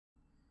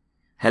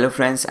Hello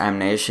friends, I am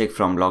Nayeshik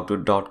from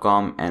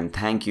blogtoot.com and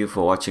thank you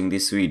for watching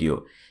this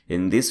video.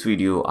 In this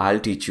video, I'll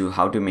teach you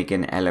how to make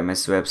an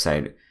LMS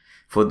website.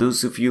 For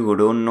those of you who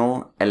don't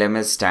know,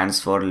 LMS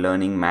stands for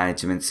Learning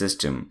Management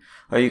System,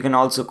 or you can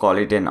also call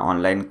it an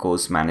online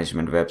course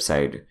management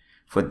website.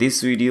 For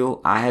this video,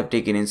 I have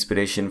taken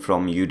inspiration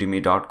from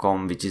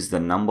Udemy.com, which is the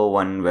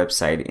 #1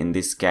 website in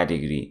this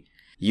category.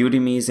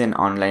 Udemy is an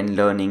online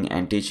learning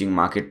and teaching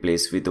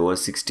marketplace with over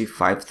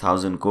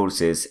 65,000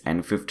 courses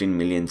and 15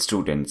 million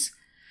students.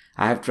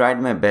 I have tried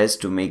my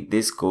best to make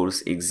this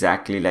course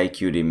exactly like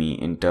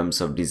Udemy in terms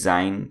of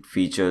design,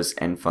 features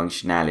and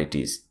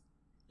functionalities.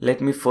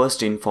 Let me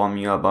first inform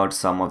you about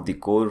some of the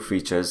core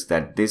features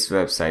that this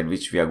website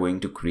which we are going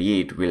to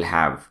create will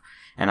have,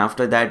 and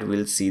after that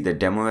we'll see the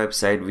demo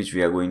website which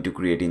we are going to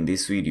create in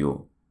this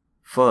video.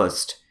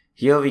 First,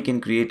 here we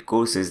can create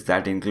courses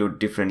that include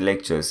different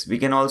lectures. We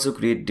can also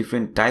create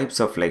different types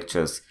of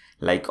lectures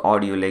like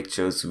audio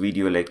lectures,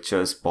 video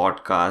lectures,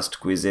 podcast,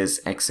 quizzes,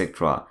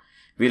 etc.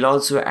 We'll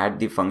also add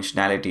the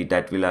functionality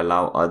that will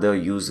allow other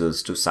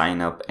users to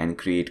sign up and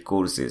create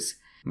courses.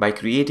 By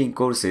creating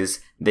courses,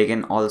 they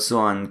can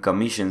also earn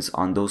commissions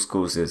on those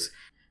courses.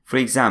 For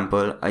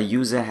example, a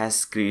user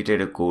has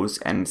created a course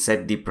and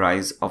set the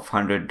price of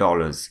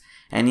 $100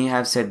 and you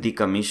have set the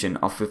commission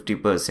of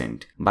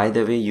 50%. By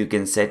the way, you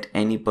can set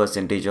any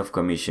percentage of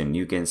commission.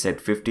 You can set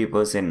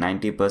 50%,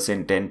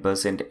 90%,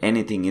 10%,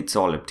 anything, it's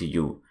all up to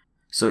you.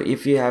 So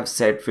if you have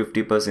set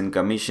 50%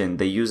 commission,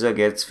 the user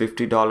gets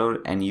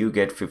 $50 and you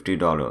get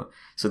 $50.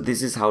 So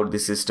this is how the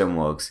system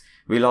works.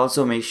 We'll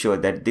also make sure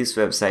that this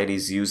website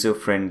is user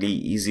friendly,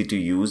 easy to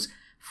use,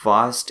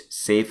 fast,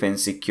 safe and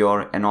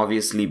secure, and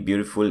obviously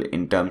beautiful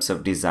in terms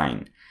of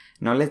design.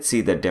 Now let's see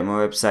the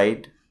demo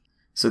website.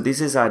 So this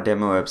is our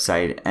demo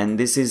website and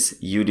this is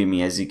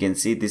Udemy. As you can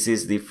see, this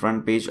is the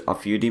front page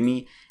of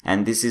Udemy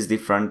and this is the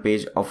front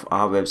page of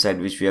our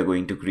website which we are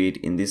going to create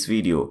in this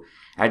video.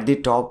 At the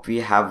top we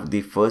have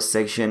the first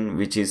section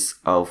which is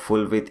a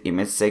full width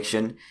image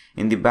section.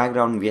 In the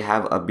background we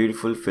have a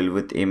beautiful full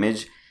width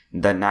image.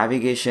 The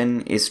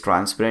navigation is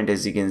transparent.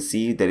 As you can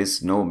see, there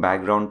is no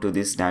background to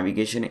this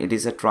navigation. It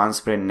is a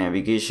transparent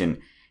navigation,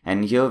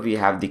 and here we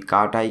have the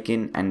cart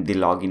icon and the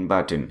login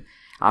button.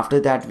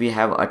 After that we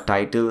have a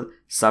title,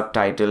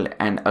 subtitle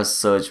and a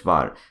search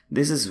bar.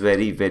 This is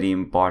very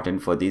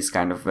important for this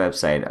kind of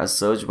website. A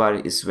search bar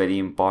is very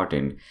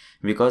important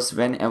because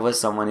whenever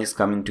someone is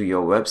coming to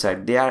your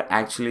website, they are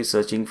actually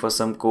searching for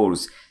some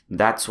course.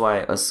 That's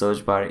why a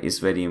search bar is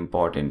very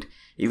important.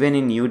 Even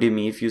in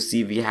Udemy, if you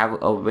see, we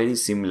have a very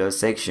similar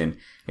section.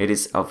 It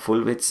is a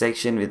full width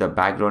section with a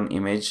background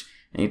image.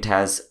 It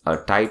has a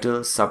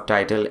title,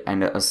 subtitle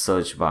and a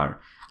search bar.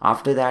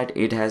 After that,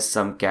 it has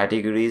some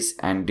categories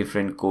and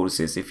different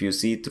courses. If you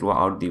see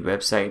throughout the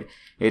website,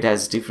 it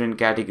has different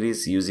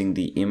categories using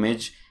the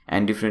image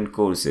and different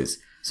courses.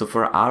 So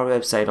for our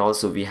website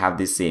also we have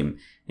the same.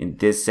 In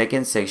this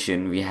second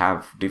section, we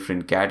have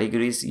different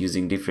categories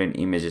using different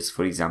images.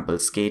 For example,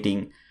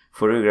 skating,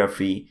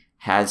 photography,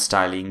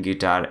 hairstyling,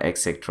 guitar,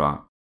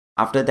 etc.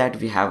 After that,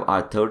 we have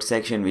our third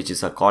section, which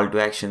is a call to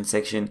action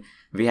section.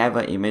 We have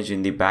an image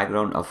in the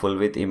background, a full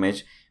width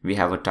image. We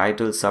have a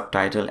title,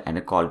 subtitle and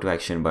a call to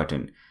action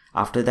button.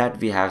 After that,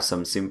 we have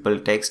some simple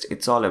text.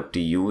 It's all up to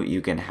you.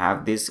 You can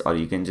have this or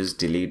you can just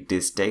delete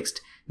this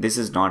text. This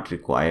is not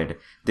required.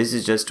 This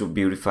is just to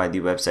beautify the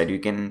website. You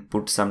can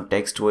put some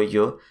text over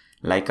here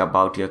like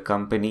about your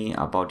company,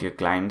 about your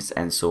clients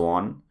and so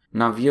on.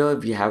 Now here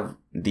we have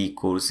the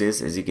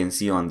courses, as you can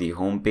see on the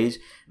home page.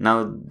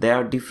 Now there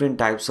are different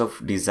types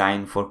of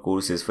design for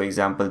courses. For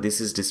example,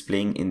 this is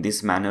displaying in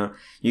this manner.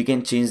 You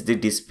can change the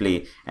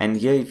display, and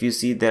here if you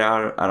see, there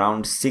are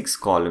around 6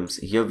 columns.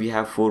 Here we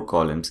have 4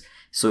 columns,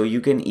 so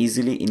you can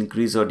easily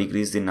increase or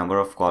decrease the number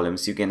of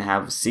columns. You can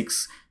have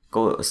 6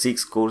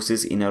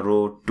 courses in a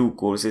row, 2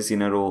 courses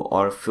in a row,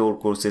 or 4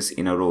 courses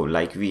in a row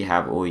like we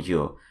have over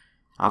here.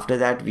 After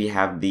that, we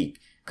have the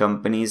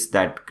companies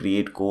that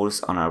create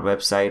course on our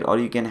website, or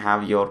you can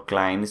have your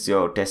clients,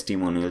 your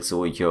testimonials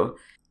over here.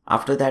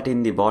 After that,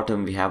 in the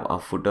bottom we have a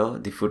footer.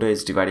 The footer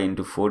is divided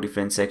into 4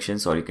 different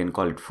sections, or you can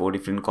call it 4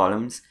 different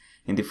columns.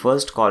 In the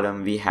first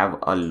column we have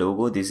a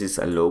logo. This is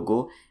a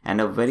logo and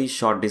a very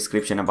short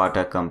description about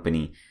our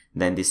company.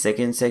 Then the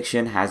second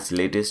section has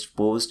latest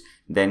post.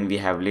 Then we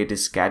have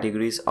latest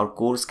categories or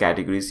course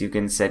categories. You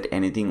can set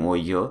anything over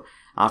here.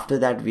 After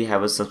that, we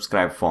have a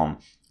subscribe form.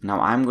 Now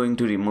I'm going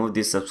to remove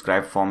this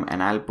subscribe form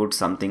and I'll put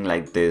something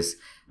like this,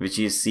 which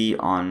you see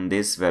on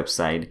this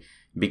website,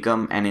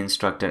 become an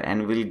instructor,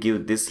 and we'll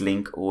give this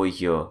link over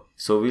here.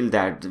 So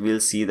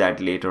we'll see that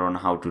later on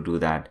how to do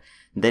that.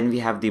 Then we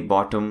have the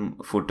bottom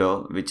footer,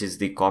 which is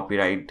the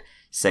copyright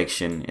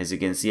section. As you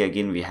can see,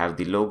 again we have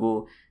the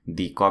logo,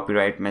 the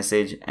copyright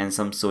message and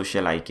some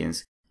social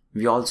icons.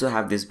 We also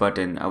have this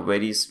button, a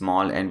very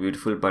small and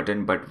beautiful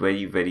button, but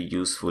very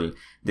useful.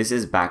 This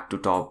is back to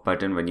top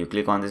button. When you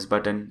click on this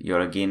button, you're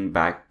again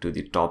back to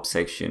the top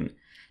section.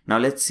 Now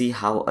let's see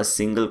how a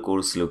single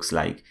course looks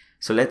like.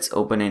 So let's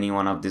open any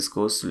one of this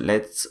course.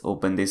 Let's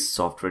open this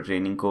software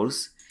training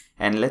course.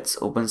 And let's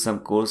open some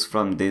course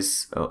from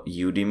this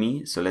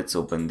Udemy. So let's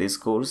open this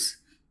course.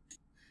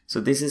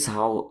 So this is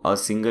how a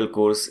single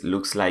course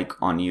looks like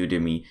on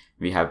Udemy.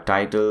 We have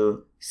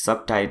title,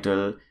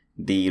 subtitle,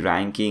 the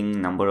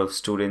ranking, number of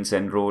students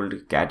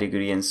enrolled,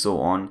 category, and so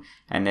on.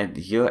 And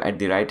here at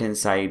the right hand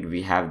side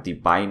we have the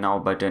buy now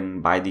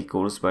button, buy the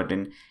course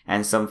button,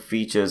 and some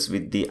features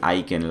with the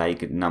icon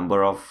like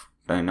number of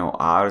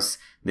hours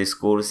this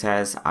course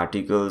has,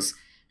 articles,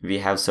 we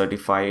have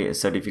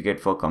certificate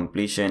for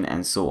completion,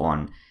 and so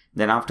on.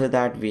 Then after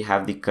that we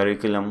have the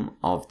curriculum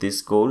of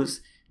this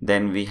course.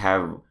 Then we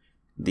have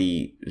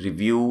the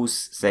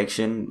reviews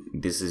section.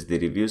 This is the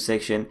review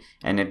section,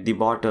 and at the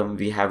bottom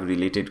we have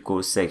related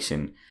course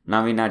section.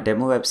 Now in our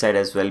demo website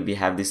as well, we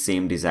have the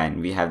same design.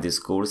 We have this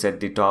course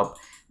at the top,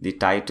 the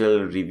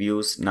title,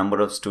 reviews, number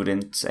of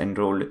students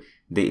enrolled,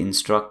 the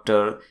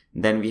instructor,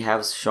 then we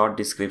have short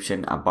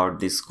description about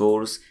this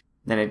course.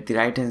 Then at the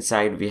right hand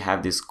side we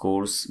have this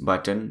course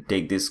button,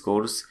 take this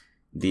course,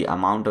 the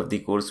amount of the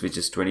course, which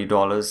is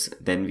 $20.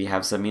 Then we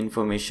have some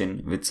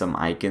information with some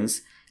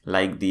icons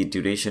like the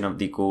duration of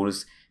the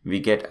course. We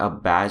get a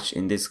badge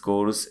in this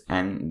course,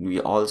 and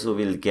we also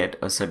will get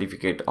a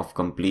certificate of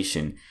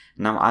completion.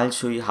 Now I'll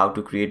show you how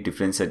to create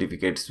different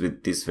certificates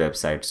with this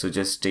website, so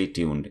just stay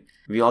tuned.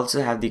 We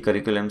also have the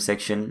curriculum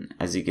section.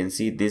 As you can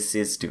see, this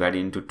is divided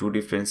into two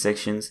different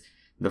sections.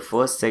 The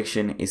first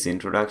section is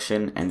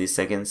introduction and the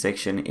second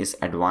section is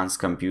advanced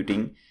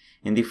computing.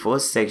 In the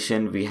first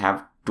section we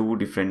have two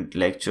different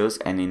lectures,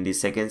 and in the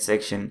second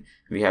section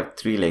we have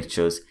three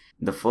lectures.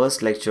 The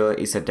first lecture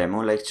is a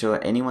demo lecture.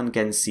 Anyone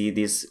can see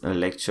this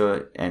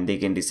lecture and they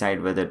can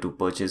decide whether to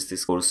purchase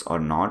this course or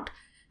not.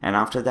 And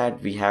after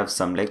that we have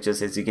some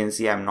lectures. As you can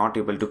see, I'm not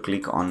able to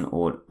click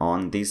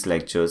on these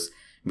lectures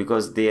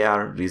because they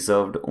are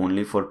reserved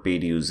only for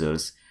paid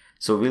users.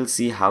 So we'll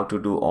see how to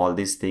do all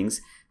these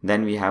things.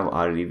 Then we have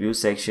our review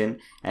section,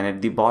 and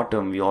at the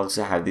bottom we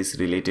also have this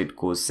related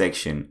course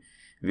section.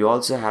 We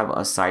also have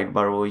a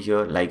sidebar over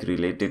here like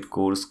related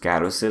course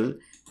carousel.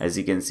 As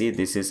you can see,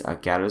 this is a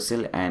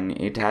carousel and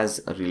it has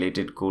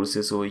related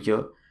courses over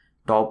here,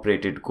 top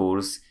rated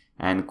course,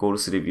 and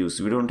course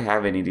reviews. We don't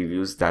have any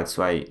reviews, that's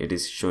why it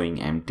is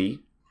showing empty.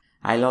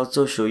 I'll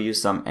also show you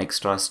some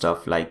extra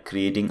stuff like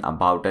creating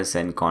about us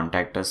and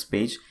contact us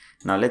page.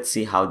 Now let's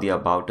see how the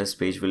about us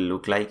page will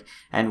look like.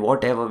 And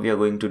whatever we are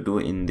going to do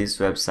in this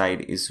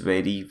website is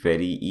very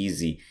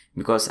easy,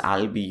 because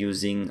I'll be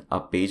using a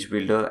page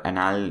builder and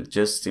I'll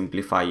just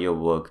simplify your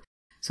work.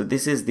 So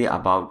this is the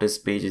about us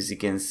page. As you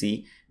can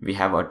see, we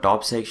have a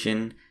top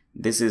section.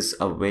 This is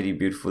a very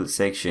beautiful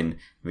section.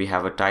 We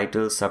have a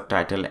title,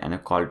 subtitle, and a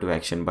call to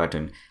action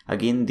button.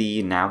 Again,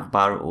 the nav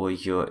bar over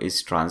here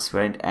is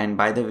transparent, and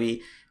by the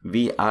way,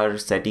 we are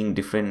setting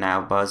different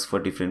nav bars for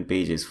different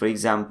pages. For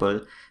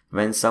example,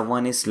 when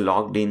someone is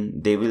logged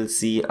in, they will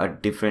see a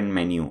different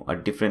menu, a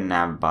different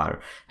nav bar.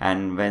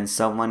 And when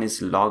someone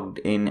is logged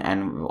in,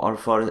 or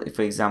for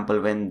example,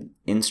 when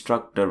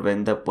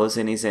the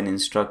person is an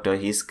instructor,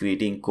 he's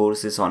creating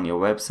courses on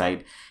your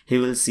website, he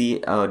will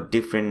see a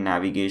different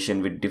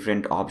navigation with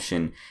different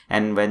option.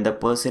 And when the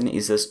person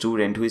is a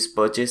student who is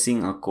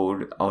purchasing a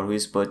code or who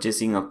is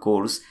purchasing a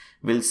course,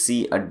 will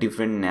see a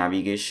different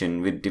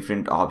navigation with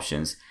different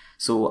options.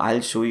 So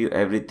I'll show you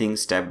everything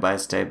step by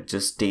step,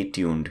 just stay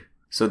tuned.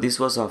 So this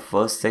was our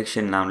first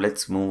section. Now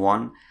let's move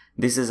on.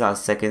 This is our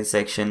second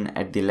section.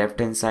 At the left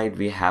hand side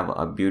we have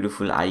a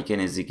beautiful icon,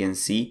 as you can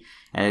see,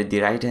 and at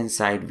the right hand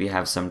side we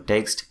have some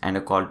text and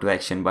a call to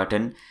action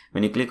button.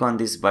 When you click on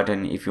this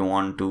button, if you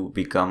want to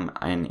become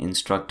an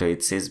instructor,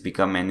 it says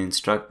become an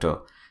instructor.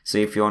 So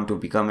if you want to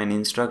become an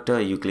instructor,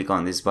 you click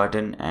on this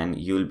button and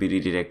you will be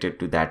redirected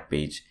to that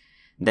page.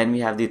 Then we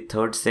have the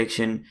third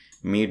section,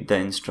 meet the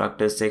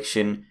instructor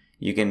section.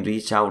 You can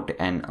reach out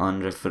and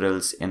earn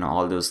referrals and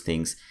all those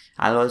things.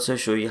 I'll also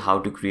show you how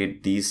to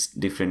create these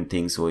different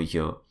things over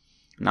here.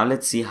 Now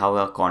let's see how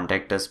our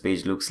contact us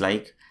page looks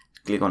like.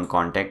 Click on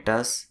contact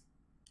us.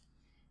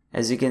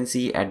 As you can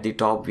see, at the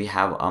top we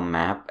have a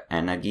map,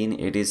 and again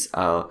it is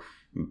a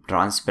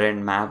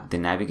transparent map. The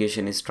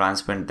navigation is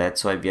transparent,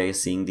 that's why we are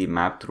seeing the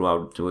map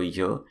throughout over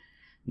here.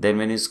 Then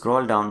when you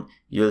scroll down,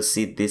 you'll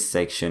see this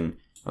section.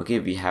 Okay,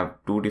 we have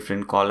two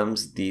different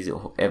columns.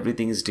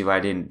 Everything is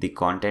divided, the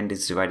content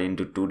is divided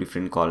into two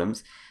different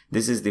columns.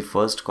 This is the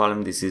first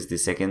column, this is the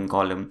second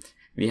column.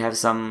 We have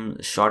some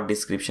short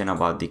description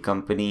about the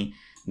company,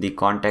 the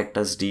contact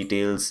us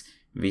details.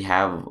 We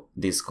have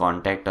this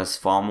contact us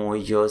form over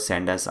here,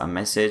 send us a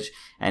message,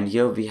 and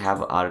here we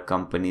have our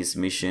company's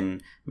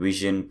mission,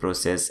 vision,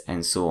 process,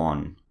 and so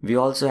on. We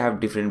also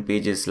have different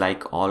pages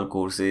like all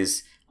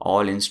courses,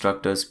 all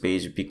instructors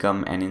page,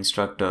 become an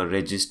instructor,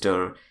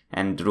 register,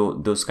 and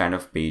those kind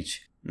of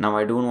page. Now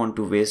I don't want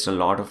to waste a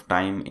lot of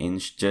time in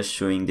just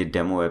showing the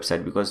demo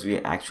website, because we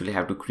actually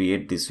have to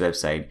create this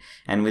website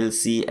and we'll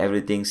see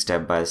everything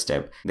step by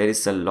step. There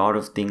is a lot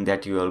of things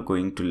that you are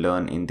going to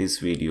learn in this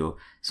video.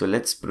 So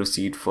let's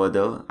proceed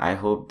further. I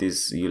hope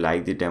you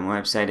like the demo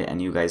website and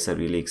you guys are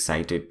really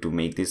excited to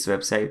make this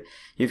website.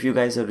 If you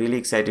guys are really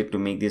excited to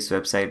make this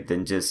website,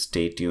 then just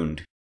stay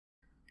tuned.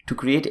 To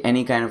create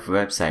any kind of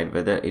website,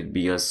 whether it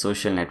be a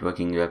social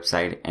networking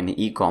website, an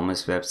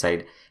e-commerce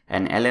website,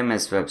 an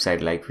LMS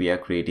website like we are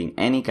creating,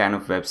 any kind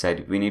of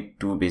website, we need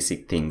two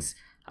basic things: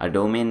 a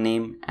domain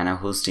name and a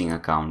hosting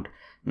account.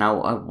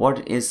 Now,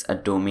 what is a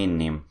domain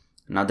name?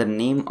 Now, the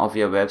name of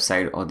your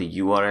website or the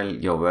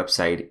URL your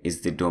website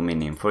is the domain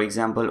name. For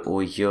example,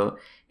 over here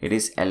it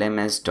is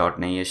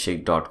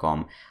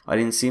lms.nayashik.com, or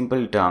in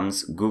simple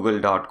terms,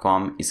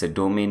 google.com is a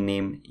domain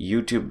name,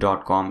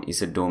 youtube.com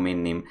is a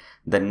domain name,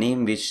 the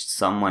name which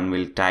someone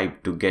will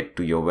type to get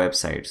to your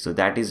website. So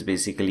that is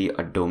basically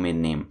a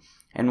domain name.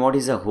 And what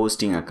is a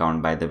hosting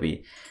account, by the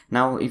way?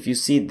 Now, if you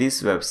see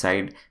this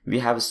website, we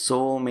have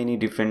so many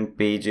different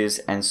pages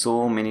and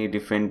so many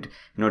different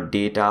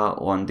data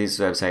on this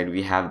website.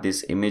 We have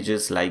these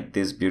images, like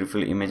these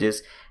beautiful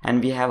images,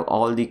 and we have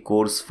all the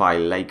course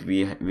file, like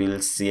we will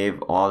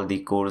save all the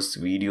course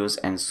videos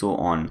and so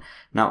on.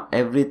 Now,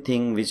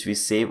 everything which we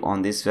save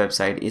on this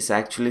website is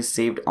actually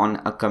saved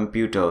on a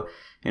computer,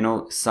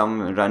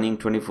 some running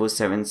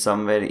 24/7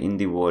 somewhere in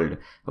the world.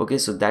 Okay,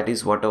 so that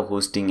is what a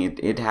hosting is.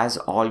 It has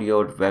all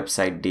your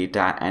website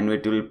data, and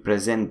it will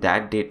present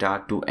that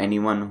data to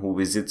anyone who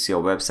visits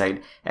your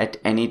website at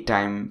any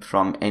time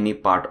from any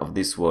part of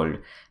this world.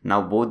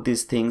 Now, both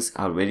these things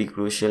are very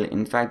crucial.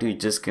 In fact, you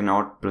just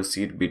cannot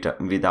proceed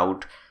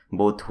without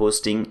both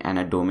hosting and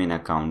a domain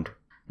account.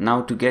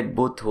 Now, to get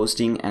both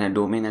hosting and a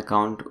domain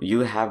account, you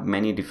have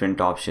many different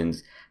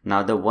options.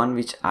 Now, the one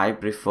which I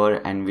prefer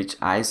and which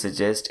I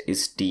suggest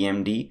is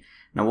TMD.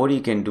 Now, what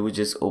you can do,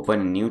 just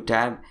open a new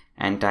tab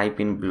and type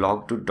in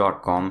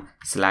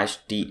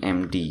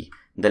blogdo.com/TMD.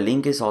 The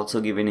link is also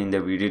given in the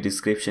video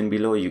description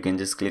below. You can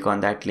just click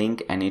on that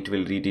link and it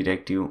will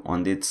redirect you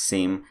on this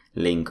same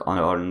link or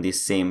on this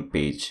same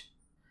page.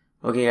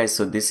 Okay guys,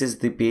 so this is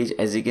the page.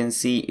 As you can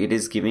see, it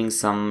is giving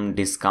some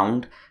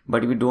discount,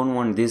 but we don't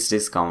want this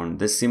discount.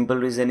 The simple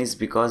reason is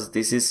because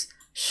this is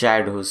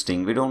shared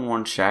hosting. We don't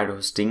want shared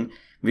hosting,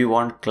 we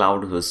want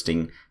cloud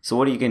hosting. So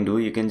what you can do,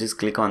 you can just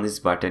click on this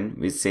button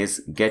which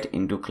says get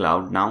into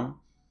cloud now.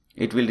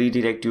 It will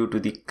redirect you to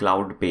the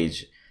cloud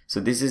page.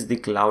 So this is the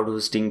cloud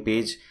hosting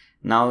page.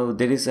 Now,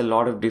 there is a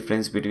lot of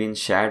difference between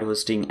shared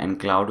hosting and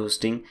cloud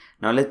hosting.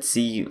 Now let's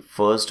see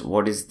first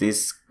what is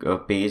this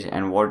page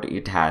and what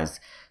it has.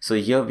 So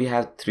here we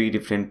have three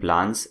different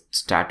plans: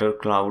 starter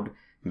cloud,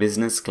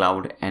 business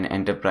cloud, and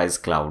enterprise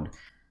cloud.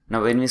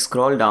 Now when we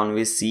scroll down,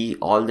 we see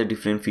all the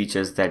different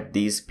features that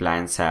these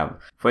plans have.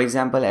 For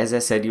example, as I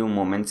said you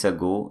moments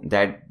ago,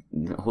 that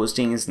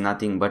hosting is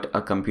nothing but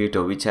a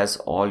computer which has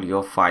all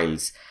your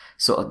files.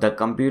 So the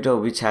computer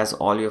which has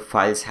all your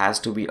files has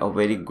to be a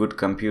very good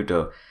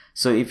computer.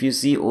 So if you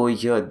see over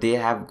here, they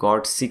have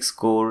got 6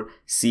 core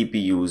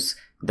CPUs.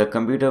 The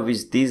computer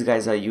which these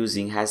guys are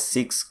using has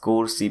 6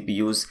 core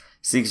CPUs,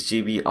 6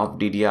 GB of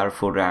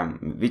DDR4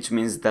 RAM, which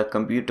means the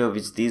computer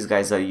which these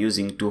guys are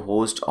using to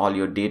host all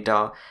your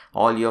data,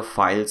 all your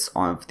files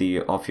of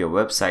your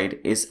website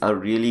is a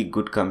really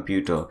good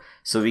computer.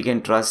 So we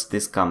can trust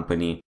this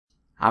company.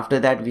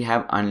 After that, we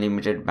have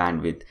unlimited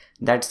bandwidth.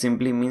 That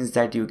simply means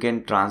that you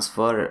can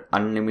transfer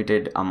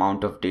unlimited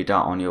amount of data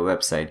on your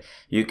website.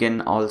 You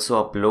can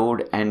also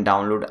upload and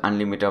download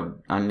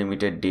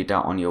unlimited data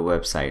on your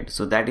website.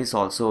 So that is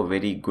also a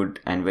very good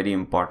and very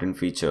important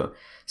feature,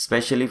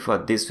 especially for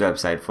this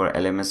website, for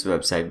LMS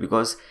website,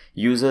 because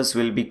users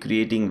will be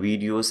creating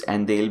videos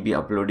and they'll be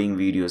uploading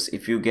videos.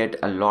 If you get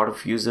a lot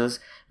of users,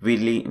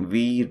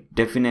 we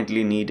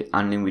definitely need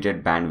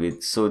unlimited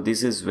bandwidth. So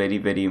this is very,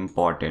 very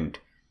important.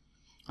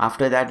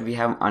 After that, we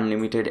have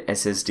unlimited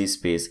SSD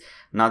space.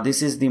 Now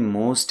this is the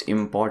most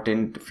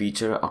important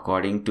feature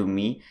according to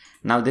me.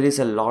 Now there is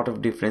a lot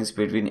of difference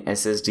between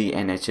SSD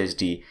and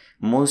HDD.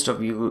 Most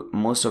of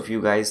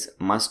you guys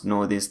must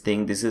know this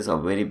thing. This is a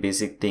very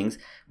basic things.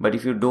 But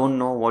if you don't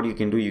know, what you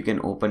can do, you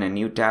can open a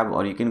new tab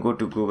or you can go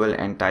to Google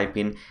and type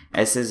in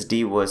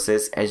SSD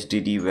versus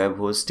HDD web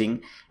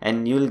hosting,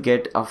 and you'll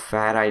get a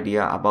fair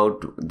idea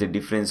about the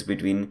difference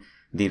between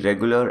the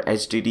regular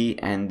HDD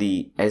and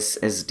the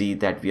SSD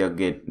that we are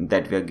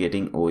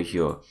getting over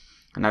here.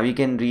 Now you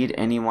can read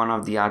any one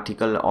of the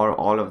article or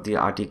all of the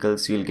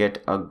articles. You'll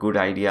get a good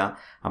idea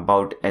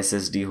about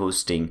SSD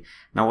hosting.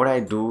 Now what I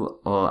do,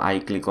 I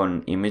click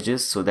on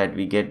images so that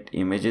we get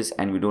images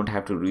and we don't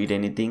have to read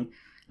anything.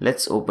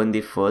 Let's open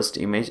the first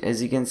image.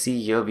 As you can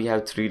see here, we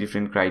have 3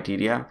 different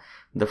criteria.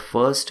 The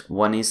first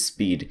one is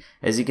speed.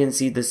 As you can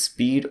see, the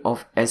speed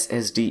of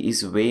SSD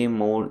is way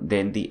more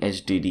than the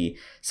HDD.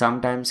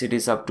 Sometimes it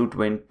is up to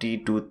 20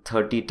 to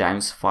 30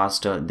 times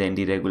faster than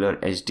the regular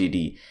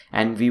HDD,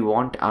 and we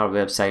want our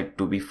website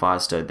to be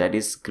faster. That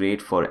is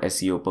great for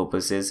SEO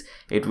purposes.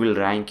 It will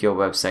rank your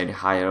website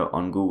higher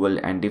on Google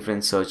and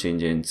different search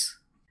engines.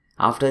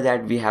 After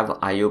that, we have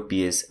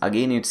IOPS.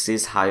 Again, it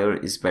says higher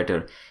is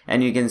better,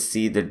 and you can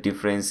see the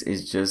difference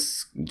is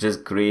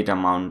just great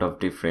amount of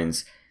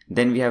difference.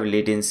 Then we have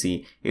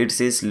latency. It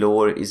says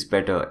lower is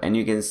better, and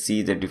you can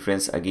see the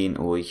difference again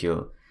over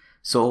here.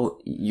 So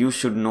you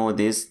should know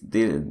this,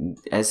 the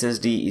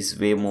SSD is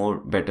way more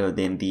better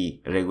than the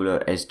regular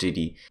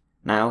HDD.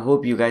 Now I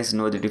hope you guys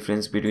know the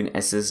difference between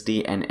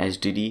SSD and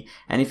HDD,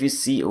 and if you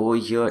see over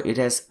here, it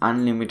has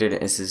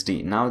unlimited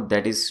SSD. Now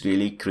that is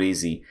really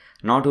crazy.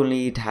 Not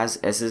only it has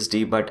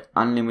SSD but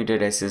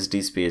unlimited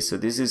SSD space, so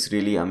this is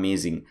really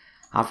amazing.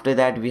 After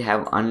that we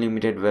have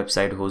unlimited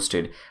website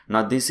hosted.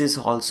 Now this is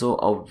also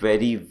a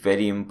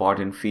very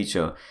important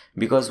feature,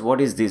 because what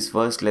is this?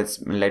 First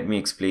let me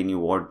explain you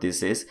what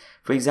this is.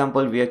 For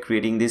example, we are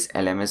creating this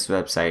LMS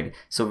website,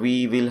 so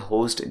we will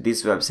host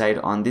this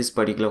website on this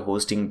particular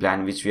hosting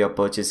plan which we are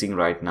purchasing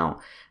right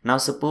now. Now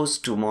suppose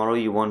tomorrow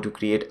you want to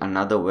create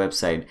another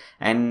website,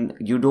 and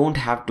you don't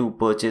have to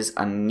purchase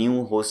a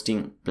new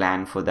hosting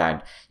plan for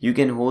that. You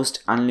can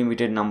host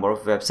unlimited number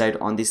of websites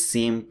on the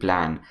same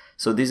plan.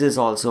 So this is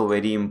also a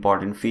very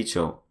important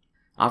feature.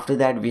 After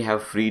that we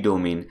have free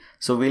domain.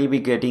 So we'll be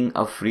getting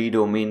a free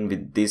domain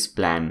with this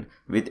plan,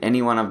 with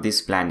any one of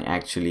this plan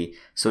actually.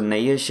 So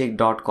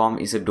nayershake.com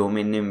is a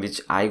domain name which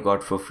I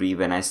got for free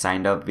when I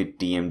signed up with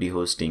TMD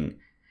hosting.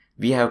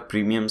 We have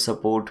premium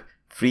support,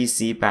 free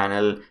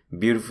cPanel,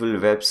 beautiful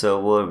web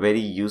server, very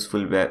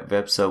useful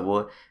web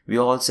server. We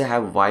also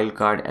have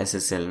wildcard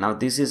SSL. Now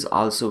this is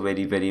also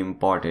very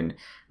important.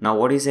 Now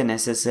what is an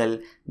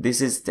SSL? This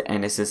is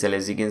an SSL.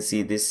 As you can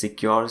see, this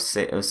secure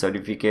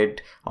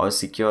certificate or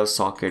secure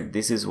socket,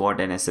 this is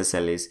what an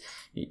SSL is.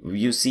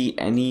 You see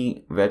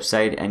any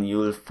website and you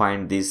will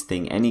find this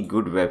thing, any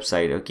good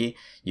website, okay?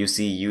 You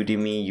see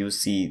Udemy, you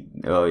see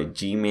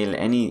Gmail,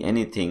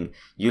 anything,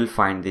 you'll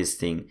find this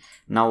thing.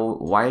 Now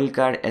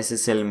wildcard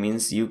SSL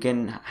means you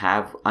can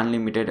have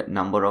unlimited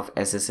number of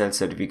SSL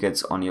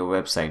certificates on your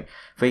website.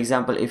 For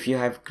example, if you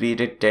have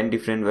created 10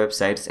 different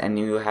websites and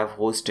you have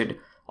hosted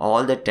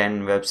all the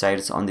 10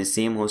 websites on the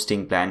same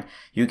hosting plan,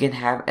 you can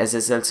have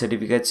SSL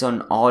certificates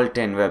on all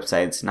 10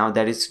 websites. Now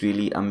that is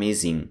really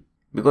amazing,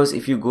 because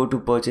if you go to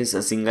purchase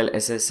a single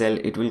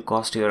SSL, it will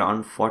cost you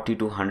around 40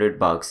 to 100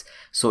 bucks.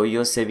 So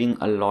you're saving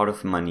a lot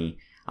of money.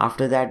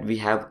 After that we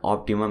have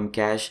optimum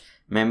cache,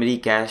 memory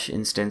cache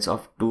instance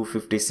of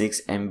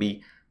 256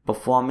 MB.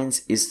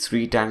 Performance is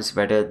 3 times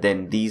better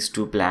than these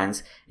two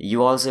plans.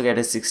 You also get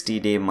a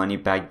 60-day money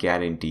back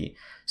guarantee.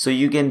 So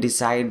you can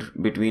decide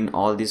between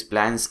all these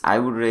plans. I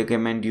would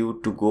recommend you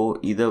to go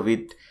either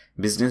with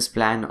business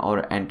plan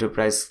or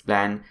enterprise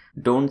plan.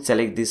 Don't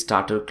select the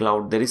starter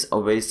cloud. There is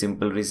a very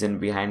simple reason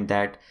behind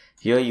that.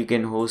 Here you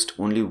can host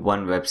only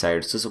one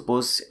website. So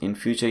suppose in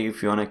future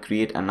if you want to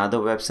create another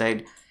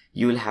website,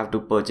 you will have to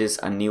purchase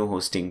a new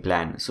hosting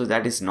plan. So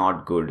that is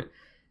not good.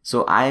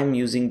 So I am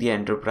using the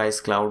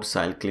enterprise cloud,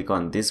 so I'll click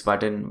on this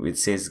button which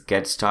says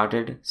get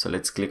started. So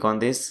let's click on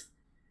this.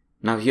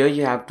 Now here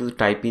you have to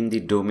type in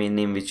the domain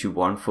name which you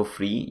want for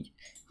free.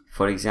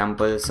 For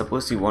example,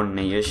 suppose you want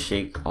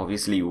nayershake,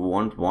 obviously you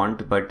won't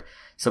want, but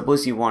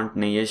suppose you want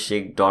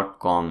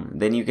nayershake.com,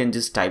 then you can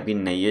just type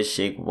in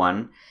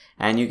nayershake1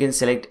 and you can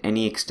select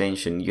any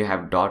extension. You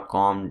have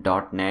 .com,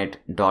 .net,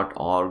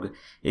 .org.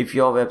 If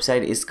your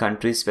website is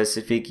country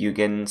specific, you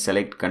can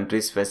select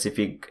country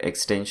specific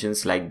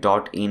extensions like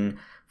 .in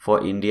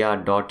for India,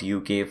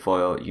 .uk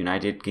for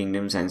United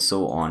Kingdoms, and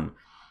so on.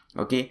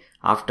 Okay,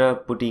 after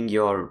putting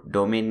your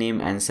domain name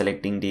and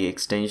selecting the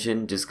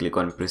extension, just click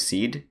on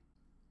proceed.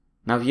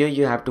 Now here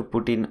you have to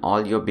put in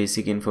all your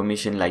basic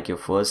information like your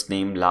first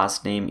name,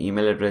 last name,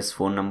 email address,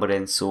 phone number,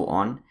 and so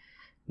on.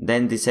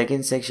 Then the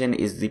second section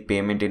is the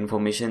payment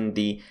information,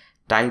 the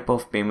type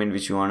of payment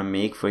which you want to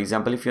make. For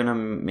example, if you want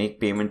to make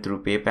payment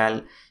through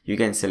PayPal, you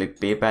can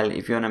select PayPal.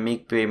 If you want to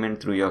make payment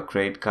through your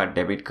credit card,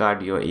 debit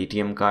card, your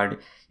ATM card,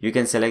 you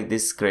can select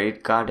this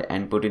credit card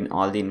and put in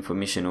all the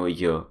information over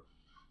here.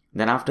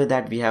 Then after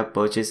that we have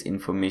purchase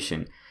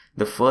information.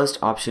 The first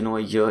option over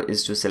here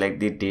is to select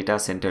the data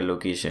center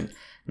location.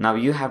 Now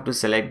you have to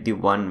select the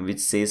one which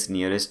says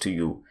nearest to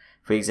you.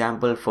 For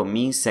example, for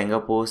me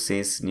Singapore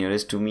says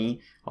nearest to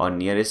me or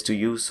nearest to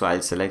you, so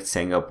I'll select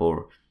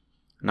Singapore.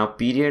 Now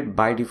period,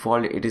 by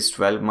default it is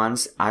 12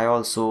 months. I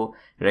also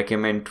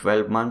recommend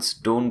 12 months.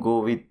 Don't go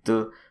with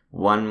the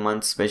 1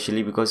 month,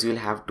 especially because you'll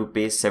have to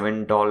pay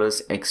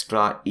 $7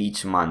 extra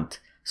each month.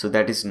 So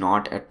that is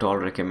not at all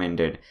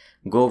recommended.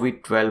 Go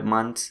with 12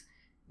 months.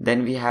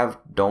 Then we have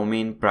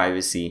domain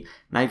privacy.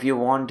 Now if you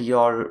want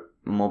your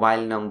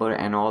mobile number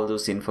and all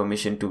those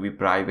information to be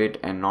private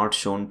and not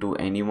shown to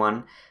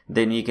anyone,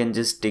 then you can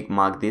just tick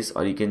mark this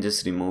or you can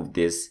just remove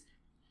this.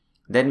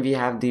 Then we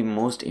have the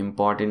most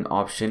important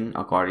option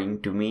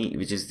according to me,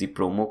 which is the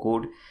promo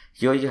code.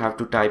 Here you have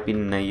to type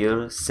in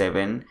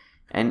Nayer7,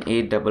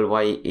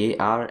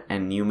 N-A-Y-Y-A-R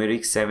and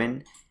numeric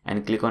 7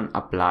 and click on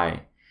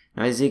apply.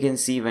 Now as you can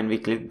see, when we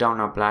click down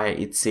apply,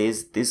 it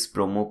says this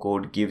promo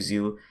code gives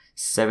you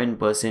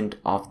 7%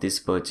 off this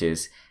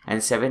purchase,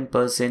 and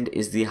 7%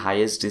 is the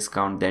highest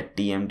discount that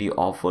TMD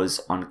offers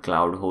on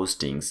cloud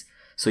hostings.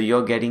 So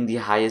you're getting the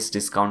highest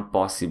discount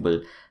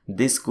possible.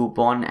 This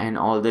coupon and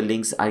all the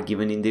links are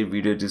given in the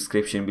video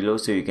description below,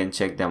 so you can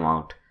check them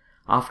out.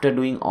 After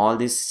doing all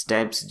these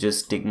steps,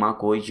 just tick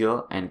mark over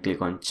here and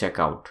click on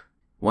checkout.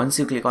 Once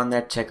you click on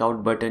that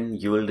checkout button,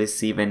 you will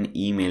receive an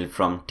email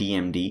from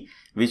TMD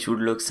which would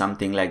look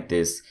something like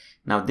this.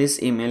 Now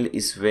this email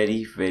is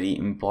very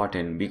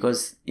important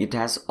because it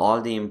has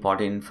all the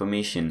important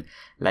information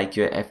like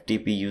your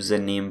FTP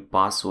username,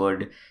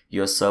 password,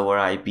 your server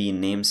IP,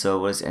 name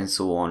servers and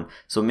so on.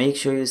 So make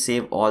sure you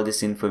save all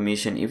this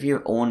information. If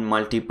you own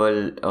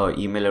multiple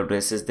email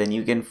addresses, then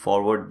you can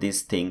forward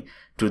this thing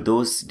to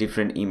those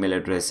different email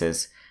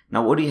addresses.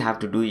 Now what do you have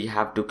to do? You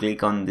have to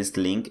click on this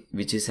link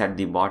which is at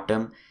the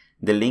bottom.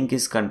 The link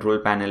is control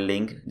panel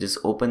link. Just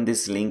open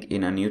this link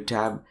in a new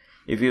tab.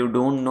 If you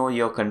don't know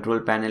your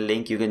control panel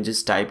link, you can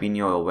just type in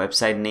your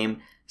website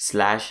name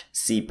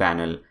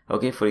 /cpanel.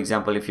 Okay, for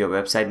example, if your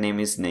website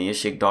name is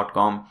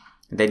nayashik.com,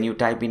 then you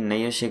type in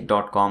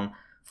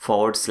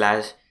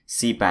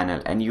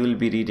nayashik.com/cpanel and you will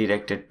be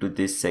redirected to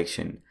this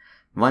section.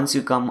 Once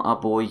you come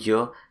up over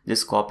here,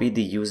 just copy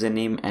the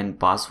username and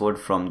password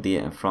from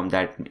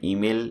that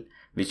email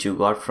which you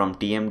got from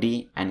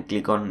TMD and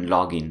click on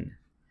login.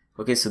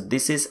 Okay, so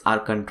this is our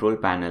control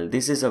panel.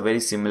 This is a very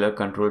similar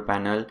control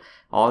panel.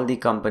 All the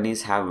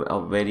companies have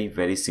a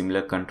very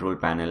similar control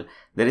panel.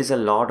 There is a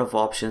lot of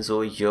options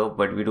over here,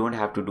 but we don't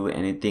have to do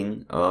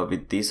anything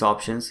with these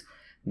options.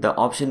 The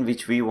option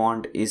which we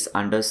want is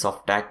under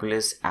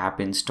Softaculous app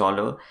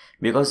installer,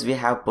 because we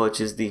have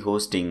purchased the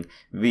hosting.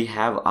 We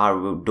have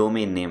our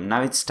domain name.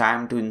 Now it's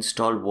time to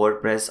install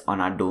WordPress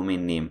on our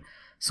domain name.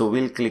 So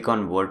we'll click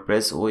on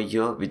WordPress over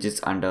here, which is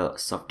under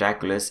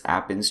Softaculous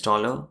app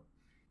installer.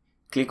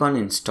 Click on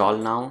install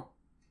now.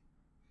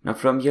 Now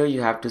from here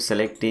you have to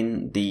select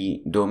in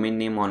the domain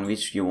name on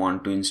which you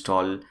want to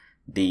install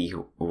the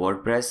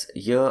WordPress.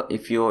 Here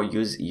if you're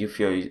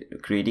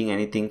creating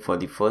anything for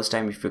the first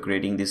time, if you're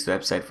creating this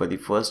website for the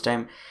first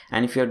time,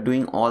 and if you're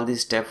doing all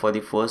this step for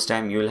the first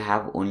time, you'll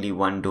have only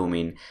one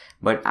domain.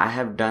 But I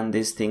have done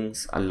these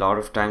things a lot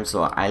of times,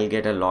 so I'll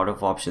get a lot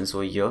of options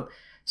over here.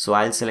 So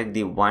I'll select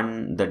the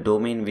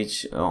domain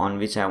on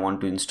which I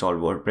want to install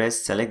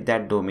WordPress. Select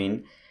that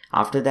domain.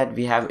 After that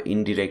we have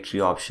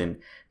indirectory option.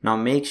 Now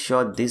make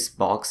sure this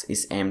box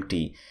is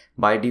empty.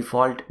 By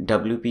default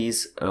WP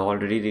is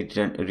already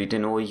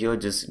written over here.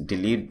 Just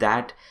delete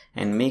that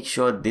and make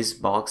sure this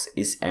box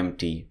is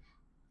empty.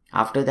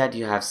 After that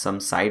you have some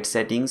site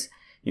settings.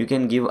 You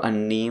can give a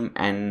name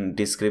and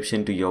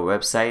description to your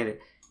website.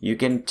 You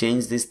can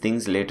change these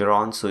things later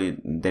on, so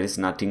there is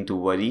nothing to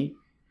worry.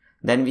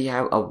 Then we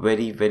have a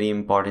very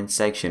important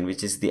section,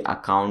 which is the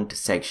account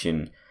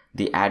section,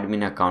 the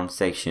admin account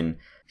section.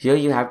 Here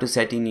you have to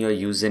set in your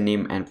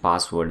username and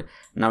password.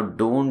 Now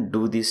don't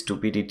do the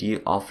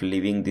stupidity of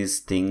leaving this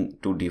thing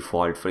to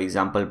default. For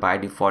example, by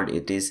default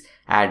it is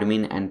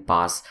admin and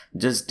pass.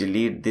 Just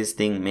delete this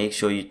thing. Make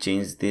sure you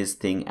change this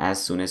thing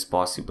as soon as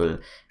possible.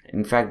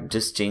 In fact,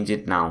 just change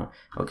it now.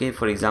 Okay,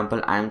 for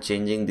example, I am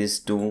changing this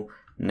to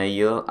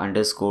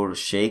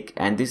Nair_Sheikh,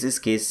 and this is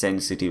case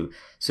sensitive.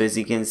 So as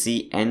you can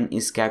see, N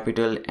is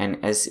capital and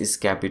S is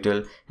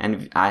capital,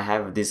 and I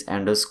have this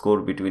underscore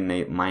between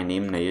my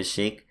name Nair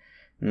Sheikh.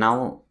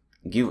 Now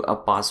give a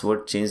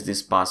password, change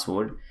this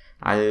password.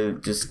 I'll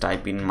just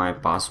type in my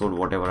password,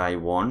 whatever I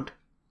want.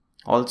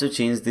 Also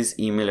change this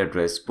email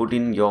address, put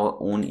in your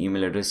own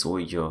email address over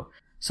here.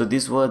 So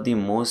these were the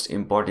most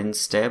important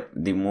step,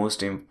 the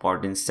most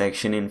important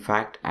section, in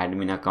fact,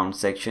 admin account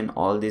section.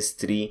 All these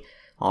three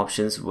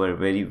options were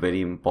very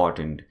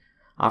important.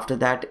 After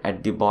that,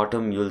 at the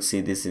bottom you'll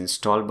see this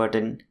install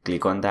button.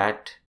 Click on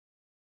that.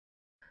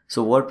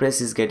 So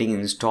WordPress is getting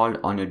installed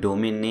on your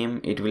domain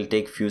name. It will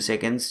take few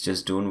seconds,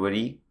 just don't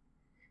worry.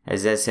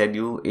 As I said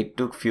it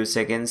took few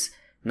seconds.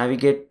 Now we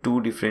get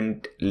two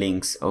different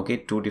links, okay,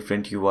 two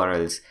different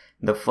URLs.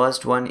 The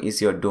first one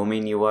is your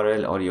domain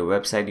URL or your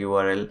website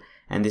URL,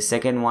 and the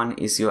second one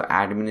is your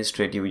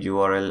administrative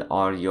URL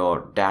or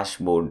your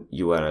dashboard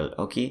URL,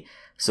 okay.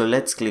 So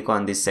let's click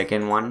on the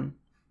second one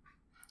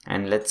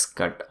and let's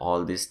cut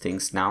all these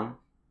things now.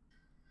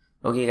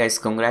 Okay guys,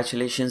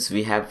 congratulations,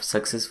 we have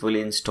successfully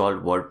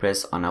installed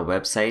WordPress on our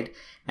website,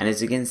 and as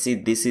you can see,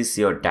 this is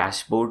your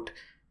dashboard.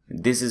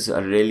 This is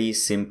a really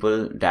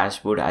simple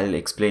dashboard. I'll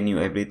explain you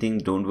everything,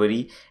 don't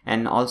worry.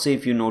 And also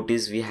if you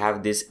notice, we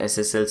have this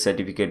SSL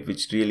certificate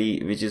which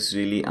is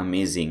really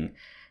amazing.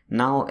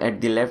 Now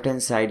at the left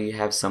hand side you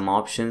have some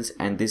options,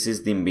 and this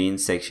is the main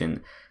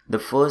section. The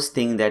first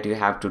thing that you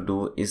have to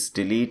do is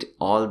delete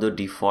all the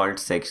default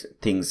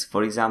things.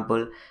 For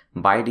example,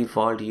 by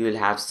default you will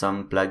have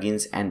some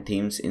plugins and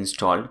themes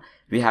installed.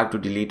 We have to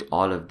delete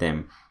all of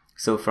them.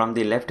 So from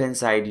the left hand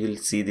side you'll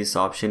see this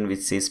option which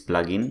says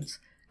plugins.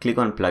 Click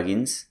on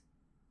plugins.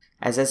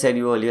 As I said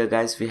you earlier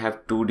guys, we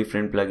have two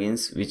different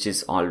plugins which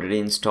is already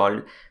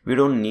installed. We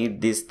don't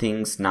need these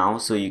things now,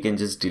 so you can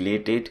just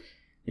delete it.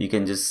 You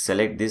can just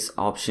select this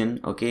option,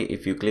 okay.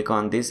 If you click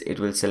on this, it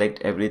will select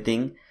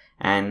everything,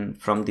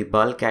 and from the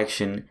bulk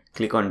action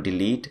click on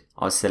delete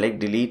or select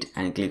delete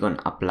and click on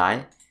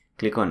apply.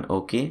 Click on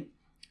OK.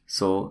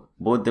 So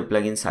both the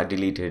plugins are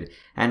deleted.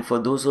 And for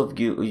those of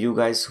you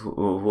guys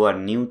who are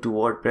new to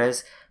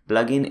WordPress,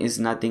 plugin is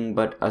nothing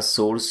but a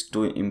source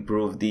to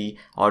improve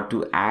or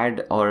to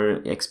add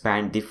or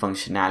expand the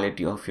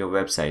functionality of your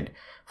website.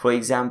 For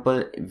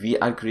example, we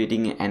are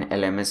creating an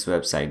LMS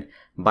website.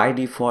 By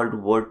default,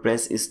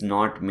 WordPress is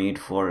not made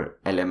for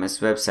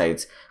LMS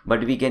websites,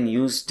 but we can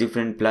use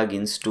different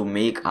plugins to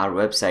make our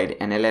website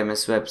an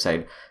LMS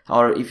website.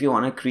 Or if you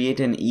want to create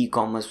an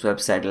e-commerce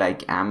website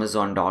like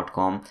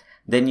Amazon.com,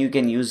 then you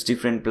can use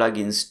different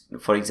plugins.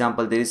 For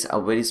example, there is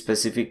a very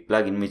specific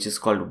plugin which is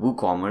called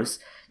WooCommerce.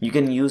 You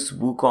can use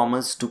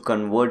WooCommerce to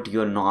convert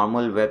your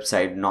normal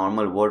website,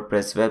 normal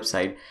WordPress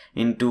website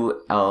into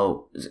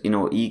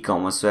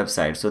e-commerce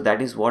website. So that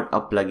is what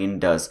a plugin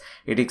does.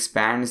 It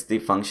expands the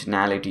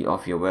functionality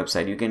of your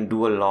website. You can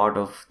do a lot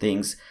of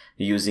things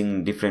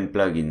using different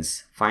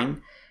plugins.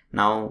 Fine.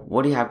 Now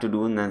what you have to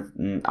do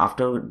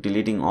after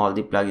deleting all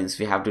the plugins,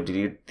 we have to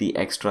delete the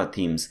extra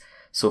themes.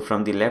 So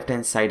from the left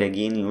hand side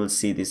again, you will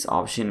see this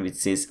option which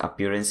says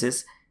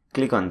appearances.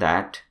 Click on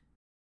that.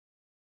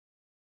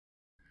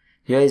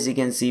 Here, as you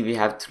can see, we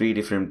have 3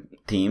 different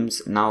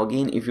themes. Now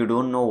again, if you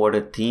don't know what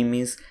a theme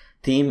is,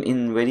 theme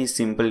in very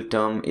simple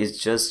term is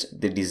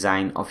just the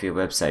design of your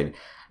website.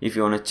 If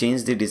you want to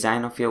change the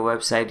design of your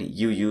website,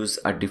 you use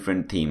a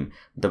different theme.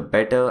 The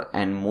better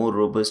and more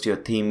robust your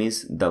theme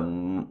is, the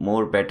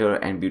more better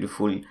and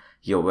beautiful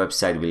your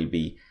website will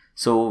be.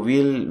 So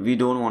we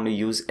don't want to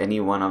use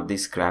any one of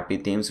these crappy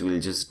themes. We'll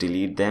just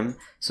delete them.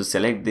 So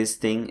select this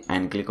thing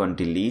and click on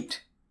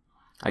delete.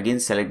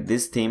 Again, select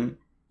this theme,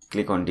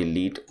 click on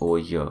delete over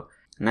here.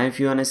 Now if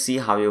you want to see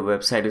how your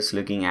website is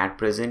looking at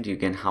present, you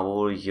can hover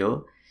over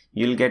here.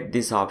 You'll get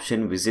this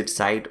option, visit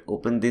site.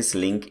 Open this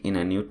link in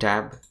a new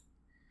tab.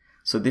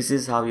 So this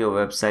is how your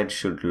website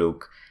should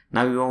look.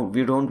 Now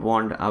we don't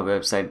want our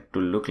website to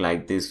look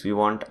like this. We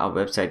want our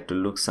website to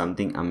look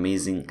something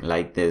amazing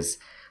like this.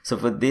 So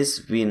for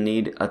this we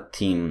need a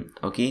theme.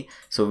 Okay,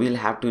 so we'll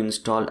have to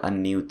install a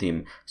new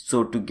theme.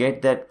 So to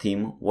get that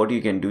theme, what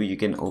you can do, you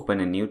can open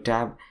a new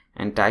tab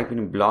and type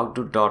in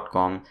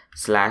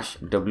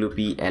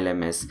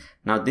blog.com/wplms.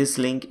 Now this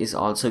link is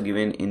also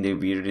given in the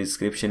video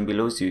description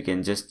below, so you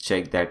can just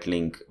check that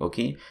link.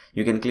 Okay,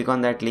 you can click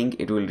on that link,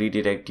 it will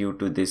redirect you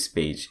to this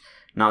page.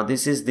 Now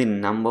this is the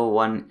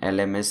 #1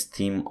 LMS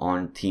theme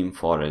on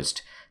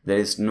ThemeForest. There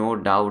is no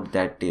doubt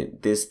that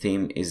this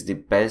theme is the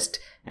best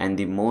and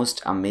the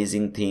most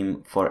amazing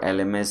theme for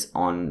LMS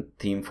on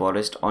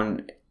ThemeForest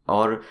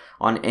or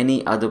on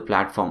any other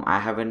platform. I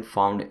haven't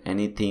found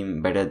any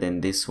theme better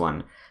than this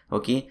one.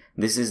 Okay,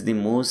 this is the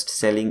most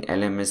selling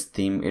LMS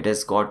theme. It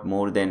has got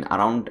more than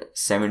around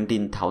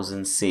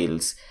 17,000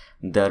 sales.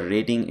 The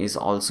rating is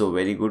also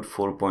very good,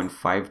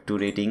 4.52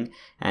 rating,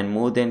 and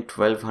more than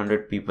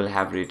 1200 people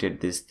have rated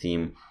this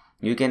theme.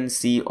 You can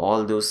see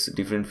all those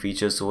different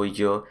features over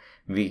here.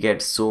 We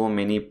get so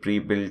many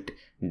pre-built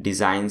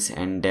designs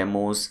and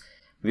demos.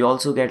 We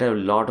also get a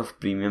lot of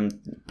premium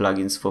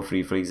plugins for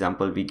free. For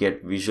example, we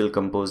get Visual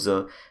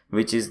Composer,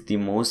 which is the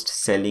most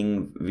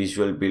selling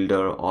visual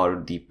builder or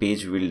the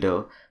page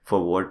builder for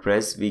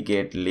WordPress. We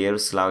get Layer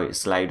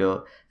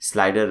Slider,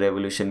 Slider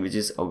Revolution, which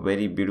is a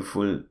very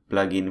beautiful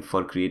plugin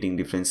for creating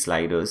different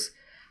sliders.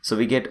 So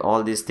we get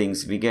all these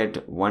things. We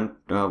get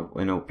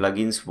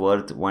plugins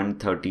worth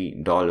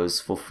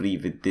 $130 for free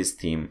with this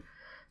theme.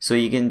 So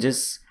you can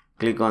just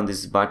click on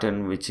this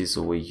button which is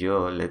over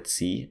here. Let's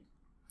see.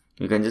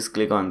 You can just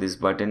click on this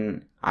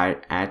button,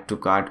 add to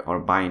cart or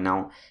buy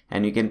now,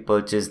 and you can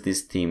purchase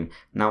this theme.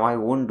 Now I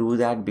won't do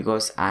that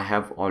because I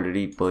have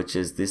already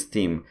purchased this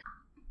theme.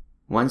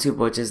 Once you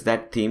purchase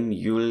that theme,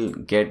 you'll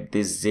get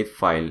this zip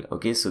file.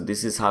 Okay, so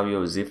this is how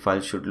your zip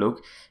file should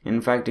look.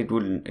 In fact, it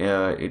will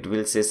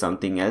say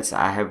something else.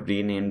 I have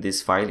renamed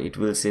this file. It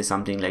will say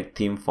something like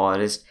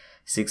ThemeForest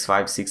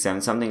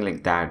 6567, something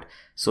like that.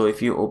 So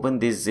if you open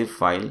this zip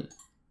file,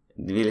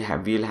 we'll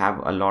have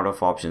a lot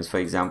of options. For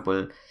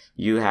example,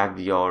 you have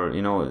your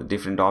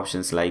different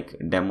options like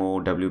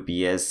demo,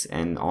 WPS,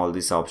 and all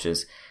these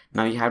options.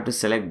 Now you have to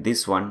select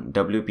this one,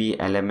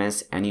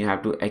 WPLMS, and you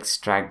have to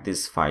extract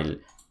this file.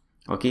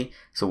 Okay,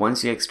 so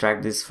once you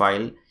extract this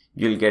file,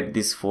 you'll get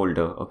this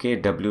folder. Okay,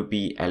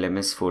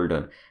 WPLMS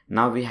folder.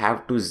 Now we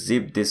have to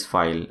zip this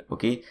file.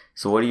 Okay,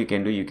 so what you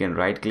can do, you can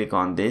right click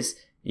on this,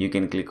 you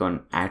can click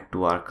on add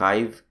to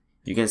archive,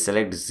 you can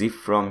select zip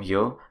from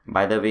here.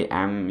 By the way,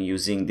 I'm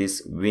using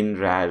this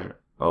WinRAR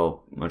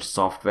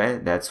software,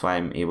 that's why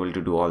I'm able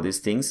to do all these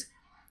things.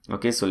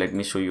 Okay, so let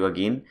me show you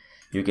again.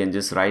 You can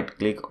just right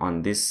click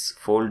on this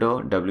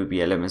folder,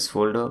 WPLMS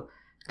folder,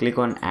 click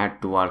on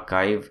add to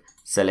archive,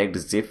 select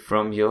zip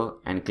from here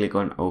and click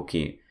on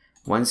OK.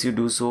 Once you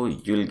do so,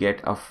 you'll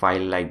get a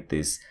file like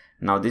this.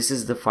 Now this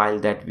is the file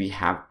that we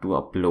have to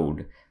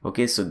upload.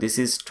 Okay, so this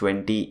is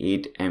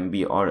 28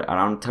 MB or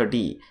around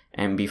 30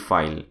 MB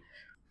file.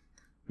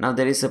 Now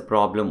there is a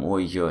problem over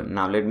here.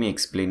 Now let me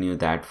explain you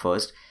that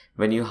first.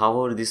 When you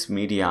hover this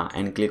media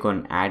and click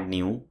on add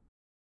new,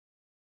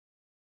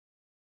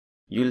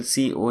 you'll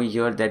see over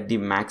here that the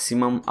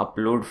maximum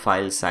upload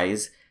file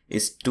size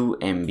is 2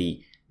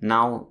 MB.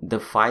 Now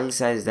the file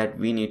size that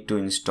we need to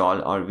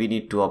install or we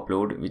need to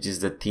upload, which is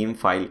the theme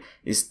file,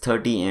 is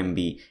 30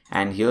 MB,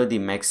 and here the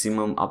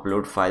maximum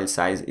upload file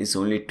size is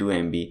only 2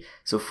 MB.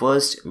 So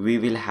first we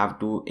will have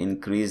to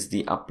increase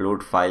the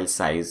upload file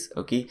size.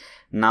 Okay,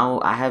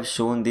 now I have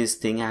shown this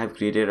thing. I have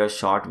created a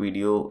short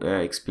video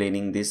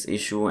explaining this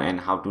issue and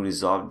how to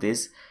resolve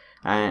this.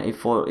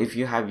 If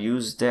you have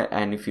used that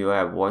and if you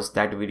have watched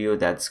that video,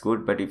 that's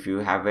good, but if you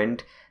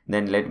haven't,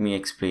 then let me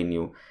explain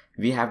you.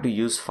 We have to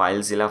use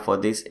FileZilla for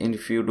this, and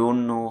if you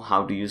don't know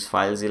how to use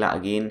FileZilla,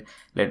 again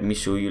let me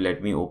show you.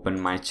 Let me open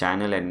my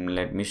channel and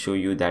let me show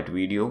you that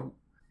video.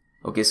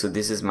 Okay, so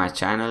this is my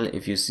channel.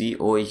 If you see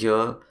over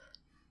here,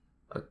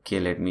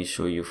 okay, let me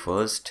show you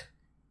first.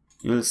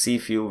 You'll see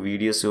few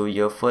videos over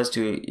here. First,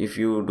 if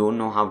you don't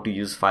know how to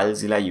use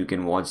FileZilla, you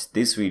can watch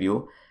this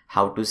video,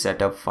 how to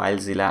set up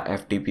FileZilla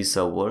FTP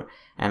server,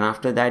 and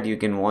after that you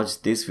can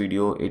watch this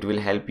video. It will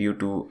help you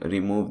to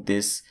remove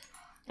this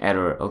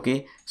error.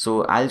 Okay,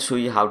 so I'll show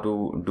you how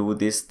to do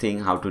this thing,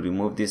 how to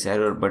remove this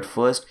error. But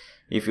first,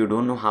 if you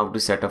don't know how to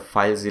set up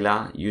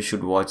FileZilla, you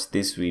should watch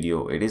this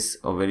video. It is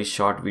a very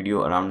short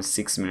video, around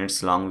 6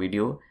 minutes long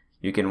video.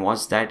 You can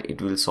watch that,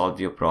 it will solve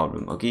your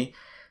problem. Okay,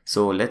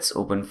 so let's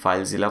open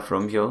FileZilla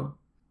from here.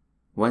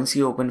 Once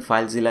you open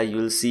FileZilla, you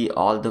will see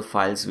all the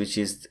files which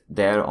is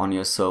there on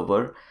your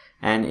server.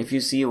 And if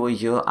you see over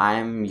here, I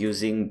am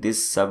using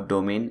this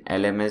subdomain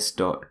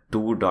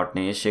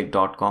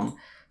lms2.nayashik.com.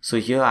 So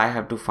here I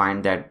have to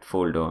find that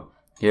folder.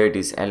 Here it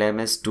is,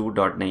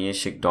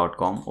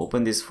 lms2.nayashik.com.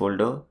 Open this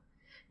folder.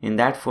 In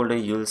that folder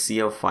you will see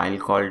a file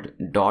called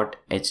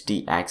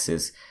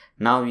 .htaccess.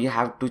 Now you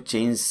have to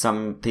change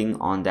something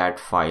on that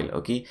file.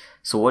 Okay,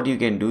 so what you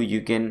can do,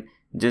 you can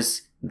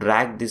just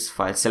drag this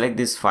file, select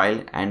this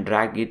file and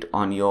drag it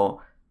on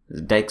your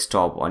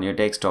desktop, and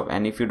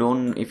if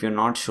you're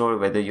not sure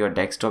whether your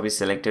desktop is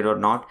selected or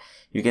not,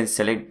 you can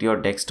select your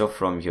desktop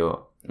from here.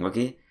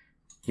 Okay,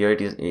 here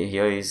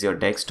is your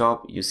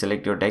desktop. You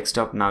select your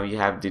desktop. Now you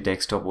have the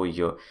desktop over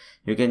here.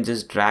 You can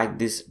just drag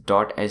this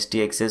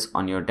 .htaccess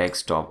on your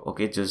desktop.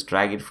 Okay, just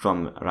drag it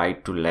from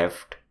right to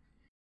left.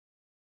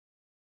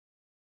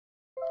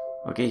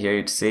 Okay, here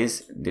it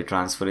says the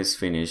transfer is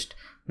finished.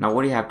 Now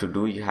what you have to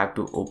do, you have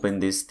to open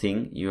this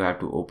thing, you have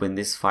to open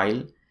this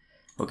file.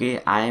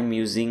 Okay, I am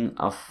using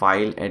a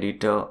file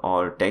editor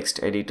or text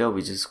editor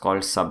which is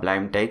called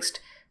Sublime Text,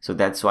 so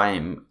that's why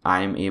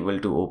I am able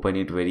to open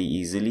it very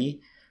easily.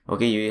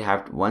 Okay, you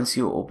have to, once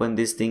you open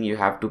this thing, you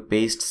have to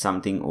paste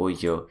something over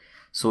here.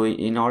 So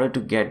in order to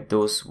get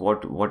those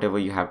whatever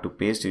you have to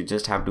paste, you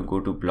just have to go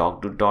to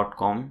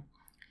blogdo.com.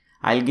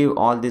 I'll give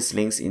all these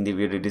links in the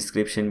video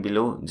description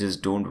below,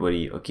 just don't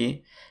worry.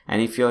 Okay,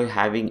 and if you're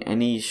having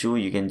any issue,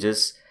 you can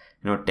just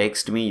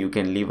text me, you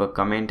can leave a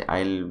comment.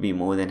 I'll be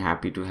more than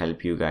happy to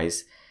help you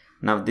guys.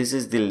 Now this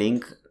is the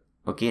link.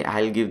 Okay,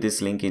 I'll give this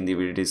link in the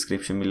video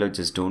description below,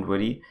 just don't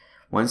worry.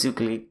 Once you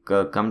click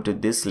come to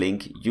this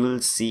link, you will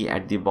see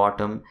at the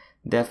bottom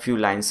there are few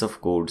lines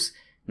of codes.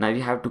 Now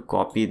you have to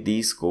copy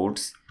these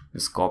codes,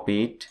 just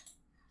copy it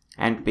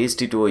and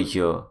paste it over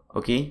here.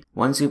 Okay,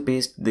 once you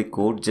paste the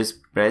code,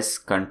 just press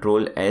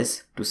Ctrl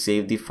S to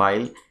save the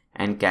file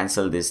and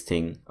cancel this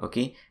thing.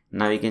 Okay,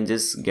 now you can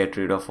just get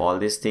rid of all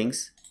these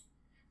things.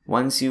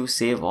 Once you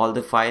save all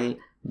the file,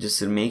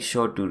 just make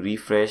sure to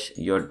refresh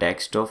your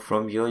desktop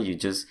from here. You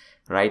just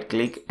right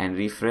click and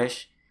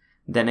refresh.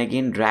 Then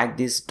again drag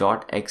this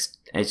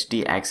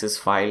 .htaccess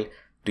file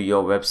to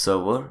your web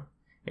server.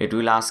 It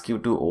will ask you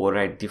to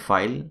overwrite the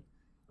file.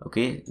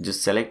 Okay,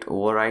 just select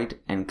overwrite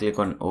and click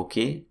on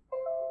OK.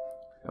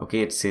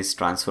 Okay, it says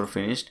transfer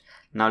finished.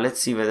 Now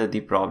let's see whether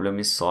the problem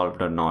is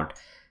solved or not.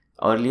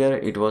 Earlier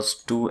it was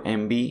 2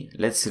 MB.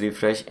 Let's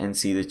refresh and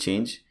see the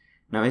change.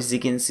 Now as you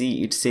can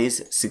see, it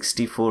says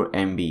 64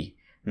 MB.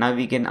 Now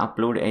we can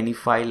upload any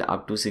file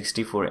up to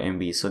 64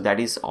 MB. So that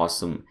is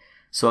awesome.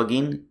 So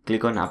again,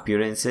 click on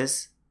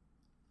appearances,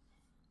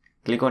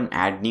 click on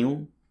add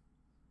new,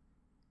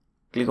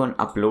 click on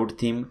upload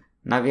theme.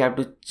 Now we have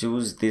to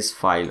choose this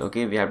file.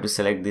 Okay, we have to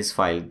select this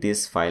file,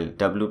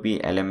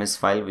 WP LMS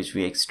file which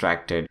we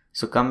extracted.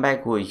 So come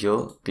back over here,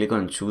 click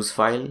on choose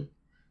file,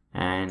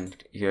 and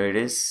here it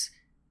is,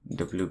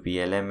 WP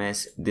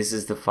LMS. This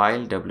is the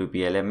file, WP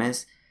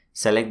LMS.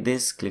 Select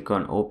this, click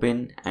on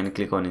open and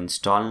click on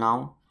install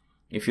now.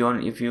 If you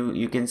want,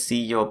 you can see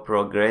your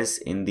progress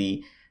in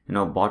the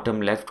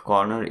bottom left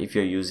corner. If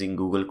you're using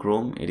Google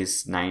Chrome, it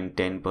is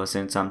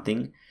 9-10%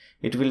 something.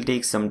 It will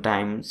take some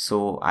time,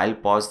 so I'll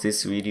pause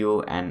this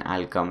video and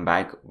I'll come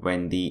back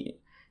when the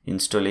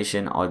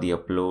installation or the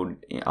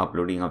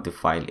uploading of the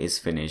file is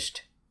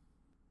finished.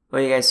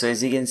 Okay guys, so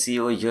as you can see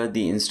over here,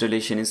 the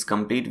installation is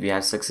complete. We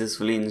have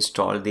successfully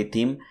installed the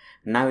theme.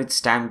 Now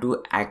it's time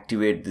to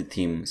activate the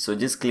theme. So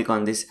just click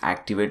on this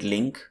activate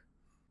link.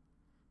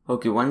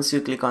 Okay, once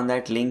you click on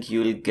that link,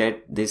 you will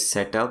get this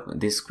setup,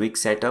 this quick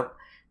setup.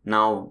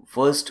 Now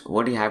first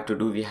what you have to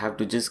do, we have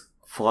to just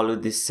follow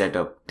this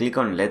setup. Click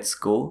on let's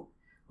go.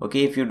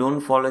 Okay, if you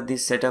don't follow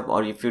this setup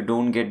or if you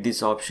don't get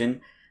this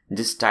option,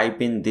 just type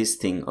in this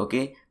thing.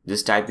 Okay,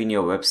 just type in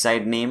your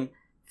website name,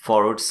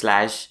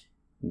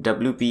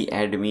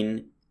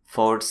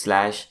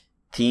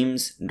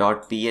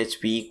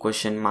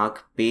 wp-admin/themes.php ?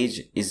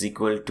 Page =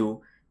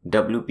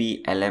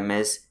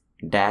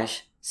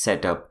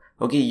 wp-lms-setup.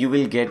 Okay, you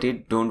will get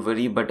it, don't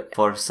worry. But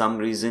for some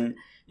reason,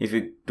 if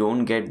you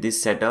don't get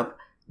this setup,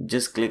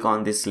 just click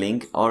on this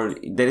link, or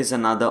there is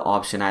another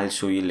option I'll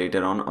show you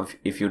later on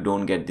if you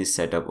don't get this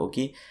setup.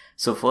 Okay,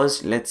 so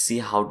first let's see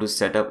how to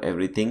set up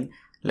everything.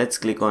 Let's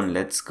click on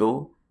let's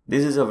go.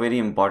 This is a very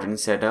important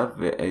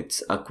setup.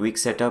 It's a quick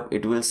setup.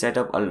 It will set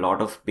up a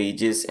lot of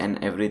pages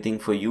and everything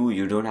for you.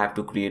 You don't have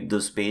to create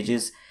those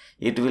pages.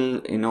 It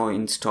will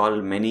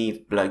install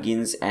many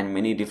plugins and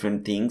many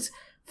different things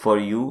for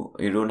you.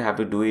 You don't have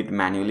to do it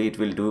manually. It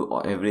will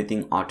do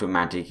everything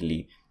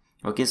automatically.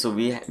 Okay, so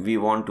we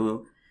want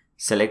to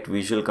select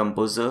Visual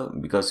Composer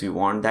because we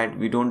want that.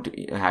 We don't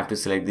have to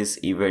select this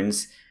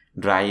events,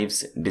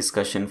 drives,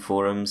 discussion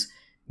forums,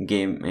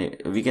 game.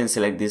 We can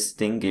select this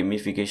thing,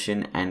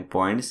 gamification and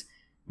points.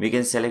 We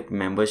can select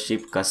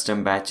membership,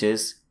 custom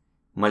batches,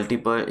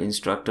 multiple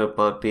instructor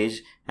per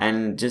page,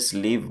 and just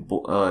leave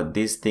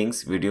these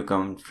things, video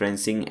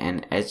conferencing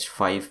and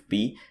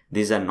H5P.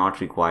 These are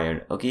not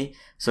required. Okay,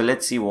 so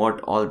let's see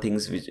what all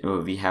things which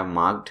we have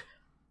marked.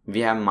 We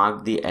have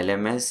marked the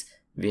LMS,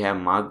 we have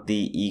marked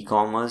the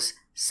e-commerce,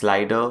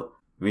 slider,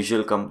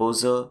 Visual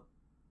Composer,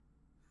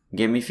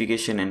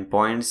 gamification and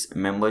points,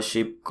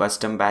 membership,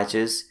 custom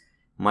batches,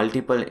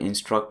 multiple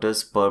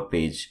instructors per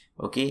page.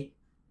 Okay,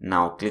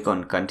 now click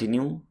on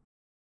continue.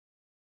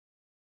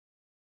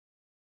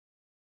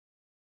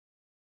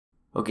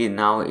 Okay,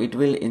 now it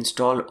will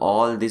install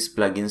all these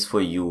plugins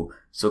for you.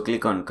 So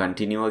click on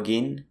continue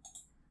again.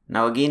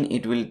 Now again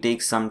it will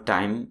take some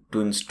time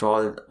to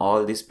install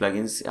all these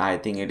plugins. I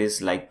think it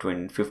is like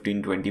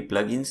 15-20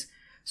 plugins.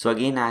 So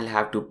again I'll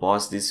have to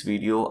pause this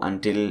video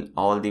until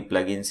all the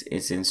plugins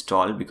is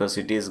installed, because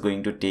it is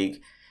going to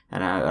take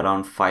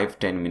around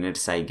 5-10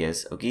 minutes, I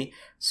guess. Okay,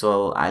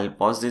 so I'll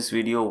pause this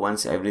video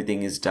once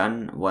everything is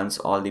done. Once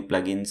all the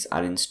plugins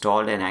are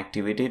installed and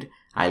activated,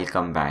 I'll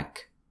come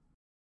back.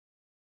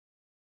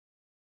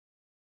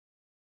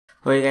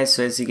 Okay guys,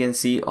 so as you can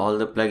see, all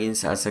the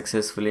plugins are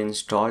successfully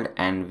installed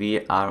and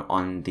we are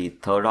on the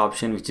third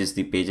option, which is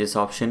the pages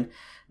option.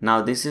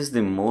 Now this is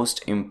the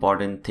most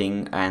important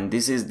thing, and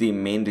this is the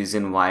main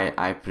reason why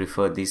I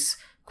prefer this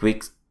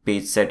quick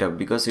page setup,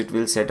 because it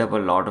will set up a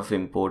lot of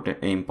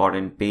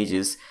important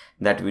pages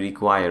that we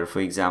require. For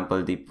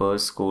example, the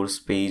first course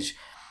page,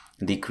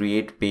 the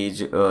create page,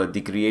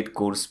 the create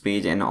course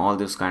page, and all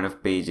those kind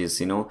of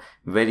pages,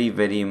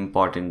 very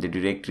important. The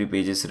directory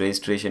pages,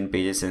 registration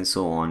pages, and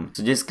so on.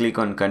 So just click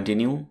on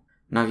continue.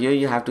 Now here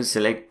you have to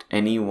select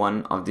any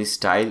one of this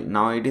style.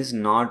 Now it is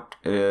not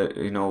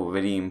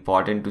very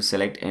important to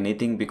select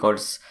anything,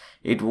 because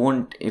it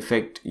won't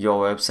affect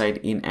your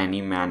website in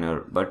any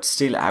manner, but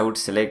still I would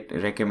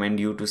recommend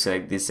you to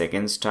select the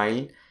second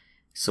style.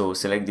 So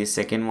select the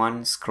second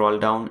one, scroll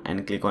down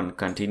and click on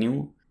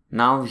continue.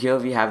 Now here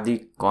we have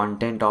the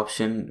content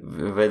option,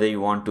 whether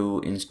you want to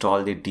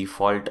install the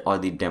default or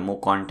the demo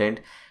content.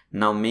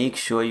 Now make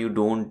sure you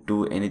don't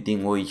do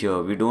anything over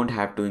here. We don't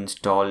have to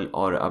install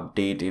or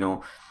update,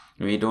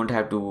 we don't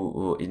have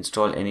to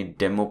install any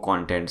demo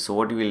content. So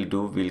what we will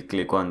do, we'll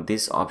click on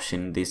this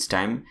option this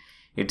time.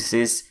 It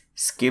says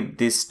skip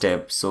this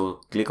step,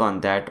 so click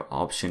on that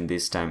option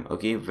this time.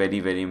 Okay,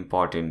 very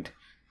important.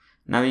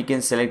 Now you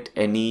can select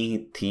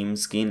any theme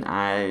skin.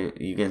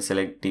 You can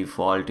select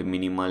default,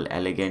 minimal,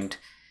 elegant.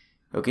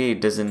 Okay,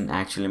 it doesn't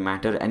actually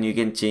matter, and you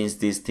can change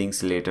these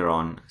things later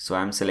on. So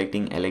I'm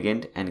selecting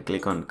elegant and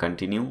click on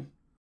continue.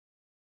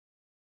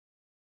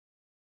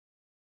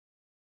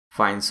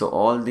 Fine, so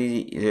all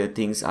the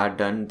things are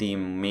done. The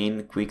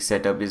main quick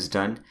setup is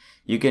done.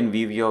 You can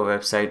view your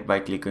website by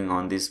clicking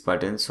on this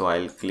button. So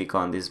I'll click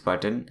on this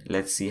button.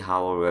 Let's see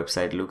how our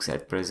website looks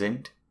at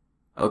present.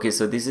 Okay,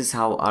 so this is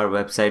how our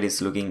website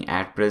is looking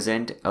at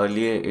present.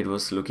 Earlier it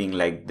was looking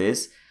like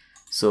this.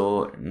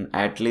 So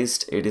at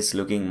least it is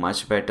looking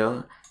much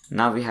better.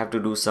 Now we have to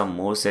do some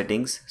more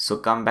settings. So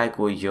come back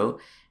over here,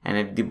 and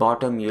at the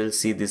bottom you will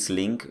see this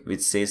link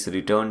which says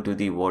return to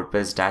the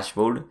WordPress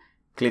dashboard.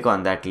 Click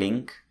on that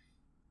link.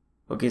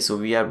 Okay, so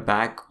we are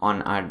back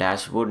on our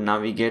dashboard. Now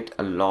we get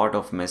a lot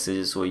of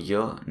messages over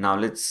here. Now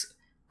let's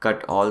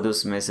cut all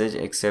those messages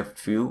except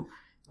few.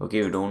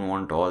 Okay, we don't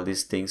want all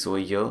these things over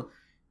here.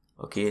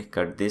 Okay,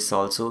 cut this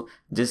also.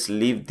 Just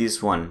leave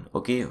this one.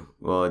 Okay,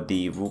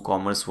 the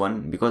WooCommerce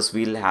one, because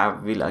we'll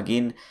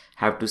again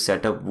have to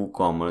set up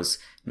WooCommerce.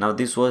 Now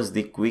this was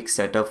the quick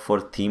setup for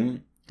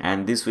theme,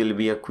 and this will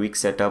be a quick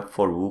setup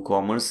for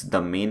WooCommerce,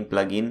 the main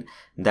plugin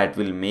that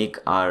will make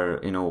our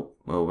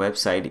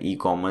website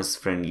e-commerce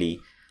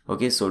friendly.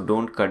 Okay, so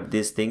don't cut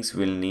these things.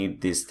 We'll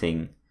need this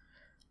thing.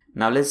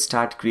 Now let's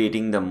start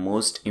creating the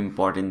most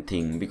important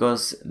thing,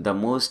 because the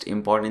most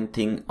important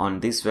thing on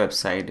this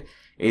website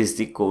is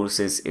the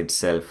courses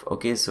itself.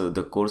 Okay, so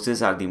the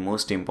courses are the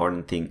most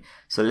important thing.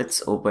 So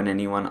let's open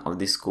any one of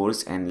this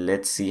course and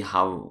let's see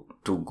how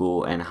to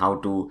go and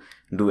how to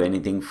do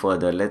anything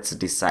further. Let's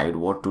decide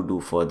what to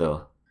do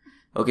further.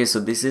 Okay, so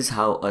this is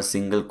how a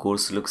single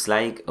course looks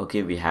like.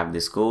 Okay, we have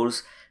this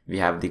course, we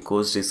have the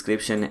course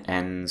description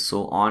and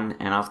so on,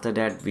 and after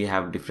that we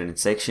have different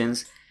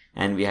sections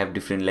and we have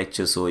different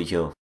lectures over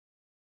here.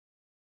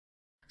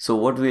 So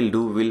what we'll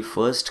do, we'll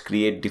first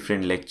create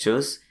different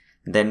lectures,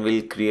 then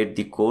we'll create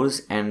the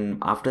course, and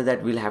after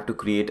that we'll have to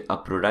create a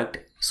product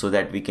so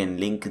that we can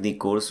link the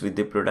course with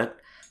the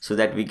product, so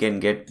that we can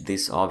get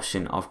this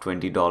option of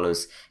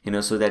 $20,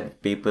 so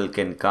that people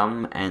can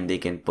come and they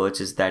can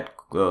purchase that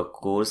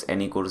course,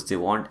 any course they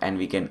want, and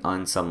we can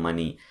earn some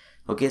money.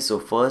 Okay, so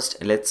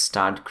first let's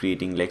start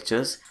creating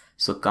lectures.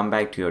 So come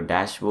back to your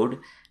dashboard.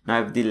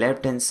 Now at the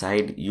left hand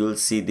side you'll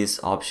see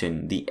this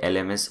option, the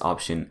LMS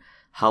option.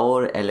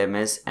 Hover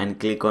LMS and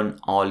click on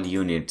all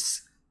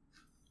units.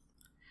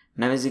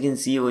 Now as you can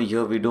see over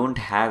here, we don't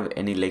have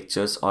any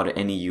lectures or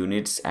any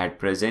units at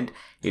present.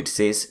 It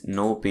says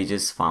no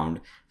pages found,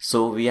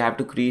 so we have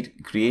to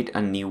create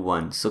a new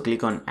one. So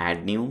click on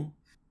add new.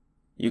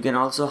 You can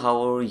also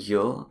hover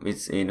here,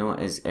 which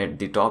is at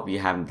the top you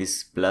have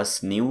this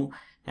plus new,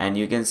 and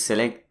you can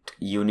select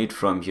unit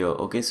from here.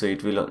 Okay, so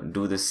it will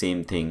do the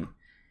same thing.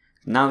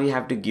 Now we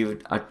have to give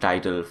it a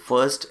title.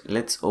 First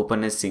let's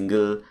open a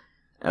single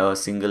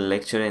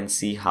lecture and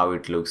see how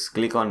it looks.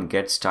 Click on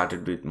get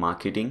started with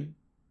marketing.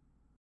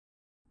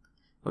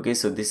 Okay,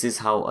 so this is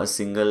how a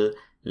single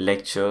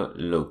lecture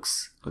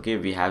looks. Okay,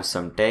 we have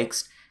some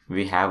text,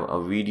 we have a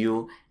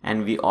video,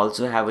 and we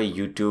also have a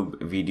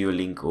YouTube video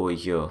link over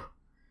here.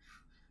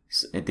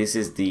 So this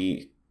is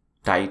the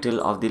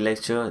title of the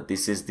lecture,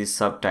 this is the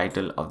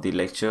subtitle of the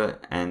lecture,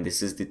 and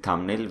this is the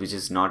thumbnail, which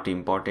is not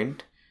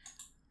important.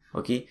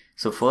 Okay,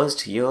 so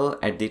first here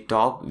at the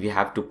top we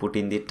have to put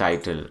in the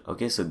title.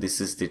 Okay, so this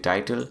is the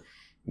title,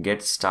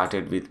 get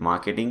started with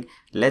marketing.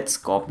 Let's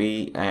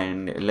copy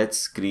and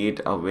let's create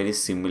a very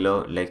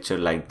similar lecture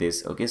like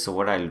this. Okay, so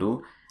what I'll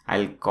do,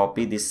 I'll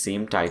copy this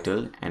same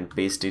title and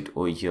paste it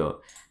over here.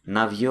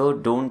 Now here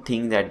don't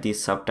think that the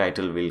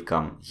subtitle will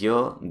come.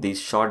 Here the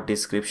short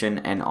description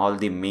and all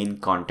the main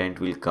content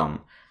will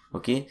come.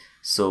 Okay,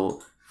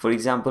 so for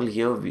example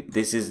here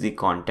this is the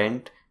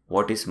content,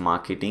 what is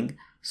marketing.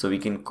 So we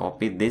can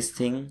copy this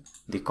thing,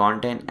 the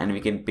content, and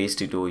we can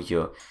paste it over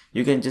here.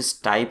 You can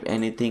just type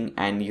anything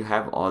and you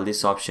have all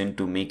this option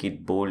to make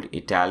it bold,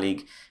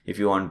 italic, if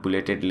you want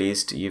bulleted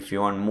list. If you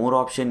want more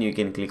option, you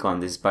can click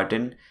on this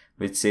button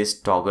which says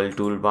toggle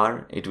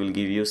toolbar. It will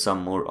give you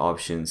some more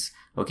options.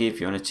 Okay, if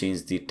you want to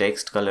change the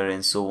text color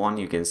and so on,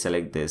 you can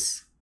select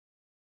this.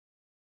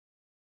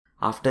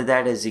 After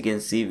that, as you can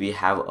see, we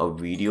have a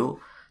video.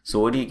 So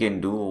what you can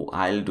do,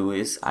 I'll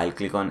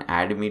click on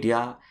add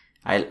media.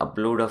 I'll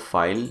upload a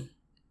file,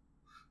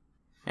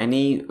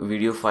 any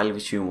video file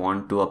which you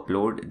want to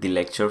upload, the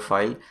lecture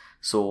file.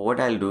 So what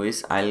I'll do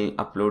is I'll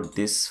upload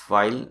this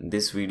file,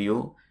 this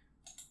video,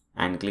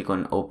 and click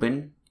on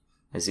open.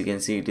 As you can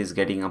see, it is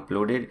getting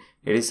uploaded.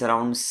 It is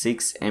around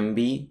 6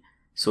 MB.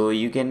 So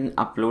you can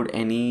upload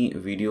any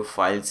video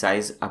file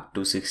size up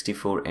to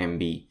 64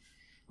 MB.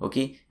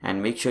 Okay,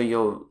 and make sure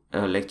your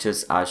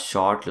lectures are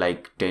short,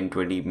 like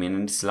 10-20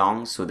 minutes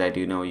long, so that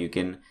you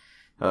can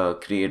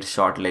create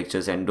short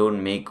lectures and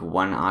don't make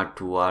 1 hour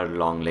 2 hour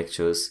long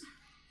lectures.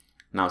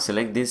 Now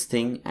select this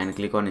thing and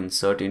click on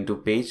insert into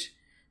page.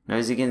 Now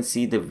as you can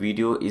see, the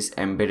video is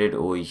embedded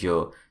over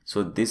here.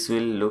 So this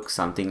will look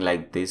something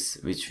like this,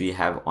 which we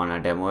have on our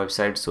demo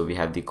website. So we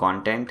have the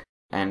content,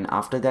 and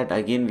after that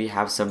again we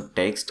have some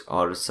text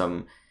or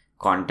some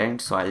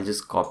content. So I'll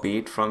just copy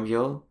it from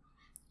here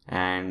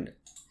and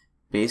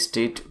paste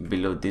it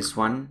below this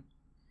one.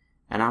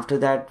 And after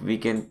that we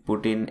can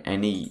put in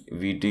any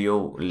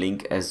video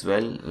link as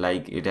well,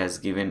 like it has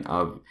given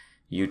a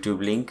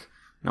YouTube link.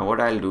 Now what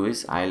I'll do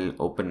is I'll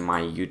open my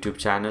YouTube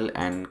channel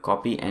and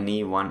copy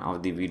any one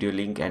of the video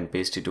link and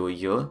paste it over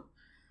here.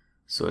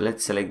 So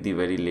let's select the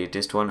very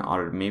latest one,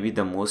 or maybe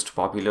the most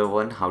popular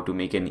one, how to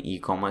make an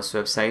e-commerce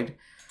website.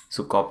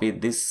 So copy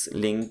this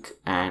link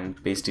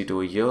and paste it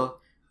over here.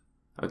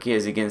 Okay,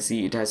 as you can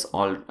see, it has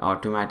all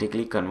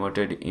automatically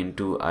converted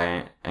into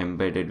an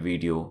embedded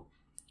video.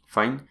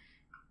 Fine.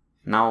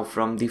 Now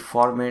from the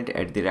format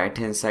at the right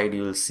hand side,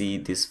 you will see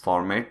this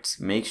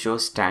formats. Make sure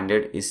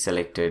standard is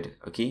selected.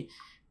 Okay,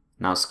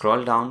 now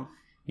scroll down,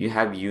 you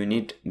have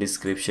unit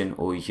description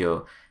over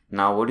here.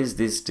 Now what is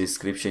this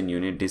description,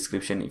 unit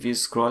description? If you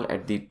scroll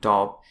at the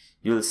top,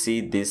 you'll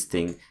see this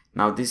thing.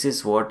 Now this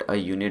is what a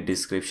unit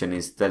description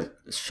is, the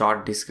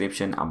short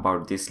description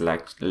about this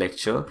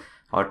lecture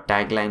or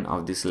tagline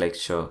of this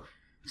lecture.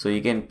 So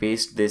you can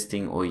paste this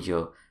thing over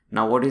here.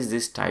 Now what is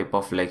this type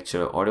of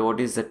lecture, or what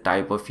is the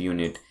type of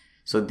unit?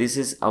 So this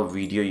is a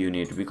video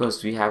unit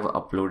because we have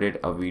uploaded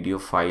a video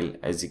file,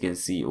 as you can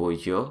see over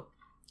here.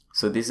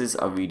 So this is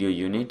a video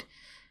unit.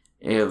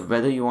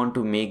 Whether you want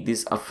to make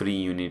this a free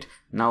unit.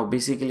 Now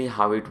basically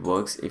how it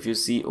works, if you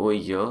see over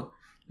here,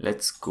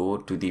 let's go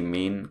to the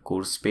main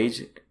course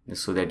page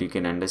so that you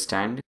can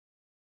understand.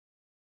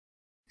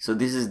 So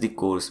this is the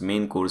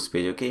main course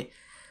page. Okay,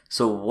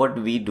 So what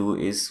we do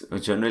is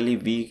generally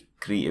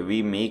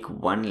we make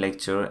one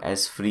lecture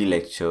as free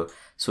lecture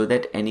so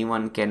that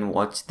anyone can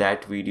watch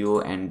that video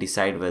and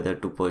decide whether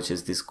to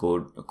purchase this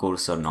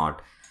course or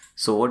not.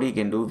 So what we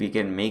can do, we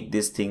can make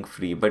this thing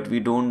free, but we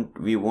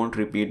won't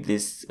repeat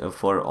this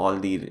for all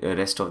the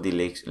rest of the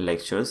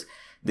lectures.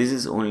 This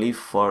is only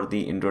for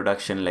the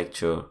introduction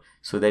lecture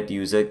so that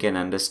user can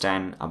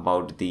understand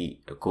about the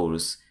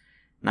course.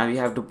 Now we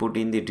have to put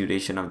in the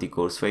duration of the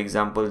course. For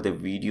example, the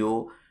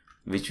video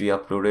which we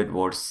uploaded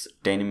was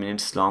 10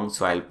 minutes long,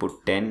 so I'll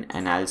put 10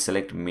 and I'll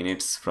select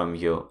minutes from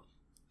here.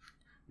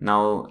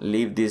 Now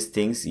leave these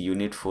things,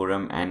 unit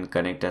forum and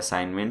connect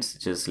assignments,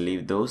 just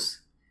leave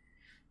those,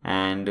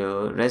 and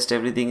rest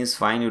everything is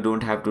fine. You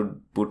don't have to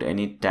put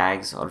any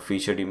tags or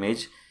featured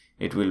image,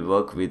 it will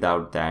work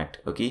without that.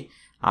 Okay,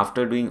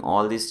 after doing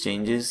all these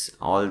changes,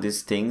 all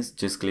these things,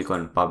 just click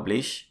on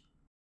publish.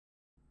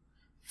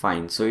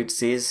 Fine, so it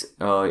says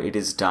it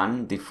is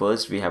done.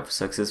 We have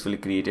successfully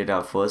created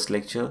our first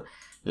lecture.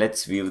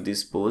 Let's view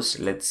this post.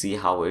 Let's see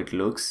how it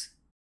looks.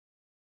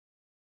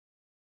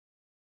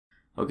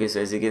 Okay,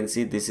 so as you can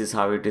see, this is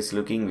how it is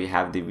looking. We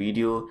have the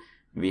video,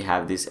 we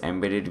have this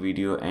embedded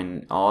video,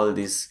 and all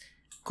this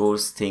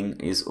course thing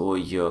is over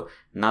here.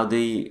 Now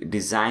the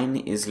design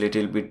is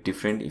little bit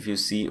different. If you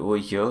see over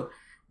here,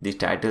 the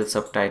title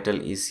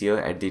subtitle is here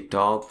at the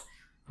top.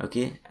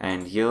 Okay,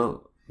 and here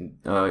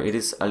it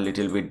is a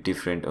little bit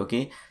different.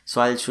 Okay,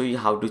 so I'll show you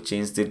how to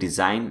change the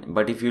design.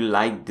 But if you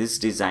like this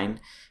design,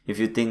 if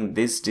you think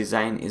this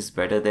design is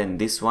better than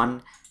this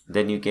one,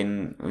 then you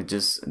can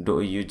just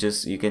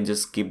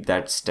skip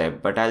that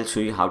step. But I'll show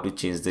you how to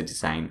change the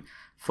design.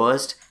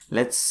 First,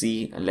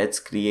 let's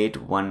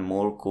create one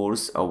more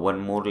course or one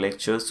more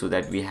lecture so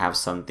that we have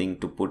something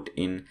to put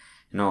in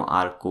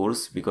our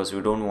course, because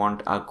we don't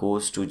want our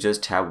course to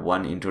just have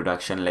one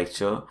introduction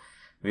lecture.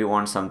 We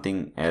want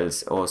something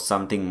else or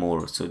something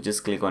more. So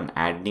just click on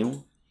add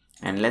new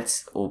and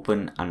let's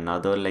open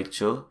another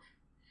lecture.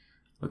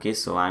 Okay,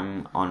 so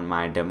I'm on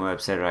my demo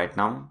website right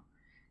now,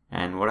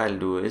 and what I'll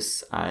do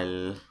is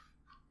I'll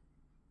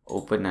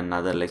open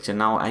another lecture.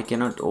 Now I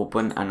cannot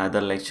open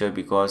another lecture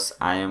because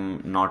I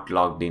am not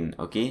logged in.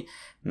 Okay,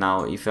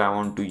 now if I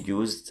want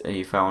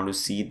to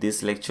see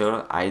this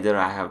lecture, either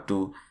I have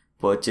to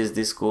purchase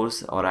this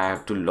course or I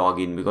have to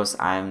log in, because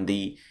I am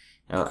the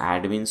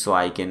admin, so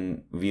I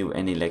can view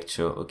any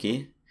lecture.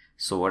 Okay,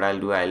 so what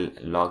I'll do, I'll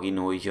log in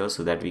over here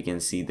so that we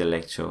can see the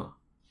lecture.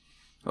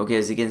 Okay,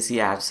 as you can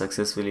see, I have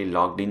successfully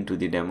logged into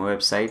the demo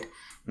website.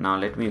 Now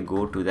let me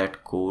go to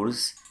that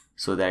course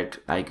so that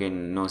I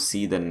can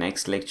see the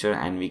next lecture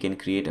and we can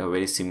create a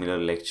very similar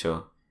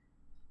lecture.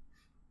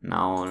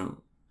 Now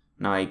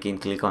I can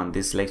click on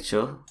this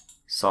lecture,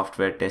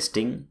 software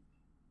testing.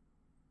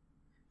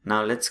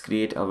 Now let's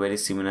create a very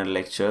similar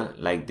lecture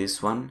like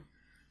this one.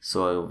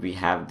 So we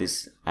have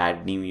this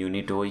add new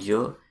unit over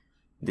here.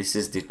 This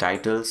is the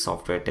title,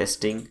 software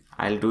testing.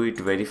 I'll do it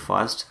very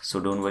fast, so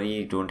don't worry,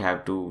 you don't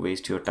have to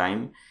waste your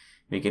time.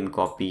 We can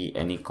copy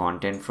any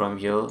content from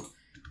here,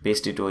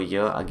 paste it over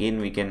here.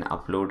 Again, we can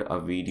upload a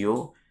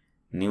video,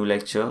 new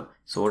lecture.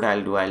 So what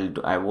I'll do,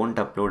 I won't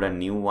upload a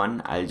new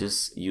one. I'll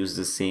just use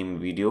the same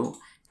video.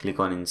 Click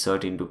on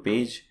insert into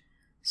page,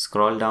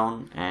 scroll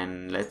down,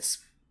 and let's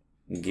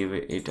give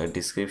it a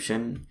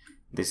description.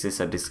 This is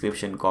a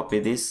description. Copy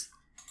this,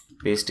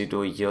 paste it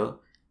over here.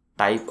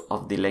 Type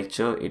of the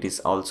lecture, it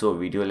is also a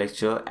video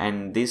lecture,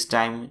 and this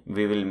time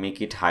we will make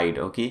it hide.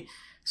 Okay,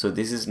 so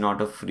this is not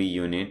a free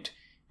unit,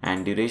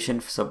 and duration,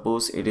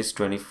 suppose it is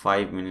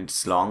 25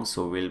 minutes long,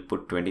 so we'll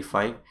put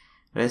 25.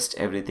 Rest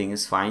everything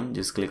is fine.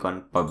 Just click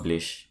on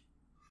publish.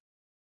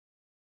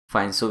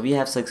 Fine, so we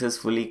have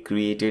successfully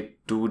created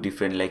two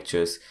different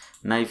lectures.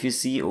 Now if you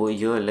see over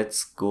here,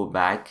 let's go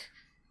back,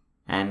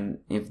 and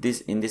in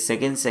the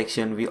second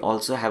section we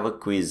also have a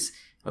quiz.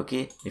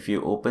 Okay, if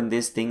you open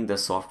this thing, the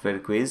software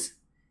quiz,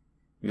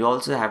 we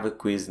also have a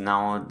quiz.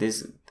 Now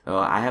this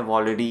I have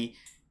already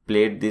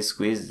played this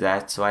quiz,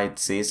 that's why it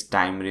says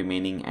time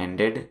remaining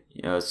ended.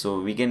 So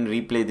we can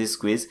replay this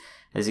quiz.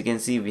 As you can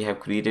see, we have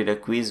created a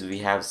quiz. We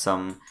have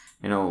some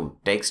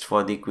text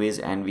for the quiz,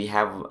 and we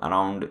have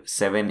around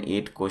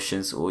 7-8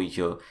 questions over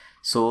here.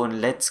 So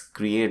let's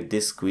create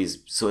this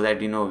quiz so that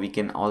we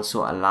can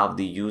also allow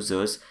the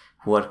users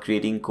who are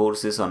creating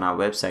courses on our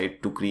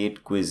website to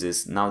create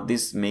quizzes. Now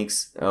this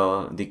makes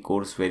the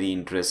course very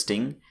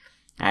interesting,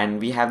 and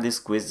we have this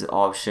quiz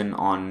option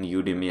on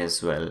Udemy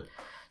as well.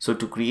 So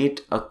to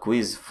create a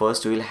quiz,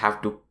 first we'll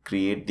have to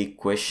create the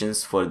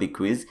questions for the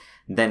quiz,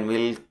 then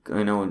we'll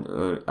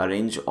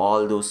arrange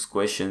all those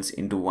questions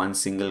into one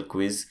single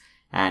quiz,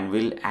 and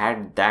we'll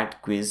add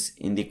that quiz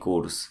in the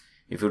course.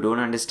 If you don't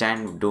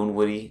understand, don't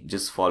worry,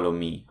 just follow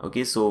me.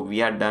 Okay, so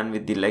we are done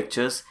with the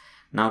lectures.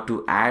 Now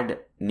to add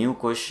new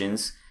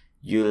questions,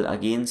 you'll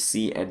again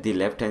see at the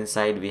left hand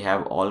side we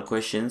have all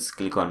questions.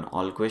 Click on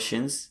all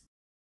questions.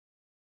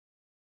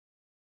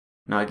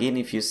 Now again,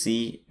 if you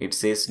see, it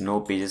says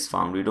no pages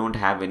found. We don't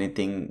have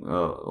anything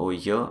over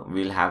here.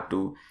 We'll have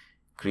to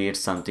create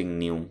something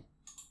new.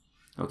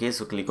 Okay,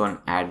 so click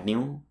on add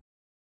new.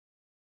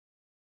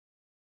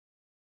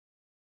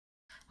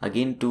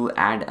 Again, to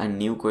add a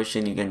new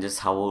question, you can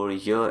just hover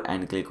here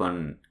and click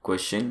on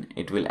question.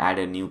 It will add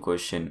a new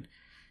question.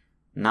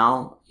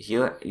 Now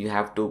here you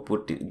have to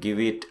give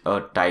it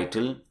a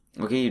title.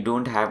 Okay, you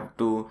don't have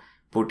to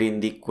put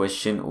in the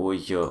question over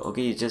here.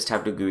 Okay, you just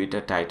have to give it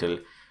a title.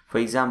 For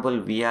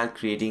example, we are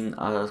creating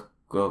a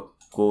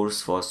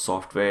course for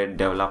software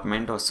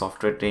development or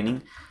software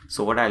training.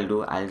 So what I'll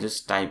do, I'll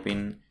just type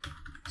in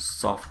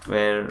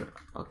software,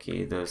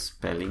 okay, the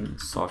spelling,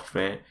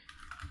 software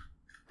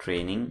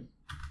training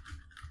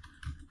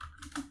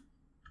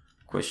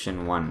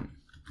question 1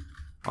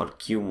 or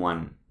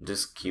Q1,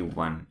 just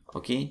Q1.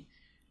 Okay,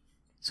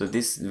 so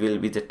this will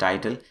be the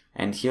title,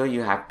 and here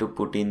you have to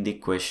put in the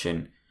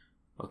question.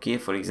 Okay,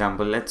 for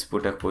example, let's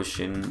put a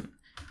question,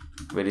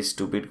 very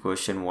stupid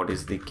question. What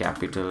is the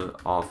capital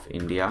of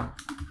India?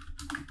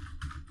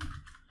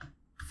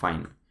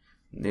 Fine.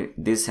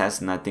 This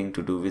has nothing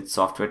to do with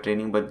software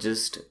training, but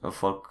just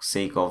for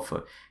sake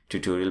of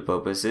tutorial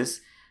purposes.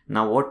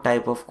 Now, what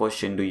type of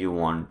question do you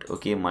want?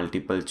 Okay,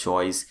 multiple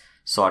choice,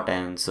 short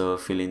answer,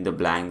 fill in the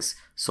blanks.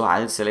 So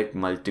I'll select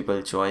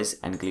multiple choice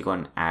and click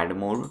on add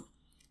more.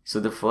 So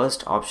the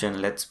first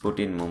option, let's put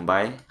in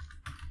Mumbai.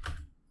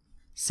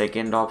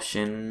 Second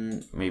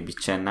option, maybe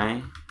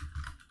Chennai.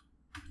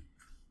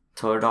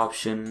 Third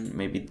option,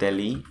 maybe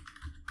Delhi.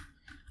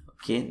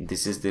 Okay,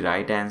 this is the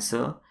right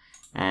answer.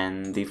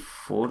 And the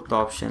fourth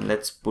option,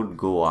 let's put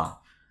Goa.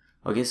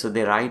 Okay, so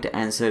the right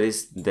answer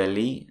is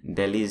Delhi.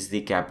 Delhi is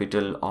the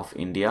capital of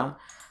India.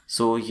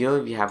 So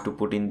here we have to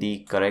put in the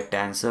correct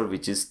answer,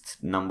 which is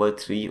number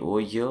 3 over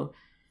here.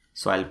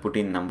 So I'll put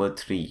in number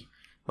 3.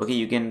 Okay,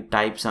 you can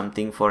type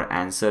something for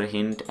answer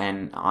hint,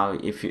 and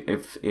if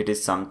it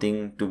is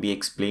something to be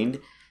explained,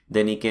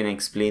 then you can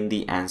explain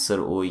the answer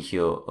over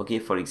here. Okay,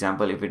 for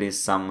example, if it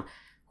is some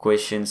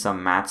question,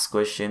 some maths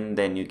question,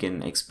 then you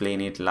can explain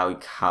it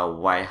like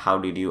how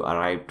did you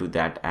arrive to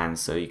that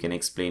answer. You can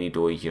explain it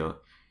over here.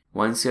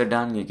 Once you're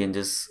done, you can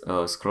just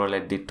scroll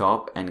at the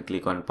top and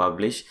click on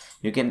publish.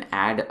 You can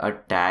add a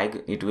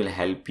tag. It will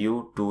help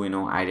you to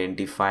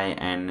identify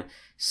and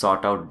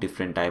sort out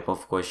different type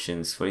of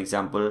questions. For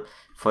example,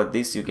 for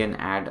this you can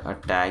add a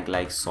tag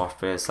like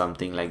software,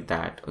 something like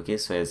that. Okay,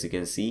 so as you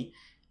can see,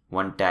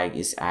 one tag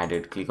is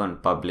added. Click on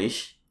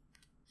publish.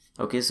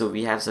 Okay, so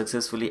we have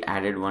successfully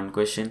added one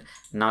question.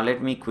 Now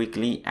let me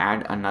quickly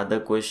add another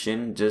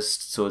question,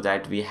 just so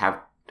that we have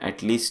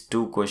at least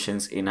 2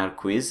 questions in our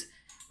quiz.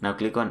 Now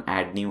click on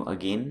add new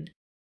again.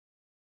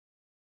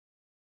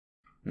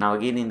 Now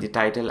again, in the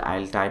title,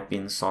 I'll type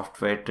in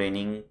software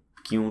training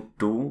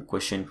Q2,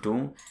 question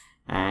 2,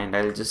 and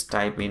I'll just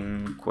type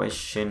in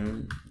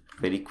question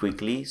very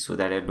quickly so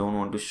that I don't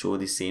want to show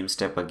the same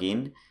step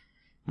again.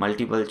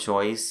 Multiple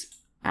choice,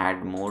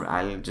 add more.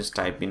 I'll just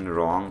type in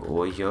wrong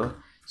over here.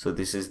 So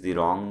this is the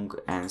wrong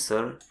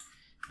answer.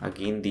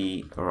 Again,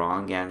 the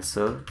wrong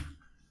answer.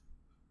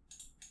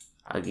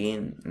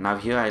 Again, now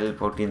here I will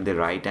put in the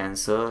right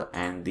answer,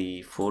 and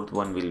the fourth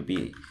one will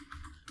be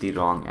the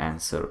wrong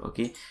answer.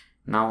 Okay,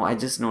 now I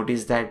just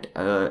noticed that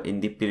in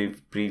the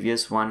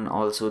previous one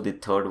also the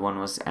third one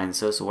was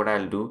answer. So what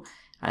I'll do,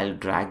 I'll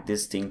drag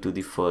this thing to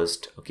the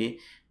first. Okay,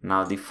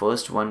 now the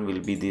first one will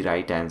be the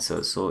right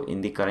answer. So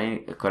in the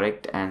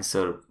correct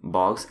answer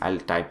box, I'll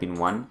type in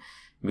 1,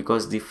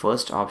 because the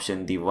first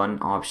option, the 1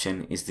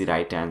 option, is the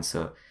right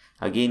answer.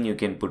 Again, you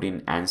can put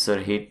in answer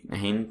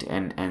hint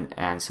and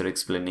answer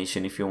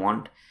explanation if you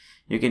want.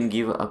 You can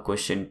give a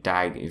question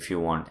tag if you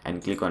want,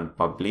 and click on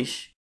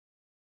publish.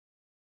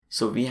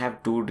 So we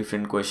have 2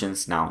 different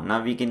questions now.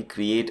 Now we can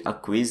create a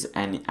quiz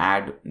and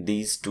add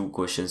these 2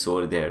 questions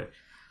over there.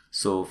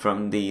 So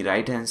from the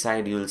right hand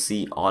side, you'll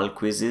see all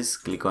quizzes.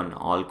 Click on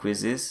all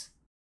quizzes.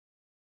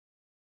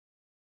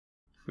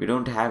 We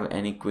don't have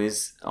any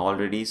quiz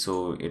already,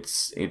 so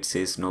it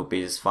says no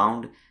pages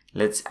found.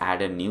 Let's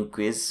add a new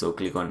quiz. So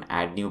click on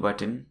add new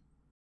button.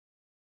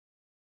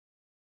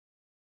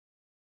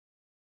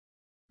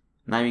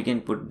 Now you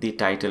can put the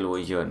title over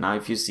here. Now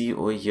if you see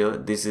over here,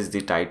 this is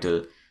the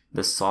title,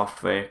 the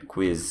software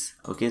quiz.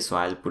 Okay, so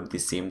I'll put the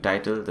same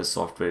title, the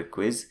software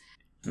quiz.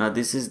 Now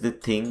this is the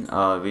thing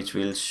which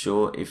will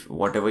show if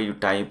whatever you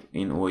type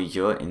in over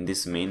here in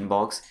this main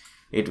box,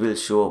 it will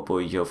show up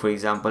over here. For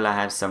example, I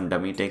have some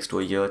dummy text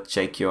over here,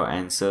 check your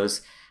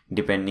answers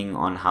depending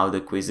on how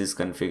the quiz is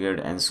configured,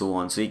 and so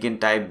on. So you can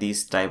type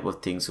these type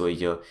of things over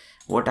here.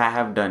 What I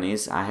have done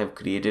is I have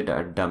created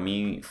a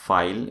dummy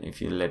file.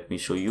 If you let me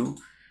show you,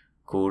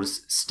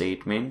 course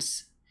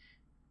statements.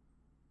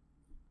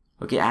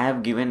 Okay, I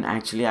have given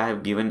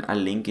a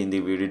link in the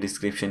video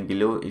description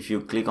below. If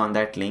you click on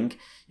that link,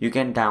 you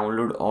can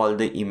download all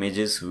the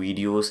images,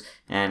 videos,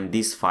 and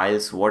these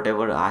files,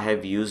 whatever I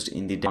have used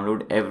in the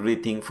download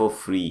everything for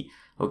free.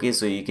 Okay,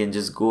 so you can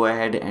just go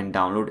ahead and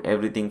download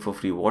everything for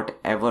free,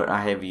 whatever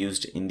I have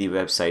used in the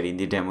website, in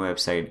the demo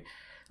website.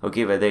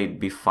 Okay, whether it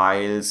be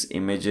files,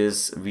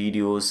 images,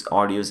 videos,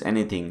 audios,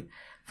 anything.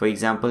 For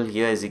example,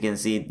 here as you can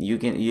see,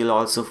 you'll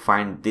also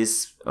find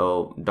this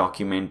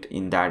document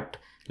in that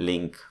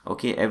link.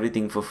 Okay,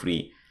 everything for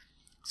free.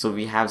 So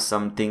we have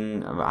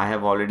something, I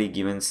have already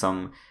given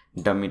some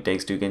dummy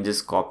text. You can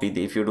just copy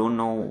if you don't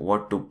know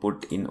what to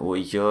put in over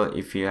here,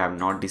 if you have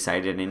not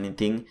decided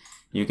anything,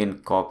 you can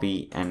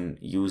copy and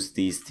use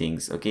these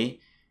things. Okay,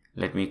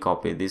 let me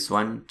copy this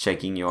one,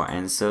 checking your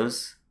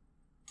answers.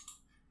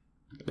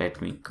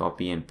 Let me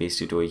copy and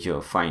paste it over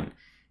here. Fine.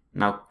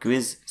 Now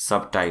quiz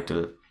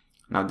subtitle.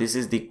 Now this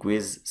is the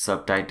quiz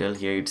subtitle.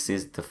 Here it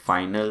says the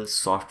final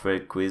software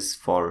quiz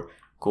for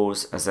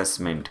course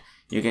assessment.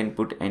 You can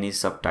put any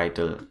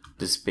subtitle,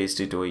 just paste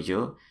it over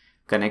here.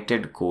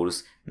 Connected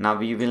course. Now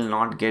we will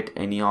not get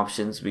any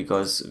options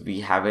because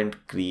we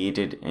haven't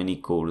created any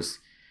course.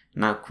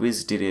 Now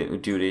quiz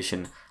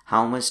duration.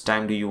 How much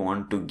time do you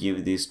want to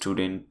give the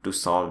student to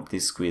solve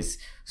this quiz?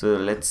 So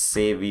let's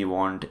say we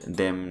want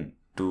them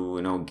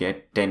to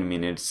get 10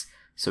 minutes.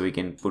 So we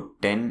can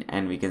put 10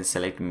 and we can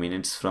select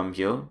minutes from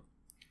here.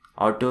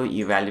 Auto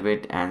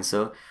evaluate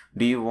answer.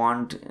 Do you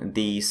want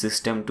the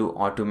system to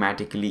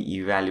automatically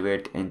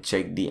evaluate and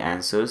check the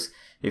answers?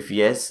 If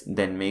yes,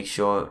 then make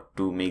sure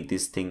to make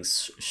these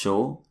things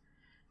show.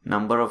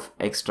 Number of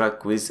extra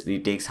quiz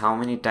retakes. How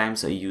many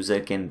times a user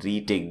can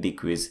retake the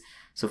quiz?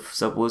 So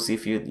suppose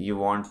if you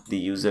want the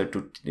user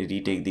to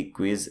retake the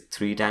quiz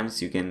 3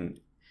 times, you can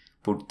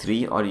put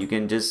 3, or you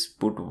can just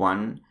put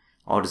 1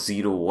 or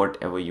 0,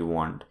 whatever you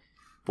want.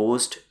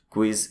 Post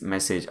quiz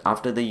message.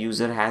 After the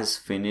user has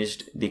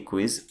finished the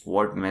quiz,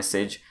 what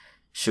message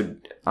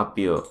should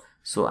appear?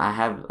 So I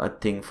have a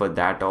thing for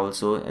that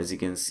also. As you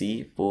can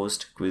see,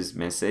 post quiz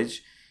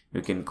message.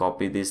 You can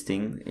copy this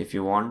thing if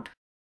you want.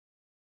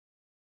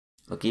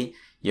 Okay,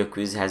 your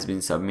quiz has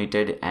been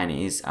submitted and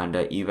is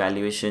under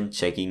evaluation,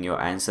 checking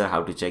your answer,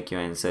 how to check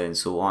your answer and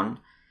so on.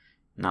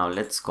 Now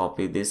let's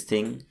copy this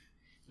thing.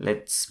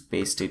 Let's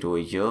paste it over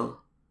here.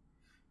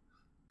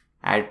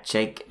 Add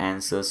check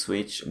answer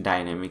switch,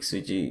 dynamic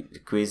switch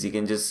quiz. You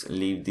can just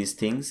leave these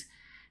things,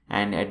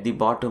 and at the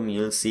bottom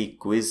you'll see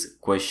quiz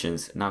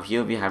questions. Now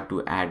here we have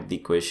to add the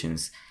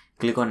questions.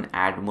 Click on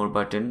add more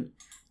button.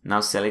 Now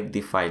select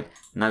the file.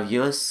 Now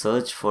here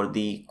search for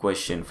the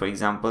question. For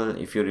example,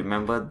 if you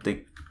remember,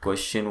 the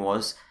question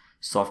was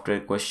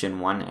software question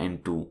 1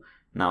 and 2.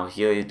 Now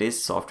here it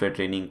is software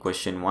training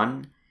question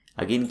 1.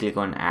 Again click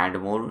on add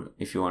more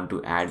if you want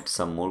to add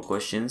some more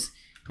questions.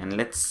 And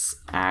let's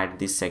add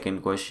the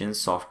second question,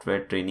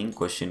 software training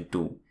question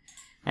 2,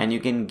 and you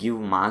can give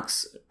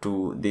marks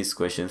to these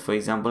questions. For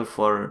example,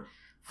 for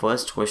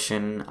first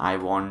question I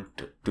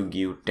want to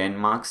give 10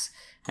 marks,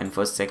 and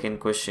for second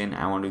question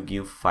I want to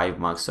give 5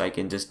 marks. So I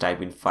can just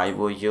type in 5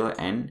 over here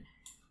and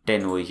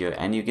 10 over here,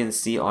 and you can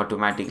see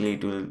automatically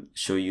it will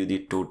show you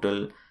the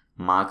total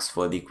marks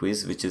for the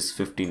quiz, which is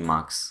 15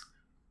 marks.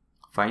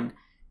 Fine.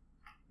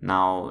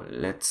 Now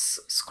let's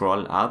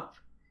scroll up.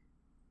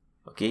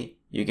 Okay,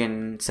 you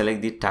can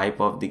select the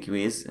type of the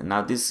quiz.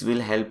 Now this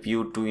will help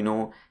you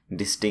to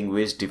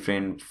distinguish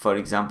different. For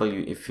example,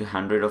 if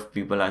 100 of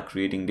people are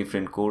creating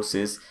different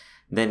courses,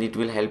 then it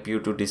will help you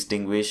to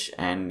distinguish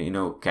and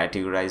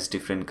categorize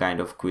different kind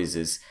of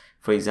quizzes.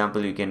 For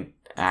example, you can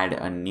add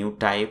a new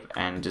type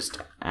and just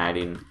add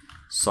in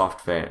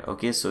software.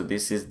 Okay, so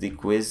this is the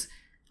quiz,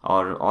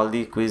 or all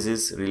the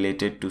quizzes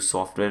related to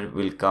software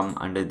will come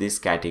under this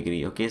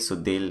category. Okay, so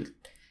they'll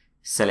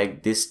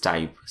select this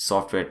type,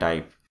 software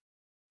type.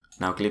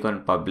 Now click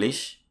on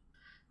publish.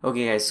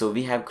 Okay guys, so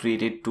we have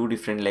created 2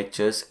 different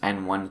lectures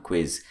and 1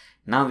 quiz.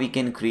 Now we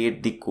can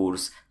create the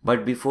course,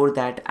 but before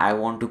that I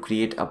want to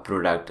create a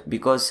product,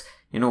 because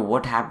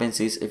what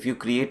happens is, if you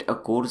create a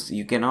course,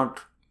 you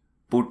cannot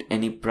put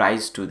any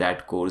price to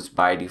that course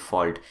by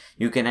default.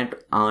 You cannot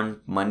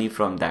earn money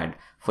from that.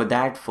 For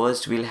that,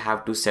 first we'll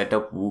have to set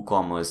up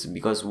WooCommerce,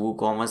 because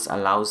WooCommerce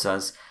allows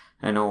us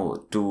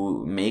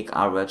to make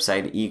our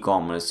website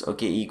e-commerce,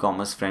 okay,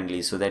 e-commerce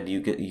friendly, so that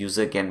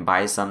user can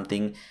buy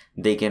something,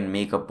 they can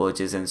make a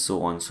purchase and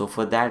so on. So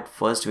for that,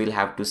 first we'll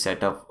have to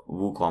set up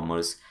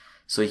WooCommerce.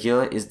 So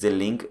here is the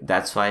link.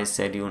 That's why I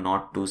said you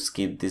not to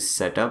skip this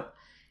setup.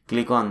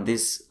 Click on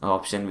this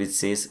option which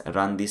says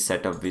run the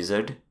setup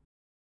wizard.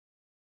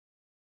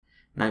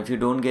 Now if you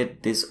don't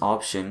get this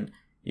option,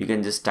 you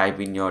can just type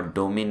in your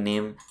domain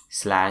name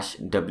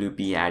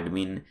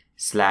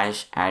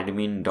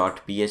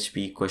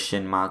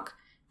 /wp-admin/admin.php ?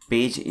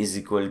 Page is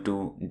equal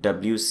to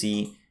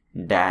wc-setup.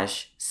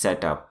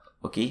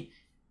 Okay,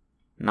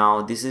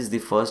 now this is the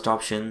first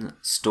option,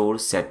 store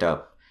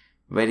setup.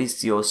 Where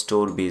is your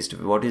store based?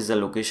 What is the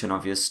location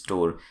of your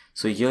store?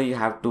 So here you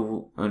have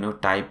to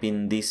type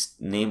in this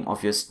name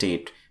of your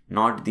state,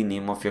 not the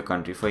name of your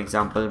country. For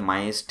example,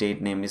 my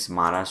state name is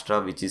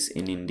Maharashtra, which is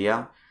in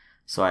India.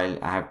 So I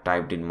have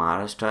typed in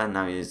Maharashtra.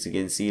 Now as you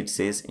can see, it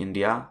says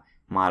India,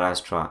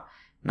 Maharashtra.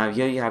 Now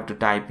here you have to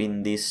type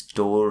in the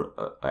store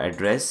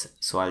address.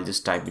 So I'll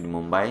just type in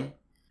Mumbai.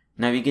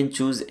 Now we can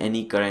choose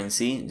any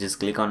currency. Just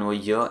click on over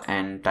here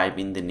and type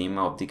in the name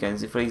of the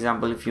currency. For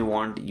example, if you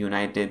want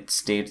United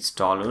States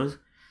dollars,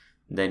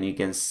 then you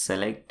can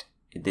select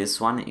this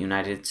one,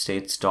 United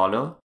States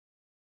dollar.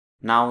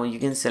 Now you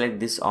can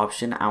select this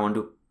option.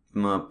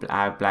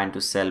 I plan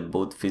to sell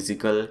both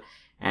physical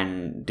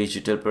and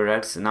digital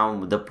products.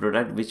 Now the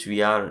product which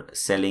we are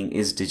selling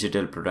is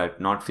digital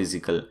product, not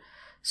physical.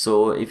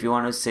 So if you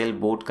want to sell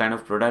both kind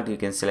of product, you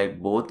can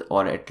select both,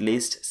 or at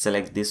least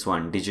select this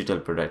one, digital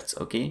products.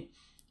 Okay,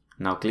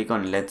 now click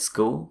on let's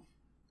go.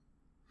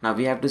 Now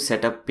we have to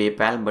set up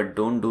PayPal, but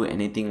don't do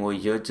anything over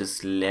here.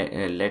 Just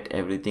let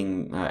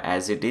everything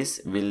as it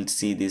is. We'll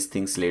see these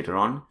things later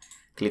on.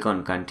 Click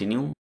on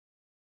continue.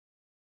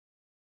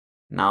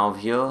 Now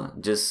here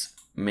just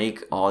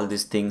make all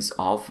these things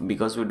off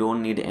because we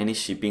don't need any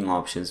shipping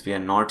options. We are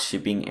not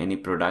shipping any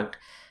product.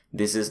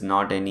 This is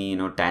not any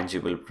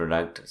tangible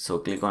product. So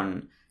click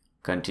on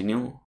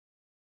continue.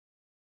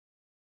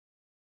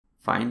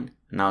 Fine.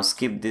 Now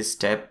skip this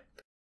step.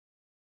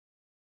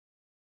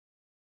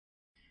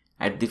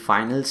 At the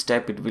final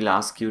step, it will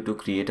ask you to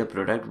create a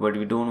product, but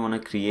we don't want to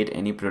create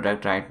any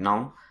product right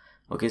now.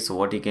 Okay, so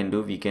what you can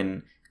do, we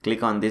can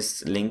click on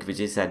this link which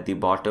is at the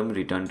bottom,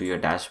 return to your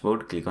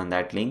dashboard. Click on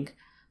that link.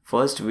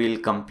 First, we'll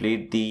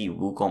complete the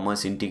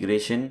WooCommerce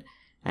integration,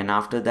 and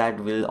after that,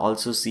 we'll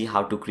also see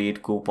how to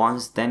create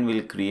coupons. Then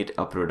we'll create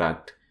a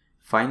product.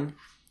 Fine.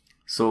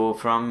 So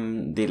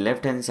from the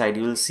left hand side,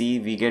 you will see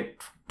we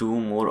get 2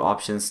 more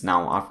options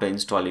now after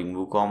installing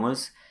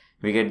WooCommerce.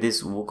 We get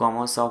this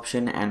WooCommerce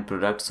option and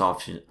products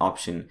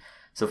option.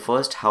 So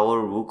first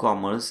hover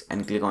WooCommerce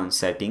and click on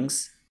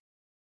settings.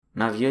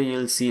 Now here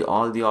you'll see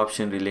all the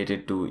options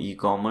related to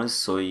e-commerce.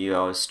 So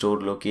your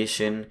store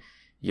location,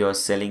 your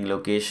selling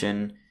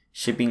location,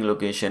 shipping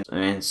location,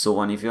 and so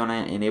on. If you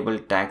want to enable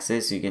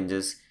taxes, you can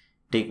just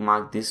tick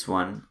mark this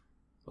one.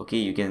 Okay,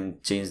 you can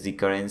change the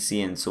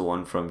currency and so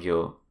on from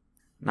here.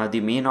 Now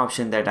the main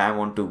option that I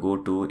want to go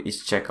to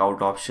is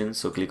checkout option.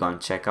 So click on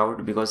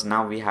checkout, because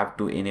now we have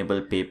to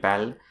enable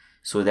PayPal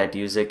so that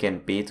user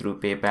can pay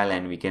through PayPal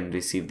and we can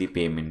receive the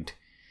payment.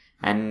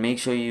 And make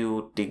sure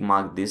you tick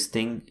mark this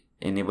thing,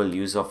 enable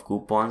use of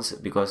coupons,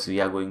 because we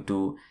are going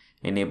to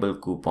enable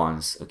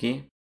coupons.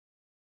 Okay.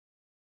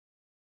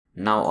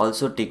 Now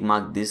also tick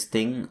mark this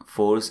thing,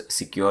 force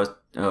secure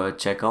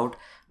checkout.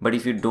 But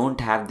if you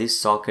don't have this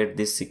socket,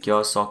 this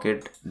secure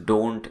socket,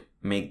 don't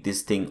make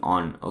this thing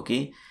on.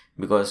 Okay.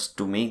 Because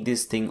to make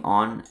this thing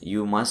on,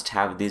 you must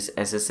have this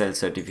SSL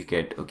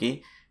certificate,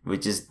 okay,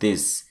 which is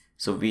this.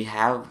 So we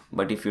have,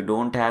 but if you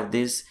don't have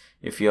this,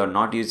 if you are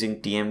not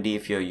using TMD,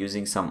 if you are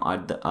using some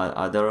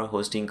other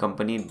hosting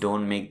company,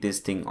 don't make this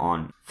thing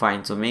on.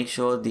 Fine. So make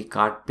sure the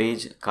cart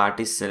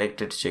is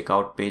selected,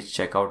 checkout page,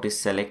 checkout is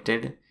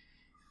selected,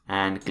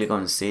 and click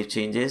on save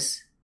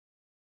changes.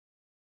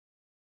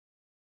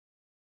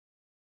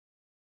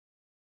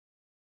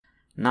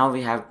 Now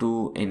we have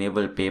to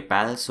enable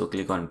PayPal. So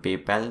click on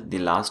PayPal, the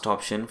last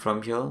option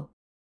from here,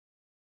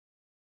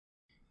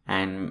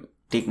 and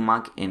tick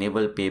mark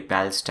enable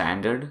PayPal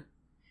standard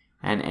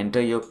and enter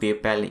your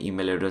PayPal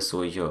email address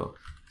over here.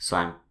 So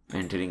I'm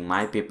entering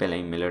my PayPal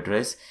email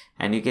address,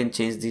 and you can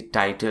change the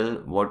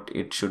title, what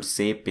it should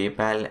say,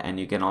 PayPal, and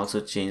you can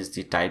also change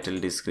the title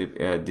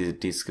the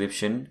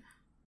description.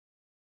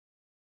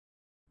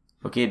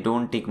 Okay,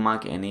 don't tick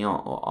mark any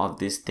of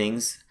these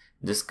things.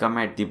 Just come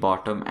at the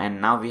bottom,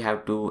 and now we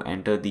have to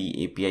enter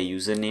the API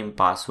username,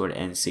 password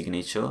and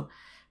signature.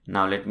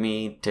 Now let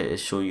me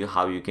show you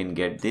how you can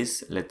get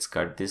this. Let's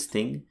cut this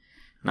thing.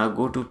 Now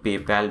go to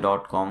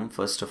paypal.com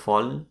first of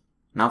all.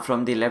 Now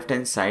from the left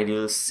hand side,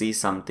 you'll see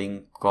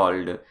something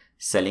called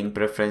selling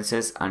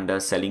preferences. Under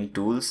selling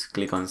tools,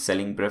 click on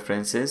selling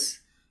preferences.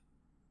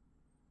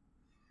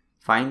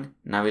 Fine.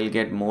 Now we'll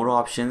get more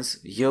options.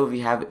 Here we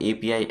have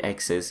API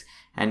access,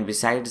 and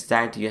besides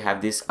that you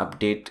have this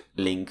update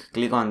link.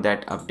 Click on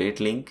that update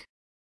link.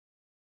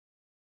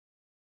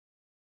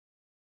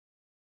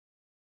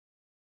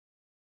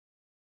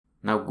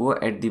 Now go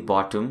at the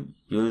bottom,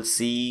 you'll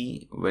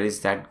see, where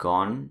is that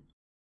gone?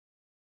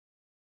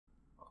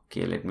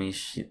 Okay, let me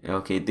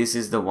okay, this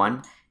is the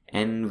one,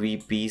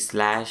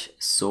 NVP/SOAP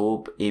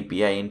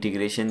API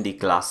integration, the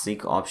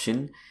classic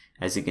option.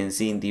 As you can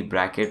see in the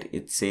bracket,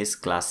 it says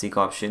classic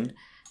option.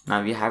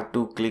 Now we have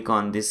to click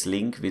on this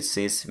link which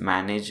says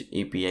manage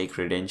API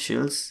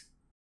credentials.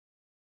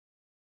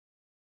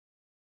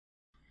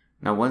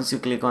 Now once you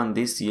click on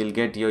this, you'll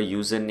get your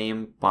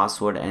username,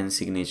 password and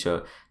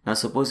signature. Now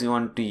suppose you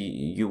want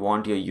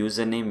your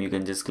username, you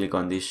can just click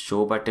on this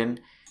show button.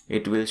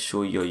 It will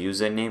show your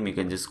username. You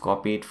can just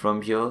copy it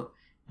from here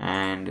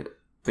and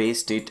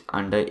paste it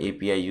under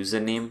API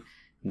username.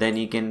 Then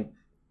you can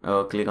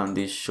click on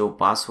this show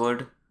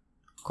password,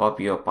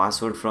 copy your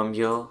password from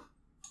here,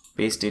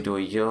 paste it over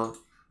here.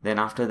 Then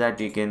after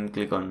that you can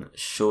click on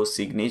show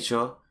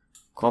signature,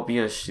 copy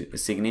your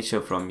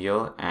signature from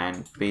here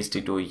and paste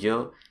it over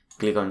here.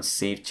 Click on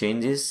save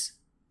changes.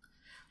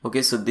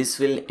 Okay, so this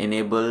will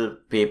enable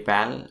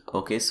PayPal.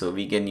 Okay, so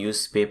we can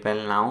use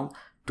PayPal now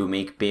to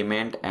make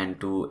payment and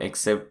to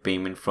accept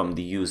payment from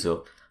the user.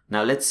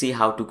 Now let's see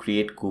how to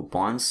create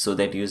coupons so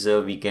that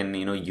we can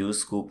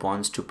use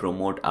coupons to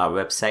promote our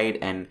website,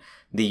 and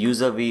the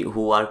user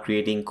who are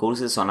creating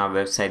courses on our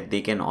website,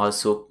 they can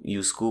also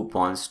use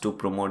coupons to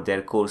promote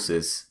their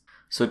courses.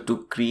 So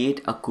to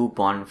create a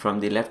coupon,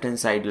 from the left hand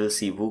side you'll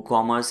see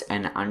WooCommerce,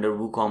 and under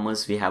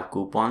WooCommerce we have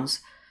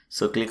coupons.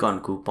 So click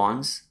on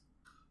coupons.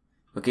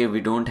 Okay, we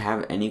don't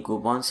have any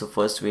coupons, so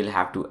first we'll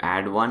have to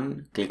add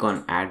one. Click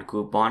on add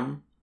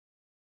coupon.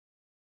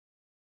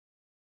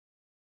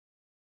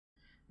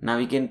 Now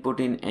we can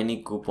put in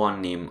any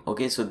coupon name.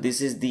 Okay, so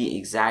this is the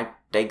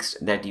exact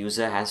text that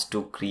user has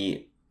to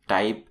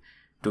type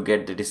to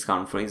get the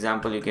discount. For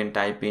example, you can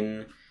type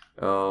in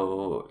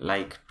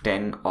like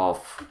 10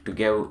 off to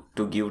give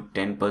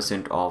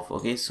 10% off.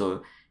 Okay,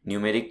 so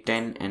numeric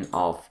 10 and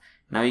off.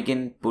 Now you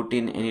can put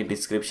in any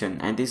description,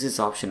 and this is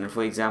optional.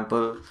 For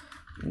example,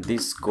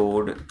 this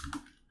code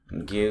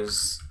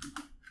gives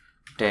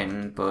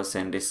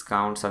 10%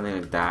 discount, something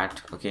like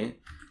that. Okay,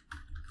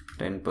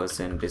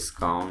 10%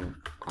 discount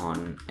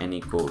on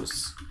any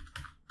course.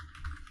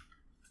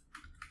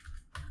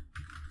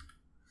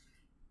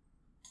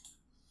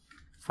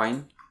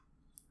 Fine.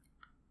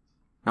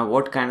 Now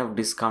what kind of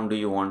discount do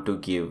you want to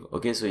give?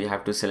 Okay, so you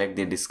have to select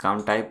the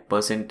discount type: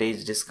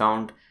 percentage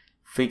discount,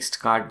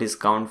 fixed cart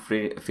discount,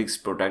 free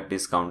fixed product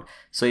discount.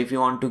 So if you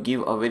want to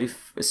give a very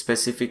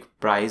specific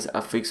price,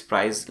 a fixed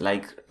price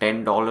like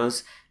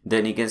 $10,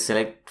 then you can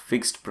select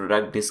fixed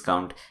product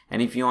discount.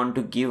 And if you want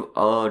to give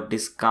a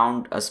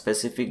discount, a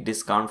specific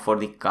discount for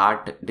the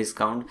cart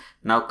discount,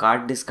 now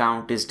cart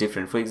discount is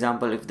different. For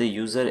example, if the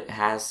user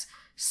has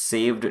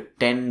saved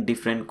 10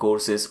 different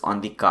courses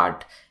on the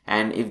cart,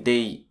 and if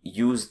they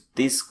use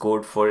this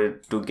code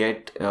to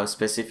get a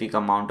specific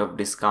amount of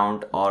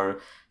discount or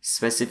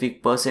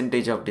specific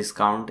percentage of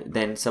discount,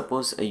 then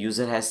suppose a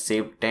user has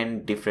saved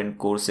 10 different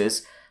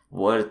courses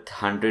worth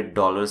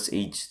 $100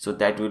 each, so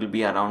that will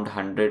be around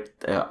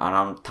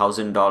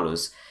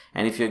 $1,000.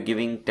 And if you're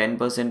giving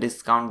 10%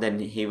 discount, then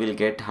he will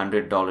get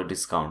 $100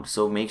 discount.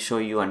 So make sure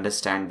you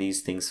understand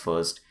these things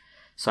first.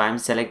 So I'm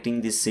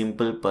selecting the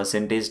simple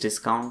percentage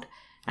discount,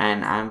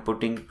 and I'm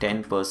putting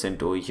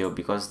 10% over here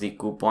because the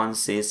coupon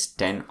says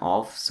 10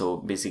 off, so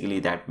basically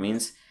that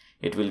means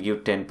it will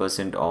give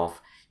 10%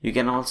 off. You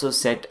can also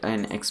set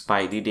an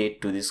expiry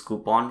date to this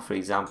coupon. For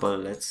example,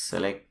 let's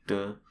select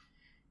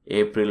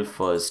April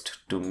 1st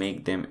to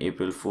make them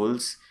April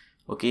Fools.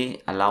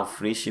 Okay, allow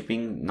free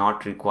shipping,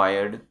 not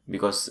required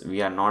because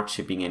we are not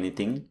shipping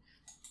anything.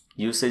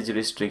 Usage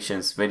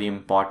restrictions, very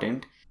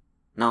important.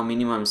 Now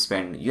minimum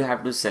spend, you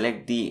have to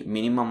select the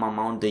minimum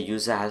amount the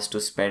user has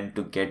to spend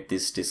to get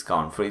this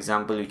discount. For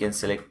example, you can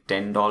select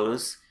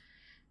 $10.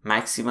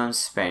 Maximum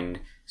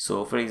spend,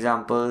 so for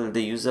example,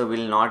 the user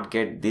will not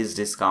get this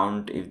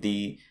discount if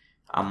the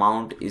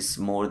amount is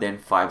more than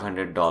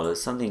 $500,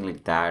 something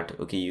like that.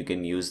 Okay, you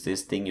can use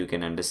this thing, you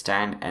can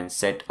understand and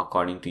set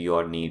according to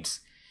your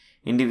needs.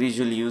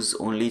 Individual use,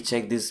 only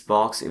check this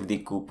box if the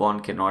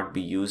coupon cannot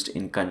be used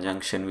in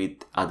conjunction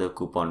with other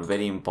coupon.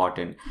 Very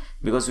important,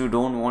 because you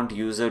don't want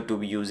user to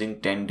be using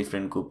 10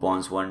 different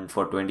coupons, one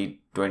for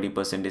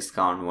 20%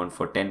 discount, one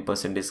for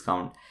 10%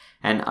 discount,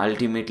 and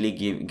ultimately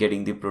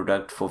getting the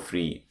product for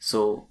free.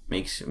 So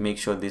make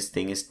sure this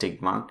thing is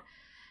tick marked.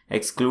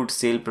 Exclude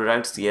sale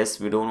products, yes,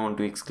 we don't want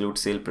to exclude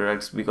sale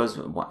products, because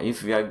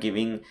if we are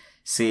giving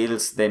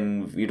sales,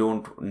 then we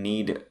don't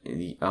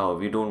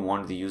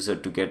want the user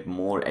to get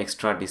more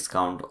extra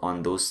discount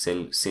on those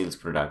sales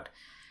product.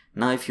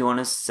 Now if you want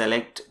to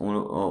select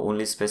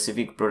only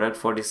specific product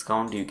for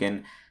discount, you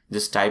can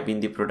just type in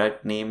the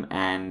product name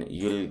and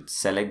you'll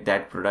select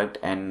that product,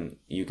 and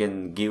you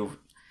can give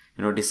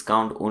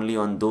discount only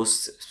on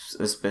those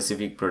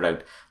specific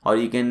product, or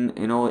you can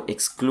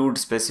exclude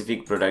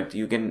specific product.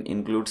 You can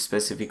include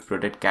specific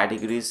product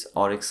categories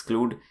or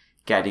exclude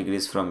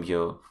categories from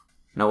here.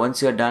 Now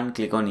once you're done,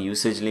 click on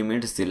usage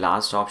limits, the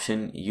last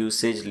option,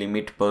 usage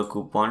limit per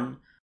coupon.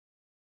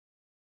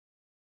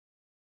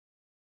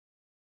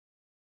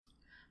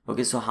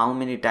 Okay, so how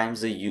many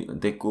times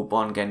the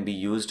coupon can be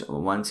used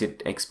once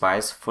it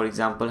expires? For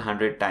example,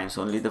 100 times.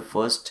 Only the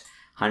first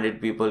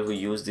 100 people who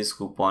use this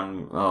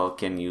coupon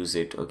can use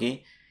it.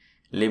 Okay,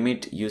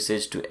 limit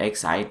usage to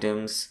X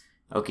items.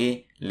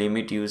 Okay,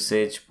 limit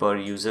usage per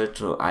user,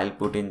 so I'll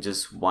put in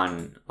just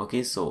 1.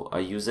 Okay, so a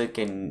user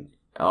can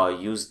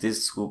use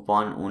this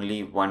coupon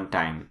only 1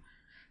 time.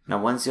 Now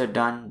once you're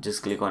done,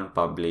 just click on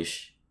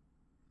publish.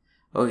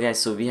 Okay,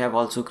 so we have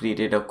also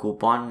created a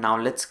coupon. Now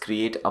let's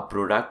create a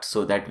product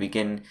so that we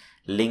can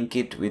link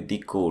it with the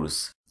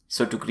course.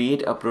 So to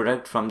create a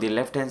product, from the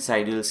left hand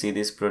side you'll see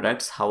this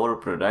products, hover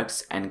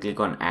products, and click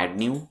on add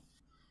new.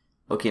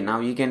 Okay,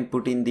 now you can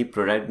put in the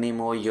product name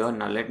over here.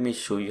 Now let me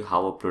show you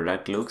how a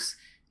product looks.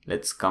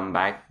 Let's come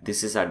back.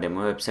 This is our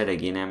demo website.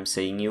 Again, I'm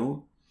saying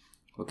you.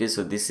 Okay,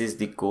 so this is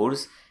the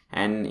course,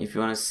 and if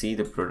you want to see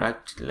the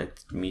product,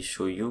 let me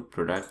show you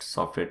product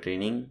software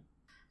training.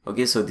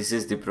 Okay, so this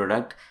is the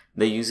product.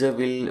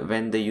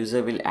 When the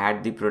user will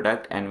add the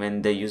product, and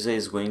when the user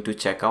is going to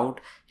check out,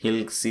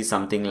 he'll see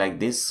something like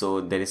this. So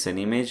there is an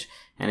image,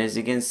 and as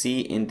you can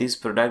see in this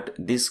product,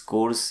 this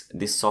course,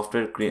 this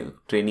software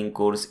training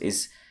course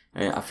is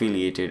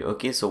affiliated.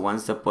 Okay, so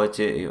once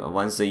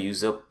the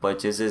user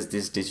purchases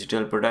this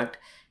digital product,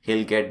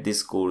 he'll get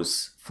this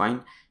course.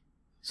 Fine.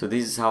 So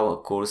this is how a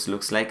course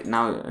looks like.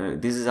 Now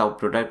this is how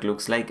product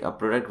looks like. A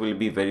product will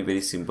be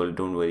very simple,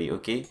 don't worry.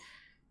 Okay,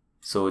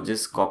 so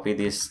just copy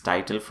this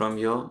title from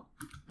here,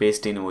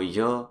 paste in over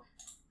here,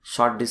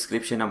 short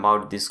description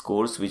about this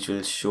course which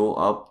will show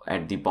up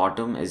at the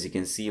bottom, as you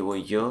can see over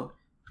here.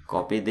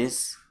 Copy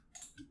this,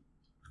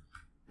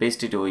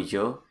 paste it over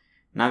here.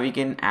 Now we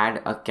can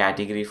add a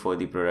category for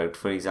the product.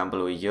 For example,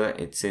 over here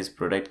it says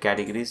product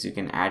categories. You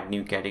can add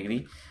new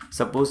category.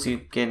 Suppose you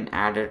can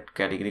add a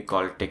category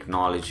called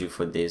technology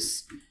for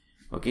this,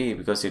 okay,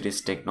 because it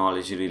is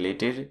technology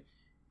related.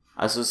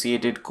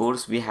 Associated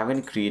course, we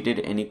haven't created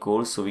any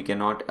course, so we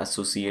cannot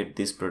associate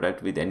this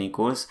product with any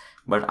course,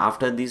 but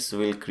after this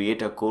we'll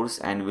create a course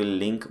and we'll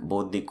link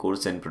both the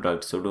course and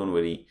product, so don't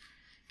worry.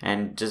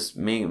 And just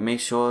make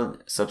sure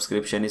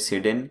subscription is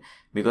hidden,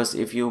 because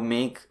if you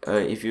make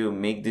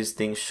this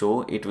thing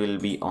show, it will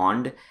be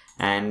on,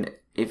 and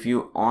if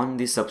you on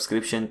the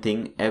subscription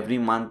thing, every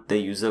month the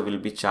user will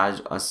be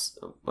charged us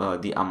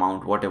the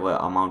amount, whatever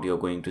amount you're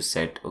going to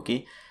set.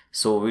 Okay,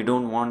 so we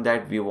don't want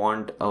that. We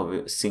want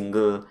a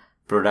single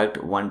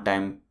product one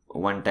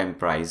time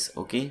price.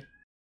 Okay,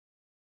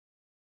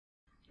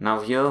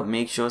 now here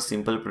make sure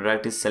simple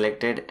product is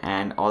selected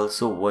and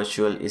also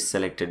virtual is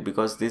selected,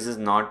 because this is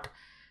not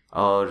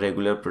a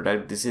regular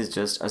product, this is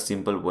just a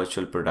simple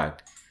virtual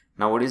product.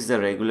 Now what is the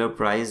regular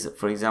price?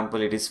 For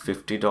example, it is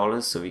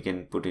 $50, so we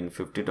can put in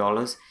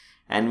 $50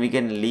 and we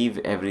can leave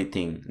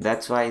everything.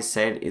 That's why I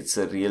said it's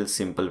a real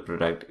simple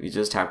product. You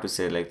just have to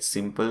select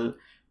simple,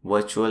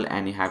 virtual,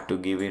 and you have to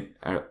give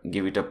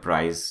it a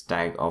price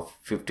tag of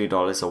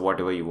 $50 or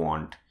whatever you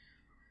want.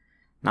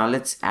 Now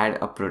let's add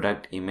a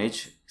product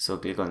image. So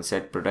click on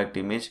set product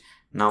image.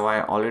 Now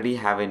I already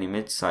have an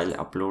image, so I'll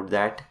upload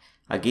that.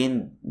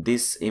 Again,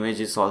 this image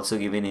is also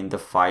given in the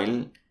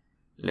file.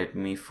 Let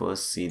me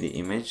first see the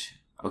image.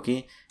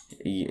 Okay,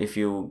 if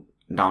you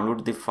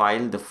download the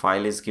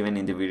file is given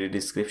in the video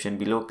description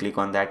below. Click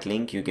on that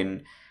link, you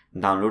can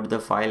download the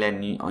file,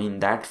 and in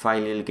that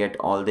file you'll get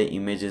all the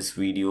images,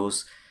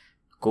 videos,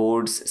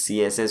 codes,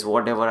 CSS,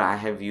 whatever I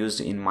have used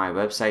in my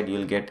website.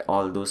 You'll get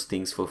all those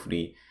things for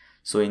free.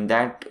 So in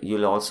that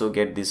you'll also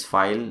get this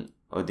file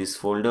or this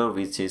folder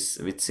which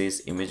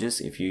says images.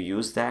 If you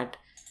use that,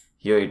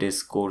 here it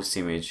is course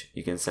image.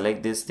 You can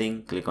select this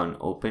thing, click on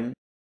open.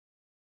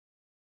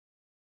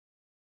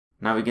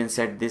 Now we can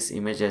set this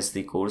image as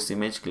the course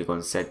image. Click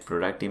on set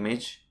product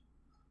image.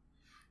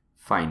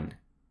 Fine.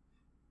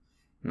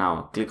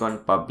 Now click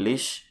on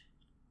publish.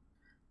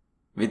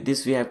 With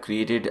this we have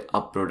created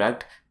a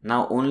product.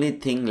 Now only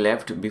thing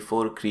left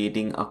before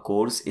creating a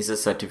course is a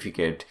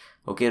certificate.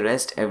 Okay,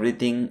 rest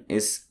everything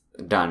is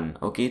done.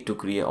 Okay, to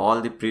create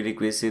all the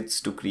prerequisites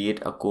to create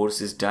a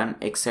course is done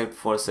except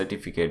for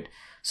certificate.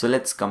 So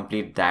let's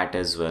complete that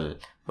as well.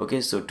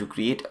 Okay, so to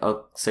create a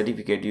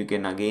certificate, you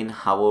can again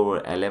hover over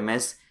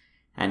LMS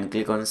and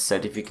click on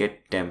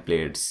certificate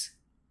templates.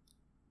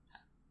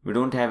 We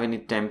don't have any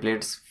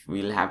templates,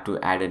 we'll have to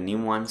add a new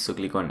one, so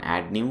click on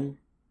add new.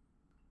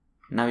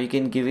 Now you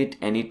can give it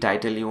any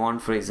title you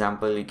want. For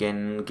example, you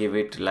can give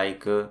it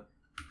like a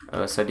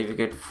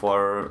certificate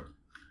for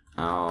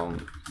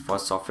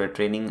software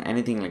training,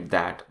 anything like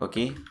that.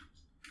 Okay,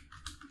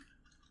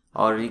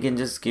 or you can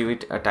just give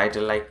it a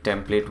title like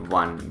template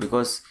 1,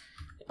 because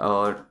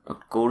a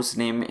course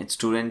name,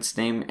 student's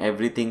name,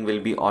 everything will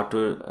be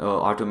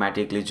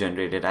automatically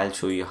generated. I'll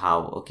show you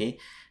how. Okay,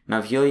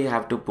 now here you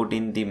have to put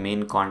in the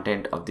main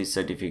content of the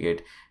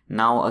certificate.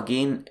 Now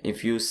again,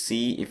 if you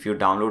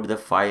download the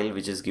file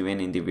which is given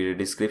in the video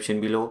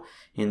description below,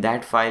 in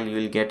that file you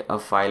will get a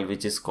file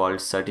which is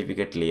called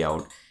certificate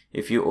layout.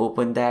 If you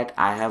open that,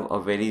 I have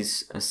a very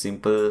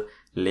simple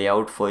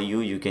layout for you.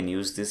 You can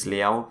use this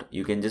layout.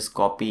 You can just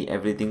copy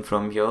everything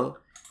from here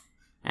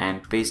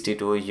and paste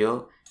it over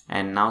here,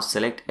 and now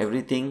select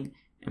everything,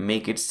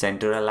 make it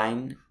center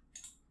align,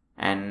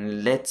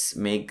 and let's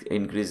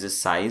increase the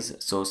size.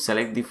 So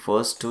select the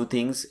first two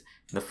things.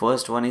 The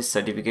first one is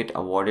certificate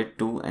awarded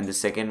to, and the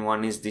second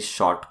one is the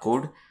short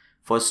code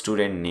for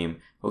student name.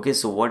 Okay,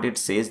 so what it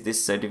says,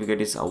 this certificate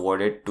is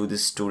awarded to the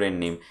student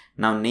name.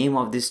 Now name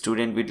of the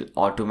student will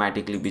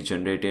automatically be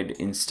generated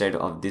instead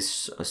of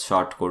this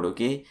short code.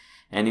 Okay,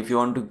 and if you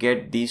want to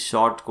get these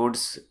short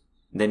codes,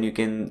 then you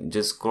can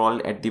just scroll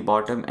at the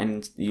bottom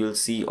and you'll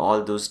see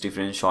all those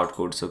different short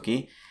codes.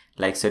 Okay,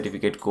 like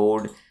certificate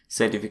code,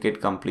 certificate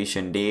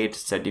completion date,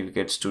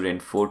 certificate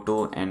student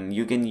photo, and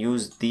you can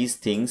use these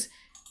things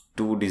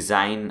to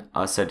design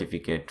a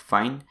certificate.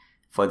 Fine,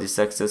 for the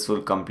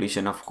successful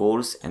completion of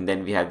course, and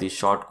then we have the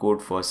short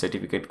code for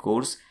certificate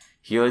course.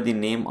 Here the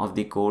name of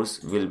the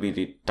course will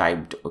be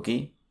typed.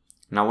 Okay,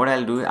 now what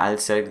I'll do, I'll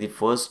select the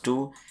first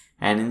two,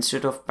 and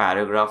instead of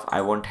paragraph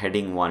I want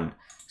heading 1.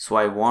 So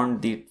I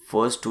want the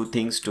first two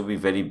things to be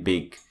very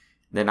big.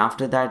 Then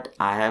after that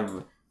I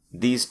have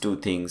these two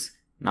things.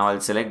 Now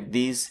I'll select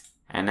these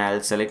and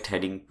I'll select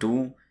heading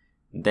 2.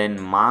 Then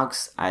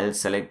marks, I'll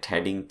select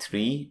heading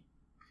 3.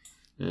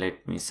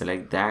 Let me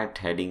select that,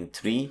 heading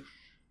 3.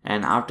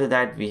 and after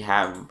that we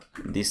have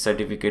the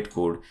certificate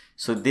code.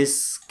 So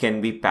this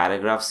can be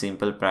paragraph,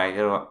 simple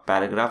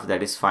paragraph,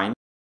 that is fine.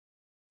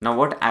 Now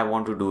what I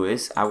want to do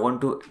is I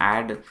want to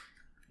add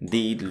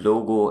the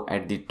logo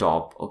at the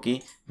top.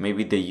 Okay,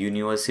 maybe the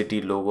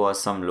university logo or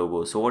some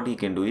logo. So what you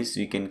can do is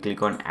you can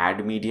click on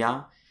add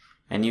media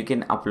and you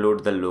can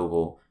upload the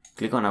logo.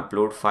 Click on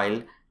upload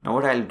file. Now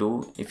what I'll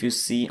do, if you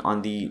see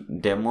on the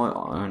demo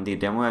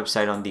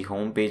website, on the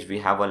home page, we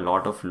have a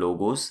lot of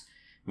logos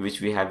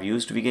which we have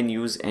used. We can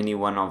use any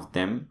one of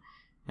them.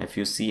 If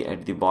you see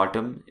at the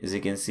bottom, as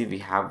you can see, we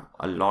have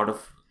a lot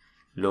of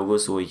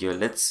logos over here.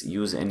 Let's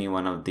use any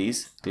one of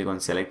these. Click on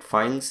select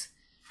files.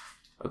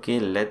 Okay,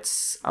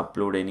 let's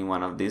upload any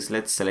one of these.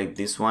 Let's select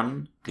this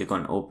one. Click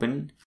on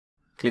open.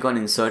 Click on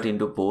insert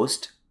into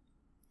post.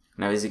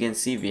 Now as you can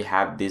see, we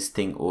have this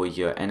thing over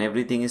here and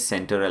everything is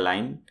center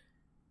aligned.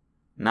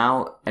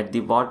 Now at the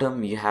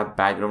bottom you have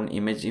background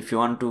image. If you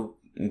want to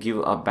give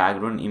a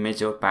background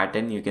image or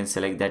pattern, you can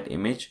select that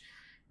image.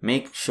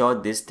 Make sure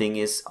this thing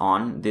is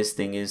on, this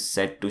thing is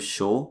set to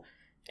show.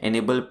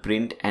 Enable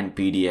print and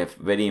PDF,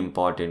 very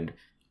important.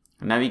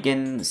 Now we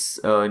can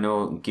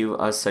give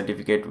a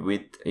certificate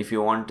width. If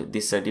you want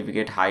the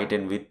certificate height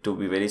and width to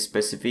be very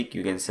specific,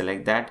 you can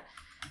select that.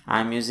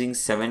 I'm using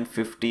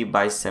 750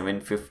 by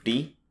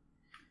 750.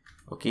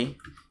 Okay,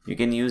 you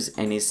can use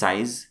any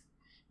size.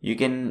 You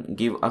can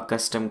give a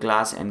custom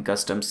class and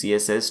custom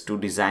CSS to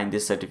design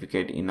this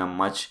certificate in a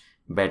much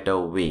better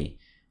way.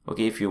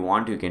 Okay, if you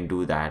want, you can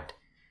do that.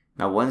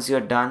 Now once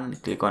you're done,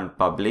 click on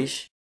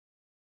publish.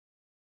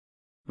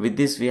 With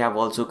this, we have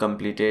also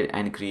completed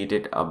and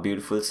created a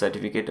beautiful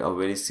certificate, a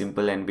very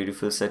simple and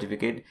beautiful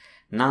certificate.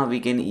 Now we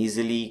can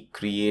easily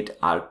create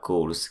our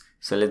course.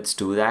 So let's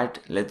do that.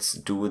 Let's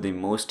do the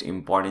most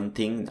important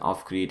thing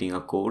of creating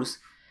a course.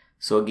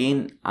 So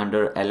again,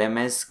 under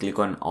LMS, click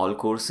on all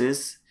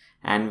courses,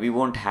 and we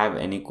won't have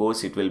any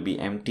course. It will be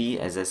empty.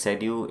 As I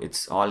said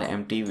it's all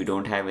empty. We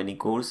don't have any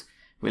course.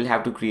 We'll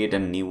have to create a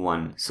new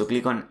one. So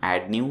click on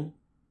add new.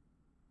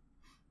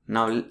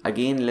 Now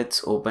again,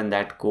 let's open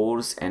that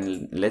course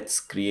and let's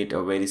create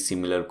a very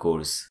similar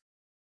course.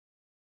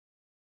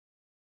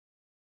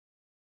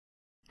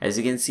 As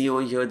you can see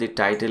over here, the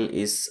title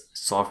is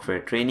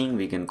software training.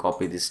 We can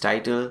copy this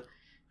title.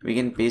 We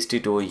can paste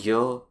it over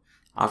here.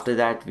 After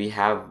that, we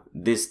have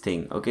this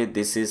thing. Okay,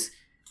 this is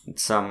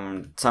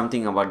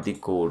something about the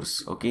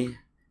course. Okay,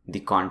 the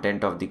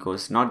content of the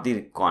course, not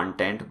the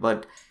content,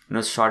 but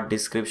short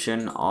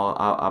description or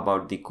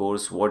about the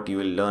course, what you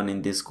will learn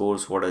in this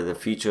course, what are the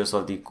features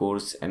of the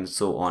course, and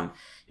so on.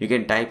 You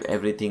can type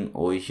everything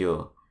over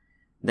here.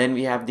 Then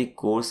we have the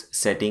course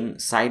setting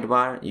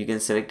sidebar. You can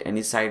select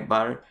any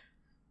sidebar.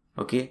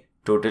 Okay,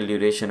 total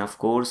duration of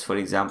course. For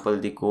example,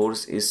 the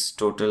course is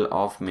total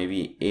of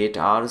maybe 8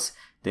 hours.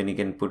 Then you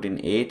can put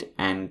in 8,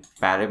 and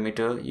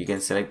parameter, you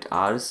can select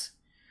hours.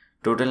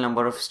 Total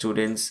number of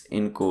students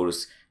in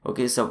course.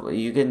 Okay, so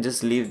you can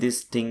just leave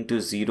this thing to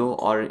 0,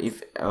 or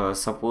if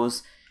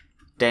suppose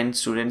 10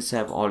 students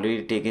have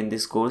already taken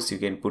this course, you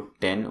can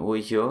put 10 over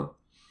here.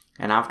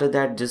 And after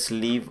that, just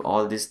leave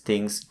all these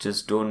things.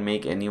 Just don't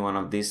make any one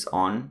of these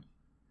on.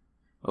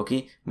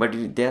 Okay,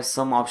 but there are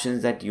some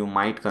options that you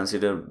might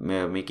consider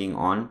making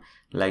on,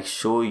 like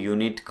show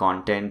unit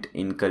content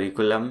in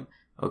curriculum.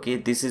 Okay,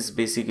 this is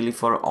basically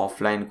for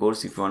offline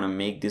course. If you want to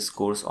make this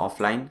course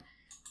offline,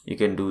 you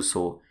can do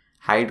so.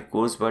 Hide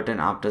course button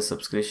after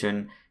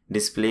subscription.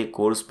 Display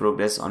course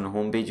progress on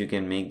homepage. You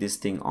can make this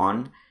thing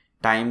on.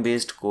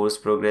 Time-based course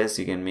progress.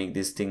 You can make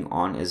this thing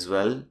on as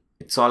well.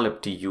 It's all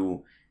up to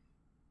you.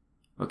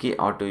 Okay,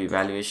 auto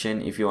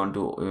evaluation. If you want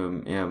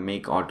to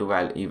make auto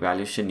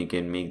evaluation, you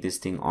can make this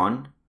thing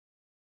on.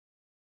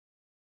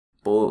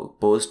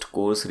 Post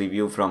course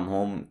review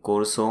from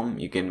course home.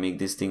 You can make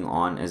this thing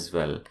on as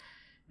well.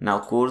 Now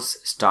course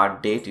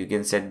start date, you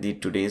can set the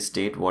today's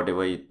date,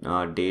 whatever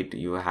date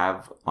you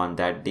have on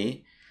that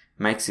day.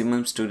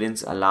 Maximum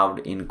students allowed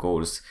in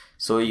course.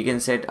 So you can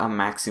set a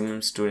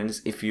maximum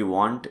students if you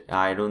want.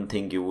 I don't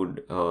think you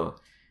would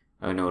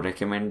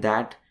recommend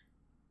that.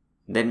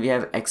 Then we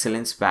have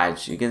excellence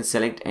badge. You can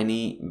select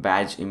any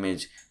badge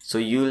image. So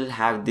you'll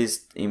have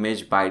this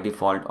image by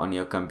default on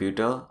your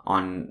computer,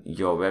 on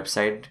your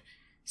website.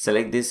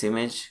 Select this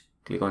image,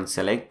 click on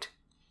select.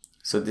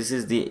 So this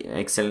is the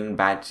excellent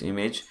badge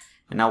image.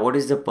 And now what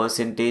is the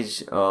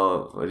percentage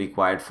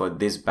required for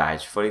this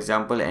badge? For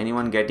example,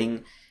 anyone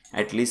getting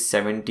at least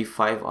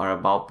 75 or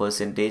above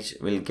percentage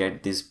will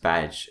get this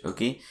badge.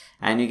 Okay,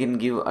 and you can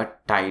give a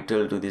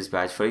title to this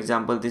badge. For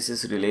example, this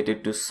is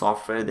related to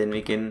software, then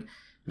we can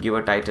give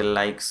a title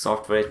like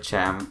software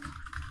champ,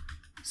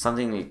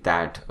 something like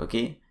that.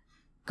 Okay,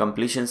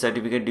 completion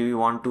certificate. Do you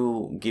want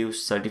to give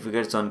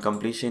certificates on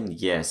completion?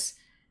 Yes.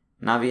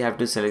 Now we have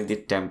to select the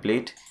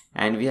template,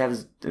 and we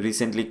have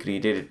recently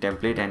created a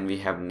template and we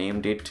have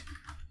named it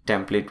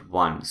template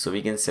 1. So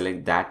we can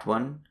select that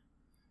one.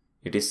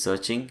 It is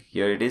searching.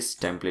 Here it is,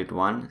 template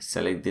 1.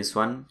 Select this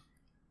one.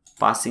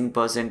 Passing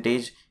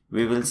percentage,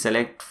 we will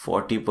select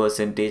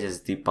 40%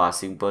 as the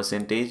passing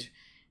percentage,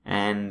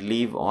 and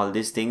leave all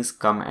these things.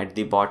 Come at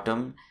the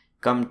bottom,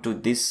 come to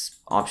this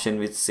option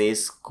which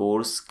says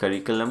course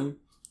curriculum,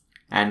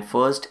 and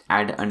first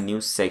add a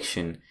new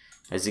section.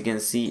 As you can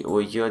see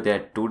over here, there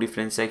are two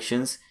different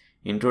sections,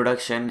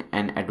 introduction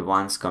and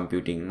advanced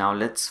computing. Now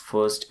let's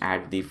first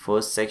add the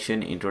first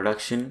section,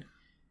 introduction.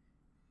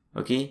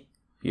 Okay,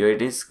 here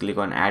it is. Click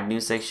on add new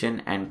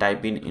section and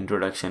type in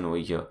introduction over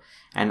here,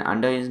 and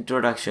under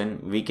introduction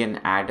we can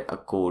add a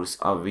course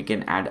or we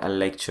can add a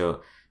lecture.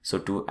 So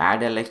to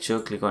add a lecture,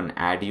 click on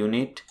add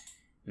unit.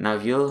 Now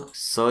here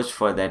search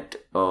for that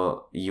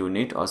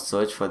unit or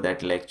search for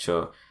that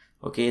lecture.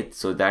 Okay,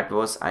 so that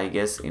was, I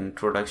guess,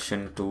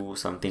 introduction to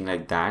something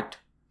like that.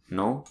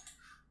 No,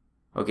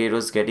 okay, it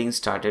was getting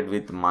started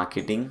with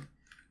marketing.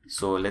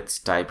 So let's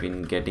type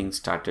in getting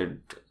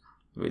started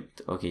with,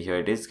 okay, here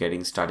it is,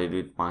 getting started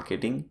with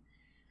marketing.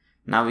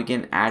 Now we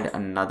can add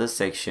another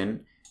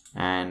section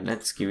and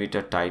let's give it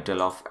a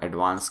title of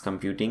advanced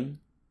computing,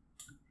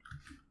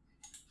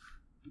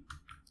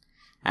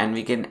 and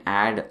we can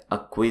add a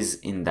quiz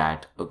in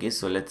that. Okay,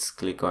 so let's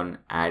click on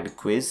add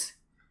quiz,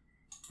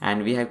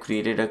 and we have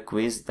created a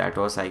quiz that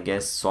was, I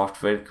guess,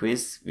 software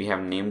quiz. We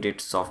have named it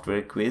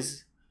software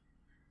quiz.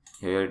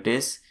 Here it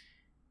is,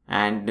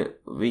 and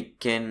we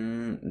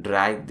can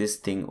drag this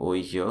thing over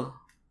here.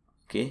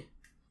 Okay,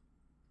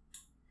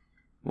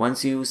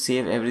 once you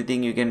save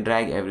everything, you can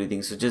drag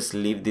everything, so just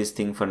leave this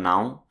thing for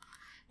now.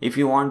 If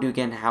you want, you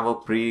can have a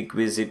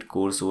prerequisite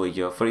course over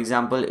here. For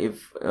example,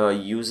 if a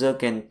user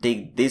can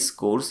take this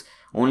course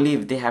only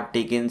if they have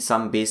taken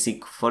some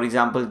basic, for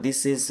example,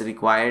 this is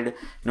required,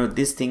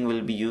 this thing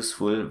will be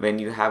useful when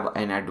you have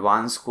an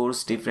advanced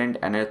course different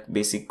and a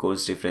basic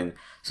course different.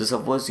 So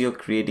suppose you're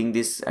creating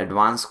this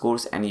advanced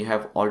course and you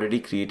have already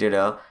created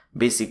a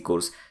basic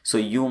course, so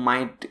you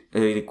might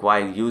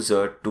require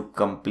user to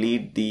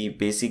complete the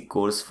basic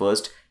course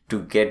first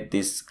to get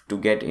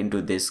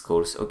into this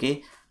course.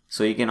 Okay,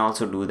 so you can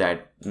also do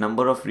that.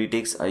 Number of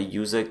retakes a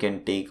user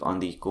can take on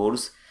the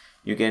course,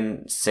 you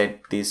can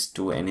set this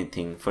to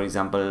anything. For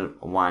example,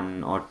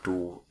 1 or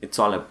 2, it's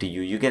all up to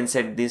you. You can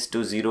set this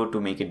to 0 to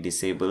make it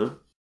disable.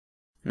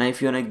 Now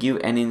if you want to give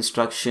any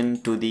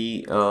instruction to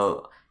the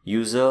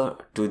user,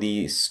 to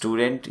the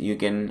student, you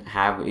can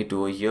have it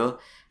over here,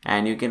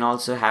 and you can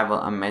also have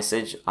a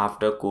message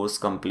after course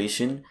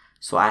completion.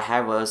 So I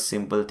have a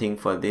simple thing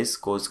for this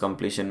course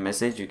completion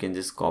message. You can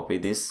just copy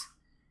this.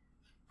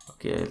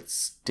 Okay, it's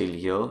still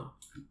here,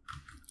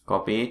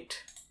 copy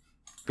it,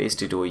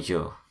 paste it over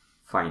here.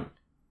 Fine.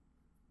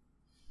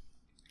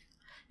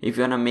 If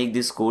you want to make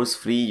this course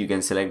free, you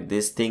can select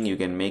this thing. You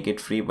can make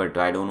it free, but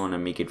I don't want to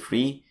make it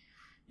free.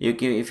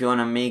 If you want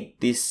to make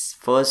this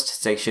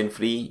first section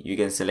free, you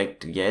can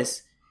select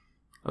yes.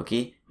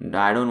 Okay,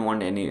 I don't want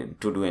to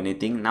do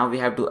anything. Now we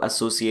have to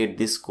associate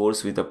this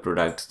course with a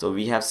product. So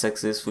we have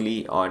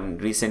successfully or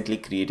recently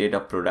created a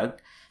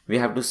product. We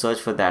have to search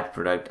for that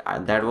product.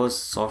 That was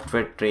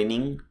software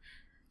training.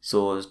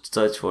 So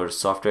search for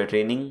software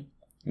training.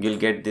 You'll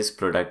get this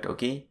product.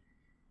 Okay,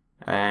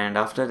 and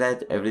after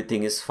that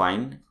everything is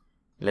fine.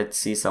 Let's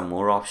see some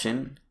more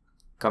option.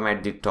 Come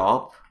at the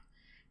top,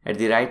 at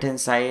the right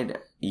hand side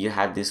you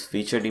have this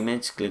featured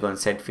image. Click on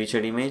set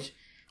featured image.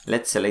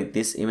 Let's select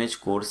this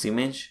image, course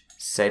image,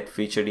 set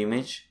featured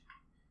image.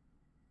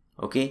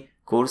 Okay,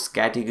 course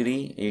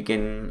category, you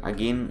can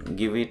again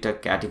give it a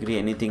category,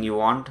 anything you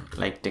want,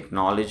 like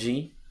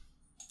technology.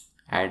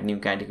 Add new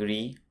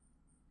category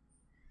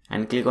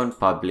and click on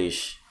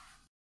publish.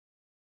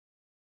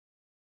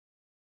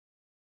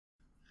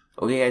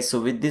 Okay guys, so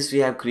with this we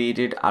have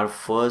created our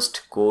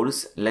first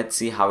course. Let's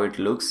see how it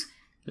looks.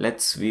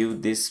 Let's view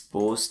this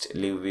post,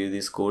 view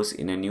this course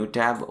in a new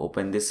tab.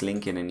 Open this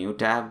link in a new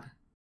tab.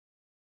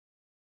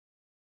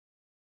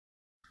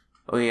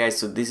 Okay guys,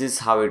 so this is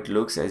how it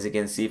looks. As you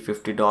can see,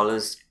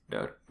 $50.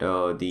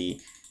 The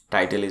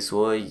title is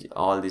over,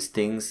 all these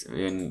things.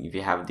 When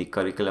we have the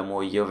curriculum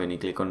over here, when you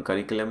click on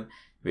curriculum,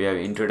 we have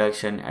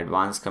introduction,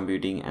 advanced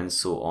computing, and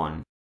so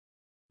on.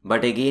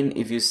 But again,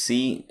 if you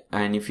see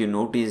and if you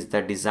notice,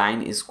 the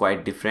design is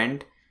quite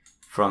different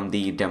from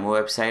the demo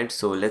website.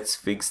 So let's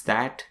fix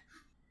that.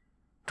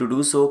 To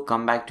do so,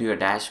 come back to your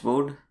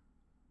dashboard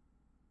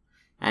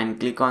and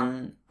click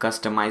on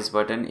customize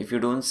button. If you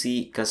don't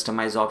see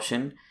customize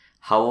option,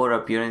 hover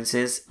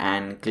appearances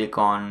and click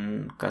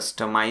on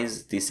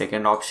customize, the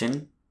second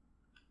option.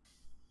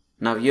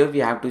 Now here we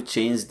have to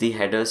change the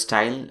header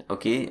style.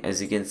 Okay,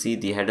 as you can see,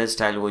 the header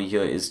style over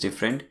here is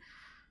different.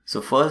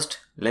 So first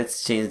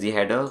let's change the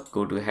header.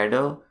 Go to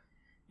header.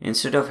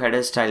 Instead of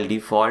header style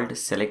default,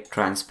 select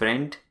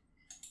transparent,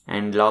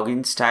 and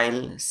login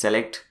style,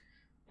 select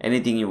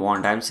anything you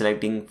want. I'm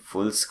selecting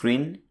full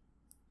screen.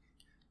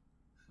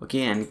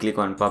 Okay, and click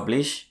on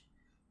publish.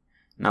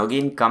 Now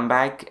again come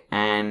back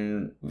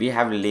and we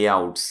have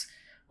layouts.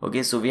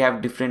 Okay, so we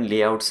have different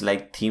layouts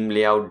like theme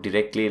layout,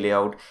 directory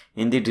layout.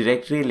 In the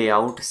directory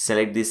layout,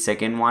 select the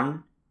second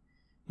one.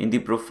 In the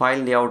profile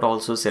layout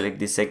also select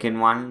the second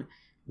one.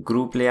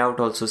 Group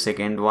layout also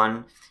second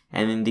one.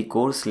 And in the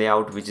course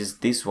layout, which is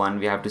this one,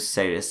 we have to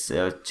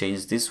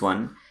change this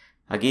one.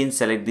 Again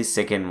select the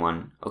second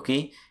one.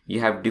 Okay, you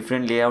have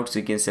different layouts,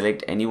 you can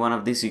select any one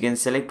of these. You can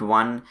select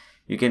one,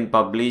 you can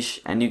publish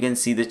and you can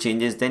see the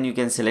changes. Then you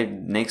can select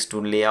next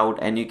layout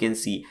and you can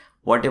see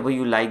whatever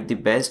you like the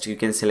best, you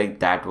can select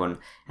that one.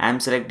 I am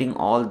selecting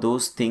all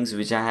those things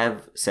which I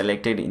have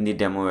selected in the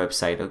demo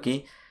website.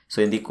 Okay,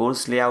 so in the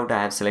course layout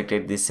I have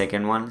selected this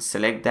second one.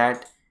 Select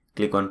that,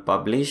 click on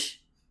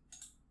publish.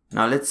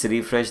 Now let's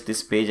refresh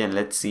this page and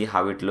let's see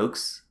how it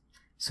looks.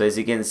 So as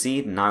you can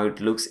see, now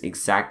it looks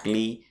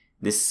exactly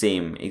the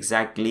same,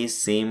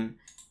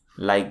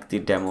 like the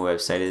demo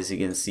website. As you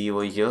can see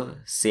over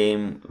here,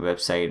 same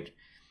website.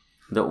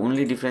 The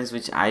only difference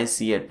which I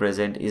see at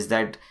present is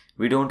that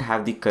we don't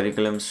have the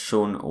curriculum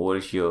shown over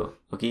here.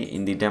 Okay,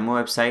 in the demo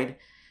website,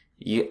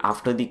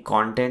 after the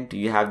content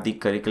you have the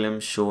curriculum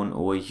shown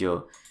over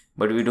here,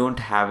 but we don't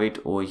have it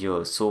over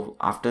here. So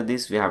after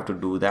this we have to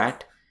do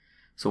that.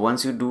 So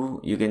once you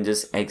do, you can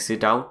just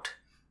exit out.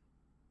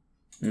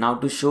 Now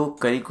to show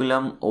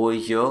curriculum over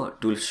here,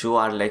 to show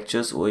our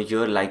lectures over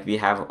here like we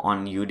have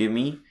on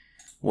Udemy,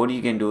 what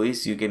you can do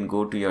is you can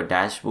go to your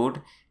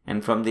dashboard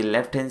and from the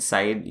left hand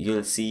side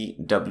you'll see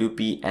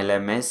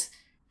WP-LMS.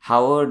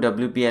 Hover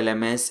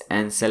WP-LMS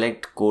and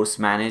select course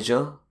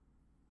manager.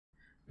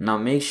 Now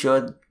make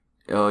sure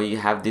you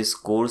have this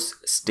course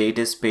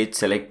status page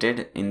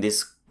selected. In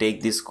this,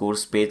 take this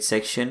course page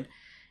section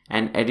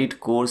and edit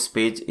course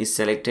page is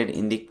selected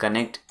in the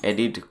connect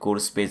edit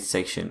course page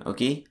section.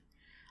 Okay,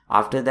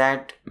 after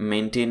that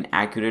maintain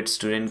accurate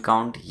student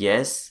count,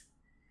 yes.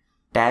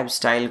 Tab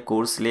style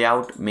course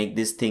layout, make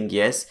this thing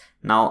yes.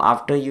 Now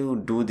after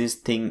you do this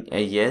thing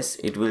yes,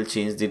 it will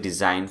change the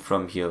design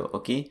from here.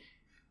 Okay,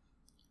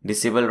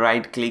 disable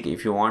right click.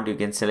 If you want, you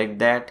can select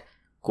that.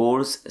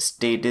 Course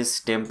status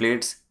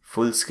templates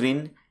full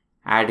screen,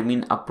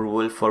 admin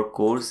approval for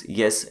course,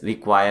 yes,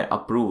 require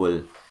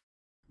approval,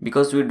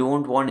 because we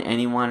don't want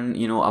anyone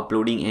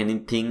uploading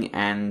anything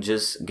and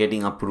just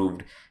getting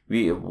approved.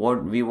 We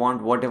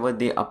want whatever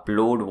they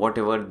upload,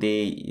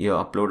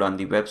 upload on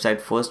the website,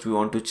 first we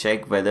want to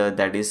check whether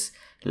that is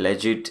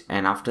legit,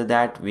 and after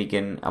that we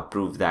can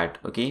approve that.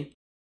 Okay,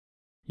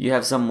 you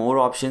have some more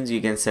options. You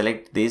can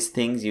select these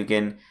things, you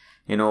can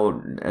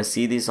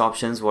see these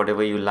options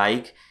whatever you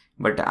like,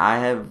 but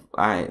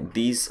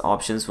these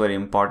options were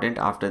important.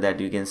 After that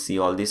you can see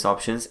all these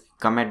options.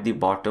 Come at the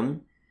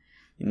bottom.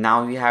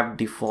 Now we have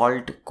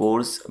default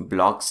course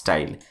block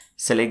style.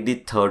 Select the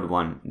third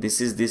one.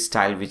 This is the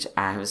style which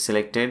I have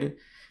selected.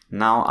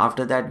 Now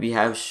after that we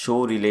have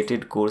show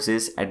related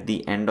courses at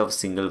the end of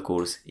single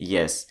course,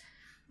 yes,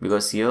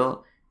 because here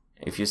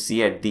if you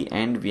see at the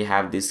end we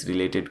have this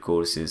related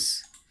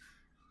courses.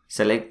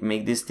 Select,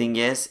 make this thing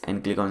yes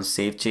and click on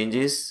save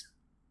changes.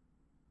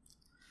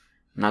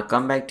 Now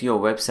come back to your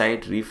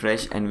website,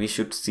 refresh, and we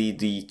should see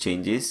the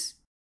changes.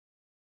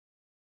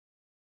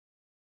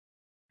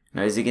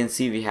 Now as you can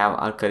see, we have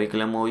our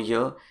curriculum over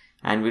here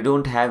and we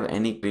don't have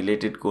any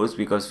related course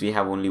because we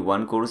have only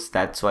one course.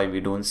 That's why we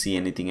don't see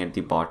anything at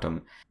the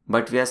bottom.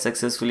 But we are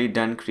successfully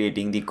done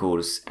creating the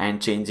course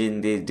and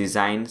changing the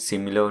design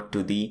similar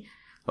to the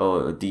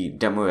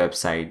demo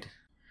website.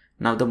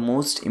 Now the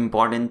most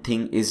important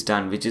thing is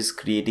done, which is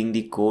creating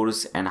the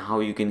course and how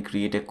you can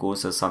create a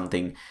course or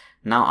something.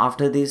 Now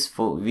after this,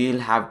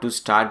 we'll have to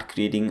start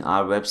creating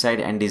our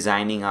website and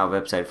designing our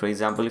website. For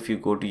example, if you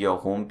go to your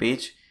home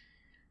page,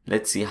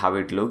 let's see how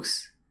it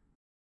looks.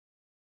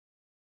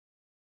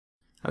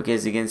 Okay,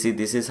 as you can see,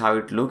 this is how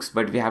it looks,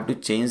 but we have to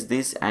change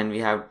this and we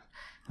have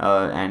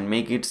and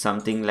make it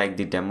something like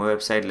the demo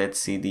website. Let's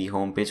see the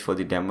home page for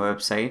the demo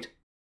website.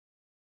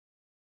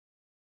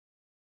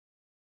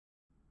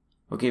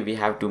 Okay, we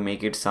have to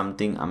make it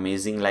something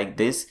amazing like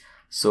this.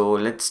 So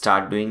let's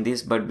start doing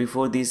this, but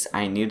before this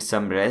I need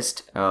some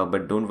rest,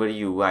 but don't worry,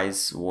 you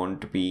guys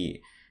won't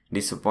be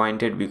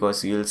disappointed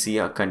because you'll see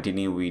a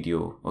continue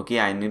video. Okay,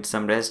 I need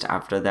some rest,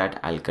 after that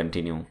I'll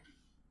continue.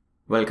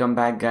 Welcome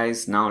back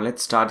guys. Now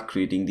let's start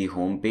creating the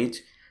home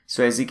page.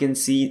 So as you can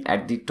see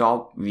at the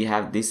top we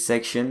have this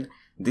section.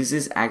 This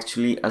is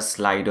actually a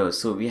slider,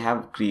 so we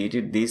have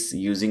created this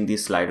using the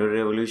slider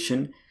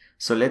revolution.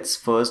 So let's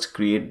first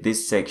create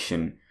this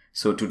section.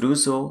 So to do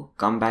so,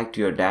 come back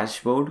to your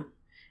dashboard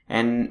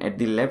and at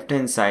the left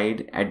hand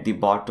side at the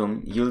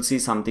bottom you'll see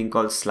something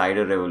called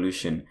slider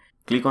revolution.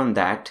 Click on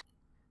that.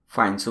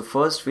 Fine, so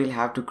first we'll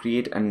have to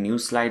create a new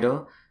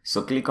slider.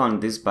 So click on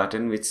this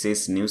button which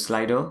says new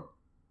slider.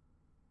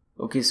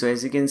 Okay, so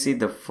as you can see,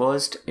 the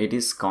first, it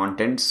is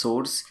content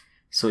source.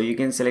 So you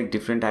can select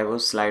different type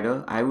of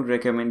slider. I would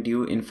recommend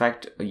you, in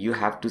fact you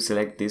have to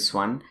select this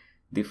one,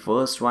 the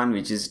first one,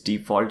 which is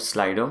default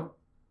slider.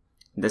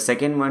 The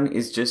second one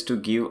is just to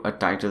give a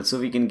title, so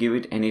we can give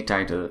it any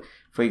title.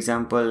 For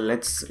example,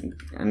 let's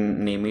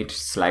name it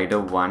slider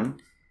 1.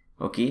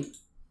 Okay,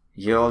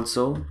 here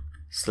also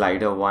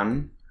slider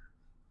 1.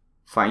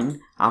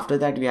 Fine. After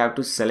that we have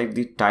to select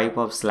the type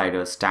of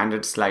slider,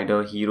 standard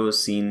slider, hero,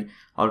 scene,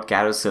 or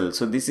carousel.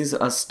 So this is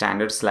a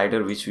standard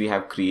slider which we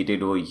have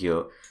created over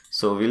here.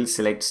 So we'll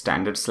select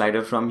standard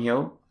slider from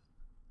here.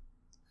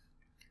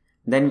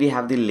 Then we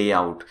have the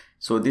layout.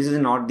 So this is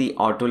not the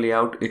auto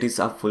layout, it is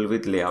a full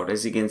width layout.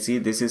 As you can see,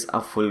 this is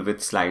a full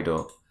width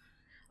slider.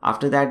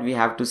 After that, we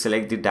have to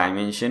select the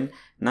dimension.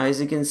 Now as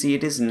you can see,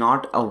 it is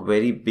not a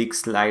very big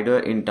slider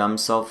in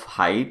terms of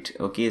height.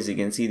 Okay, as you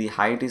can see, the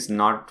height is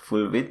not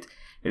full width,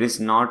 it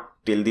is not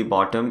till the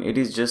bottom, it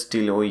is just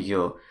till over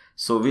here.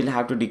 So we'll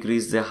have to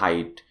decrease the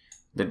height.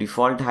 The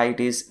default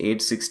height is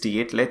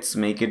 868. Let's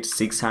make it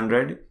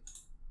 600.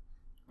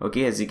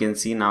 Okay, as you can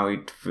see, now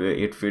it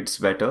fits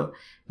better.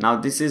 Now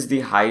this is the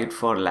height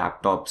for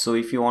laptop. So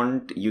if you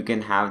want, you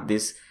can have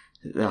this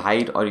the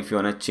height, or if you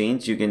want to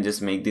change, you can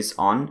just make this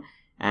on.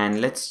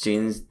 And let's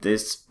change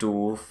this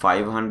to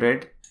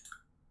 500.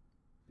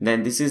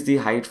 Then this is the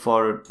height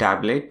for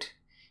tablet.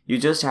 You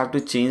just have to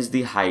change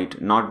the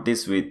height, not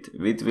this width.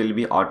 Width will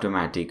be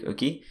automatic.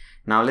 Okay,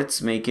 now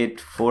let's make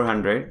it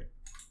 400.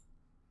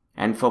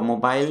 And for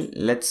mobile,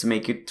 let's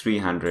make it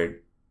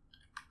 300.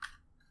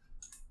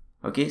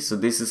 Okay, so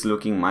this is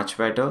looking much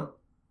better.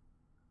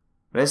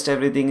 Rest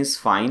everything is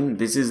fine.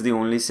 This is the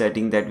only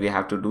setting that we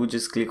have to do.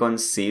 Just click on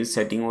save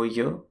setting over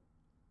here.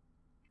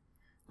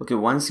 Okay,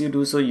 once you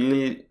do so, you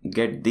will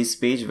get this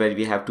page where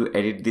we have to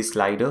edit the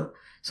slider.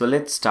 So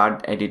let's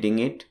start editing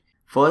it.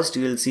 First,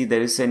 you will see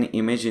there is an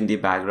image in the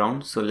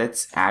background. So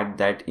let's add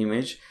that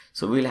image.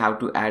 So we'll have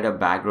to add a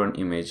background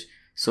image.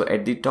 So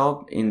at the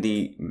top in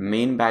the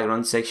main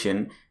background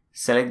section,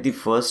 select the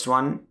first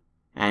one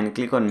and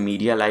click on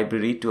media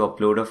library to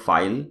upload a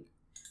file.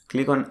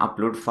 Click on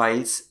upload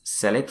files,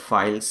 select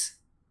files,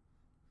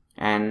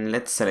 and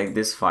let's select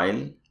this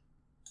file.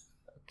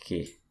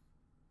 Okay,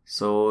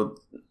 so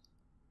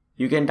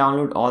you can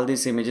download all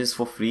these images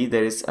for free.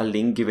 There is a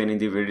link given in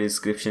the video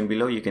description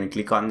below. You can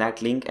click on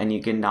that link and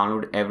you can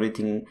download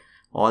everything,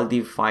 all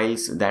the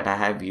files that I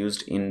have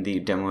used in the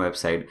demo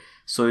website.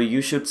 So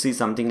you should see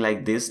something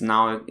like this.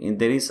 Now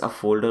there is a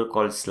folder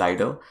called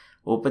slider.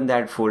 Open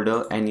that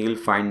folder and you'll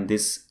find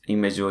this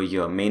image over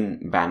here,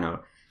 main banner.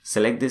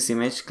 Select this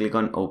image, click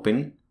on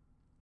open.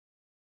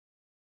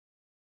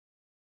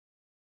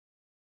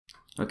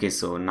 Okay,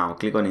 so now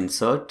click on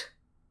insert.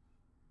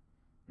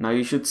 Now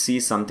you should see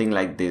something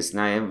like this.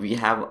 Now we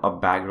have a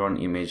background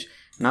image.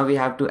 Now we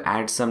have to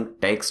add some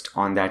text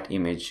on that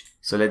image.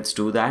 So let's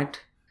do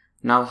that.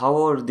 Now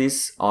hover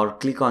this or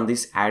click on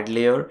this add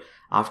layer.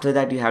 After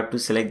that, you have to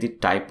select the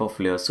type of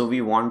layer. So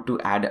we want to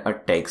add a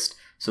text.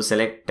 So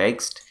select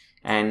text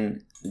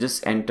and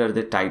just enter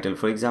the title.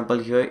 For example,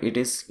 here it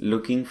is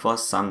looking for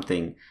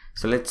something.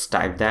 So let's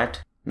type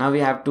that. Now we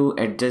have to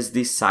adjust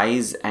the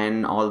size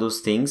and all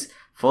those things.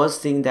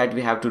 First thing that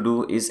we have to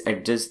do is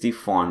adjust the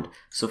font.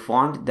 So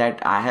font that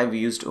I have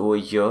used over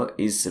here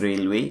is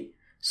Railway.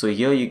 So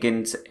here you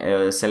can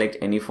select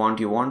any font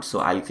you want. So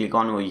I'll click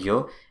on over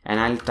here and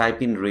I'll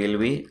type in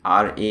Railway,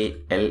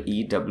 RALEWAY.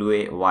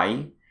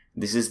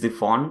 This is the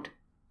font.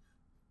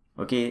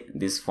 Okay,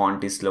 this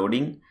font is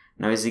loading.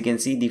 Now as you can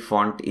see, the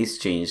font is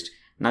changed.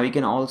 Now we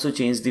can also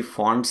change the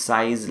font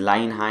size,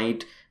 line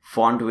height,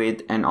 font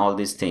width and all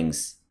these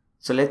things.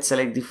 So let's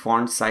select the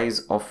font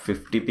size of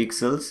 50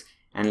 pixels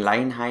and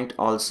line height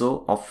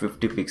also of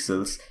 50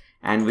 pixels,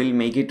 and we'll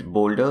make it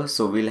bolder.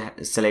 So we'll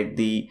select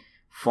the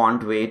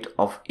font weight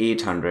of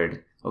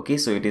 800. Okay,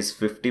 so it is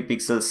 50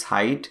 pixels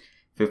height,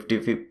 50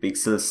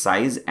 pixels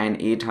size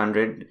and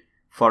 800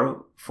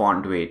 for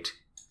font weight.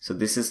 So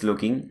this is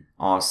looking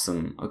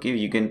awesome. Okay,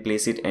 you can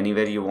place it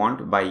anywhere you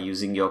want by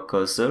using your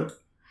cursor.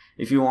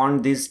 If you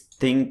want this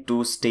thing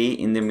to stay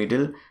in the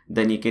middle,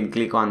 then you can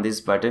click on this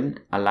button,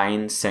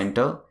 align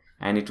center,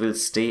 and it will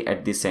stay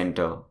at the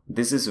center.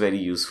 This is very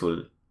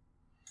useful.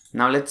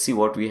 Now let's see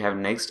what we have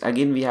next.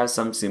 Again, we have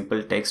some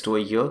simple text over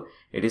here.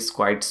 It is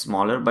quite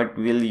smaller, but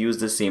we'll use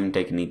the same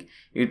technique.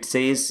 It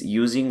says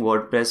using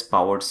WordPress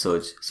powered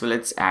search. So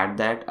let's add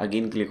that.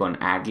 Again, click on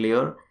add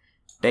layer,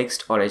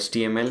 text or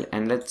HTML,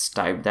 and let's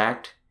type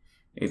that.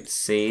 It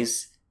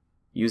says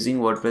using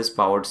WordPress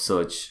powered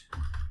search.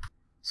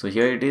 So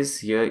here it is.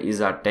 Here is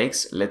our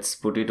text. Let's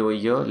put it over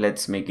here.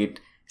 Let's make it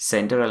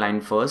center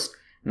aligned first.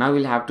 Now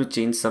we'll have to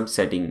change some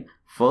setting.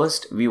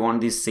 First, we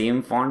want the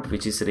same font,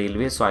 which is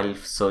Railway. So I'll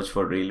search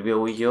for Railway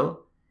over here.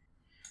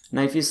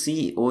 Now if you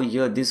see over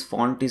here, this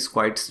font is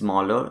quite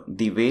smaller.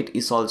 The weight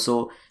is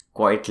also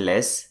quite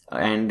less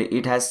and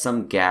it has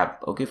some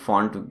gap. Okay,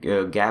 font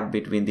gap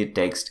between the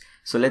text.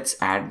 So let's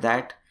add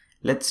that.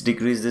 Let's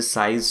decrease the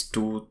size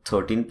to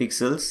 13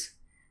 pixels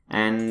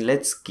and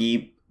let's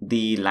keep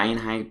the line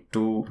height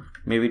to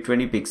maybe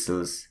 20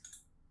 pixels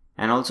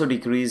and also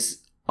decrease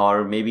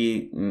or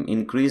maybe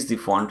increase the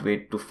font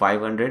weight to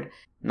 500.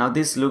 Now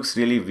this looks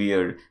really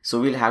weird, so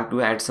we'll have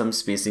to add some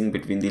spacing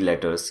between the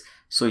letters.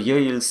 So here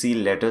you'll see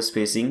letter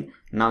spacing.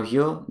 Now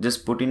here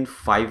just put in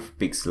 5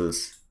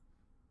 pixels.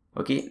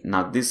 Okay,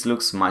 now this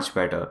looks much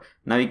better.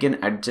 Now you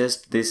can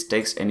adjust this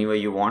text anywhere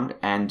you want,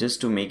 and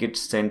just to make it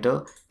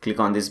center, click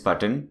on this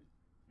button.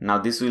 Now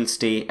this will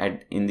stay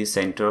in the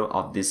center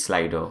of this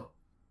slider.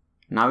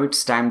 Now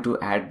it's time to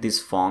add this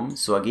form.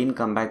 So again,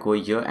 come back over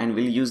here and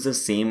we'll use the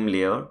same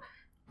layer,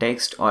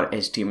 text or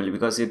HTML,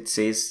 because it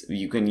says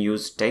you can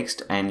use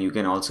text and you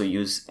can also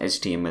use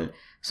HTML.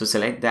 So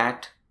select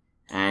that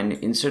and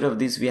instead of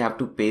this we have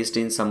to paste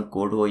in some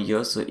code over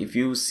here. So if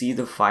you see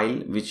the file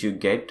which you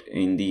get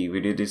in the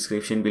video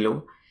description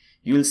below,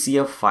 you will see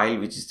a file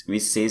which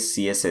says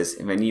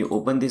CSS. When you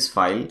open this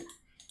file,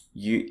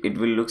 it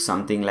will look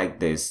something like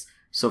this.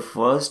 So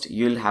first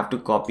you'll have to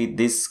copy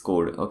this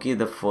code, okay,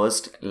 the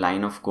first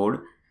line of code,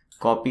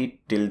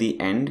 copy till the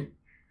end.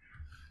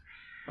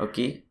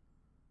 Okay,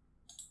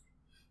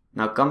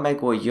 now come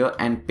back over here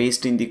and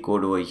paste in the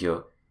code over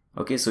here.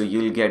 Okay, so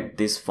you'll get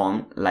this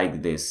form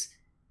like this.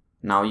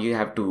 Now you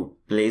have to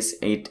place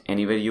it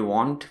anywhere you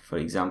want. For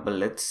example,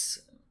 let's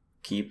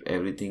keep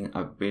everything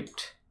a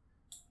bit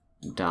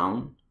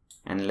down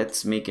and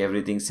let's make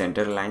everything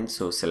center line.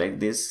 So select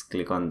this,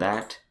 click on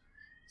that,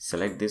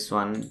 select this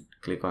one,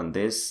 click on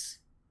this.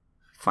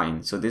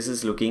 Fine, so this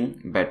is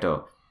looking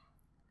better.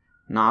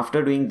 Now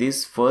after doing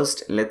this,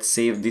 first let's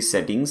save the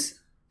settings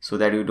so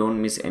that you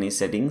don't miss any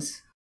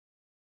settings.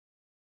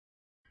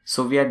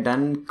 So we are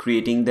done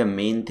creating the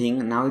main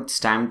thing. Now it's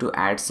time to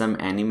add some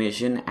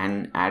animation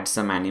and add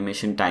some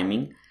animation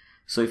timing.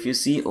 So if you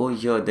see over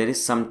here, there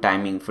is some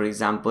timing. For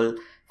example,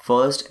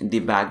 first the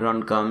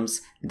background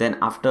comes, then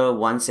after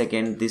 1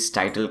 second this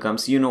title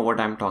comes. You know what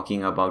I'm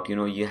talking about. You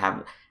know, you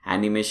have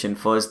animation,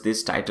 first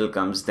this title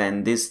comes,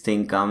 then this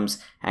thing comes,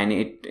 and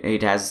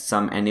it has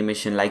some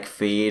animation like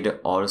fade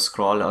or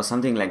scroll or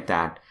something like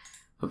that.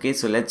 Okay,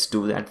 so let's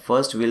do that.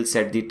 First we'll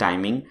set the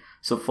timing.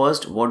 So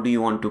first, what do you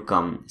want to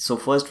come? So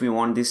first we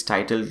want this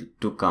title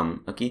to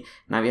come. Okay,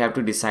 now we have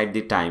to decide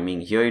the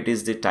timing. Here it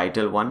is the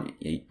title one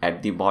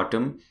at the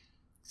bottom.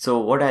 So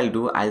what I'll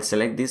do, I'll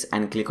select this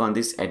and click on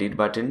this edit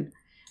button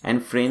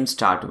and frame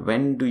start.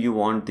 When do you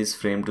want this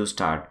frame to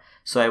start?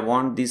 So I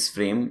want this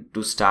frame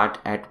to start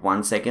at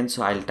 1 second.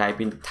 So I'll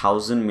type in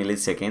 1000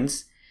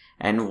 milliseconds.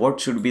 And what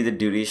should be the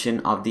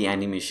duration of the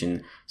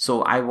animation?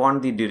 So I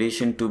want the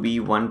duration to be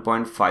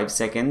 1.5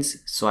 seconds.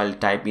 So I'll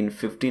type in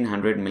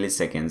 1500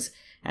 milliseconds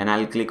and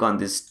I'll click on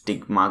this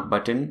tick mark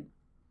button.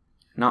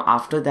 Now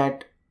after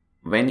that,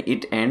 when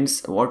it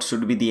ends, what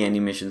should be the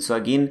animation? So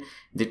again,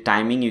 the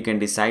timing you can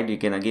decide. You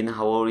can again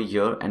hover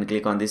here and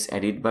click on this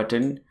edit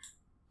button.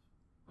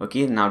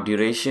 Okay, now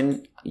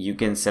duration, you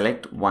can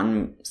select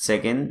 1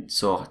 second.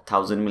 So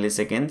 1000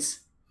 milliseconds.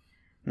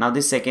 Now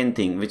the second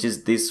thing, which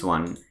is this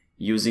one,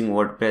 using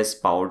WordPress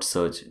powered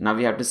search. Now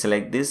we have to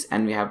select this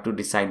and we have to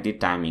decide the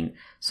timing.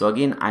 So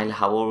again, I'll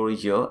hover over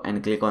here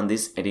and click on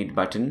this edit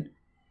button.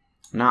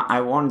 Now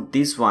I want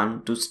this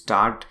one to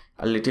start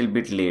a little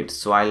bit late.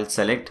 So I'll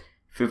select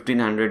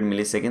 1500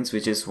 milliseconds,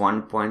 which is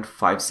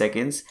 1.5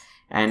 seconds,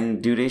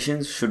 and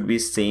duration should be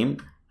same,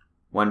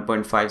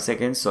 1.5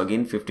 seconds. So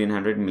again,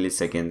 1500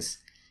 milliseconds,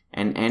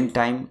 and end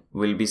time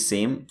will be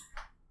same,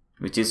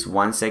 which is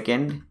 1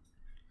 second.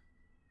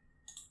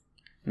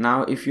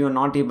 Now if you are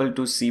not able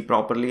to see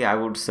properly, I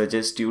would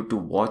suggest you to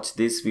watch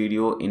this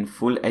video in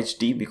full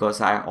HD because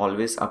I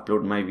always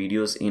upload my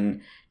videos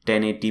in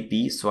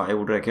 1080p. So I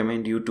would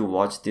recommend you to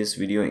watch this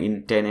video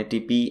in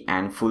 1080p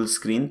and full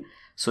screen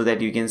so that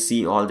you can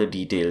see all the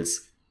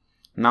details.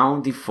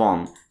 Now the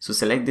form, so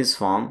select this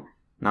form.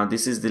 Now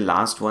this is the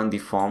last one, the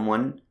form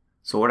one.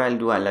 So what I'll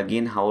do, I'll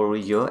again hover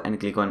here and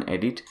click on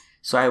edit.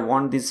 So I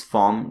want this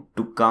form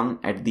to come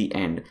at the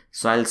end.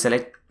 So I'll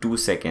select 2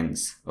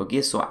 seconds.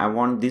 Okay, so I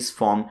want this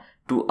form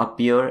to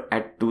appear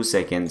at 2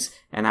 seconds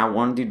and I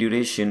want the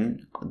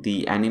duration,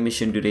 the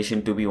animation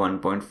duration to be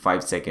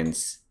 1.5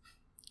 seconds.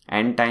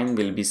 End time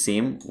will be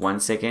same, 1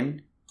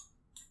 second.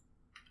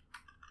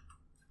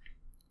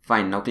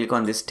 Fine, now click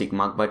on this tick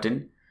mark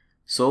button.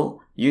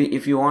 So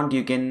if you want,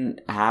 you can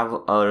have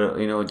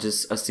a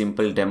just a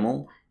simple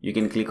demo. You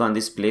can click on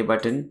this play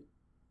button.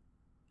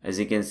 As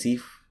you can see,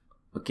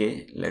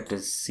 okay, let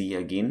us see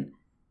again.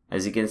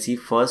 As you can see,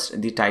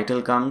 first the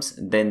title comes,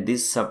 then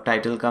this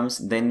subtitle comes,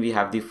 then we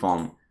have the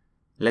form.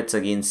 Let's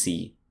again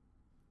see.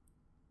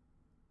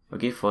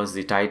 Okay, first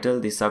the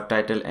title, the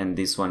subtitle, and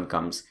this one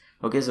comes.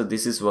 Okay, so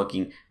this is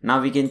working.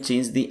 Now we can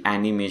change the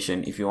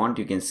animation. If you want,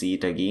 you can see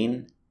it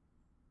again.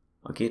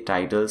 Okay,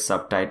 title,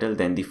 subtitle,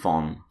 then the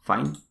form.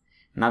 Fine.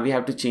 Now we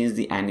have to change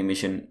the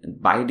animation.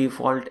 By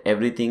default,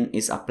 everything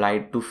is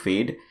applied to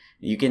fade.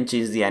 You can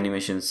change the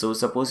animation. So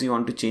suppose you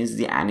want to change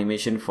the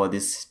animation for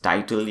this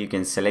title, you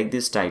can select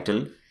this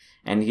title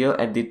and here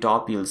at the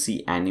top you'll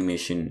see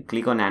animation.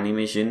 Click on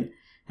animation.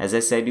 As I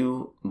said,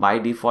 by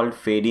default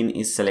fade in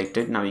is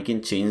selected. Now you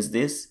can change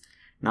this.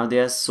 Now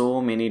there are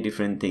so many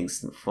different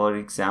things. For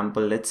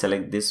example, let's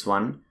select this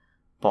one,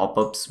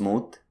 pop-up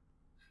smooth.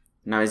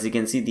 Now as you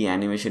can see, the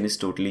animation is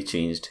totally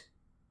changed.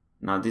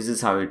 Now this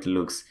is how it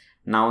looks.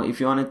 Now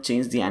if you want to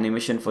change the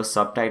animation for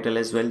subtitle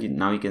as well,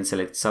 now you can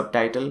select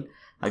subtitle.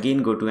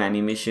 Again, go to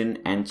animation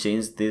and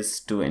change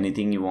this to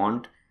anything you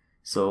want.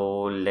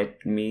 So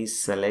let me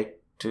select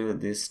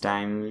this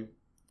time,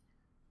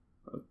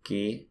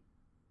 okay,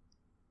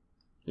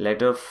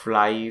 letter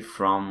fly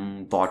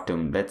from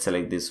bottom. Let's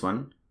select this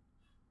one.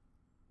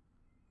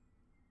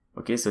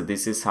 Okay, so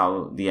this is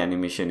how the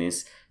animation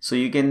is. So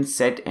you can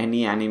set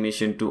any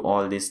animation to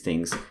all these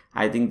things.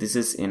 I think this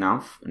is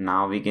enough.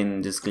 Now we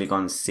can just click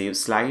on save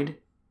slide.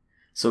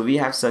 So we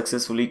have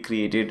successfully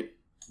created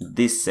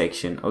this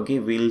section. Okay,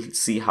 we'll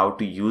see how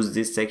to use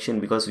this section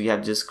because we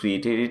have just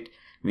created it,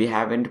 we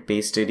haven't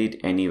pasted it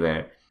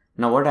anywhere.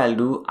 Now what I'll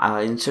do,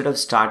 instead of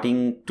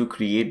starting to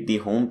create the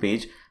home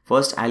page,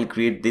 first I'll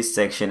create this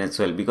section as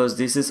well, because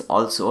this is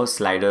also a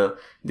slider.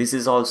 This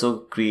is also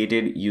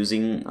created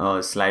using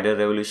Slider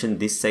Revolution,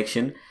 this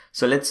section.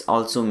 So let's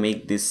also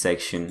make this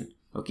section.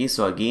 Okay,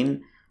 so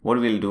again what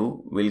we'll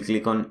do, we'll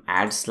click on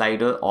add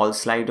slider, all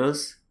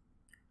sliders.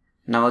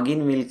 Now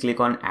again we'll click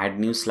on add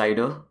new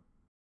slider.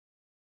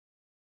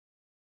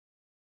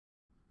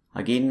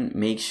 Again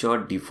make sure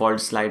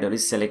default slider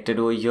is selected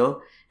over here,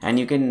 and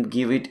you can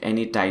give it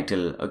any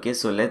title. Okay,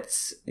 so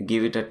let's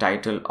give it a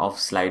title of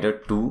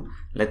slider 2.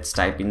 Let's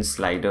type in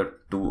slider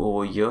 2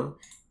 over here.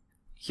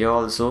 Here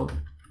also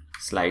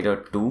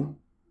slider 2.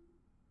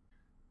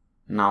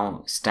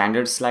 Now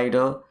standard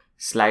slider,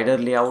 slider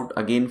layout,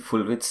 again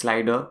full width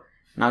slider.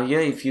 Now here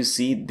if you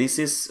see, this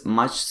is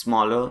much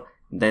smaller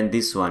than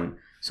this one.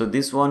 So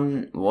this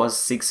one was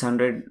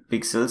 600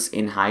 pixels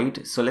in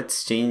height. So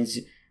let's change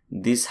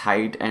this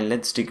height and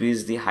let's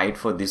decrease the height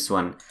for this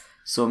one.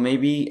 So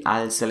maybe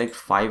I'll select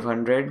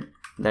 500,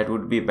 that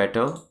would be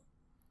better.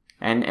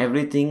 And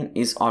everything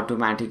is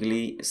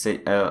automatically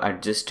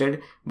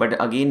adjusted.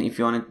 But again, if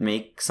you want to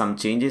make some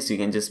changes, you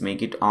can just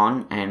make it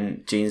on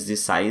and change the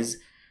size,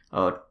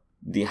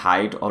 the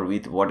height, or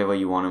with whatever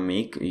you want to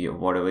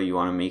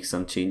make,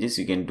 some changes,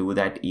 you can do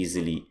that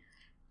easily.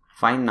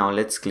 Fine, now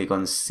let's click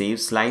on save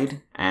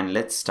slide and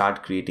let's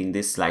start creating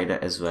this slider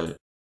as well.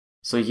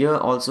 So here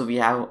also we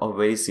have a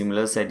very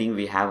similar setting.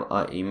 We have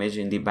an image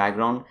in the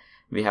background,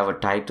 we have a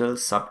title,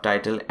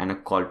 subtitle, and a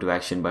call to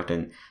action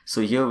button.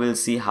 So here we'll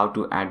see how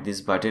to add this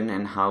button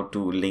and how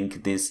to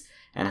link this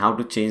and how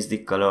to change the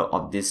color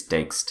of this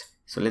text.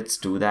 So let's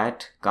do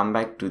that. Come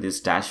back to this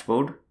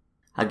dashboard.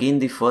 Again,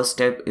 the first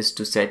step is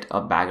to set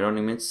a background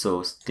image.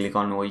 So click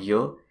on over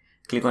here,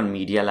 click on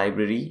media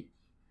library,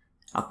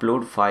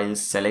 upload files,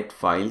 select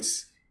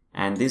files,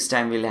 and this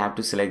time we'll have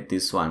to select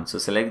this one. So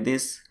select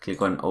this,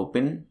 click on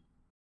open,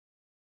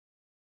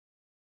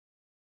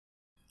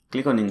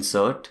 click on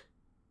insert,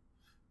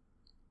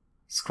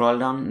 scroll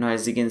down. Now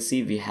as you can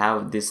see, we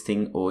have this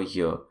thing over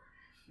here.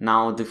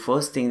 Now the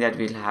first thing that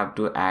we'll have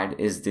to add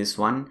is this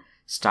one,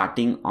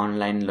 starting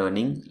online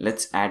learning.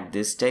 Let's add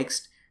this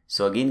text.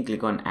 So again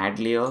click on add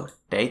layer,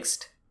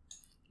 text.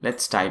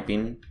 Let's type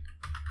in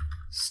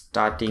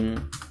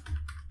starting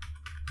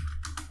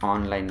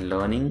online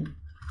learning.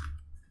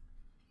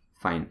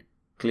 Fine,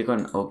 click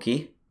on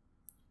OK.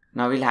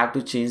 Now we'll have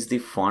to change the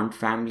font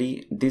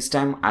family. This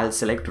time I'll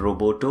select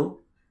Roboto,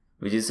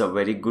 which is a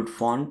very good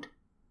font.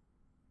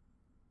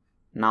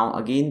 Now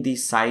again, the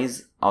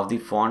size of the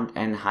font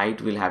and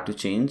height will have to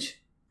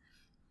change.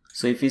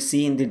 So if you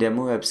see in the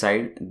demo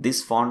website,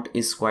 this font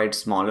is quite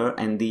smaller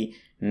and the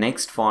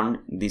next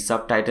font, the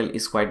subtitle,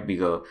 is quite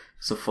bigger.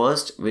 So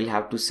first we'll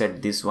have to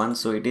set this one.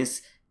 So it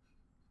is,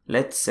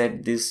 let's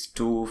set this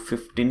to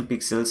 15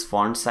 pixels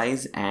font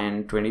size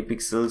and 20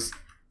 pixels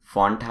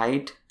font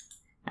height,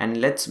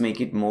 and let's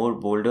make it more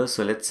bolder.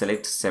 So let's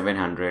select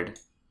 700.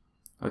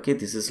 Okay,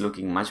 this is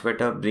looking much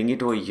better. Bring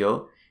it over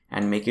here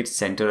and make it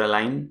center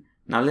align.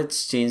 Now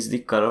let's change the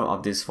color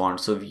of this font.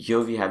 So here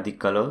we have the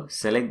color.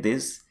 Select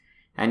this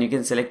and you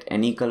can select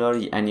any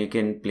color and you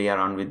can play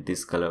around with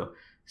this color.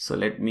 So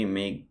let me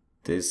make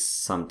this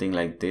something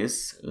like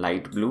this,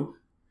 light blue.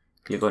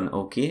 Click on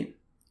OK.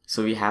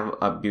 So we have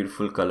a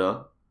beautiful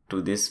color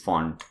to this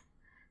font.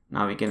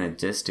 Now we can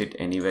adjust it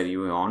anywhere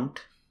you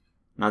want.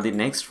 Now the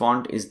next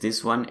font is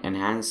this one,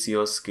 enhance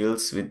your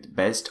skills with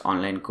best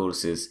online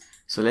courses.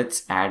 So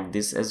let's add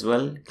this as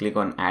well. Click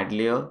on add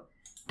layer,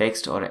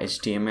 text or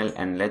HTML,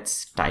 and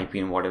let's type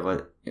in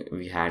whatever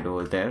we had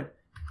over there.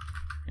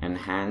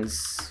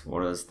 Enhance,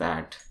 what was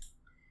that?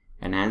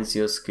 Enhance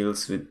your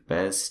skills with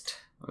best.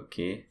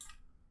 Okay.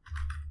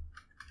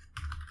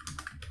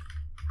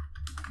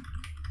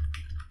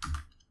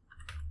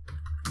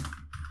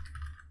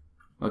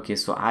 Okay,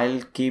 so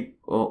I'll keep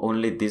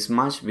only this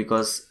much,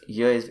 because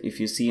here if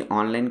you see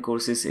online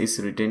courses is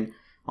written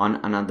on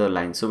another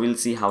line. So we'll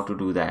see how to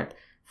do that.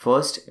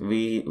 First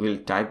we will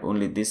type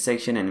only this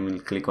section and we'll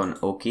click on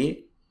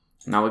OK.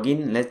 Now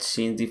again, let's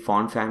change the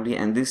font family,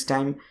 and this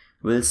time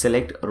we'll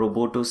select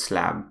Roboto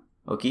Slab.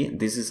 Okay,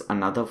 this is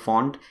another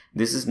font.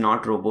 This is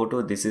not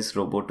Roboto, this is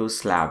Roboto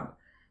Slab.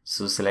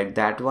 So select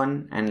that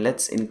one and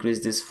let's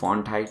increase this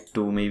font height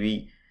to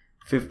maybe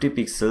 50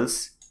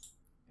 pixels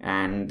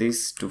and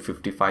this to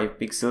 55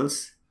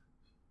 pixels.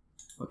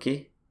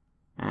 Okay,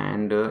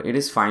 and it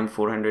is fine,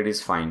 400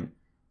 is fine.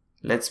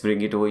 Let's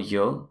bring it over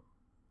here.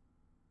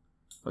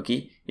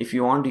 Okay, if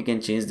you want you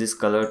can change this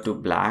color to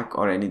black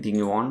or anything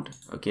you want.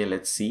 Okay,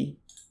 let's see.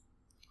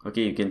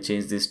 Okay, you can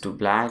change this to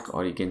black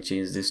or you can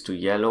change this to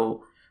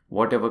yellow.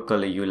 Whatever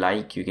color you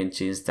like, you can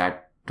change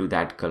that to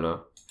that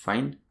color.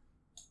 Fine.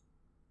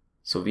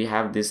 So we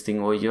have this thing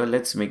over here.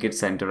 Let's make it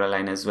center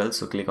align as well.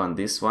 So click on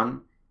this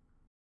one.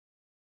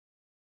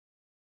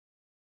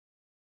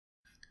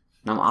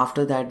 Now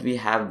after that we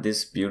have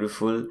this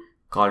beautiful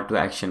call to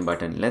action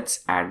button.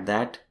 Let's add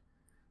that.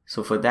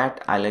 So for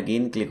that, I'll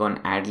again click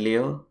on add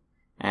layer,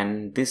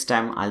 and this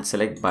time I'll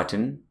select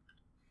button.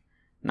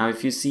 Now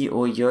if you see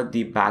over here,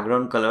 the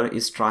background color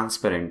is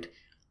transparent.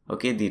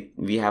 Okay,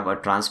 we have a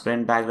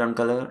transparent background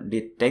color,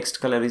 the text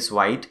color is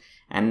white,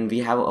 and we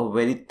have a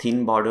very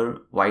thin border,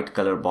 white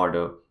color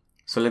border.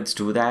 So let's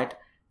do that.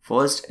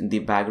 First, the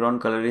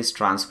background color is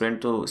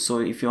transparent, so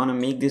if you want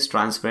to make this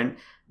transparent,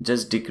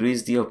 just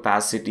decrease the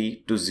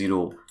opacity to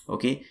 0.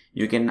 Okay,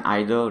 you can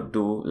either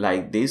do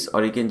like this,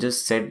 or you can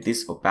just set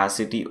this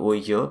opacity over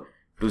here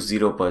to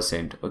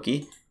 0%.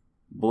 Okay,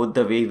 both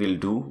the way will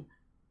do.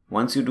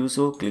 Once you do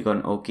so, click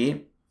on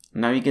OK.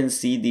 Now you can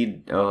see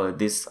the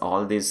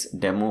all this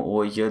demo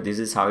over here. This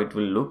is how it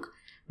will look.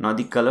 Now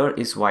the color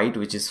is white,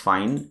 which is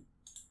fine.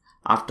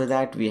 After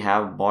that, we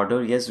have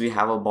border. Yes, we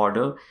have a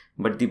border,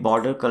 but the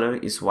border color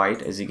is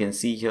white. As you can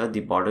see here,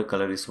 the border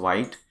color is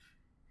white.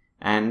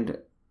 And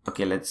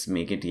okay, let's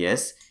make it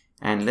yes.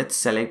 And let's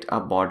select a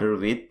border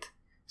width.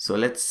 So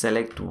let's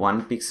select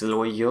 1 pixel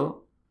over here.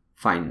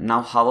 Fine.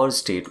 Now hover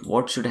state.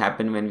 What should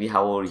happen when we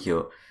hover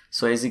here?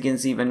 So as you can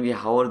see, when we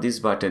hover this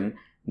button,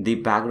 the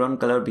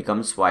background color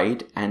becomes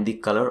white and the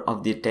color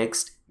of the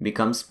text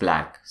becomes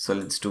black. So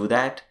let's do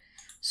that.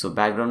 So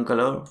background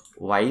color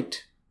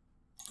white.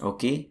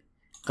 Okay.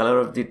 Color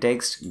of the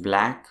text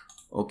black.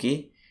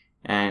 Okay.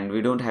 And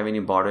we don't have any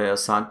border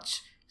as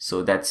such,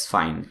 so that's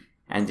fine.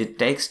 And the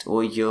text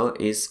over here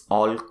is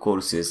all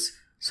courses.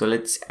 So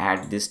let's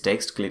add this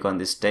text. Click on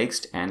this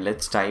text and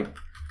let's type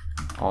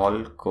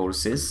all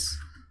courses.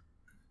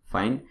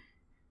 Fine.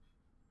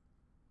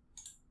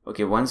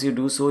 Okay, once you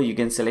do so, you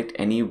can select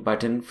any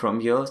button from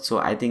here. So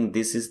I think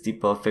this is the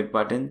perfect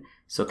button.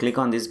 So click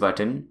on this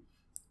button.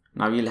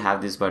 Now you'll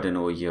have this button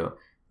over here.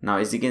 Now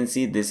as you can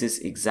see, this is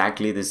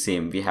exactly the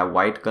same. We have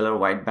white color,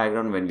 white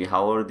background. When we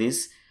hover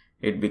this,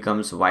 it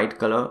becomes white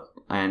color,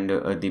 and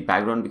the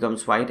background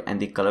becomes white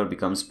and the color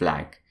becomes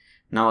black.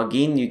 Now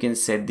again, you can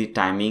set the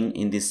timing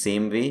in the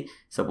same way.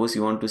 Suppose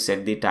you want to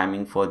set the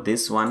timing for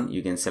this one,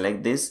 you can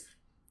select this.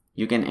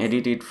 You can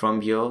edit it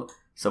from here.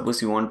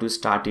 Suppose you want to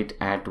start it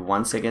at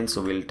 1 second,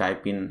 so we'll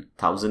type in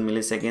 1000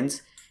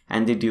 milliseconds,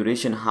 and the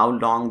duration, how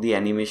long the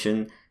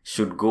animation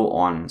should go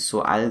on.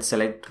 So I'll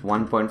select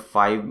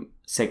 1.5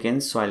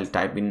 seconds, so I'll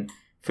type in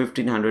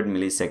 1500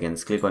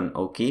 milliseconds. Click on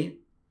OK.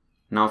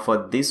 Now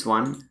for this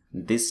one,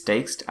 this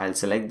text, I'll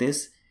select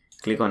this,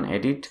 click on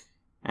edit,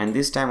 and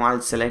this time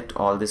I'll select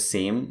all the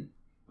same.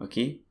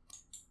 Okay,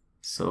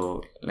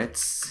 so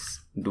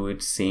let's do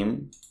it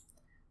same.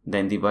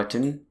 Then the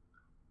button.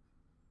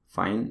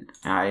 Fine,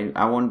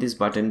 I want this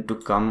button to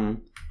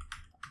come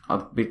a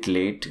bit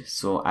late,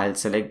 so I'll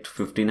select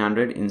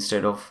 1500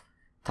 instead of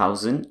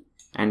 1000,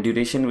 and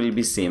duration will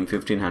be same,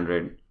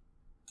 1500.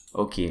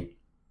 Okay,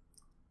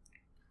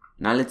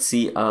 now let's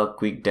see a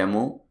quick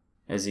demo.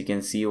 As you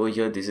can see over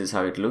here, this is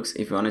how it looks.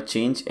 If you want to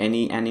change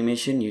any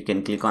animation, you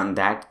can click on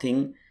that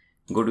thing,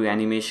 go to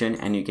animation,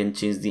 and you can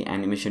change the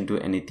animation to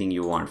anything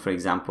you want. For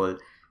example,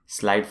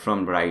 slide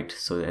from right.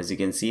 So as you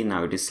can see,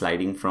 now it is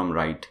sliding from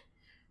right.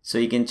 So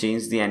you can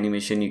change the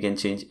animation, you can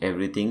change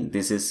everything.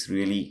 This is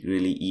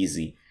really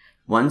easy.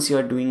 Once you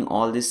are doing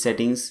all these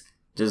settings,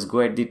 just go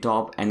at the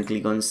top and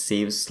click on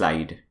save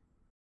slide.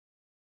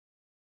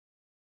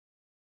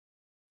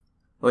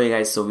 Okay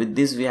guys, so with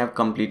this we have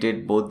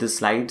completed both the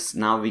slides.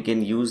 Now we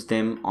can use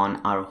them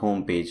on our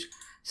home page.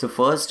 So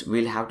first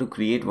we'll have to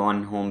create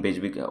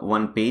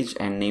one page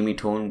and name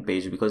it home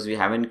page, because we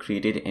haven't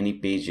created any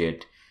page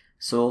yet.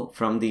 So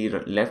from the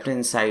left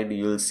hand side,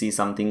 you'll see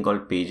something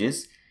called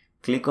pages.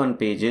 Click on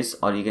pages,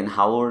 or you can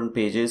hover on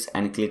pages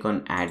and click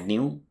on add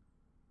new.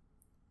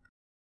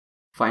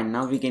 Fine,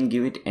 now we can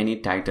give it any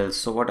title.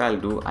 So what I'll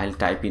do, I'll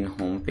type in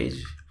home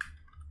page.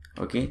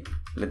 Okay,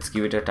 let's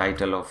give it a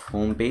title of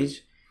home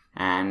page,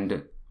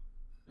 and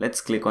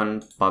let's click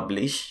on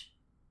publish.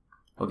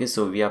 Okay,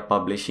 so we are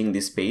publishing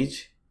this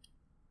page.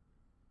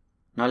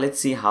 Now let's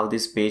see how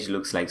this page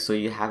looks like. So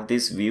you have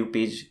this view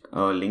page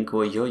link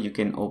over here. You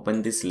can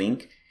open this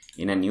link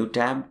in a new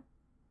tab.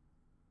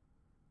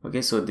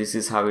 Okay, so this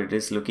is how it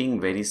is looking,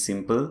 very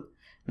simple.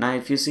 Now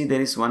if you see, there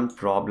is one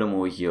problem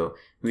over here.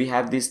 We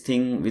have this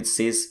thing which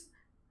says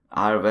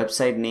our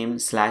website name /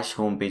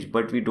 homepage,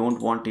 but we don't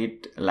want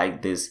it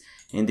like this.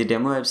 In the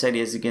demo website,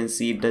 as you can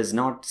see, it does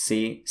not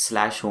say /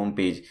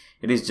 homepage.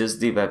 It is just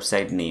the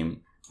website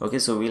name. Okay,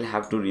 so we'll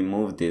have to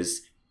remove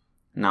this.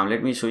 Now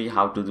let me show you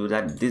how to do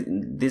that.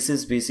 This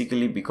is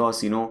basically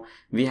because, you know,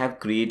 we have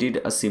created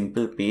a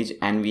simple page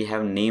and we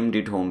have named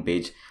it home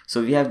page.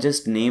 So we have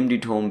just named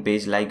it home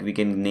page, like we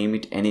can name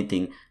it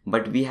anything,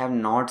 but we have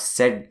not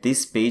set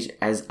this page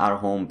as our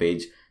home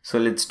page. So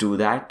let's do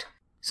that.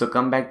 So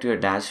come back to your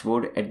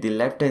dashboard. At the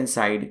left hand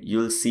side,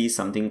 you'll see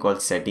something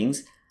called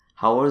settings.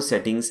 Hover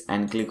settings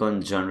and click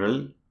on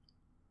general.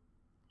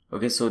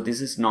 Okay, so this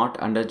is not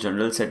under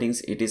general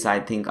settings. It is, I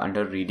think,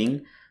 under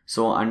reading.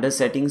 So under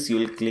settings, you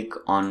will click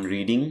on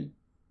reading,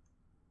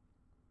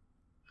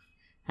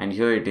 and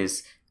here it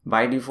is.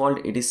 By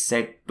default, it is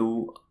set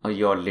to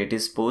your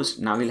latest post.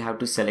 Now we'll have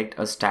to select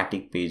a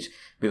static page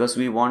because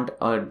we want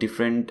a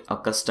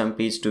custom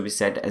page to be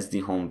set as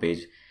the home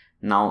page.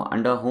 Now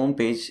under home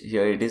page,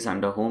 here it is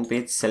under home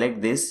page,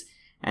 select this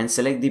and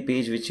select the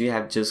page which we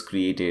have just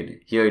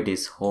created. Here it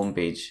is, home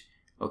page.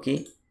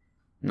 Okay,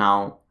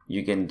 now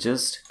you can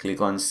just click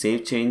on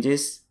save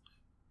changes.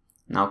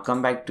 Now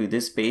come back to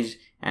this page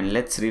and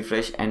let's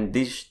refresh, and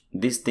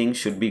this thing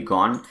should be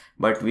gone,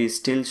 but we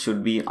still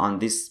should be on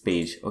this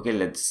page. Okay,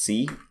 let's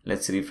see,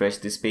 let's refresh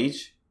this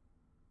page.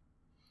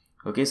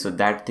 Okay, so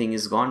that thing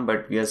is gone,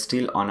 but we are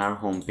still on our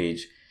home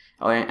page.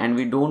 And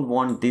we don't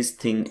want this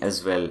thing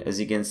as well. As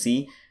you can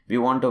see, we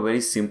want a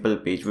very simple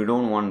page. We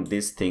don't want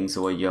these things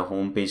over your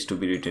home page to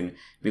be written,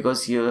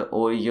 because here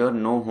over here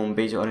no home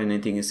page or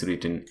anything is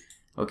written.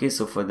 Okay,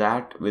 so for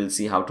that we'll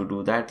see how to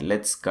do that.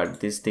 Let's cut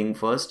this thing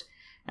first,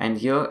 and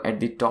here at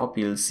the top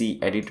you'll see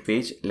edit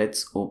page.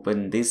 Let's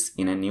open this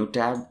in a new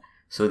tab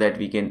so that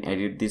we can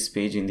edit this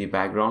page in the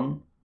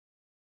background.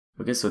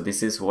 Okay, so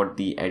this is what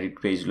the edit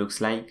page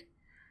looks like.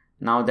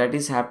 Now that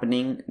is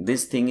happening,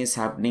 this thing is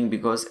happening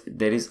because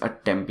there is a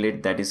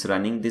template that is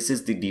running. This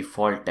is the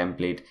default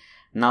template.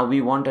 Now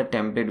we want a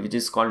template which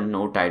is called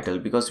no title,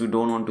 because we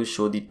don't want to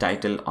show the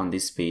title on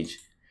this page.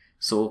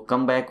 So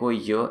come back over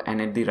here,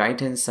 and at the right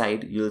hand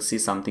side you'll see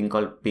something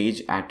called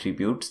page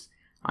attributes.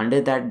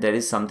 Under that there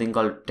is something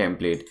called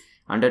template.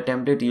 Under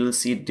template you'll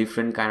see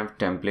different kind of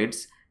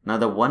templates. Now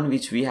the one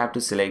which we have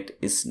to select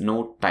is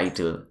no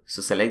title.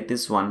 So select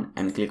this one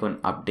and click on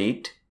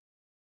update.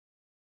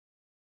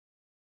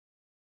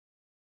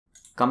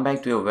 Come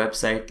back to your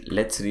website,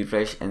 let's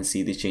refresh and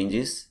see the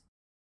changes.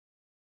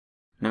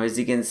 Now as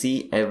you can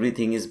see,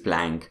 everything is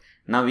blank.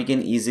 Now we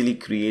can easily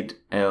create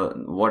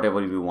whatever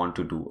we want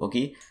to do.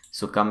 Okay,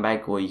 so come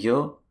back over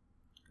here.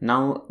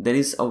 Now there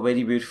is a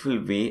very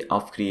beautiful way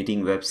of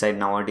creating website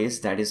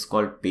nowadays, that is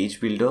called page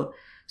builder.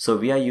 So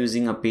we are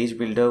using a page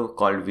builder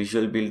called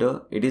Visual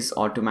Builder. It is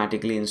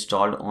automatically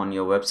installed on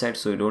your website,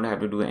 so you don't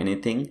have to do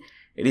anything.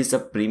 It is a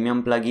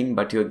premium plugin,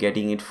 but you're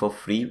getting it for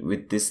free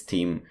with this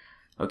theme.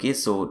 Okay,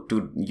 so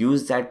to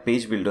use that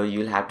page builder,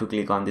 you'll have to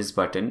click on this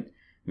button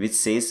which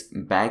says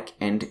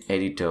backend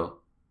editor.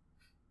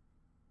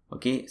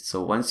 Okay,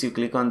 so once you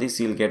click on this,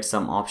 you'll get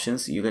some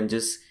options. You can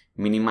just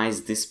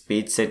minimize this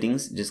page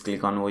settings. Just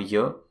click on over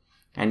here,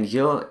 and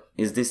here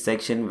is this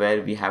section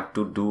where we have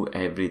to do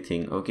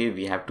everything. Okay,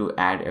 we have to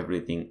add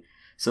everything.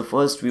 So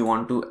first we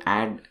want to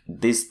add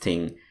this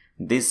thing,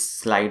 this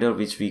slider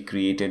which we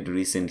created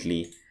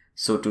recently.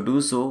 So to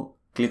do so,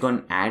 click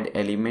on add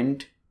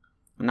element.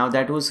 Now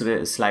that was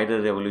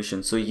slider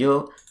revolution. So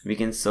here we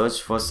can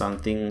search for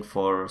something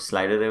for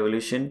slider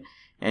revolution,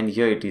 and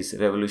here it is,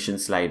 revolution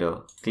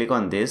slider. Click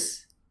on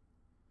this.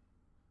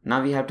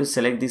 Now we have to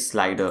select this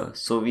slider.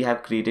 So we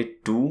have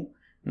created two.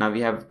 Now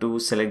we have to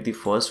select the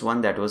first one,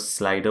 that was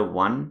slider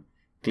 1.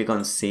 Click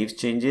on save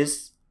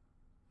changes.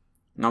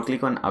 Now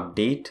click on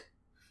update.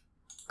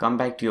 Come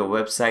back to your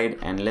website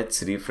and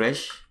let's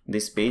refresh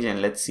this page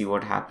and let's see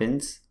what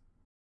happens.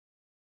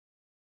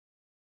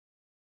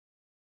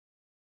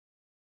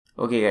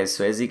 Okay guys,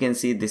 so as you can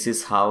see, this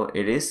is how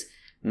it is.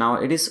 Now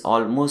it is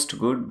almost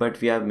good, but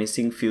we are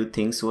missing few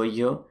things over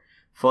here.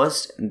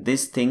 First,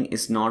 this thing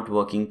is not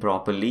working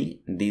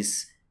properly.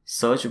 This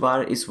search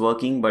bar is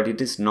working, but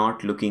it is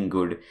not looking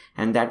good,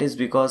 and that is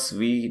because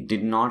we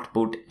did not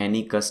put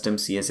any custom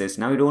CSS.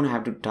 Now you don't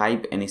have to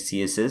type any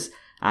CSS.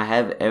 I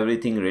have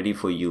everything ready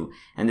for you.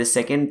 And the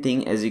second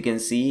thing, as you can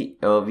see,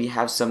 we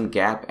have some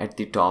gap at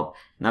the top.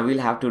 Now we'll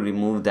have to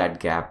remove that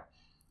gap.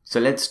 So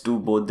let's do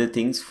both the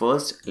things.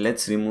 First,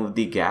 let's remove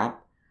the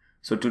gap.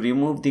 So to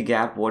remove the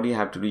gap, what you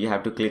have to do, you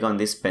have to click on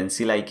this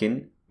pencil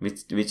icon,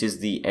 which is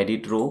the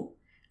edit row.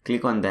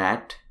 Click on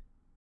that.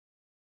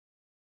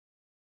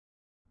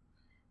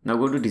 Now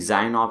go to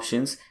design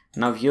options.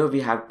 Now here we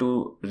have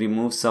to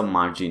remove some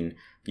margin.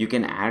 You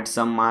can add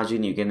some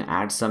margin, you can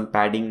add some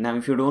padding. Now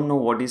if you don't know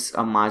what is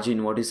a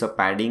margin, what is a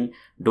padding,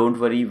 don't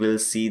worry, we'll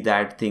see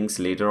that things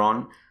later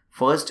on.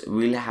 First,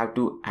 we'll have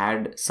to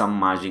add some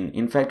margin.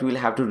 In fact, we'll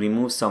have to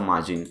remove some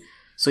margin.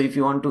 So if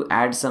you want to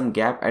add some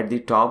gap at the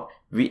top,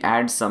 we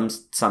add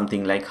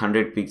something like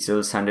 100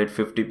 pixels,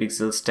 150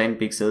 pixels, 10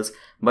 pixels.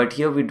 But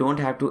here we don't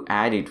have to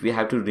add it. We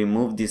have to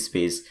remove this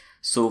space.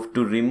 So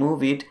to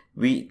remove it,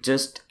 we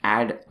just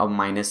add a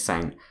minus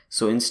sign.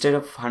 So instead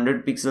of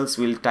 100 pixels,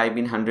 we'll type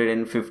in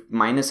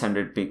minus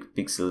 100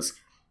 pixels.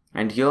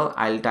 And here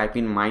I'll type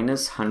in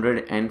minus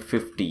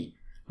 150.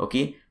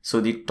 Okay,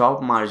 so the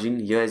top margin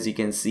here, as you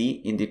can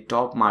see, in the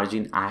top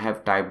margin I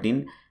have typed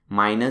in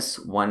minus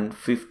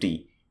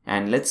 150.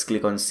 And let's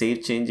click on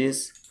save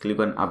changes, click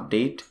on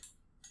update.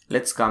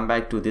 Let's come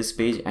back to this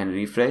page and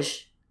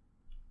refresh.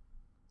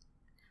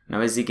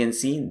 Now as you can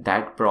see,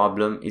 that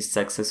problem is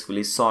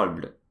successfully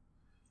solved.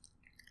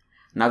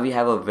 Now we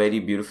have a very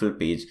beautiful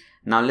page.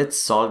 Now let's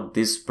solve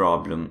this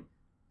problem.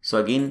 So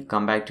again,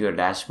 come back to your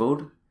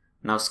dashboard.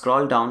 Now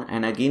scroll down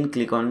and again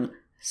click on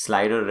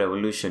slider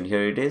revolution.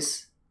 Here it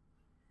is.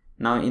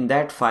 Now in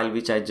that file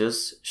which I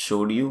just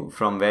showed you,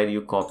 from where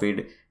you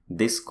copied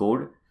this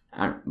code,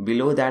 and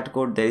below that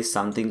code there is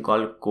something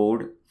called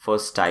code for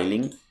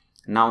styling.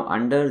 Now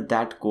under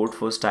that code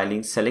for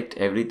styling, select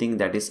everything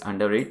that is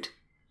under it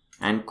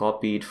and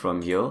copy it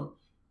from here.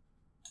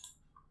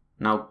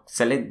 Now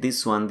select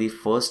this one, the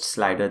first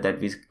slider that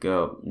we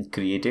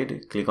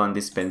created. Click on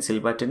this pencil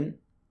button.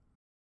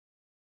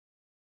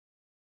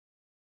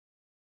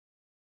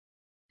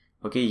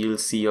 Okay, you'll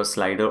see your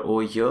slider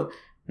over here.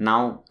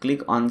 Now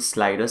click on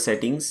slider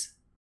settings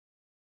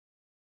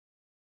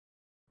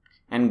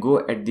and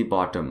go at the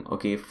bottom.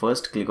 Okay,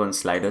 first click on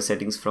slider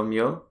settings from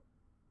here.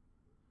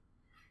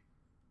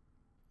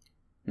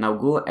 Now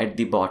go at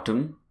the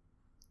bottom.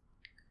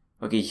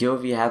 Okay, here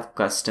we have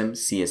custom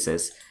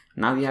CSS.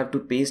 Now you have to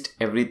paste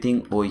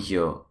everything over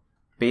here.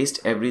 Paste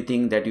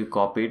everything that you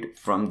copied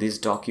from this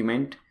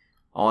document,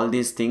 all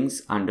these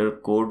things under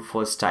code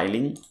for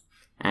styling,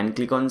 and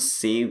click on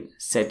save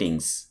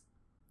settings.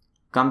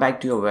 Come back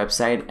to your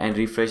website and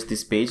refresh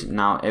this page.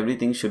 Now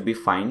everything should be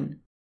fine.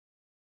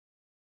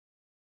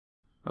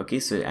 Okay,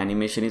 so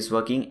animation is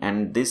working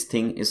and this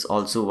thing is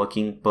also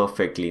working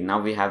perfectly. Now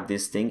we have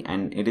this thing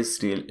and it is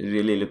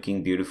really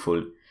looking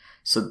beautiful.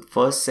 So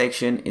first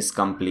section is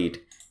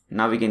complete.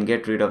 Now we can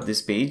get rid of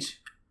this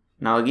page.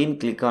 Now again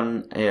click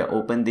on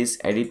open this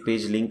edit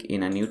page link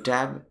in a new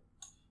tab.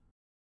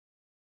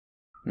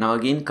 Now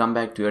again come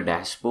back to your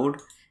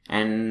dashboard,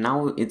 and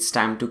now it's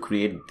time to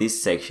create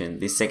this section,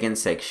 the second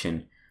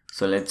section.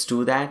 So let's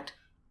do that.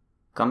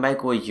 Come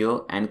back over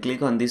here and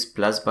click on this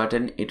plus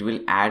button. It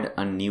will add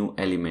a new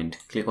element.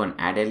 Click on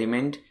add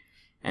element,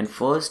 and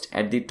first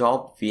at the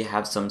top we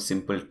have some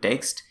simple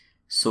text.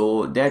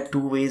 So there are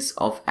two ways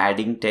of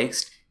adding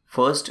text.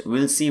 First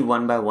we'll see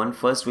one by one.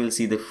 First we'll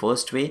see the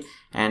first way,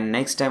 and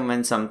next time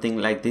when something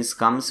like this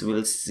comes,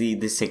 we'll see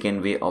the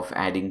second way of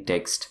adding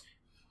text.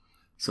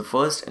 So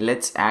first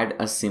let's add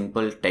a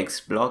simple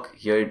text block.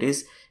 Here it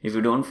is. If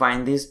you don't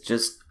find this,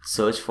 just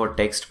search for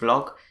text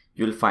block.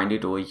 You'll find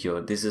it over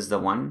here. This is the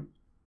one.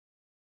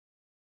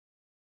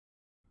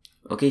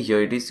 Okay,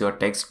 here it is, your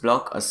text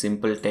block, a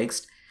simple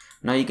text.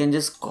 Now you can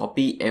just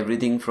copy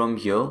everything from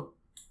here,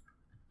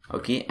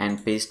 okay,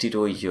 and paste it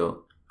over here.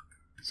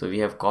 So we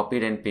have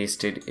copied and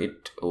pasted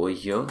it over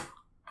here.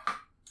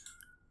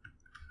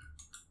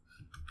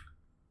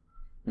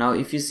 Now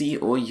if you see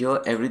over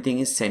here, everything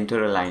is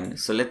center aligned.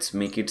 So let's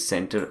make it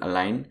center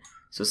aligned.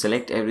 So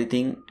select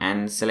everything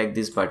and select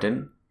this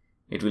button.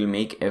 It will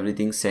make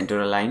everything center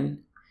aligned.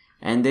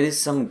 And there is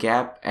some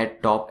gap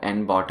at top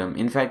and bottom.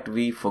 In fact,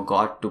 we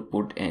forgot to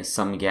put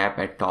some gap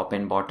at top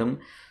and bottom.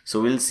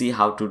 So we'll see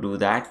how to do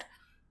that.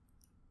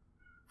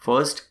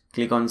 First,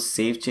 click on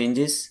save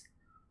changes.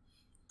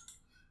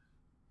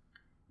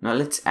 Now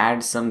let's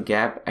add some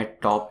gap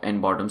at top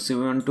and bottom. So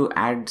we want to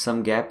add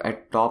some gap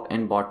at top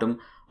and bottom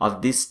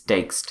of this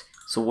text.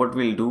 So what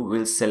we'll do,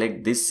 we'll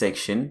select this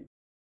section.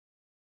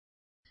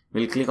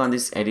 We'll click on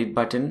this edit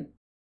button.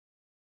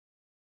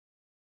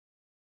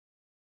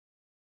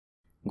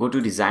 Go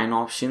to design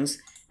options,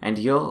 and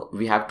here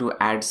we have to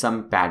add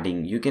some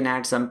padding. You can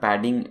add some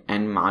padding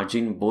and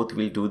margin, both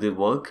will do the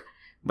work,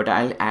 but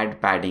I'll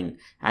add padding.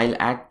 I'll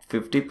add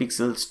 50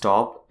 pixels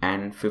top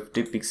and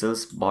 50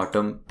 pixels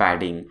bottom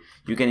padding.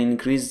 You can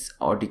increase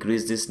or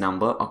decrease this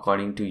number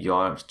according to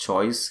your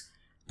choice.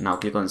 Now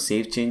click on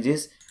save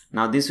changes.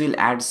 Now this will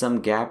add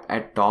some gap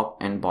at top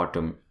and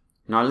bottom.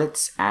 Now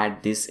let's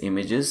add these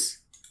images.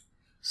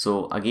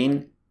 So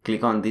again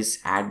click on this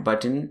add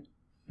button.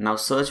 Now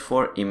search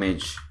for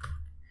image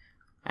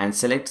and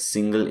select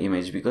single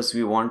image because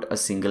we want a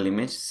single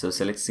image. So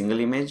select single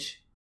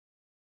image.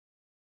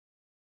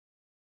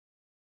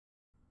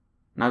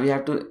 Now we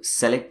have to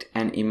select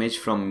an image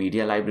from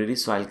media library.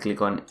 So I'll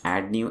click on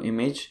add new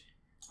image,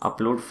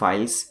 upload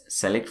files,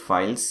 select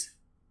files.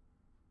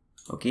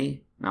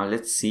 Okay, now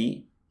let's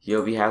see.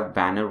 Here we have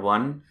banner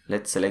 1.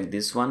 Let's select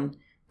this one.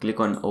 Click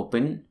on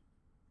open.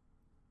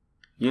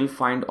 You'll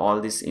find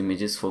all these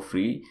images for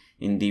free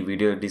in the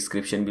video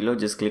description below.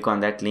 Just click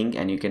on that link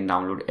and you can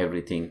download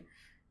everything.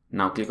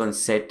 Now click on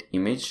set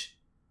image.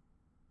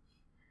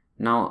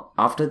 Now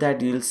after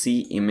that you'll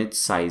see image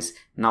size.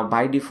 Now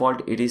by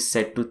default it is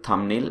set to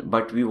thumbnail,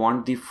 but we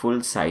want the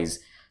full size.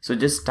 So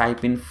just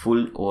type in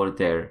full over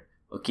there.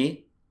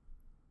 Okay.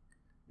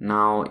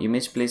 Now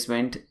image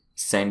placement,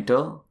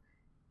 center.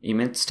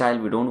 Image style,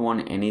 we don't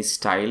want any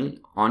style.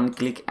 On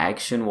click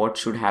action, what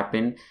should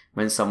happen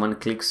when someone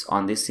clicks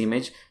on this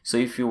image? So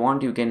if you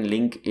want, you can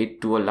link it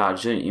to a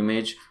larger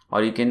image,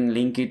 or you can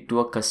link it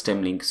to a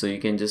custom link. So you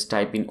can just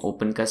type in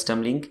open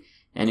custom link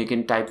and you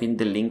can type in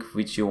the link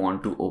which you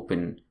want to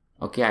open.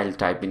 Okay, I'll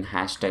type in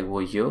hashtag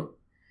over here.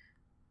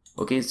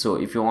 Okay, so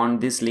if you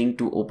want this link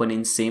to open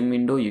in same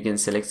window, you can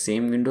select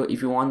same window.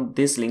 If you want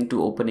this link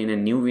to open in a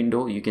new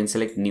window, you can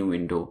select new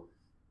window.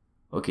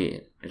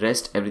 Okay,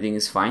 rest everything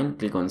is fine.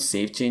 Click on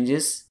save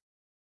changes.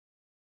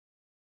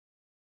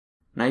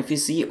 Now if you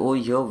see over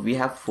here, we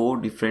have 4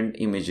 different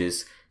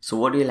images. So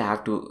what we'll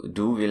have to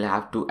do, we'll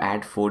have to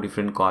add 4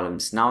 different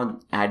columns. Now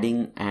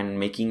adding and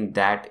making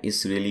that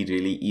is really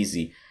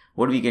easy.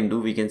 What we can do,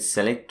 we can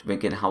select, we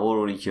can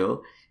hover over here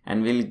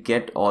and we'll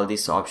get all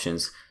these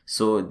options.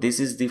 So this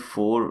is the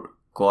 4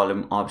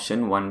 column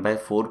option, 1 by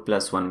 4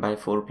 plus 1 by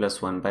 4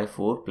 plus 1 by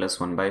 4 plus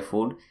 1 by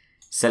 4.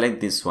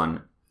 Select this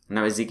one.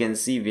 Now as you can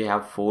see, we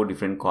have 4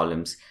 different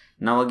columns.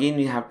 Now again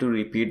we have to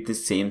repeat the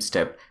same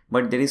step,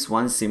 but there is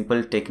one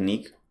simple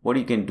technique. What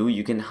you can do,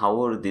 you can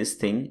hover this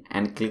thing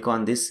and click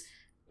on this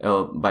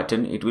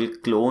button. It will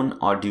clone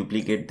or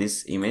duplicate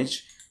this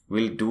image.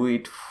 We'll do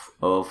it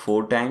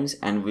 4 times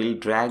and we'll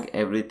drag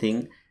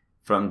everything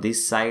from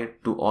this side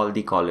to all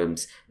the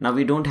columns. Now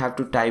we don't have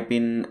to type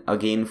in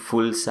again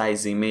full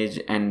size image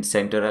and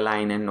center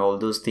align and all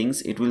those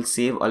things. It will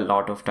save a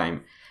lot of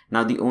time.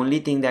 Now the only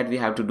thing that we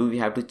have to do, we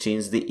have to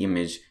change the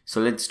image.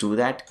 So let's do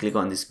that. Click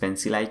on this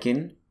pencil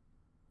icon.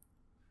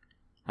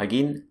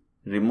 Again,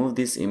 remove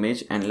this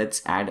image and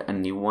let's add a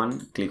new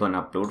one. Click on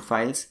upload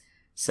files,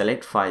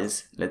 select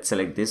files. Let's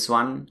select this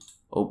one,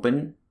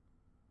 open,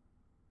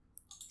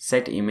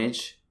 set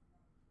image,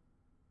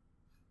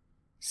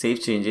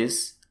 save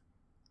changes,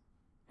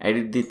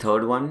 edit the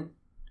third one,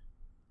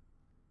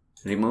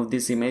 remove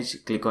this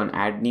image, click on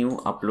add new,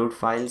 upload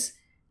files.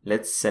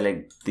 Let's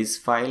select this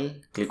file,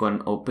 click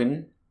on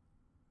open,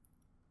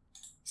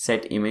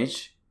 set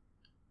image,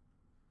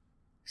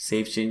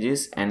 save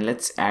changes, and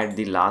let's add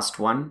the last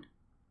one.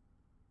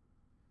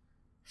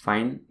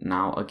 Fine.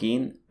 Now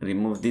again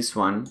remove this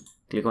one,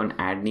 click on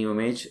add new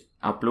image,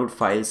 upload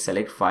files,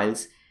 select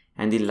files,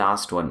 and the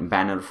last one,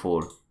 banner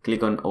 4.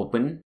 Click on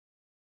open,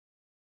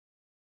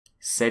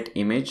 set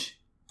image,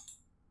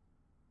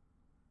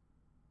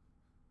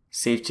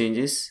 save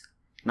changes.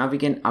 Now we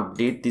can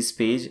update this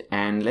page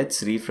and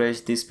let's refresh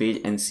this page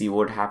and see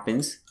what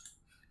happens.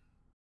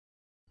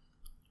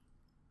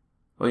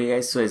 Okay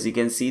guys, so as you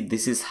can see,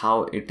 this is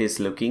how it is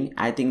looking.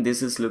 I think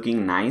this is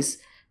looking nice,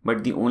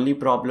 but the only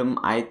problem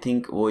I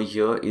think over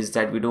here is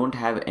that we don't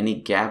have any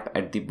gap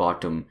at the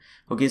bottom.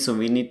 Okay, so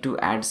we need to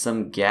add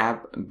some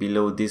gap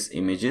below these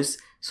images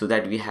so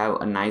that we have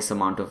a nice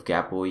amount of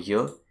gap over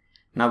here.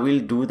 Now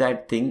we'll do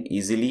that thing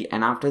easily,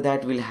 and after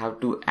that we'll have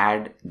to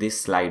add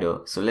this slider.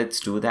 So let's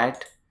do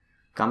that.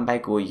 Come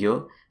back over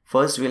here.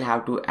 First we'll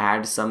have to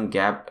add some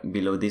gap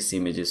below these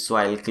images. So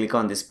I'll click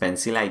on this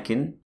pencil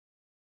icon,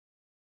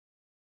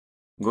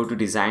 go to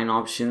design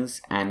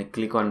options and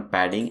click on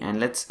padding, and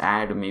let's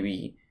add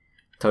maybe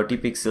 30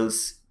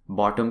 pixels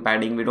bottom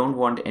padding. We don't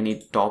want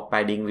any top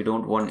padding, we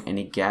don't want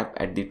any gap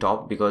at the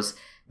top because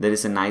there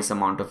is a nice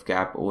amount of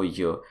gap over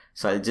here.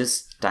 So I'll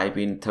just type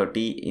in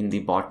 30 in the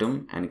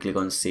bottom and click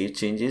on save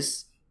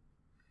changes,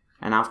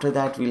 and after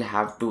that we'll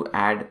have to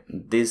add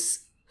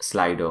this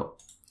slider.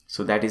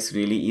 So that is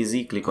really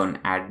easy. Click on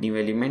add new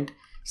element,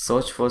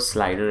 search for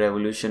slider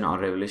revolution or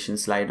revolution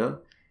slider,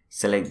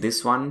 select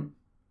this one.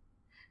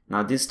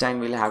 Now this time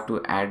we'll have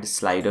to add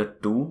slider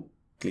 2,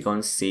 click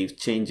on save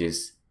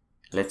changes.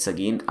 Let's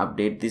again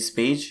update this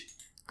page,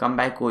 come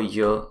back over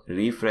here,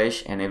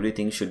 refresh, and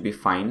everything should be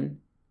fine.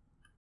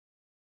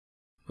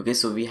 Okay,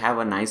 so we have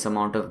a nice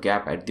amount of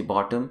gap at the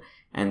bottom,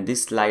 and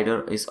this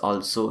slider is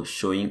also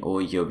showing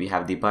over here. We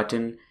have the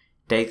button,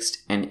 text,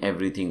 and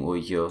everything over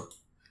here.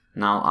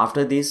 Now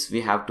after this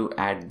we have to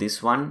add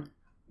this one,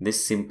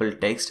 this simple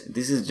text.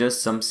 This is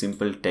just some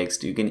simple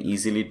text, you can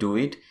easily do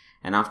it.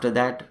 And after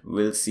that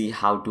we'll see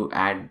how to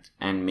add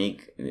and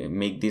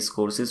make these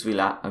courses. We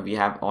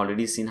have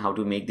already seen how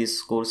to make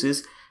these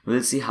courses.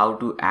 We'll see how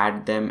to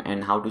add them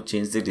and how to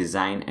change the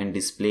design and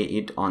display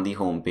it on the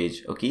home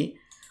page. Okay,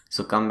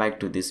 so come back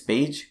to this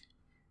page,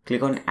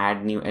 click on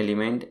add new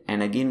element,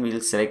 and again we'll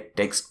select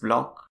text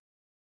block.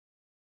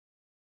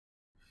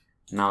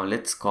 Now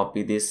let's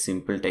copy this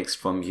simple text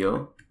from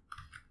here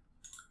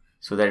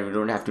so that we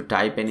don't have to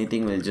type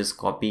anything. We'll just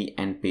copy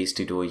and paste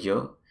it over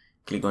here.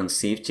 Click on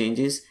save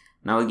changes.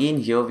 Now again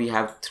here we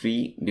have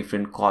 3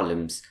 different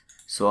columns.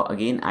 So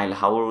again I'll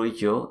hover over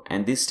here,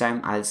 and this time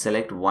I'll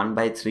select 1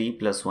 by 3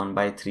 plus 1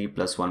 by 3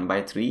 plus 1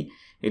 by 3.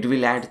 It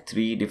will add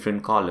 3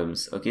 different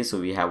columns. Okay, so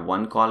we have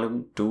 1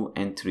 column, 2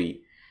 and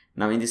 3.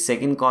 Now in the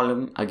second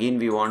column again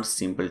we want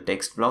simple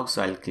text block.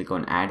 So I'll click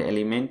on add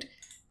element,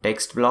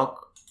 text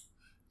block,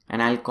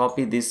 and I'll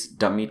copy this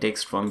dummy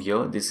text from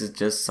here. This is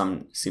just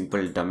some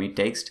simple dummy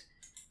text.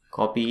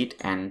 Copy it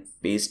and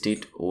paste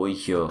it over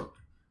here.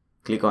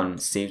 Click on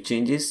save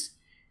changes,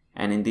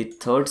 and in the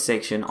third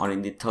section or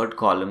in the third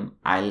column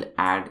I'll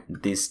add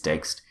this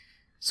text.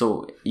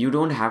 So you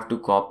don't have to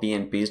copy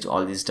and paste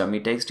all this dummy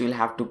text. You'll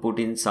have to put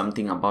in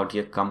something about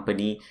your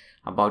company,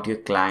 about your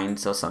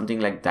clients, or something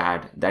like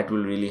that. That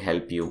will really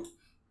help you.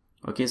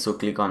 Okay, so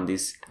click on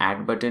this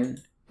add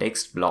button,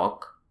 text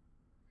block,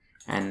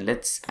 and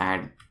let's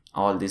add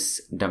all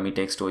this dummy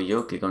text over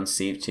here. Click on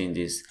save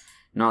changes.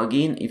 Now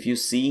again if you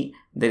see,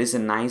 there is a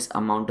nice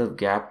amount of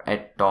gap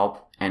at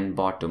top and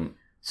bottom.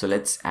 So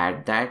let's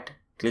add that.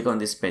 Click on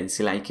this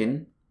pencil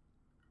icon,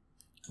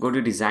 go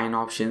to design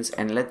options,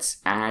 and let's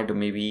add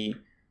maybe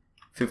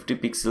 50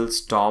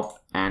 pixels top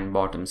and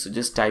bottom. So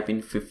just type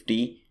in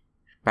 50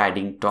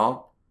 padding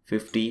top,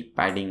 50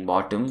 padding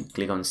bottom.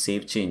 Click on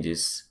save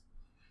changes.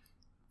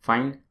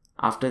 Fine.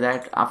 After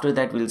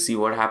that we'll see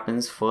what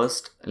happens.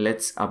 First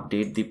let's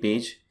update the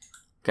page.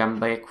 Come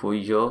back over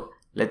here,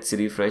 let's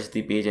refresh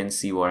the page and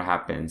see what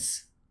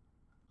happens.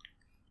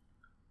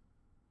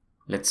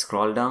 Let's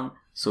scroll down.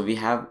 So we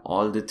have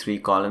all the 3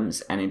 columns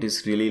and it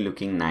is really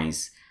looking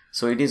nice.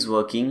 So it is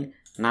working.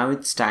 Now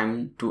it's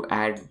time to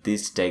add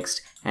this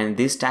text, and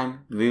this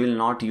time we will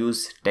not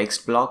use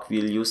text block,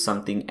 we'll use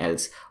something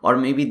else. Or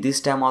maybe this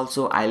time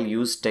also I'll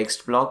use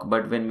text block,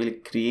 but when we'll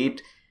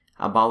create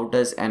about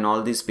us and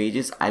all these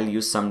pages, I'll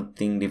use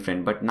something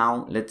different. But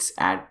now let's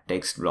add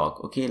text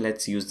block. Okay,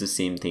 let's use the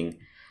same thing.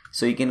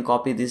 So you can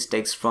copy this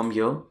text from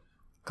here,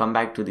 come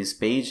back to this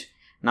page.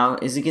 Now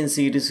as you can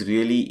see, it is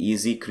really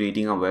easy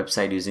creating a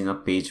website using a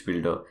page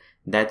builder.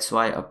 That's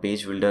why a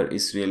page builder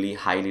is really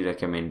highly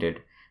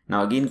recommended.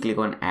 Now again click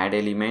on add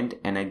element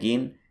and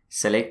again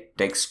select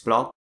text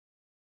block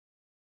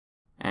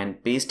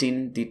and paste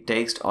in the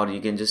text, or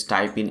you can just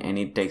type in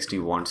any text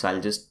you want. So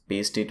I'll just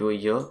paste it over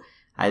here.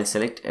 I'll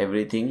select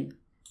everything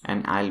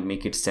and I'll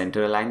make it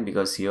center aligned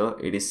because here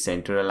it is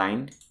center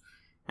aligned,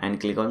 and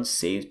click on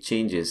save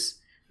changes.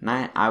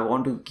 Now I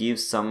want to give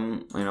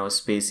some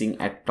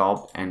spacing at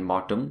top and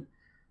bottom.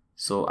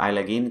 So I'll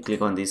again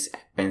click on this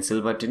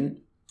pencil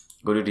button,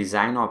 go to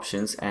design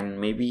options,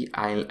 and maybe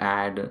I'll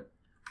add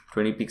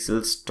 20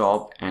 pixels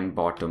top and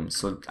bottom.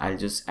 So I'll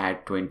just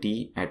add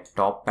 20 at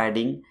top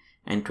padding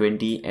and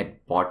 20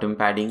 at bottom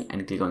padding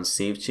and click on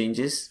save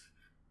changes.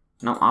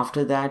 Now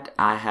after that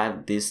I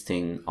have this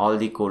thing, all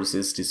the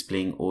courses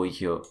displaying over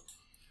here.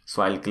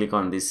 So I'll click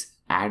on this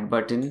add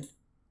button.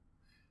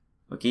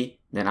 Okay,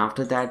 then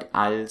after that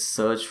I'll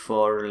search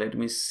for, let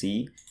me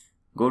see,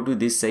 go to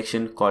this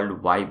section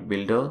called Vibe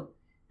Builder,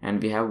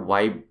 and we have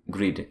Vibe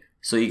Grid.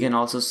 So you can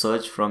also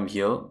search from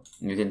here.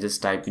 You can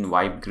just type in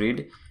Vibe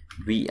Grid,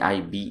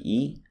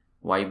 VIBE,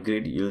 Vibe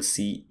Grid, you'll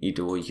see it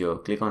over here.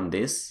 Click on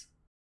this.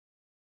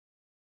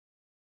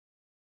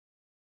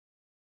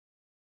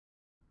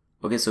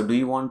 Okay, so do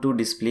you want to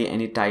display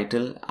any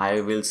title?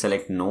 I will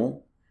select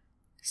no.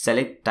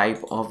 Select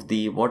type of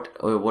the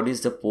what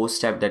is the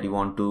post tab that you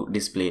want to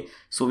display.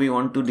 So we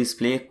want to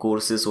display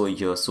courses over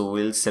here, so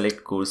we'll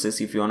select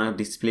courses. If you want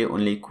to display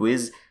only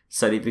quiz,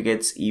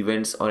 certificates,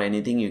 events or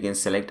anything, you can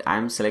select.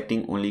 I'm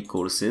selecting only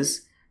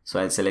courses,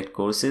 so I'll select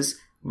courses.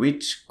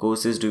 Which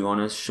courses do you want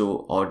to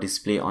show or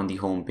display on the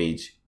home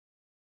page?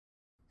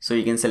 So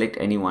you can select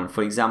anyone.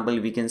 For example,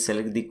 we can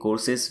select the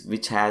courses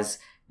which has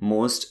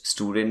most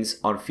students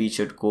or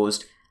featured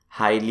course,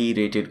 highly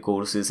rated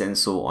courses and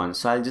so on.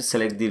 So I'll just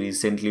select the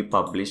recently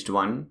published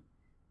one,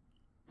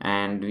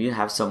 and we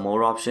have some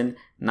more option.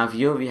 Now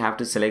here we have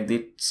to select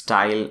the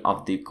style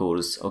of the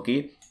course.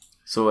 Okay,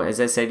 so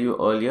as I said you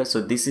earlier,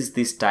 so this is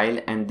the style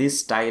and this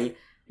style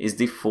is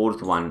the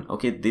fourth one.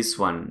 Okay, this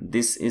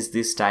is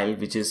the style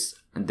which is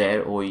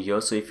there over here.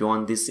 So if you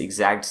want this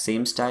exact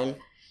same style,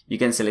 you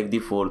can select the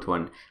fourth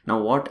one.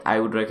 Now what I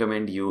would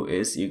recommend you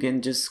is you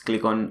can just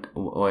click on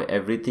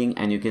everything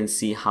and you can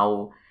see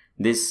how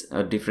this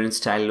different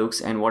style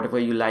looks, and whatever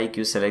you like,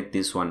 you select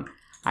this one.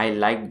 I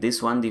like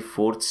this one, the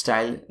fourth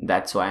style,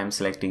 that's why I'm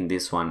selecting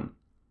this one.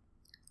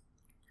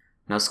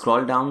 Now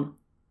scroll down.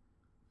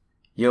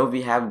 Here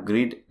we have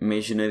grid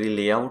masonry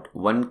layout,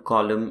 one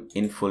column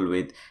in full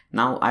width.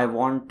 Now I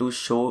want to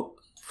show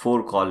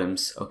 4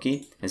 columns.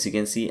 Okay, as you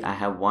can see, I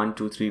have 1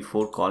 2 3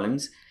 4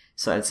 columns.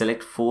 So I'll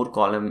select 4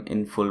 column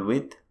in full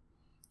width,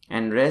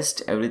 and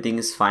rest everything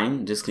is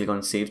fine. Just click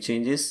on save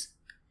changes,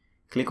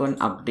 click on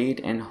update,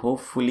 and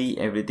hopefully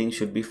everything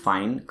should be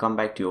fine. Come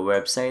back to your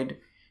website,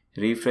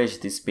 refresh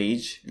this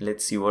page.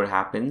 Let's see what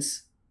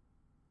happens.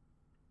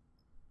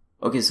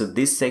 Okay, so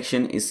this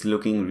section is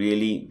looking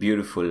really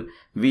beautiful.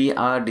 We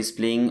are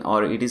displaying,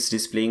 or it is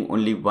displaying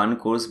only one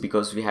course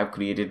because we have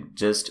created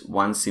just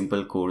one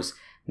simple course.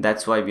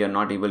 That's why we are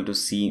not able to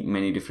see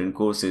many different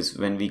courses.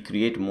 When we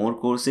create more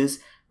courses,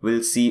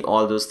 we'll see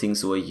all those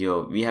things over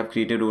here. We have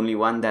created only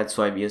one, that's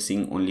why we are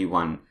seeing only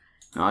one.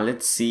 Now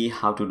let's see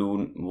how to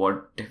do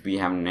what we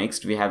have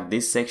next. We have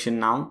this section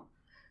now.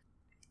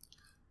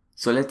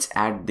 So let's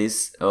add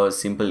this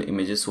simple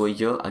images over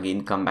here.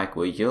 Again, come back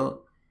over here,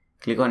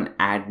 click on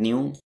add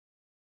new.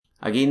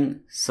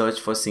 Again, search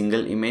for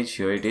single image.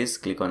 Here it is.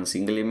 Click on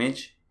single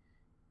image.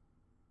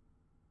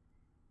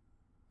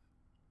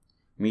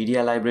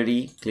 Media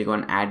library, click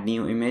on add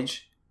new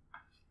image.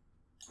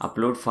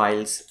 Upload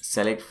files,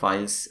 select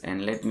files,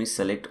 and let me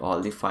select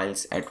all the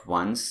files at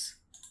once.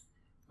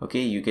 Okay,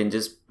 you can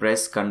just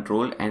press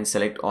Ctrl and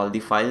select all the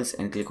files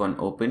and click on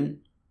open.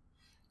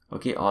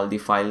 Okay, all the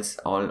files,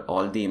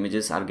 all the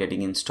images are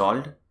getting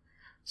installed.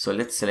 So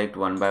let's select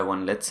one by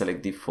one. Let's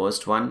select the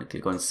first one,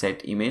 click on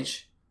set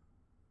image.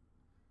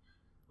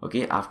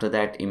 Okay, after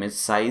that image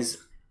size,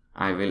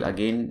 I will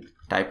again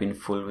type in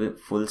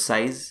full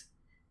size,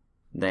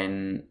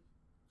 then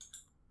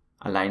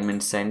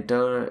alignment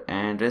center,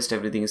 and rest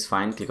everything is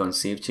fine. Click on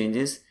save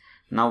changes.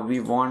 Now we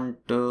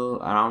want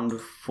around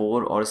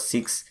 4 or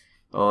 6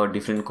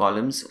 different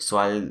columns, so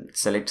I'll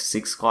select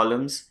 6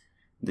 columns.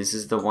 This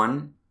is the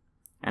one,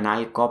 and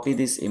I'll copy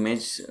this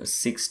image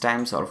 6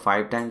 times or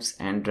 5 times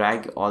and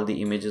drag all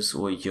the images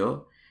over here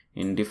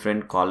in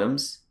different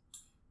columns.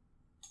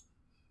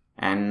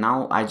 And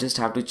now I just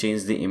have to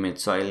change the image,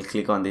 so I'll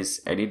click on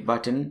this edit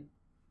button,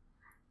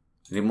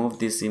 remove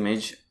this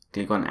image,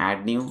 click on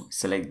add new,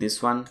 select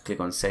this one, click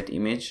on set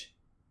image,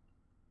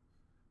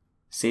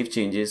 save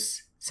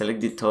changes, select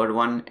the third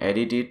one,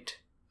 edit it,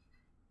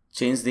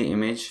 change the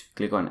image,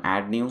 click on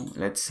add new.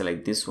 Let's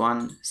select this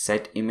one,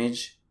 set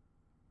image,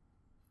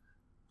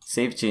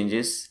 save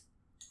changes,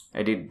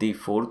 edit the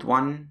fourth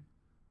one,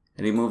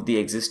 remove the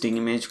existing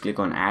image, click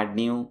on add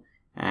new,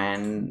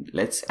 and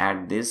let's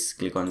add this,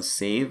 click on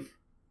save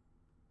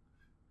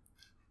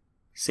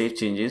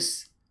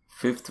changes.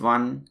 Fifth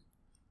one,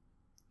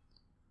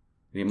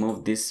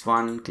 remove this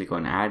one, click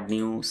on add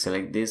new,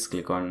 select this,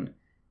 click on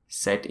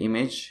set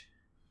image,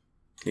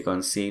 click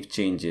on save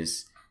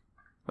changes.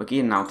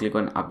 Okay, now click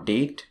on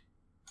update,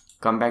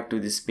 come back to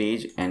this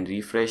page and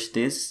refresh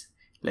this.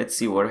 Let's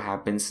see what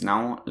happens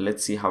now.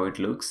 Let's see how it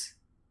looks.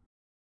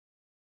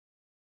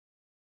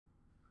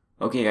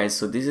 Okay guys,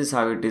 so this is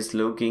how it is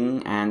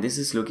looking, and this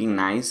is looking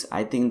nice.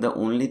 I think the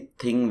only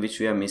thing which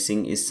we are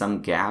missing is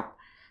some gap.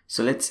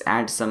 So let's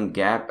add some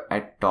gap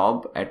at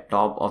top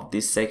of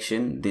this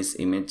section, this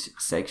image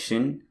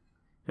section.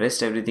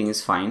 Rest everything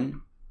is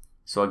fine.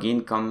 So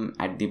again, come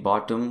at the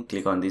bottom,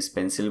 click on this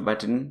pencil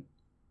button,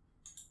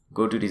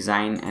 go to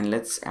design, and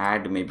let's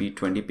add maybe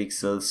 20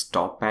 pixels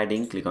top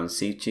padding. Click on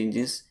save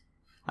changes.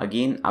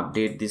 Again,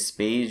 update this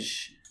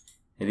page,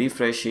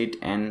 refresh it,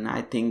 and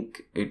I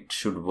think it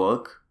should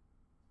work.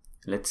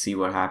 Let's see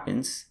what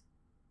happens.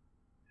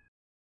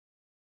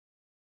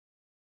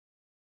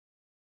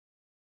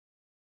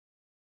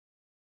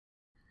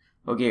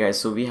 Okay guys,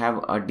 so we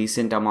have a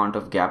decent amount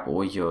of gap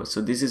over here.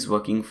 So this is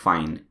working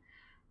fine.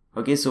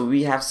 Okay, so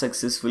we have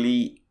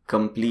successfully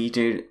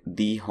completed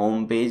the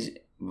home page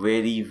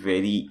very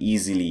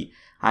easily.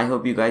 I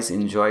hope you guys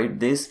enjoyed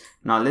this.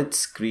 Now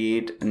let's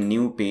create a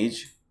new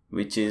page,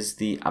 which is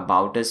the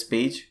About Us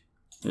page.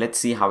 Let's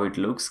see how it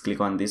looks. Click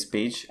on this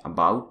page,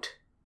 About.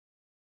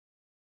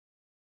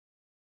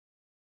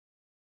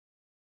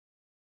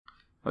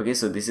 Okay,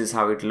 so this is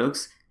how it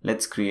looks.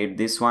 Let's create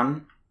this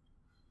one.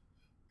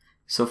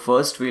 So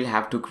first we'll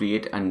have to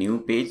create a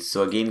new page.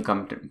 So again,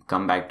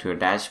 come back to your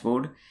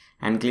dashboard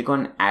and click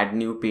on add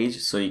new page.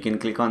 So you can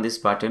click on this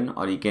button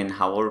or you can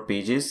hover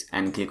pages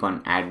and click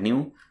on add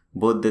new.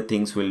 Both the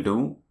things will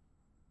do.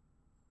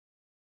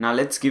 Now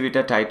let's give it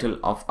a title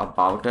of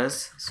About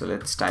Us. So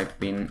let's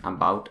type in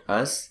About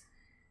Us.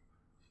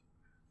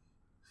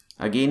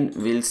 Again,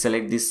 we'll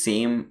select the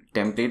same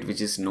template, which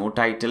is no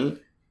title.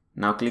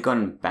 Now click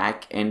on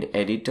backend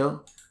editor.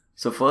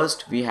 So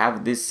first we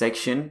have this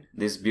section,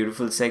 this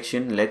beautiful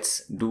section.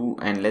 Let's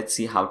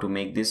see how to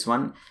make this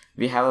one.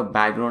 We have a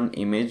background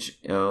image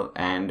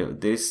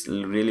and this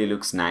really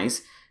looks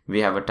nice. We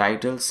have a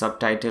title,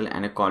 subtitle,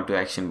 and a call to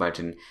action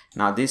button.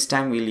 Now this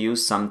time we'll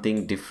use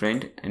something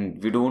different,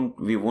 and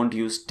we won't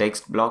use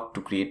text block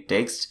to create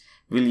text.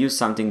 We'll use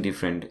something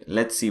different.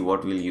 Let's see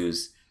what we'll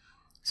use.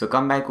 So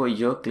come back over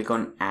here, click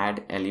on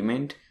add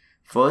element.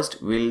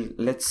 First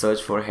let's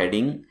search for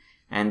heading.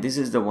 And this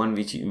is the one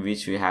which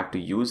we have to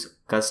use,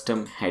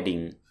 custom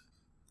heading.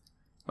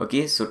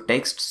 Okay, so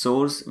text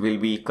source will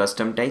be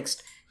custom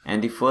text,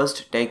 and the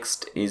first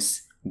text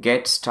is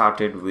get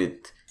started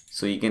with.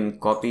 So you can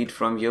copy it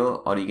from here,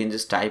 or you can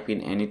just type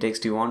in any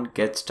text you want.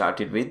 Get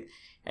started with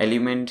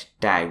element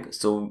tag.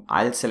 So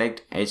I'll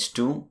select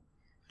H2,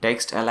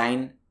 text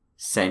align,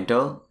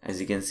 center.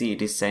 As you can see,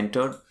 it is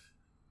centered.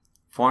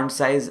 Font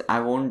size, I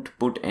won't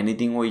put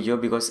anything over here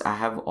because I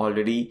have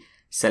already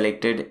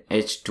selected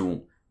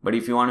H2. But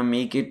if you want to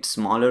make it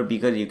smaller,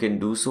 bigger, you can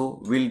do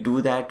so. We'll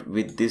do that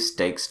with this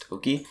text,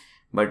 okay?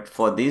 But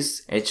for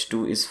this,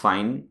 H2 is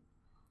fine.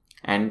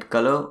 And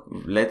color,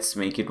 let's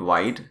make it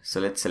white.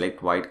 So let's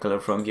select white color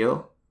from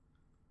here.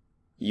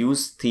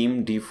 Use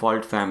theme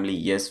default family.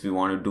 Yes, we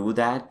want to do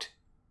that.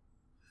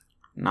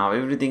 Now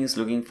everything is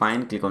looking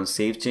fine. Click on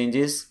save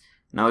changes.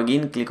 Now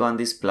again, click on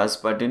this plus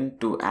button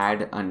to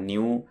add a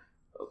new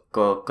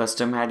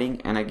custom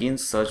heading, and again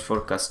search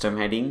for custom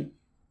heading.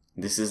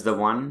 This is the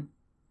one.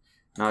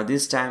 Now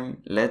this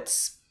time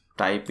let's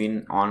type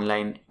in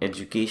online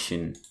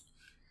education.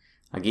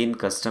 Again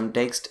custom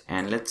text,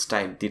 and let's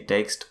type the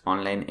text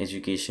online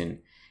education.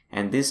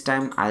 And this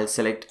time I'll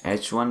select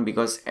H1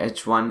 because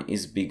H1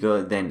 is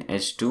bigger than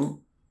H2.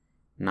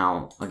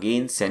 Now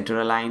again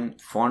center align,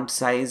 font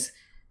size,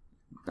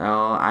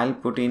 I'll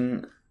put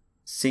in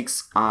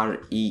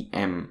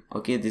 6REM.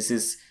 Okay, this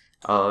is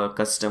a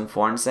custom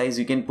font size.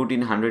 You can put in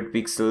 100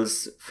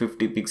 pixels,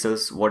 50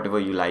 pixels, whatever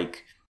you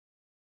like.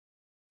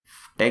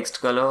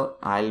 Text color,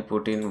 I'll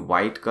put in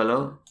white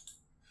color.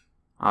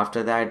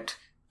 After that,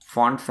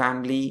 font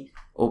family,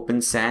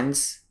 Open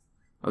Sans.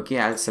 Okay,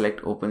 I'll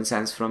select Open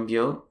Sans from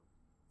here.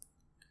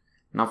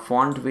 Now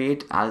font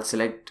weight, I'll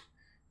select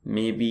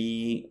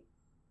maybe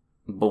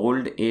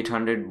bold,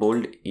 800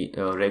 bold,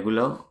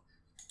 regular.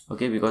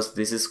 Okay, because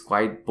this is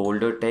quite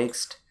bolder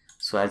text,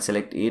 so I'll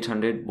select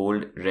 800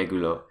 bold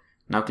regular.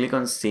 Now click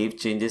on save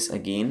changes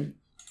again,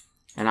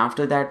 and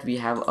after that we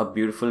have a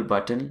beautiful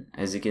button,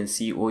 as you can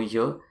see over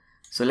here.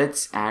 So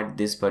let's add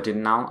this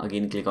button now.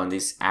 Again click on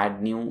this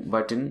add new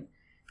button.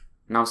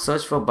 Now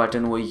search for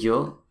button over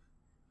here.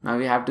 Now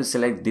we have to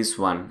select this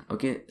one.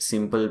 Okay,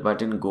 simple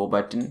button, go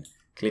button.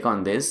 Click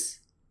on this.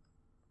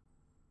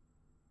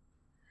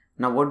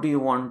 Now what do you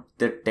want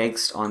the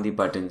text on the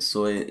button?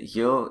 So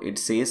here it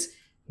says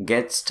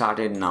get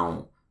started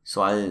now.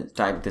 So I'll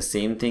type the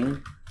same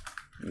thing,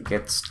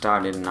 get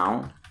started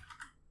now.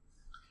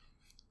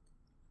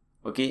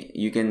 Okay,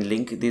 you can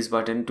link this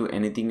button to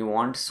anything you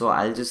want. So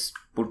I'll just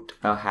put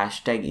a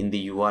hashtag in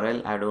the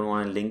URL. I don't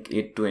want to link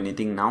it to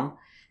anything now.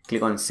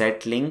 Click on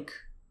set link.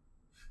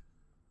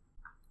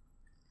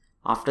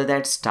 After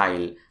that,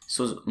 style.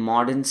 So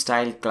modern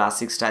style,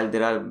 classic style,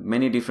 there are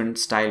many different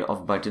style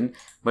of button,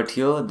 but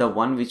here the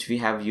one which we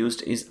have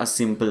used is a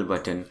simple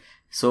button.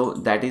 So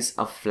that is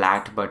a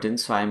flat button,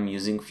 so I'm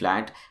using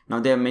flat. Now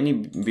there are many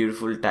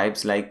beautiful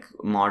types like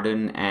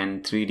modern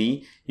and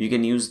 3D. You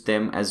can use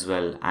them as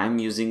well. I'm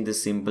using the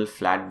simple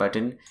flat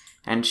button.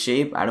 And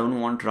shape, I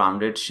don't want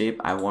rounded shape,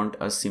 I want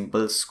a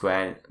simple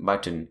square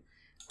button.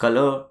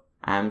 Color,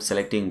 I am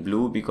selecting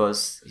blue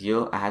because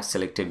here I have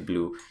selected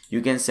blue.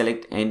 You can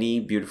select any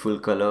beautiful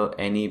color,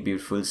 any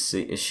beautiful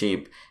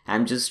shape.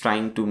 I'm just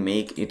trying to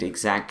make it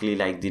exactly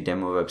like the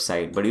demo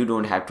website, but you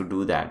don't have to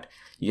do that.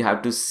 You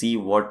have to see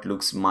what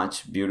looks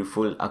much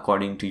beautiful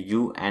according to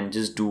you and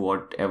just do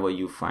whatever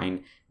you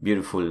find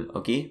beautiful.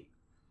 Okay.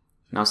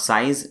 Now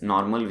size,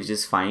 normal, which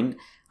is fine.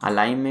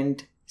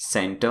 Alignment,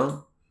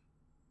 center.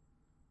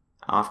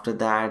 After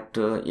that,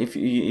 if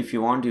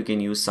you want, you can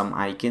use some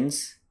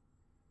icons.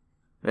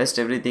 Rest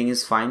everything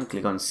is fine.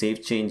 Click on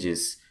save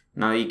changes.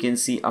 Now you can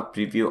see a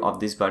preview of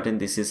this button.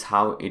 This is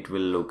how it will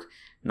look.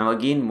 Now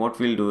again, what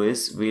we'll do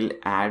is we'll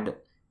add,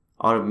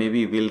 or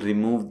maybe we'll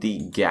remove the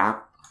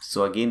gap.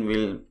 So again,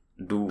 we'll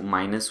do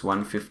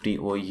 -150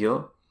 over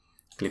here.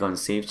 Click on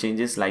save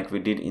changes like we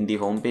did in the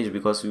home page,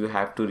 because we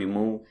have to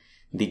remove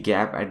the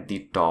gap at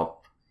the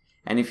top.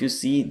 And if you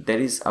see, there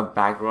is a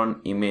background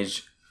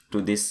image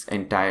to this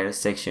entire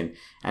section,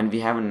 and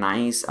we have a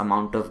nice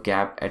amount of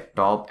gap at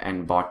top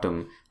and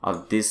bottom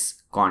of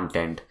this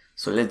content.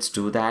 So let's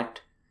do that.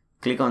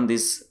 Click on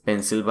this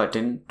pencil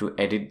button to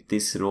edit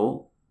this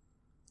row.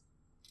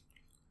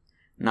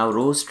 Now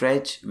row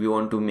stretch, we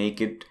want to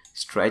make it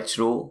stretch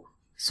row,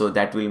 so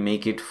that will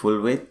make it full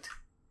width.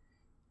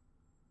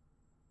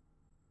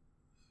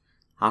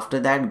 After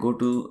that, go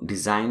to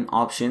design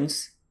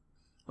options.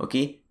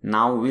 Okay,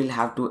 now we'll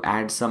have to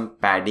add some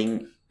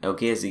padding.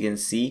 Okay, as you can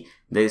see,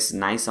 there is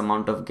nice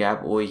amount of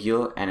gap over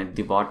here and at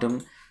the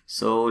bottom.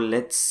 So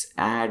let's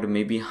add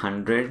maybe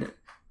 100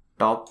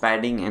 top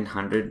padding and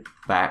 100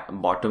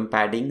 bottom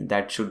padding.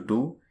 That should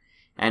do.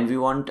 And we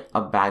want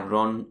a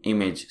background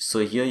image.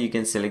 So here you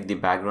can select the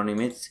background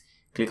image.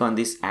 Click on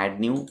this add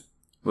new.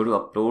 Go to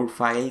upload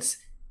files,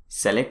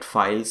 select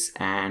files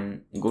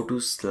and go to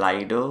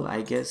slider,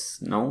 I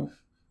guess. No.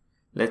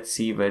 Let's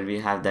see where we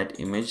have that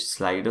image.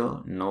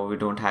 Slider. No, we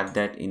don't have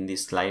that in the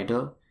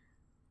slider.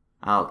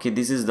 Okay,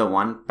 this is the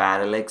one,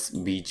 Parallax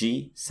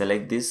BG.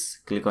 Select this,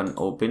 click on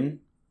open.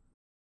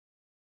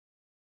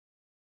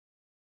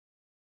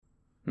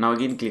 Now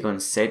again click on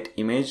set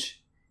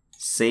image,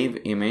 save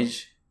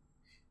image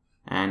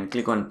and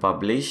click on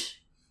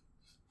publish.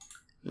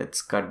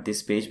 Let's cut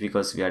this page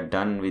because we are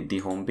done with the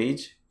home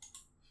page.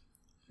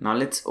 Now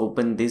let's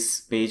open this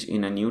page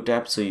in a new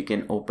tab. So you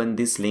can open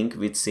this link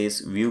which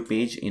says view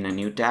page in a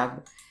new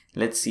tab.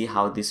 Let's see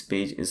how this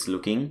page is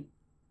looking.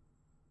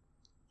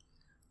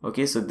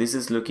 Okay, so this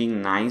is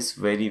looking nice,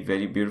 very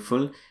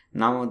beautiful.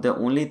 Now the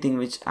only thing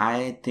which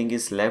I think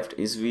is left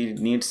is we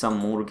need some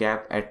more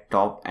gap at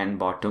top and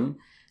bottom.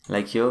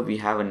 Like here we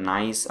have a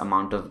nice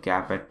amount of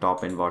gap at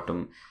top and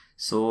bottom.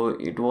 So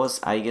it was,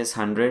 I guess,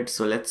 100.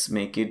 So let's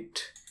make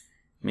it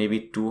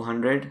maybe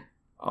 200,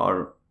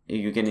 or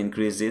you can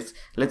increase this.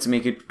 Let's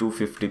make it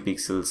 250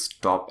 pixels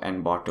top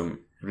and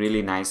bottom.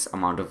 Really nice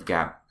amount of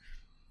gap.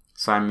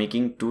 So I'm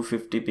making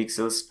 250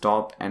 pixels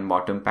top and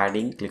bottom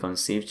padding. Click on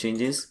save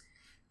changes.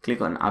 Click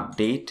on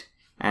update,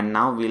 and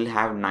now we'll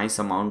have nice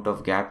amount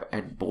of gap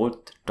at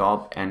both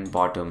top and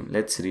bottom.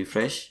 Let's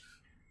refresh.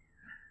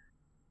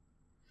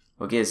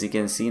 Okay, as you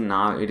can see,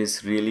 now it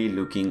is really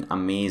looking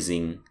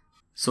amazing.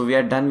 So we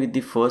are done with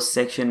the first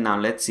section. Now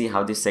let's see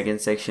how the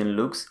second section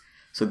looks.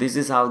 So this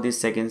is how the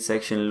second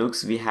section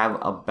looks. We have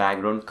a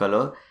background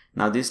color.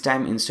 Now this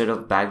time, instead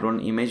of background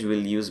image,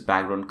 we'll use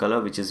background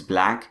color, which is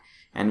black,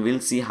 and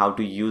we'll see how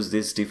to use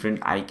these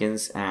different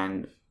icons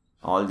and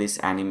all this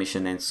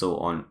animation and so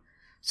on.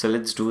 So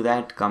let's do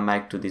that. Come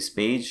back to this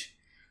page,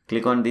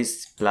 click on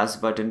this plus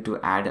button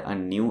to add a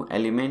new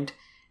element,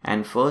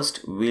 and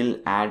first we'll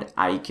add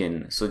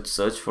icon. So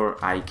search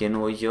for icon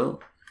over here.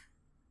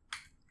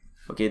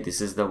 Okay,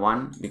 this is the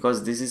one,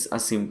 because this is a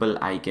simple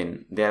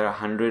icon. There are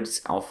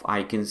hundreds of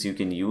icons you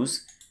can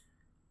use,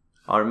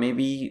 or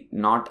maybe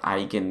not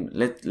icon.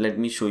 Let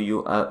me show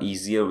you a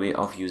easier way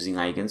of using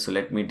icon. So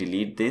let me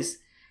delete this.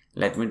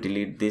 Let me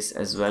delete this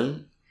as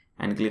well,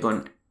 and click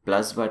on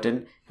plus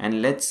button,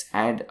 and let's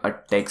add a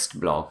text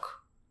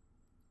block.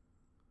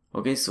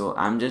 Okay, so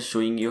I'm just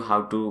showing you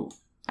how to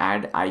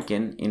add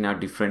icon in a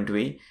different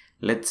way.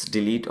 Let's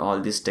delete all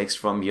this text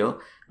from here.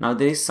 Now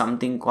there is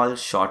something called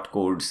short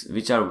codes,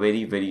 which are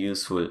very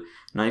useful.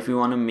 Now if you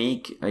want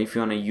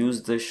to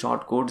use the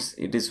short codes,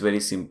 it is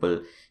very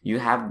simple. You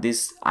have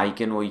this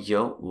icon over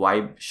here,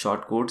 vibe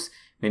short codes.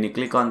 When you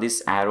click on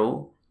this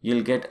arrow,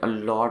 you'll get a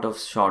lot of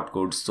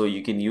shortcodes. So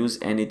you can use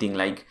anything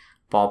like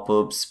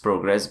pop-ups,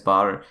 progress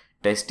bar,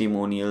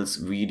 testimonials,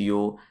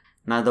 video.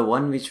 Now the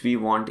one which we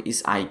want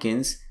is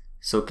icons.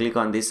 So click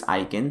on this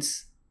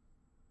icons.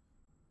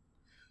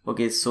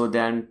 Okay, so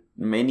there are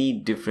many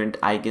different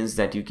icons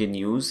that you can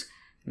use.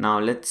 Now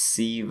let's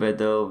see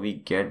whether we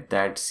get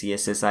that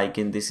CSS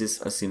icon. This is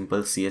a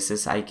simple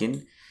CSS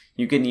icon.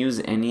 You can use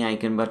any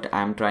icon, but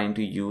I'm trying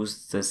to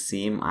use the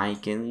same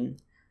icon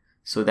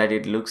so that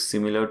it looks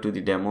similar to the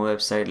demo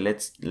website.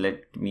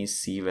 Let me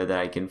see whether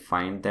I can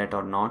find that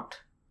or not.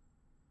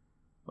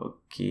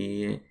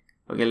 Okay,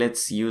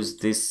 let's use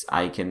this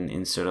icon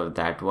instead of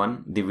that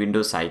one, the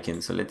Windows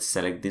icon. So let's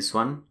select this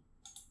one.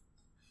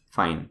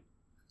 Fine.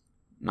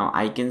 Now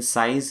icon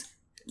size,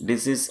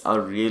 this is a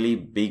really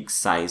big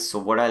size. So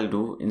what I'll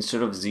do,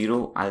 instead of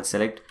 0, I'll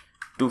select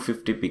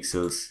 250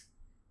 pixels.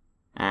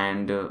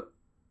 And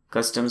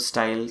custom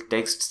style,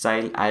 text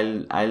style,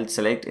 I'll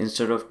select,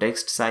 instead of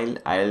text style,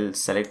 I'll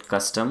select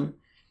custom.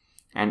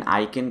 And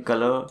icon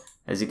color,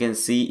 as you can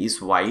see,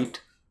 is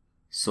white.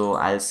 So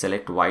I'll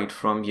select white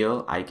from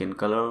here. Icon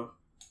color,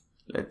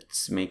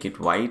 let's make it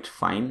white.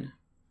 Fine.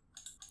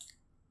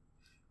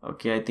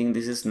 Okay, I think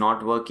this is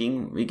not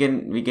working. We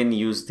can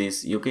use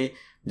this. Okay,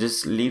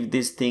 just leave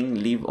this thing,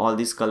 leave all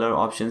these color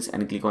options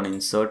and click on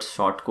insert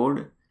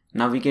shortcode.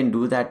 Now we can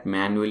do that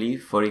manually.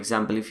 For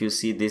example, if you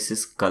see, this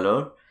is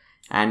color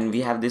and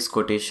we have this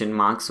quotation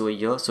marks over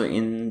here. So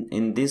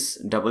in this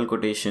double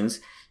quotations,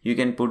 you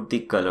can put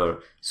the color.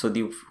 So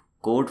the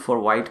code for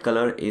white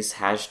color is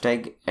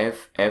hashtag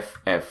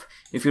FFF.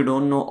 If you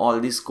don't know all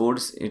these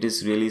codes, it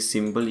is really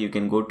simple. You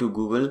can go to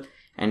Google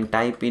and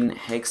type in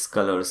hex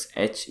colors,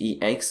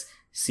 HEXCOLORS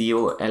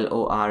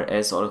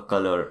or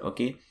color.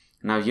 Okay,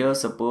 now here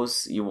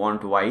suppose you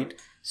want white,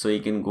 so you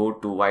can go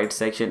to white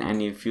section,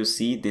 and if you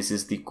see, this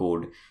is the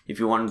code. If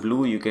you want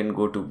blue, you can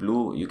go to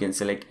blue. You can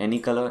select any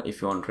color.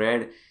 If you want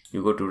red,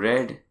 you go to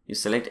red. You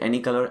select any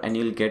color and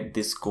you'll get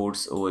these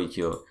codes over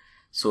here.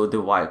 So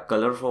the white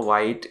color for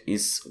white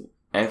is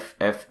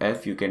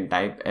FFF. You can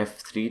type F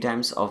 3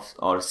 times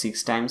or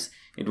 6 times.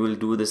 It will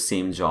do the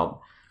same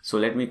job. So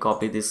let me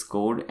copy this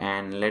code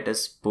and let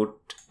us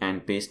put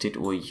and paste it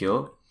over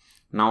here.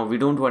 Now we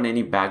don't want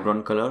any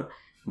background color,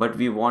 but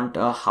we want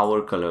a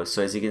hover color.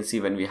 So as you can see,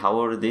 when we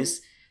hover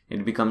this,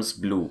 it becomes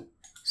blue.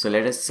 So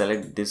let us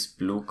select this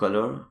blue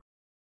color.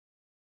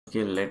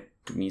 Okay, let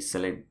me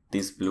select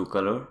this blue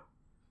color.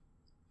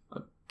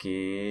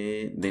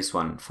 Okay, this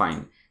one.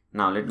 Fine.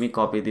 Now let me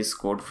copy this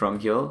code from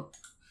here.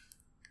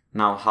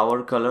 Now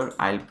hover color,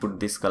 I'll put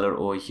this color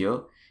over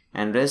here.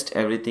 And rest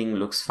everything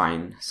looks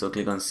fine. So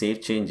click on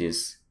save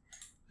changes.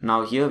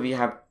 Now here we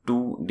have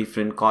two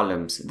different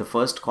columns. The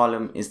first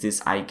column is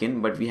this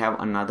icon, but we have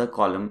another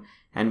column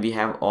and we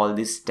have all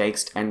this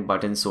text and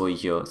buttons over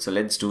here. So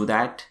let's do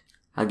that.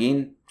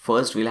 Again,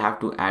 first we'll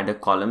have to add a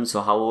column. So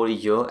hover over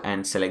here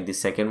and select the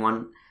second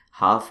one,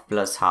 half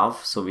plus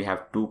half. So we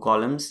have two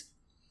columns.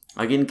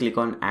 Again click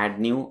on add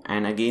new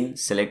and again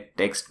select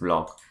text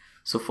block.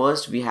 So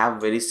first we have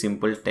very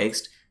simple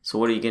text. So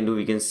what you can do,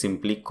 we can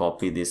simply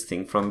copy this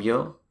thing from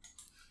here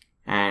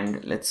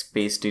and let's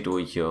paste it over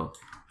here.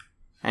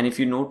 And if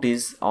you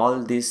notice,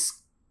 all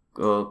this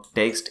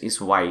text is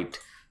white.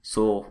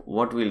 So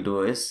what we'll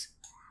do is,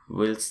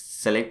 we'll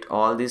select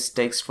all this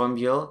text from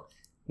here,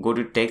 go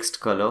to text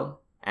color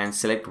and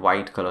select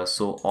white color.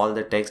 So all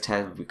the text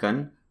has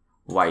become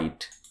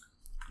white.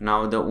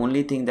 Now the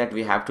only thing that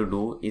we have to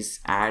do is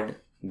add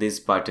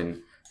this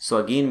button. So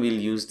again we'll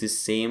use this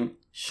same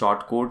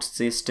shortcode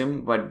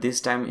system, but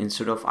this time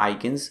instead of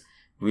icons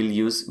we'll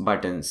use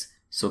buttons.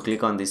 So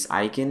click on this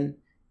icon,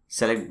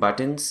 select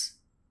buttons.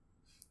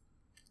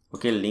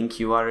 Okay, link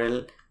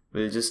URL,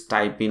 we'll just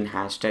type in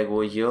hashtag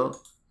over here.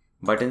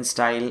 Button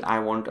style, I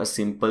want a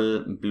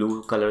simple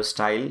blue color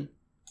style.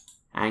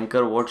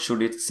 Anchor, what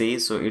should it say?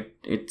 So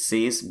it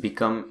says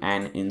become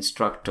an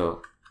instructor.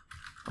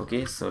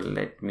 Okay, so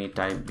let me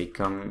type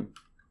become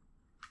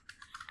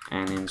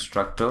an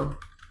instructor.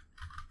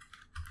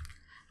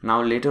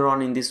 Now later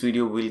on in this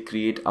video, we'll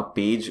create a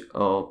page,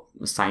 a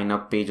sign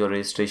up page or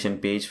registration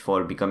page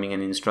for becoming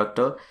an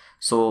instructor.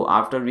 So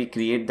after we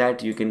create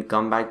that, you can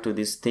come back to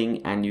this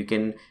thing and you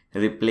can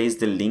replace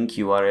the link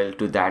URL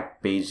to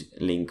that page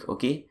link.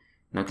 Okay,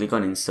 now click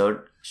on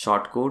insert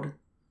shortcode,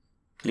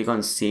 click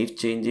on save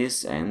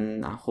changes,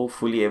 and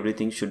hopefully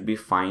everything should be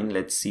fine.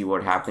 Let's see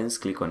what happens.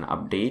 Click on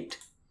update,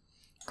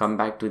 come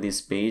back to this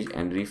page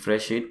and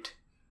refresh it.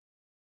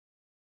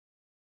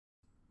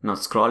 Now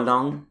scroll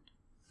down.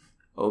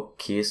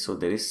 Okay, so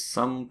there is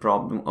some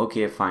problem.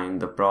 Okay, fine.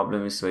 The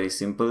problem is very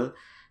simple.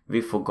 We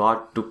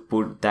forgot to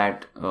put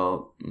that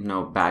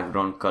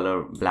background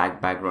color,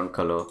 black background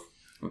color.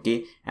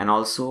 Okay, and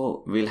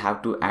also we'll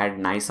have to add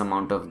nice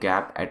amount of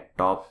gap at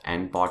top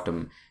and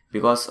bottom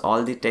because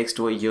all the text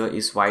over here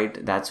is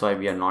white. That's why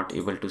we are not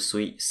able to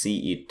see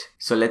it.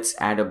 So let's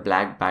add a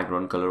black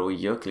background color over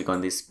here. Click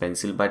on this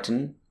pencil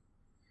button,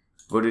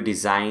 go to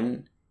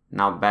design,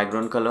 now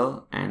background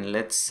color, and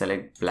let's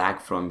select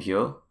black from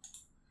here.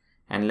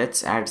 and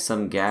let's add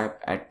some gap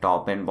at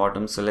top and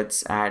bottom. So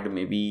let's add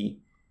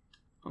maybe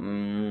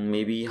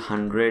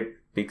 100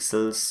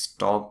 pixels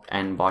top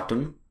and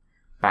bottom.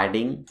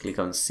 Padding, click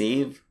on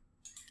save,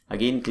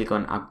 again click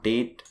on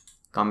update,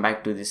 come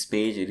back to this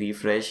page,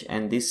 refresh,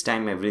 and this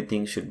time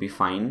everything should be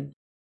fine.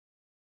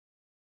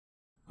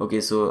 Okay,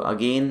 so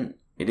again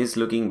it is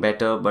looking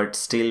better, but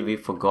still we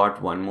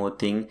forgot one more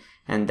thing,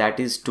 and that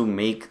is to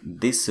make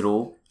this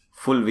row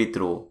full width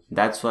row.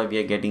 That's why we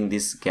are getting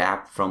this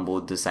gap from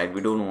both the side.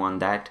 We don't want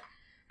that.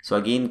 So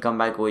again come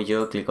back over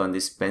here, click on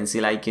this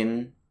pencil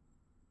icon.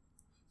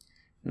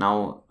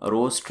 Now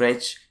row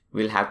stretch,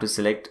 we'll have to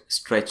select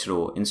stretch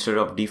row instead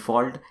of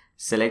default.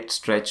 Select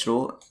stretch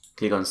row,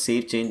 click on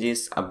save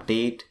changes,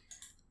 update,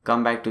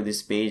 come back to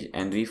this page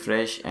and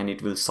refresh, and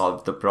it will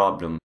solve the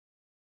problem.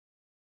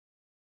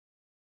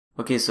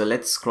 Okay, so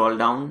let's scroll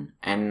down,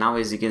 and now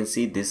as you can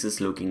see, this is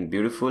looking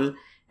beautiful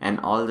and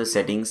all the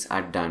settings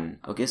are done.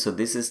 Okay, so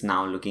this is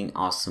now looking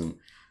awesome.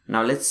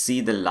 Now let's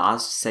see the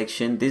last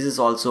section. This is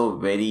also a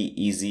very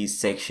easy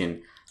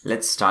section.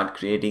 Let's start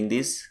creating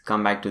this.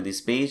 Come back to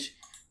this page,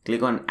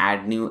 click on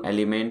add new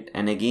element,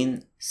 and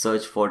again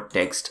search for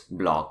text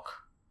block.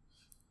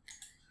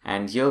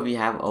 And here we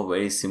have a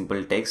very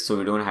simple text, so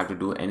we don't have to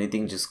do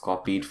anything, just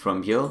copy it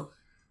from here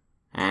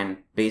and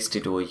paste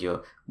it over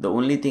here. The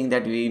only thing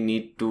that we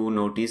need to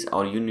notice,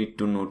 or you need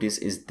to notice,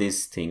 is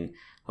this thing.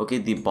 Okay,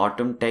 the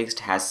bottom text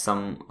has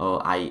some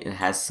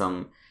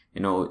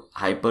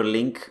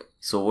hyperlink.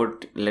 So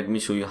let me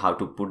show you how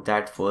to put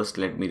that. First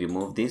let me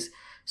remove this.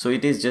 So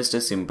it is just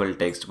a simple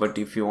text, but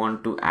if you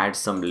want to add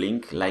some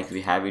link like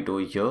we have it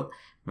over here,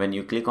 when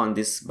you click on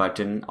this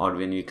button or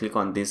when you click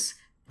on this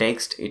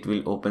text, it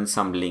will open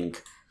some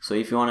link. So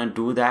if you want to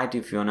do that,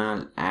 if you want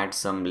to add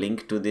some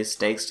link to this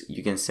text,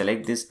 you can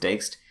select this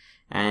text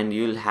and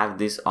you'll have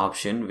this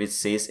option which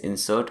says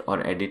insert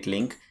or edit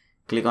link.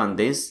 Click on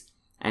this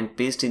and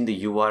paste in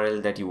the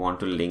URL that you want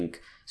to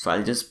link. So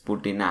I'll just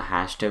put in a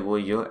hashtag over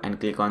here and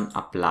click on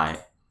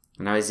apply.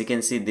 Now as you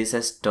can see, this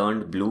has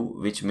turned blue,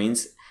 which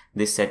means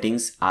the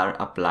settings are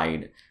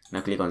applied. Now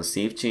click on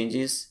save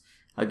changes.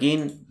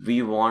 Again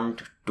we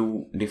want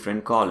 2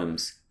 different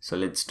columns, so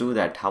let's do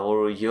that. Hover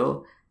over here,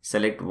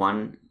 select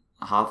one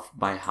half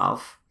by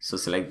half, so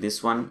select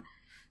this one.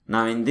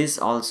 Now in this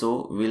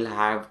also we'll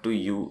have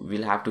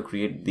to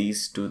create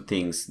these 2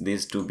 things,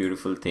 these 2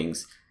 beautiful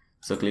things.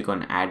 So click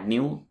on add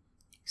new,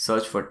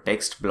 search for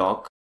text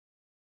block.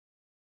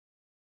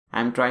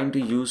 I'm trying to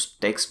use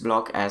text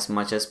block as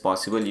much as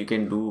possible. You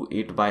can do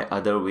it by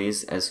other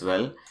ways as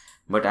well,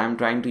 but I'm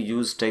trying to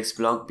use text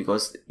block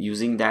because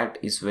using that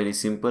is very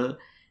simple,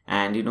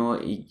 and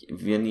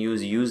when you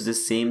use the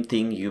same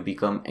thing, you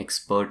become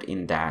expert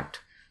in that.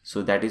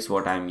 So that is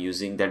what I'm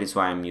using, that is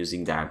why I'm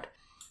using that.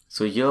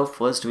 So here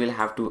first we'll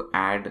have to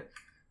add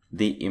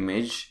the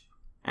image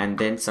and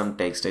then some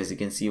text. As you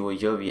can see over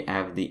here, we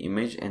have the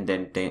image and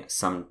then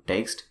some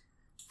text.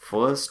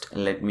 First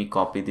let me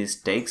copy this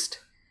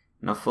text.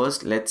 Now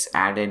first let's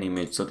add an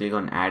image. So click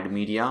on add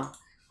media,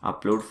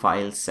 upload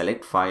files,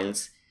 select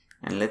files,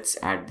 and let's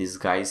add this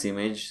guy's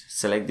image.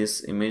 Select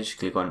this image,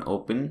 click on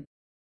open.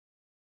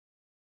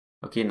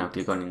 Okay, now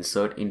click on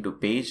insert into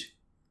page.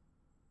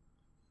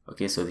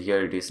 Okay, so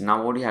here it is.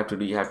 Now what you have to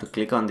do, you have to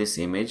click on this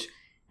image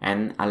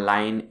and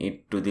align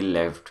it to the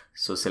left.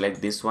 So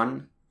select this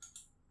one.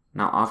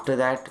 Now after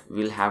that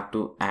we'll have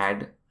to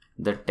add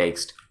the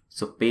text.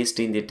 So paste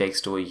in the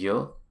text over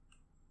here.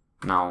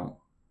 Now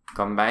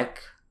come back,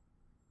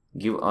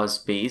 give a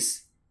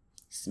space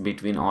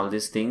between all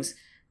these things.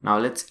 Now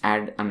let's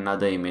add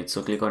another image.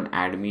 So click on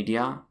add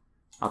media,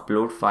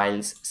 upload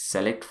files,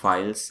 select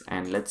files,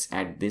 and let's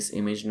add this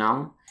image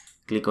now.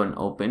 Click on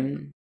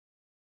open.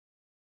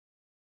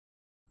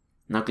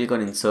 Now click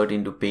on insert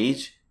into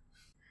page.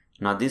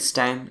 Now this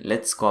time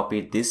let's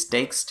copy this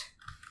text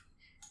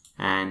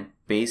and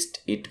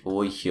paste it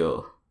over here.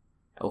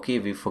 Okay,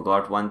 we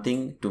forgot one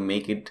thing, to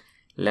make it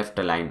left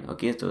align.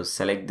 Okay, so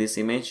select this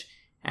image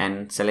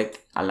and select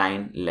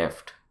align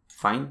left.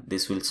 Fine,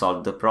 this will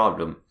solve the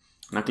problem.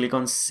 Now click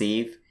on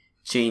save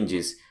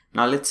changes.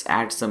 Now let's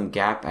add some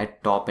gap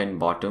at top and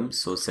bottom.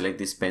 So select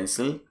this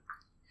pencil,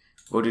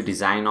 go to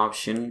design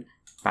option,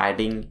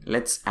 padding,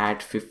 let's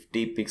add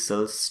 50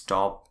 pixels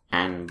top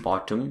and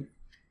bottom,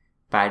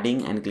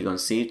 padding, and click on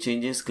save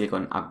changes, click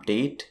on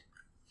update.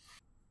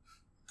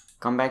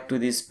 Come back to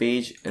this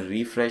page,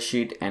 refresh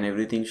it, and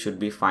everything should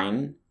be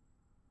fine.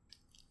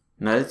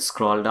 Now let's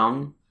scroll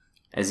down.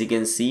 As you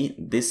can see,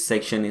 this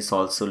section is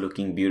also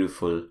looking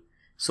beautiful.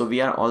 So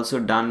we are also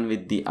done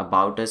with the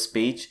about us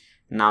page.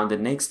 Now the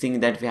next thing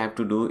that we have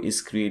to do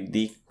is create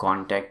the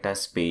contact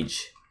us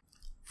page.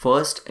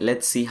 First,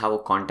 let's see how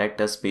a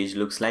contact us page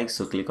looks like.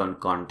 So click on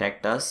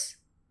contact us.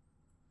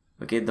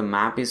 Okay, the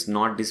map is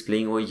not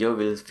displaying over here.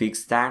 We'll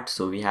fix that.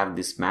 So we have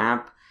this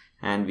map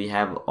and we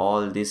have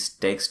all this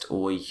text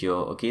over here.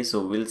 Okay,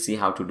 so we'll see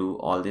how to do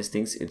all these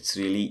things. It's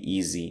really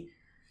easy.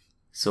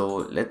 So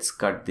let's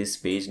cut this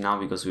page now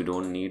because we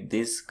don't need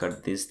this.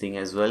 Cut this thing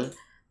as well.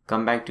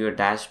 Come back to your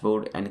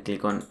dashboard and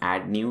click on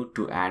add new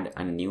to add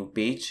a new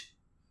page.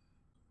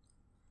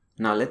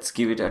 Now let's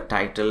give it a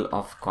title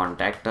of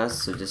contact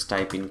us. So just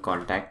type in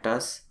contact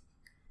us,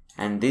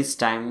 and this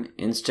time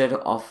instead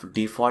of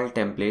default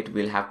template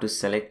we'll have to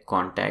select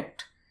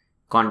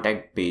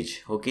contact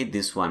page. Okay,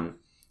 this one.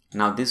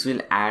 Now this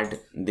will add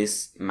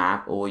this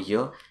map over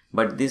here,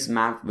 but this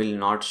map will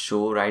not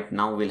show right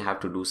now. We'll have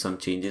to do some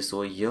changes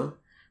over here.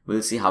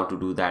 We'll see how to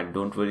do that,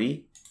 don't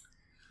worry.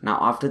 Now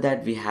after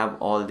that we have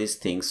all these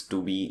things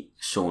to be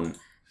shown.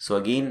 So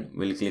again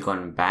we'll click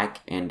on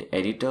backend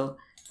editor,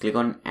 click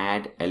on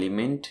add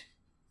element.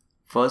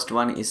 First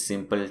one is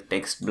simple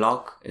text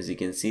block. As you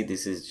can see,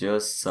 this is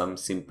just some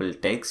simple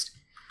text.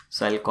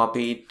 So I'll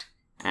copy it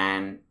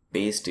and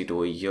paste it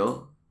over here.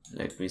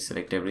 Let me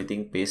select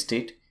everything, paste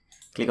it,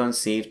 click on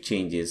save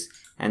changes,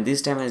 and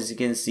this time as you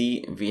can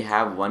see we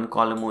have one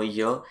column over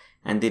here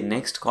and the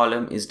next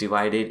column is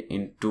divided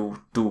into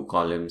two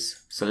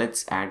columns. So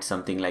let's add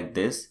something like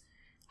this.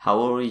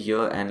 Hover over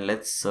here and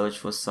let's search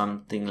for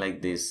something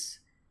like this.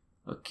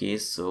 Okay,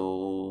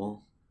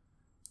 so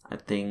I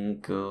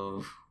think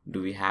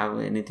do we have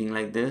anything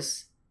like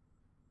this?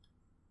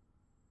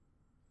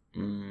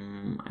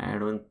 I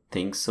don't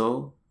think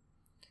so.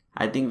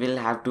 I think we'll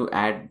have to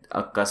add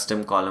a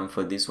custom column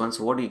for this one.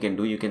 So what you can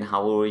do, you can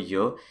hover over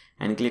here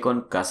and click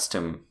on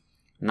custom.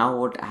 Now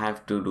what I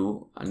have to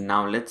do,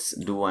 now let's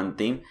do one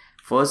thing.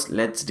 First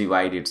let's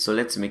divide it. So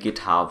let's make it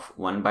half,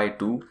 1 by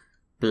 2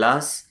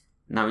 plus,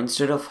 now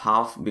instead of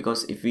half,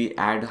 because if we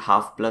add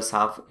half plus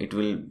half it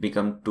will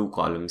become two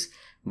columns,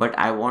 but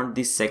I want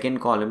this second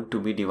column to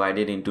be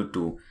divided into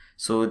two,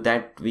 so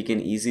that we can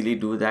easily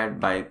do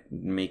that by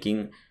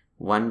making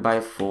 1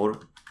 by 4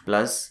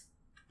 plus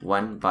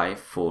 1 by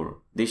 4.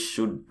 This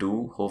should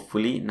do,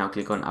 hopefully. Now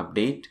click on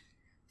update.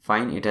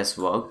 Fine, it has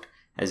worked.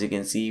 As you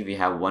can see we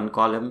have one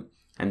column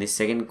and the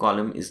second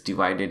column is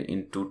divided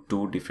into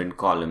two different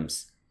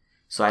columns.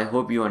 So I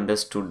hope you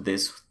understood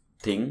this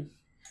thing.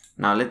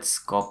 Now let's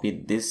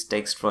copy this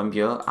text from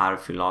here, our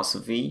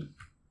philosophy,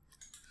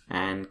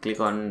 and click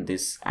on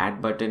this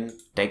add button,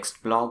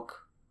 text block.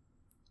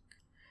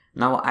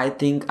 Now I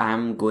think I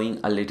am going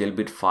a little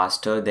bit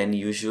faster than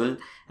usual,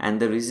 and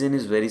the reason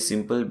is very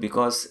simple,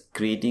 because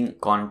creating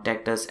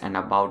contact us and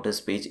about us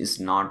page is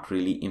not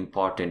really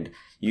important.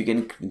 You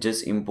can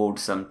just import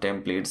some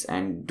templates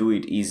and do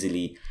it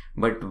easily,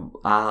 but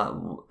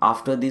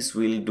after this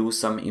we'll do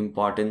some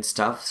important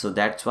stuff. So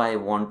that's why I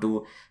want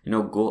to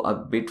go a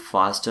bit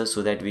faster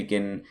so that we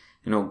can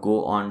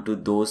go on to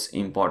those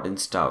important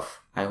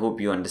stuff. I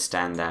hope you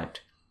understand that.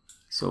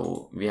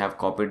 So we have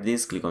copied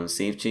this, click on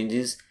save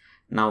changes.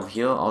 Now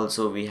here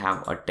also we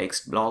have a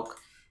text block,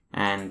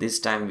 and this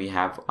time we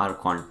have our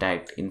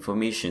contact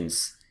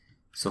informations.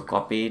 So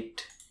copy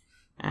it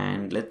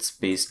and let's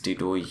paste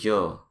it over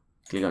here.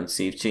 Click on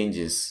save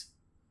changes.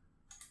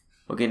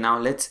 Okay, now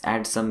let's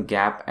add some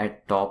gap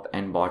at top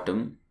and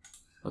bottom.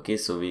 Okay,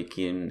 so we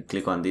can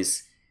click on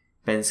this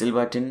pencil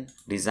button,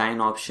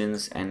 design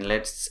options, and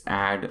let's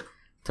add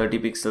 30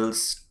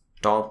 pixels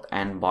top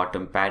and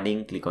bottom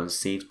padding. Click on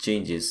save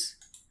changes.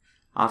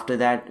 After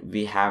that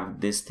we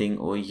have this thing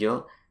over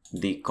here,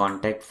 the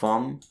contact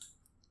form,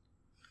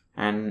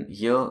 and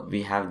here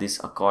we have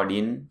this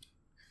accordion.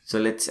 So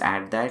let's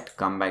add that.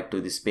 Come back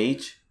to this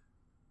page.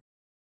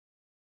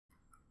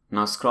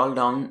 Now scroll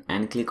down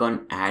and click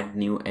on add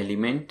new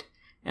element,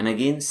 and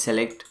again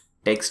select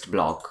text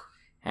block,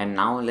 and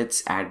now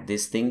let's add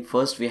this thing.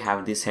 First we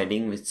have this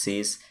heading which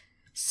says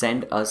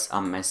send us a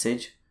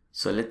message.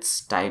 So let's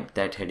type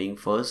that heading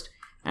first,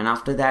 and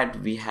after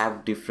that we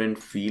have different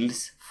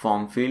fields,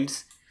 form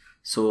fields.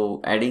 So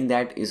adding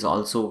that is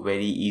also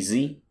very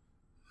easy.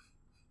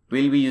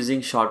 We'll be using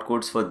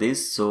shortcodes for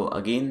this. So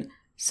again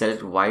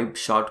select wipe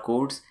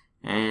shortcodes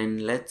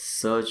and let's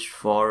search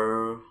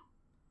for,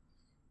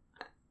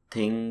 I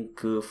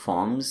think,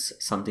 forms,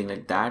 something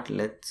like that.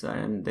 Let's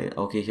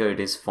okay, here it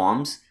is,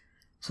 forms.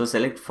 So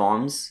select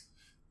forms.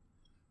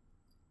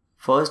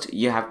 First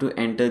you have to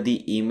enter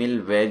the email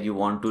where you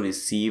want to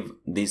receive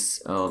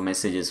these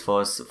messages.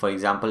 First, for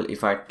example,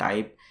 if I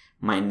type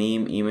my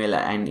name, email,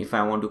 and if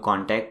I want to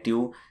contact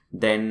you,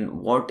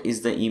 then what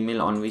is the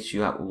email on which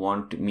you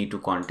want me to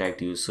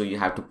contact you? So you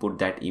have to put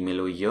that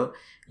email over here.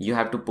 You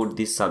have to put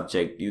the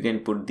subject. You can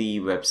put the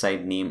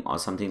website name or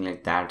something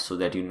like that, so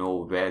that you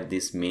know where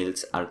these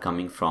mails are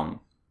coming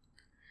from.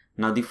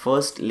 Now the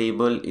first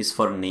label is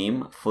for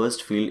name,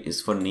 first field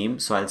is for name.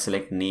 So I'll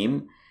select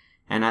name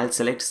and I'll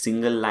select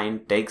single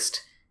line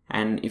text,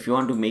 and if you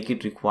want to make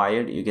it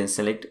required you can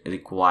select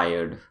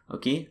required.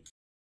 Okay,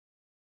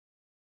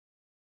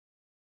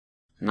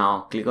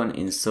 now click on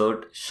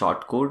insert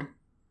shortcode.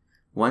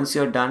 Once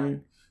you're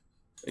done,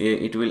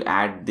 it will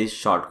add this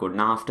shortcode.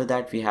 Now after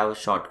that we have a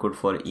shortcode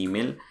for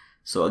email.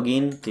 So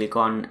again click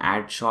on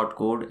add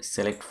shortcode,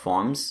 select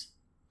forms.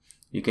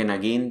 You can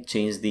again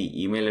change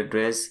the email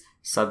address,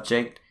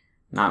 subject.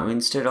 Now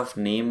instead of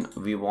name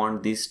we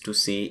want this to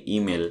say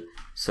email.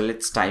 So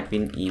let's type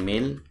in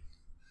email.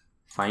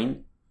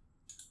 Fine.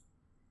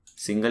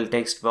 Single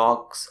text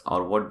box,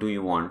 or what do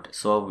you want?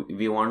 So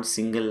we want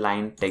single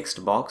line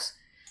text box,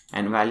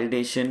 and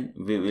validation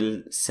we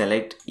will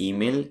select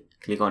email.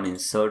 click on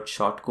insert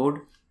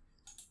shortcode.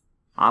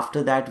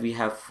 After that we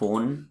have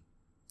phone,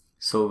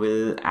 so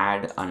we'll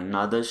add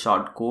another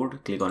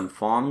shortcode. Click on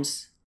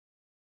forms.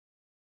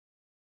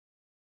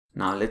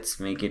 Now let's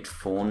make it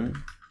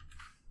phone.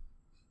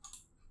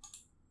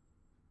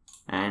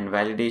 And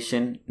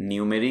validation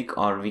numeric,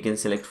 or we can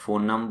select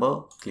phone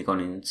number. Click on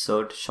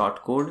insert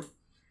shortcode.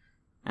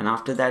 And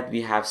after that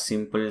we have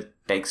simple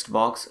text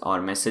box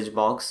or message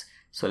box,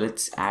 so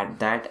let's add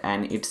that,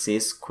 and it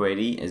says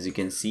query, as you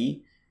can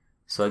see.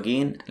 So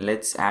again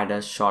let's add a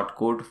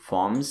shortcode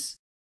forms,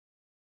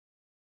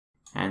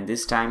 and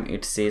this time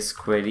it says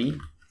query,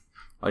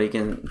 or you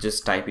can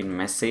just type in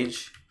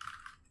message,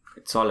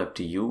 it's all up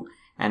to you.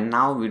 And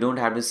now we don't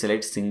have to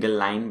select single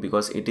line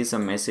because it is a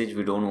message.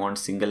 We don't want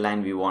single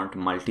line, we want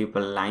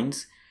multiple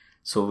lines.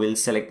 So we'll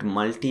select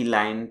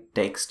multi-line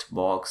text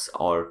box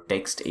or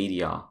text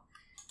area.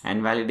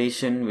 And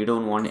validation, we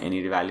don't want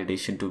any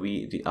validation to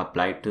be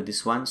applied to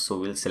this one, so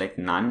we'll select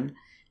none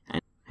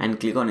and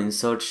click on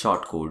insert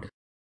shortcode.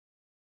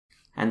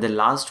 And the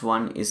last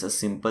one is a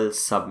simple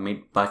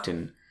submit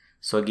button.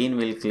 So again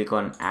we'll click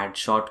on add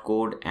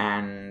shortcode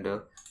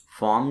and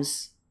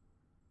forms,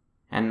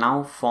 and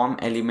now form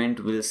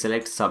element will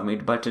select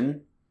submit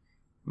button,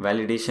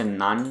 validation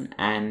none,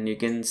 and you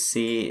can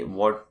say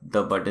what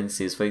the button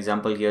says. For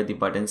example, here the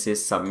button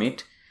says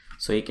submit,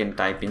 so you can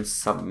type in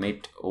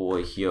submit over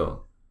here.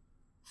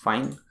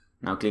 Fine.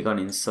 Now click on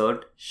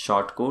insert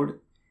shortcode,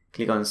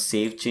 click on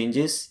save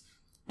changes,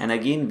 and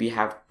again we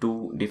have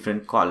two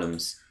different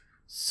columns.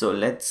 So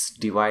let's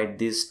divide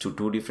this to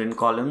two different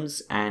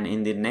columns, and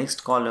in the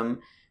next column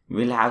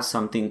we'll have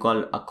something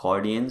called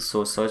accordion.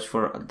 So search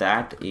for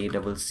that,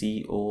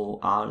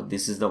 ACCOR,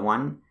 this is the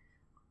one,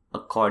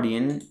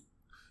 accordion.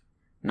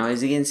 Now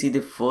as you can see,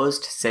 the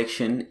first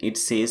section, it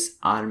says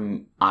our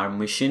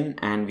mission,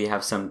 and we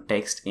have some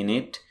text in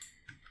it.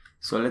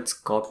 So let's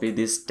copy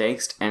this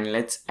text and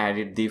let's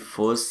edit the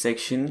first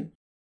section.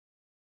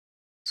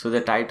 So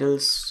the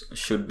titles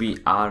should be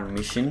our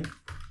mission,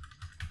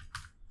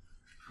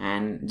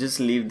 and just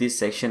leave this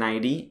section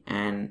ID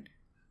and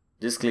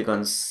just click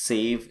on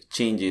save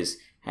changes.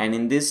 And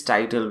in this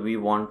title we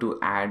want to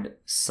add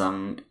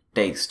some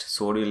text.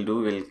 So what we'll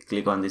do, we'll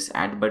click on this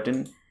add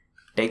button,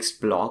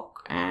 text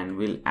block, and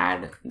we'll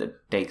add the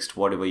text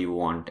whatever you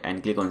want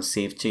and click on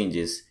save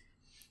changes.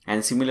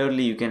 And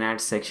similarly you can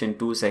add section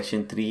 2,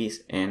 section 3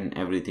 and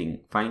everything.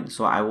 Fine.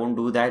 So I won't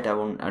do that. I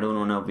don't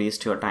want to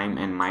waste your time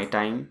and my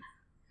time.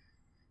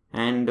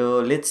 And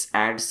let's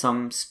add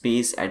some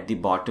space at the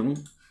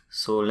bottom.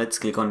 So let's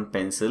click on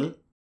pencil,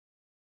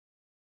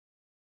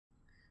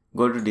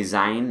 go to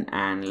design,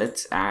 and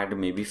let's add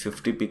maybe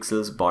 50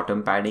 pixels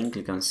bottom padding.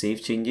 Click on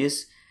save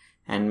changes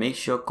and make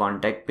sure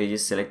contact page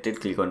is selected.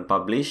 Click on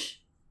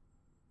publish.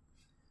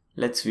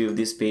 Let's view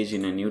this page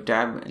in a new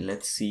tab.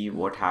 Let's see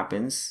what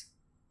happens.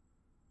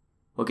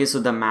 Okay,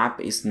 so the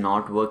map is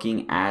not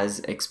working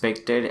as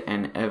expected,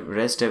 and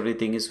rest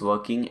everything is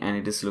working and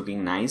it is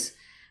looking nice.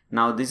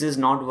 Now this is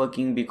not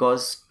working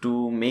because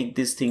to make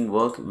this thing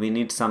work we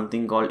need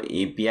something called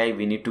API.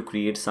 We need to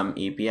create some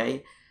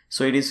API.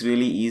 So it is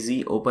really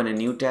easy. Open a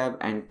new tab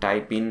and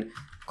type in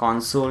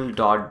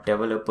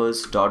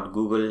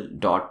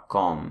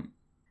console.developers.google.com.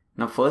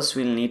 Now first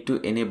we'll need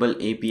to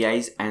enable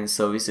APIs and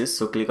services.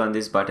 So click on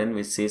this button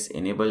which says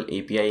enable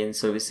API and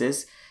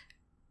services.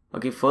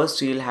 Okay,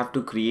 first you'll have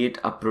to create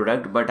a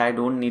product, but I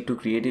don't need to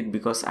create it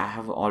because I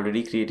have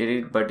already created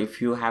it. But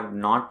if you have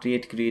not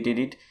yet created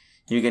it,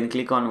 you can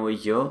click on over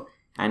here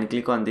and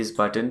click on this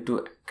button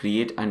to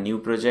create a new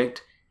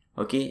project.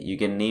 Okay, you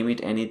can name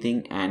it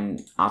anything,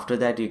 and after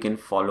that you can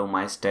follow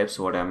my steps,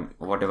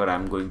 whatever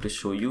I'm going to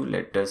show you.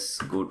 Let us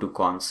go to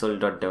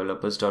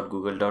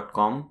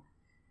console.developers.google.com.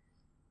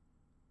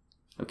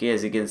 Okay,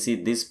 as you can see,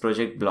 this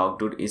project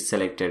Blockdude is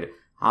selected.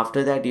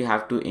 After that you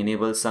have to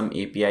enable some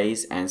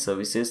APIs and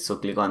services. So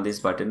click on this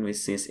button which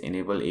says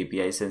enable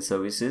APIs and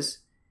services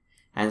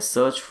and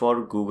search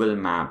for Google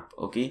Map.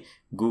 Okay,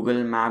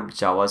 Google Map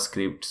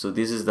JavaScript. So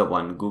this is the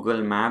one,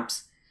 Google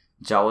Maps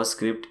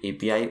JavaScript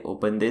API.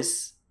 Open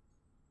this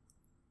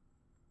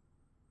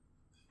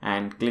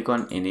and click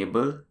on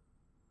enable.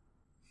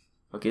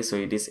 Okay, so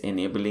it is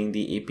enabling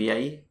the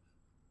API.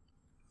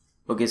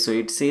 Okay, so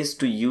it says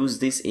to use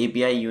this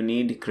API you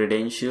need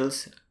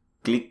credentials.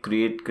 Click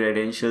create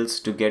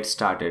credentials to get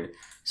started.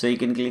 So you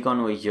can click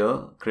on over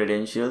here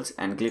credentials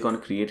and click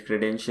on create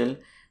credential.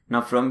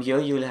 Now from here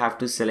you will have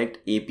to select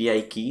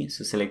API key.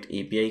 So select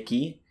API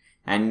key,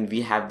 and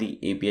we have the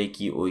API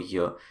key over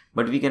here,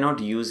 but we cannot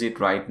use it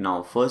right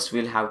now. First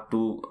we'll have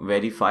to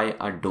verify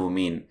a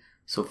domain.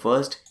 So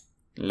first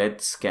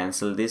let's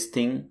cancel this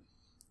thing.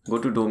 Go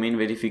to domain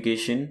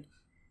verification.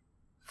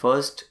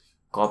 First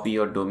copy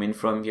your domain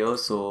from here.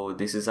 So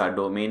this is our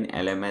domain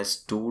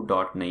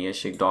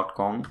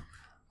lms2.nayashik.com.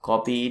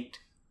 Copy it,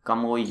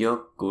 come over here,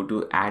 go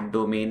to add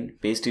domain,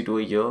 paste it over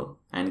here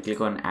and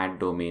click on add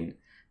domain.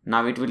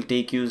 Now it will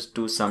take you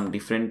to some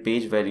different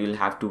page where you will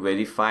have to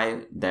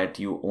verify that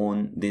you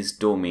own this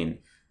domain.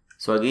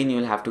 So again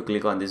you will have to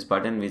click on this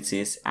button which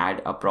says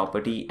add a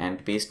property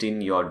and paste in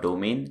your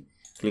domain.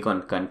 click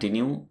on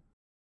continue.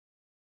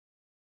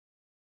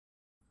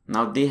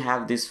 Now they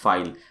have this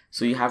file,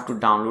 so you have to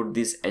download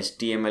this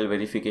HTML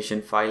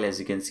verification file. As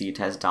you can see, it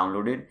has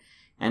downloaded,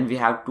 and we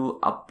have to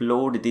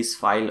upload this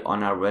file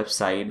on our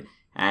website,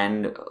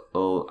 and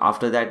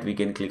after that we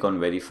can click on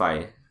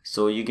verify.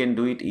 So you can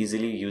do it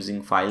easily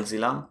using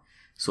FileZilla.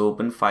 So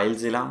open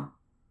FileZilla.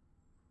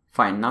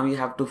 Fine, now you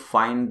have to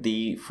find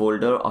the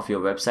folder of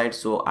your website.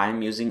 So I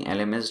am using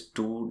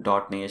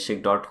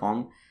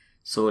lms2.nailshake.com.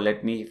 So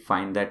let me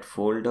find that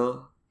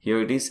folder.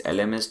 Here it is,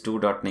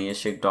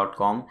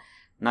 lms2.nailshake.com.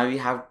 Now you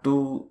have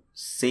to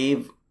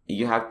save,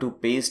 you have to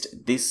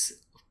paste this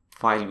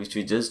file which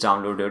we just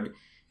downloaded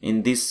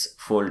in this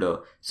folder.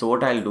 So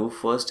what I'll do,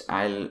 first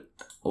I'll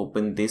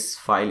open this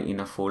file in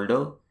a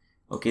folder.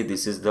 Okay,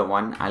 this is the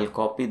one. I'll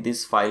copy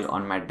this file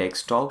on my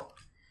desktop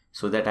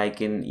so that I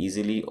can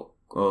easily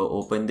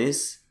open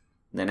this.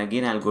 Then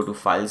again I'll go to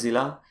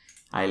FileZilla.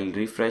 I'll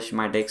refresh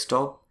my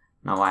desktop.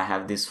 Now I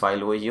have this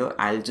file over here.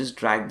 I'll just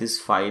drag this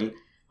file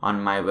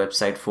on my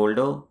website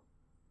folder.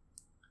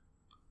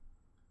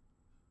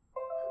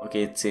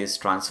 Okay, it says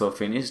transfer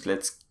finished.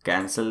 Let's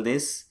cancel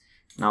this.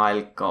 Now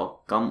I'll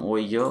come over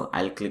here.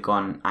 I'll click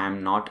on I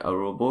am not a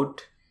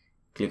robot.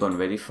 Click on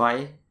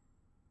verify.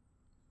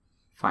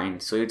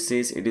 Fine, so it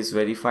says it is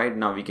verified.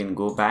 Now we can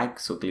go back.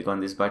 So click on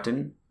this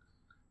button.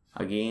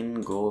 Again,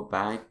 go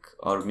back,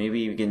 or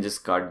maybe we can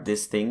just cut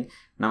this thing.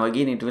 Now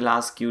again it will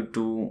ask you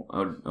to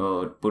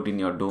put in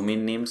your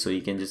domain name. So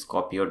you can just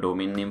copy your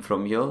domain name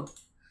from here.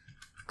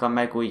 Come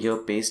back over here,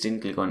 paste in,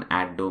 click on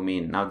add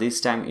domain. Now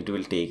this time it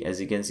will take, as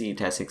you can see, it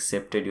has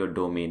accepted your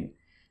domain.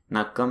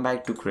 Now come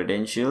back to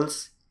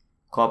credentials,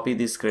 copy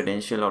this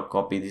credential or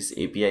copy this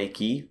API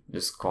key,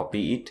 just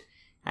copy it,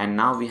 and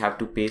now we have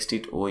to paste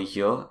it over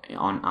here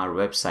on our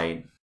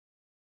website.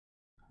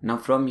 Now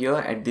from here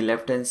at the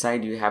left hand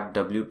side you have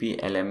WP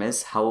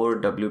LMS, hover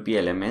WP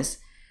LMS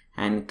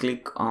and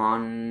click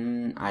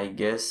on, I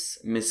guess,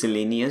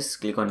 miscellaneous,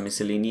 click on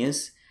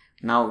miscellaneous.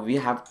 Now we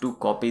have to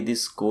copy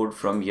this code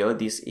from here,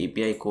 this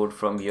API code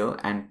from here,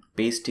 and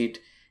paste it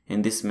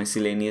in this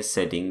miscellaneous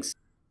settings.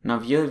 Now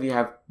here we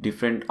have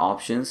different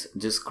options.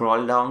 Just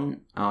scroll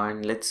down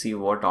and let's see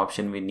what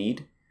option we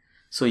need.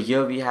 So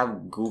here we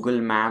have Google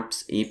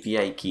Maps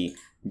API key.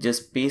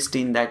 Just paste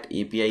in that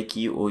API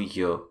key over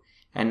here.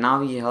 And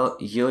now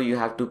here you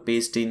have to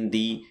paste in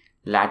the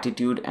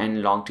latitude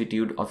and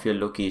longitude of your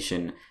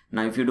location.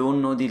 Now if you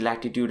don't know the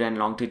latitude and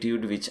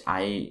longitude, which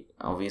I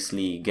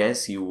obviously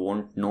guess you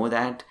won't know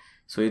that,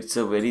 so it's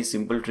a very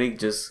simple trick.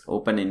 Just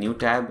open a new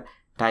tab,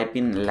 type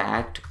in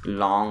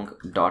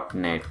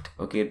latlong.net.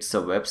 okay, it's a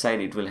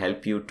website. It will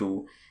help you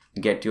to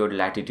get your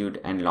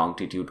latitude and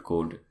longitude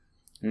code.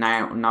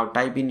 Now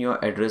type in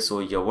your address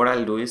over here. What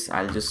I'll do is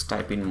I'll just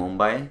type in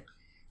Mumbai,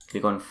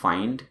 click on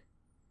find,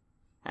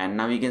 and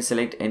now you can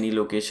select any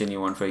location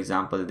you want. For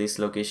example, this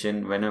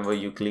location. Whenever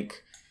you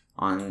click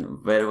on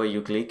wherever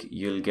you click,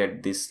 you'll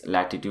get this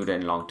latitude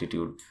and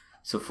longitude.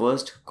 So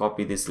first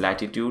copy this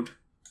latitude,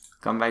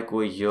 come back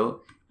over here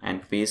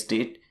and paste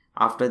it.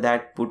 After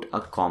that put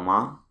a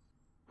comma,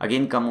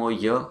 again come over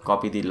here,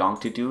 copy the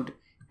longitude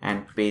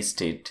and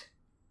paste it.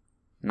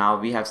 Now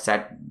we have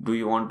do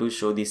you want to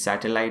show the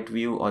satellite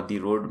view or the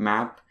road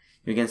map?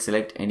 You can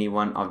select any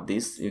one of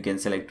this. You can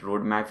select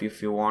road map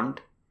if you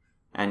want,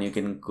 and you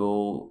can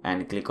go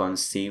and click on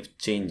save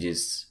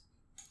changes.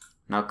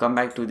 Now come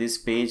back to this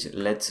page,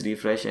 let's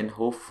refresh, and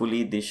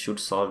hopefully this should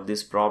solve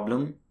this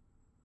problem.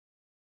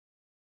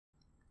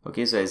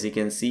 Okay, so as you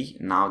can see,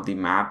 now the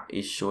map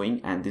is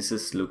showing and this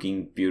is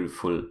looking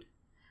beautiful.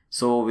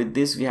 So with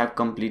this we have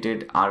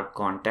completed our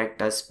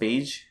contact us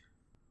page.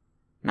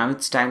 Now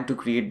it's time to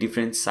create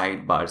different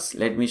sidebars.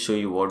 Let me show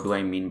you what do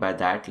I mean by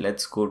that.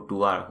 Let's go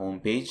to our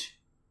home page.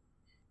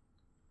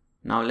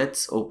 Now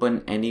let's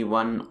open any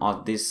one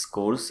of this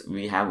course.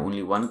 We have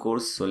only one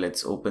course, so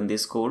let's open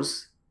this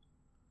course.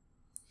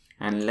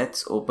 And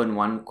let's open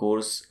one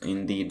course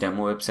in the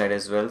demo website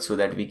as well, so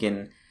that we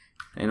can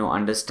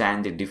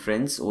understand the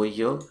difference over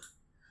here.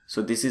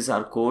 So this is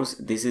our course,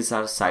 this is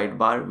our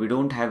sidebar. We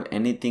don't have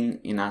anything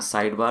in our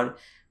sidebar,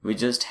 we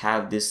just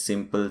have this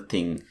simple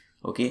thing.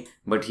 Okay,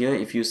 but here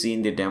if you see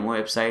in the demo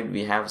website,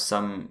 we have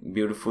some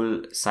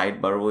beautiful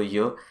sidebar over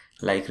here,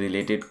 like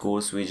related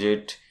course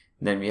widget,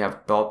 then we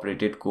have top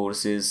rated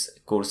courses,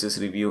 courses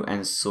review,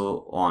 and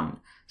so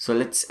on. So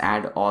let's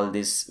add all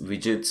these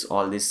widgets,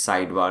 all these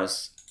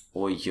sidebars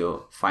over here.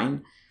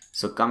 Fine.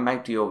 So come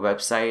back to your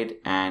website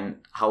and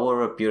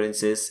hover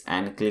appearances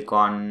and click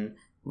on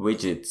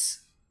widgets.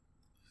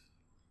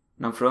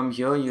 Now from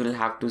here you'll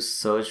have to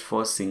search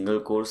for single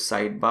course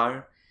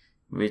sidebar,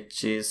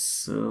 which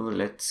is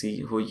let's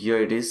see,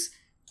 here it is,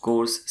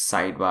 course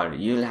sidebar.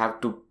 You'll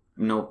have to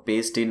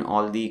paste in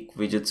all the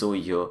widgets over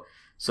here.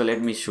 So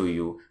let me show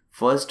you.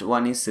 First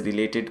one is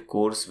related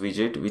course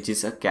widget, which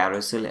is a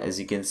carousel. As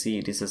you can see,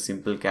 it is a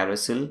simple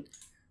carousel.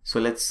 So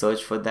let's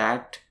search for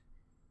that.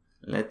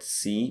 Let's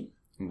see,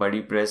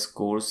 BuddyPress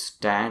course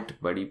stat,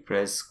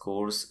 BuddyPress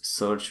course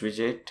search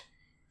widget.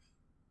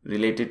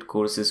 related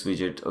courses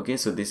widget. Okay,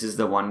 so this is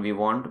the one we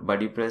want,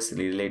 WordPress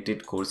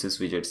related courses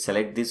widget.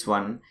 Select this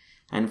one,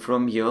 and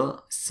from here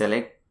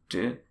select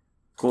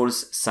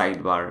course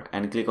sidebar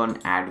and click on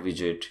add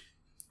widget.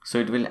 So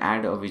it will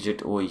add a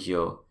widget over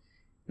here.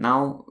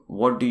 Now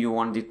what do you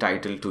want the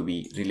title to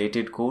be?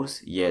 Related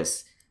course?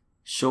 Yes.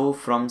 Show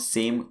from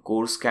same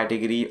course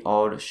category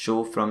or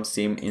show from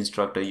same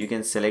instructor. You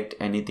can select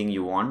anything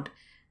you want.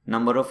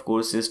 Number of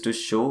courses to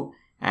show,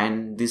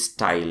 and this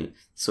style.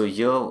 So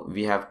here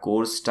we have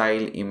course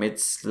style, image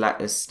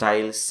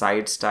style,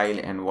 site style,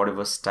 and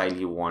whatever style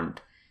you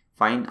want.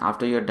 Fine.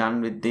 After you're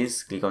done with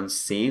this, click on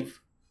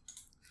save.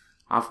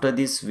 After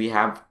this we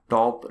have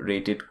top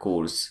rated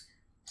course.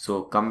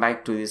 So come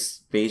back to this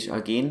page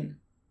again,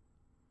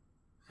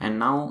 and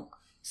now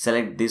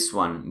select this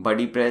one,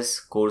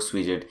 WordPress course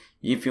widget.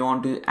 If you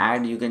want to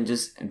add, you can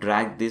just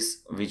drag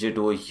this widget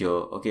over here.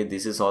 Okay,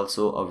 this is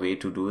also a way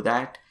to do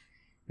that.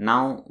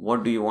 Now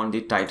what do you want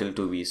the title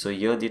to be? So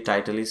here the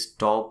title is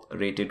top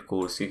rated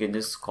course. You can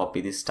just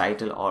copy this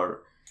title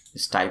or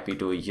just type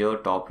it over here,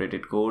 top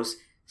rated course.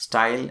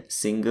 Style,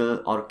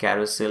 single or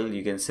carousel,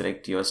 you can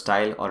select your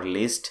style, or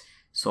list.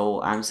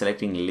 So I'm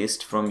selecting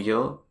list from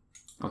here.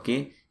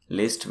 Okay,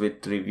 list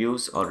with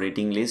reviews or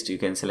rating list, you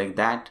can select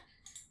that.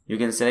 You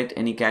can select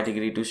any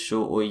category to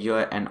show over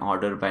here and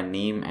order by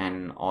name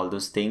and all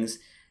those things.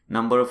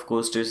 Number of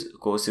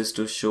courses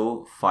to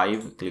show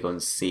 5. Click on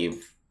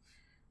save.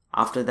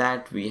 After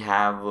that we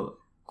have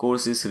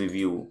courses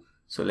review.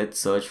 So let's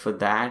search for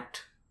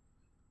that.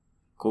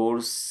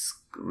 Course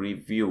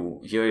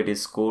review. Here it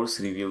is, course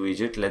review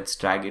widget. Let's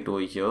drag it over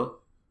here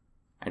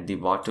at the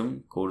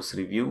bottom, course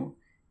review.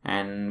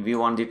 And we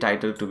want the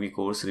title to be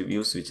course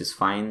reviews, which is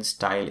fine.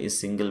 Style is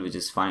single, which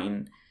is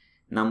fine.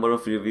 Number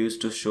of reviews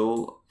to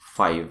show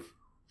 5.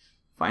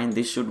 Fine,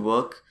 this should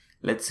work.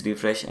 Let's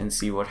refresh and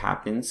see what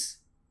happens.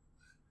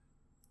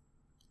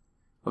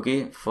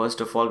 Okay,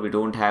 first of all, we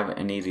don't have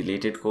any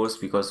related course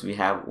because we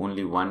have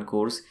only one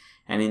course,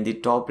 and in the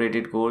top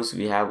rated course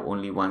we have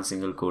only one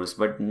single course.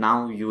 But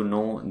now you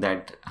know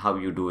that how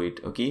you do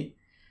it. Okay,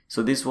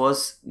 so this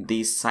was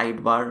the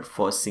sidebar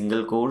for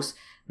single course.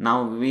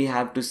 Now we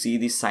have to see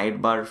the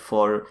sidebar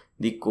for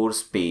the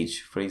course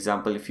page. For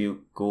example, if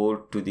you go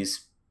to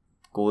this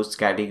course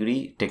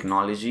category,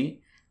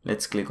 technology,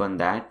 let's click on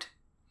that.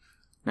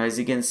 Now as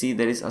you can see,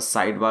 there is a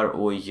sidebar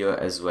over here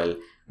as well.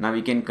 Now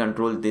we can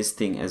control this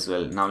thing as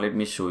well. Now let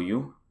me show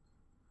you.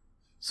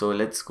 So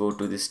let's go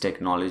to this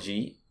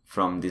technology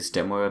from this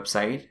demo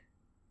website,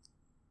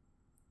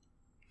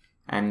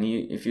 and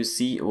if you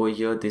see over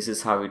here, this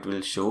is how it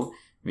will show.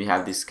 We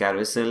have this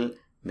carousel,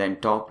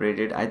 then top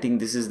rated. I think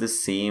this is the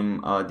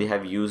same, they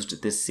have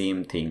used the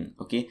same thing.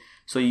 Okay,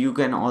 so you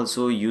can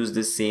also use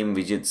the same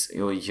widgets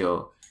over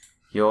here.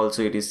 Here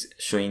also it is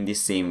showing the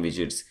same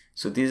widgets.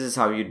 So this is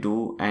how you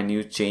do, and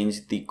you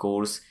change the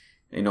course,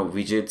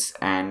 widgets,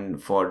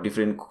 and for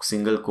different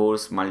single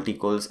course, multi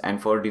course,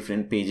 and for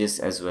different pages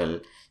as well.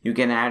 You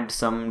can add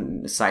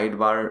some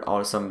sidebar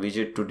or some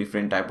widget to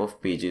different type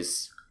of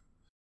pages.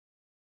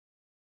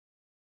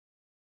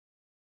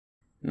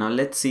 Now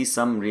let's see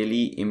some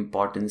really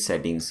important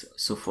settings.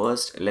 So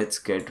first, let's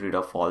get rid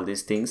of all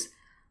these things.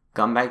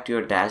 Come back to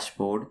your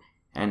dashboard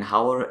and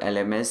hover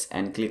LMS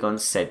and click on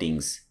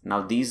settings.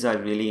 Now these are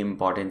really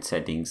important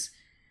settings.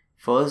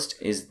 First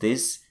is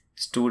this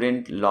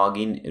student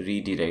login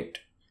redirect.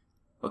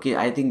 Okay,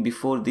 I think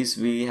before this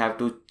we have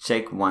to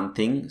check one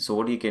thing. So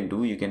what you can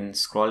do, you can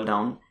scroll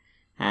down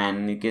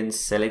and you can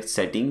select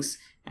settings,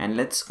 and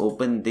let's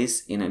open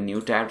this in a new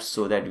tab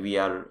so that we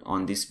are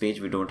on this page.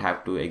 We don't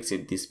have to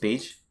exit this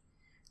page.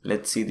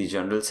 Let's see the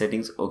general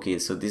settings. Okay,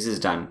 so this is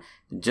done.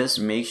 Just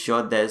make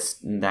sure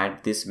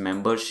that this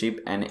membership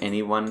and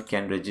anyone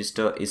can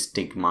register is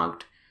tick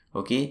marked.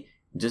 Okay,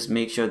 just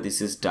make sure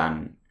this is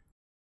done.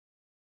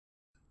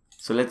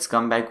 So let's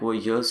come back over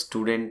here,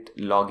 student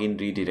login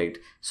redirect.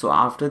 So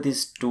after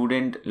this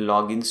student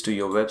logins to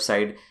your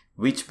website,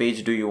 which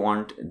page do you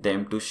want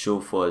them to show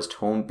first?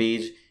 Home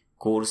page,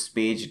 course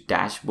page,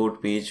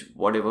 dashboard page,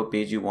 whatever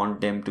page you want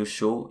them to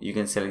show, you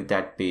can select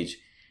that page.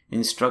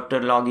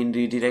 Instructor login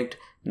redirect.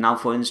 Now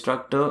for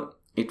instructor,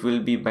 it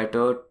will be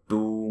better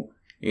to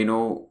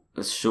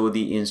show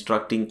the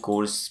instructing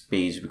course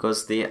page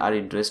because they are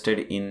interested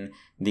in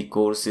the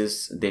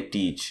courses they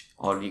teach,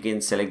 or you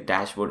can select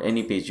dashboard,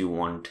 any page you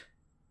want.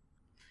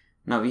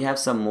 Now we have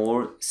some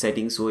more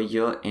settings over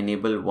here.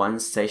 Enable one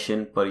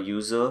session per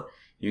user.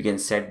 You can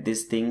set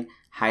this thing.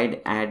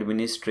 Hide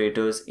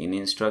administrators in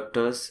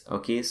instructors.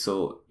 Okay,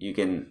 so you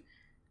can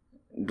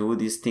do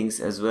these things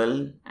as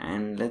well.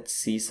 And let's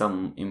see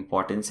some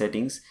important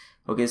settings.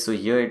 Okay, so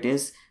here it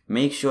is.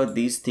 Make sure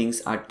these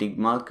things are tick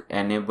mark.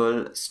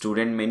 Enable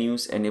student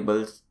menus,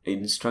 enable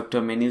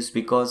instructor menus,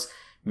 because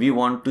we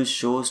want to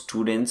show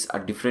students a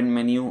different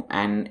menu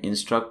and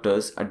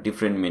instructors a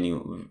different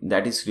menu.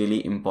 That is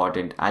really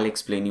important. I'll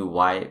explain you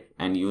why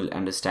and you'll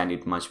understand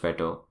it much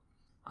better.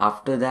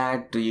 After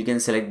that, you can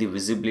select the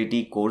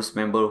visibility, course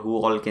member, who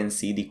all can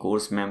see the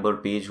course member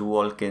page, who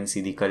all can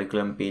see the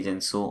curriculum page,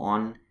 and so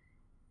on.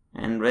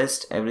 And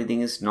rest, everything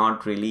is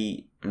not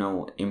really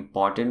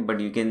important, but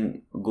you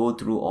can go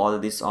through all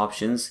these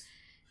options.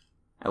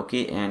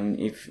 Okay, and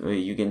if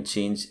you can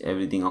change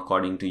everything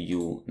according to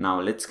you. Now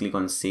let's click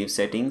on save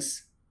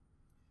settings.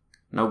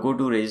 Now go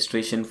to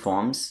registration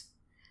forms.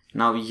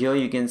 Now here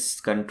you can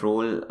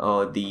control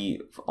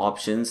the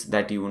options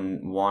that you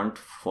want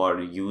for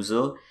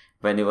user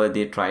whenever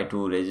they try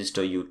to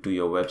register you to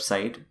your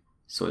website.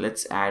 So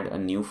let's add a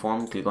new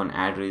form. Click on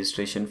add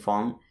registration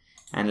form,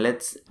 and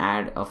let's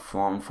add a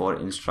form for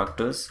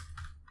instructors.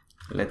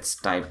 Let's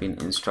type in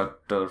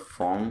instructor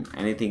form,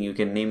 anything, you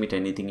can name it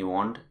anything you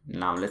want.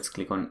 Now let's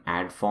click on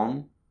add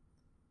form.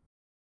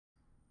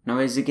 Now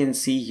as you can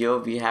see here,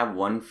 we have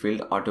one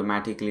field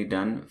automatically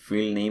done.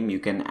 Field name, you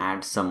can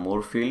add some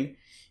more field.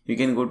 You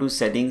can go to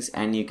settings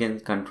and you can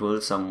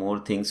control some more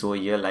things over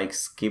here, like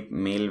skip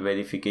mail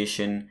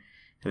verification,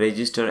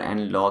 register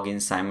and log in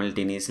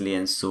simultaneously,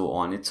 and so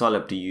on. It's all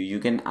up to you. You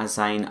can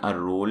assign a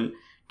role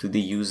to the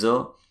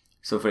user.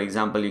 So for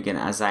example, you can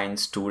assign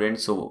student.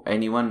 So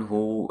anyone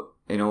who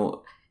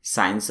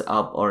signs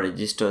up or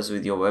registers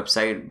with your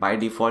website, by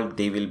default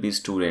they will be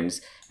students,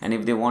 and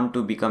if they want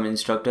to become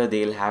instructor,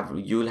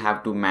 you'll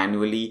have to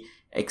manually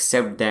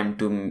accept them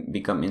to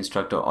become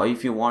instructor. Or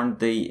if you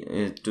want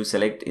to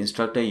select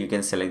instructor, you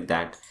can select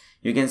that.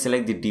 You can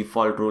select the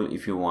default role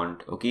if you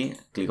want. Okay,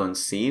 click on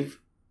save.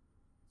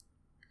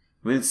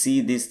 We'll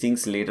see these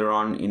things later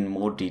on in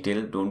more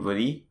detail, don't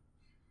worry.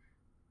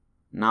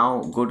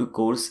 Now go to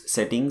course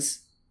settings.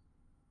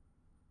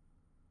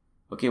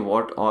 Okay,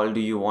 what all do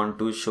you want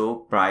to show?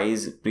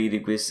 Price,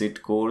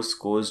 prerequisite course,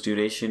 course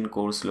duration,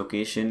 course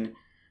location,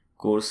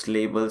 course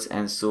labels,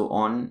 and so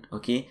on.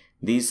 Okay,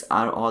 these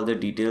are all the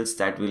details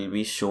that will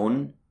be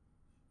shown.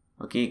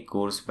 Okay,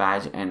 course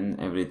badge and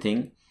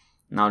everything.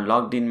 Now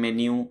logged in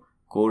menu,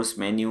 course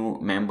menu,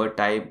 member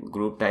type,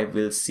 group type.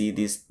 We'll see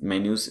these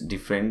menus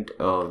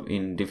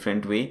in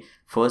different way.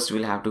 First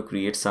we'll have to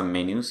create some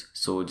menus,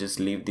 so just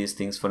leave these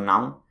things for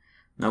now.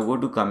 Now go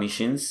to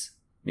commissions,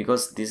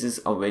 because this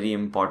is a very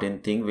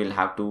important thing. We'll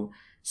have to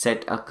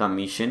set a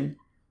commission.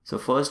 So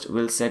first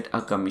we'll set a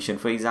commission.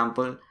 For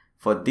example,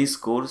 for this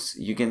course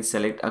you can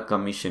select a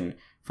commission.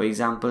 For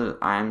example,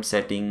 I am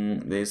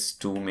setting this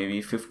to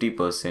maybe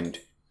 50%.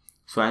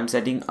 So I am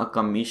setting a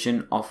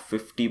commission of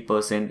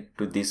 50%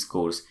 to this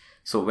course.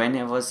 So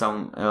whenever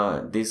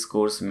this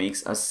course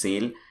makes a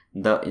sale,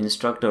 the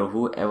instructor,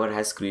 whoever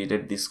has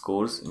created this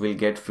course, will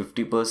get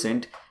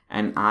 50%,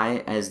 and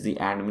I, as the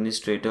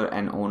administrator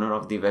and owner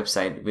of the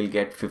website, will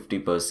get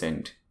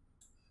 50%.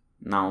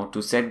 Now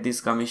to set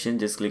this commission,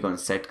 just click on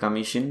set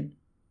commission.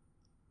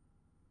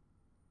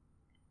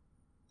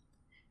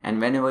 And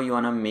whenever you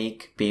want to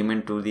make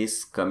payment to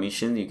this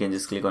commission, you can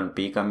just click on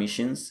pay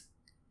commissions.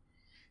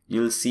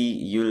 You'll see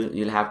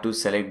you'll have to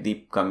select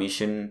the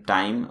commission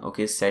time.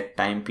 Okay, set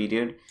time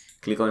period.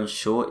 Click on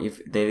show.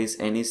 If there is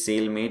any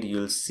sale made,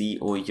 you'll see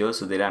over here.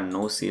 So there are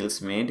no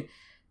sales made.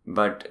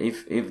 But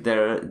if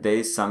there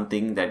is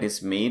something that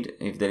is made,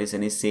 if there is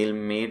any sale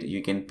made,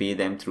 you can pay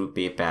them through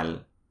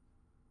PayPal.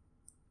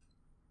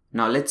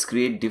 Now let's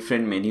create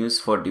different menus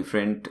for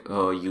different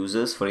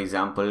users. For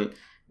example,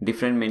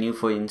 different menu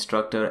for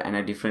instructor and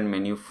a different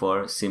menu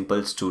for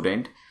simple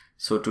student.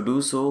 So to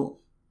do so,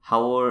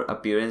 hover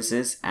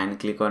appearances and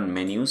click on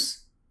menus.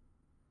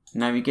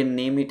 Now we can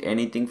name it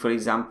anything. For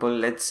example,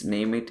 let's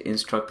name it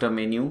instructor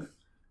menu.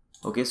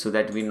 Okay, so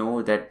that we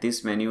know that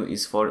this menu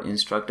is for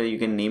instructor. You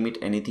can name it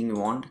anything you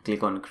want.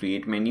 Click on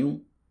create menu.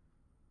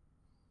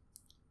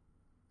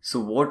 So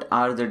what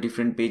are the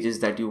different pages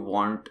that you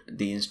want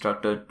the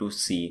instructor to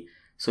see?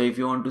 So if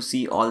you want to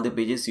see all the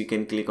pages, you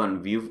can click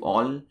on view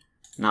all.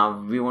 Now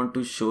we want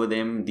to show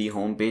them the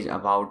home page,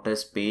 about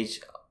us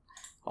page,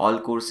 all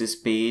courses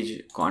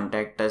page,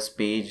 contact us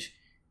page,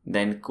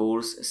 then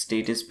course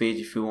status page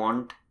if you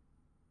want.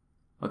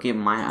 Okay,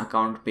 my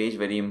account page,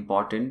 very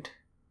important.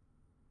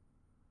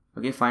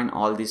 Okay, find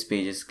all these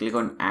pages. Click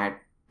on add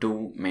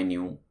to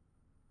menu.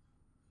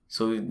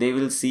 So they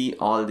will see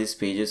all these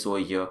pages over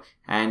here,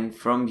 and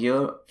from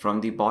here,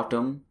 from the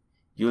bottom,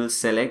 you will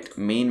select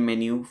main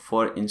menu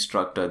for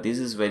instructor. This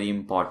is very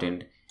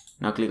important.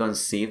 Now click on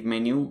save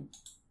menu.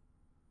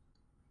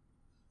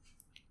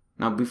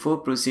 Now before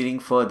proceeding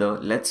further,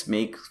 let's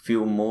make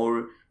few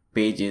more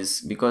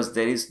pages, because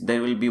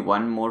there will be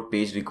one more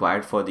page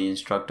required for the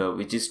instructor,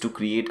 which is to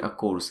create a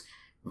course.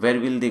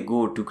 Where will they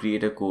go to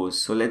create a course?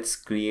 So let's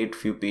create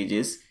few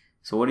pages.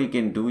 So what you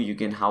can do, you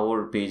can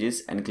hover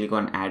pages and click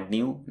on add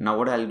new. Now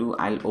what I'll do,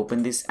 I'll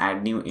open this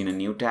add new in a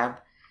new tab,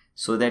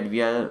 so that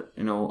we are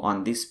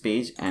on this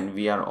page and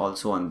we are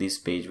also on this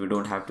page. We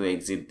don't have to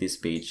exit this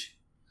page.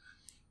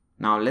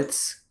 Now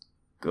let's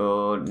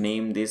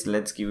name this,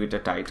 let's give it a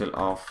title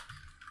of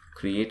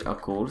create a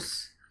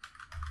course.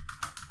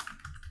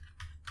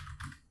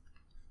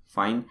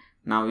 Fine.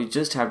 Now we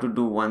just have to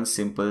do one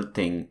simple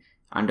thing.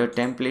 Under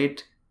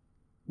template,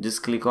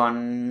 just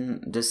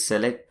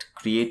select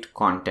create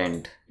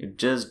content. You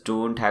just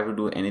don't have to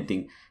do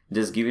anything.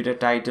 Just give it a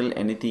title,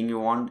 anything you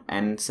want,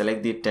 and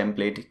select the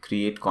template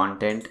create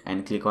content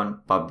and click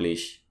on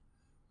publish.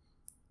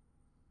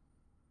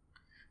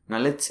 Now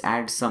let's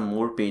add some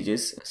more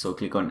pages. So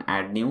click on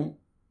add new.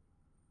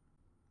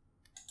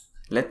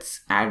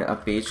 Let's add a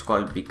page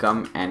called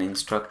become an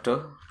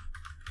instructor.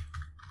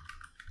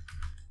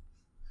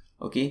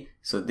 Okay,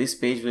 so this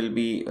page will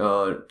be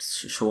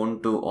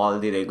shown to all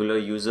the regular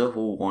user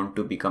who want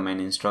to become an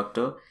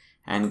instructor,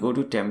 and go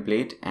to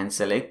template and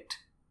select.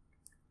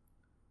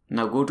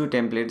 Now go to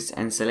templates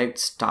and select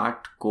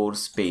start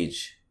course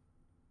page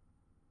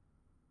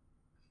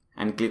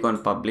and click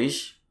on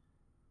publish.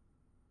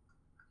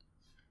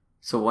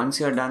 So once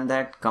you are done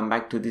that, come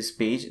back to this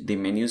page, the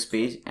menus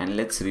page, and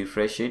let's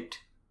refresh it.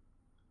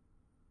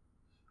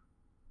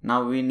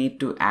 Now we need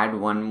to add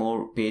one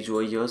more page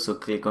over here, so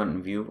click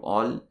on view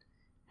all,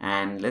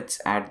 and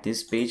let's add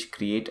this page,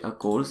 create a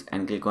course,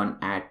 and click on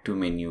add to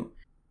menu.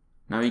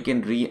 Now you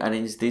can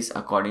rearrange this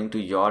according to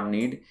your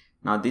need.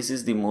 Now this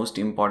is the most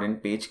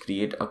important page,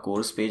 create a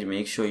course page.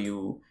 Make sure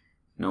you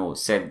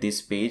set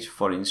this page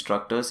for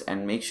instructors,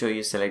 and make sure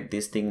you select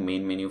this thing,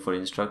 main menu for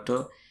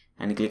instructor,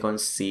 and click on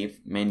save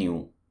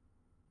menu.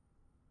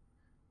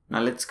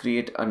 Now let's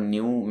create a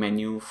new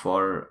menu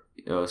for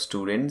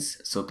students.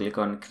 So click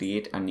on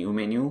create a new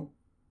menu.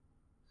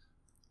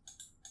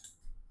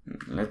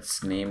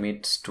 Let's name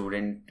it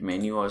student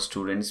menu or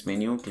students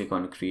menu. Click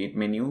on create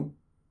menu.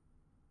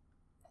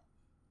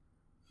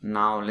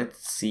 Now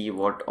let's see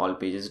what all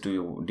pages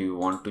do you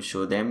want to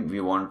show them.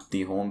 We want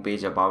the home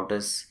page, about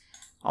us,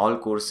 all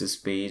courses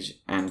page,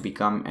 and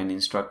become an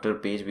instructor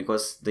page,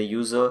 because the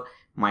user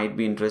might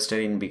be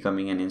interested in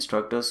becoming an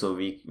instructor, so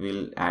we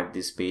will add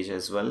this page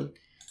as well.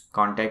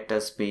 Contact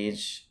us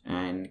page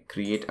and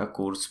create a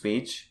course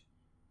page.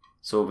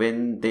 So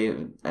when they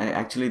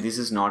actually this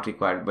is not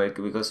required, but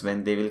because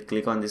when they will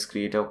click on this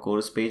create a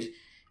course page,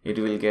 they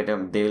will get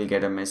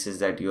a message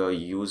that your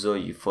user,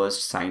 you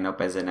first sign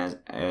up as an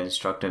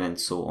instructor, and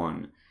so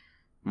on.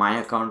 My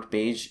account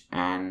page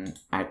and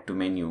add to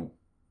menu.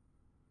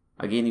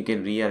 Again, you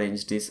can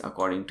rearrange this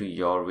according to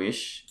your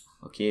wish.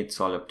 Okay,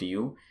 it's all up to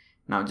you.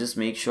 Now just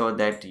make sure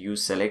that you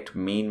select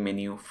main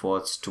menu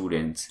for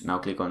students. Now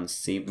click on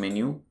save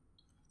menu.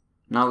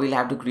 Now we'll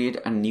have to create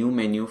a new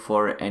menu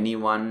for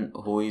anyone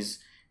who is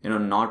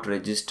not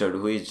registered,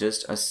 who is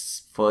just a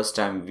first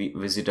time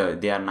visitor.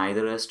 They are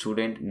neither a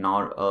student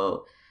nor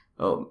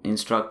a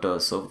instructor.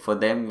 So for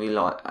them,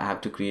 we'll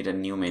have to create a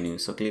new menu.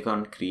 So click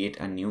on create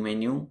a new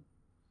menu,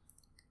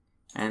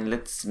 and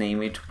let's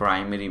name it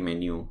primary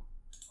menu,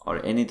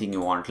 or anything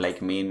you want,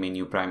 like main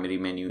menu, primary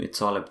menu.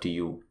 It's all up to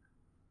you.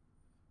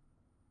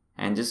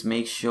 And just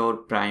make sure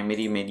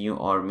primary menu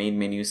or main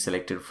menu is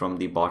selected from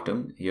the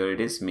bottom. Here it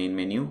is, main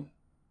menu.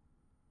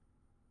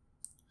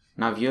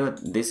 Now here,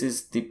 this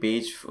is the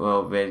page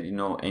where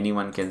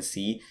anyone can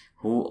see,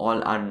 who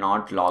all are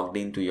not logged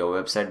into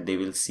your website, they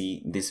will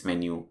see this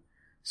menu.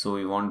 So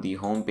we want the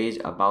home page,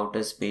 about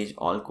us page,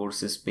 all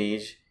courses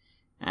page,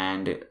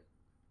 and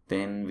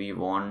then we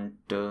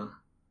want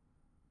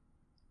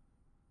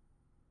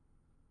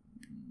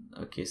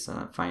okay,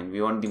 so fine,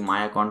 we want the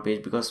my account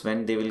page, because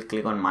when they will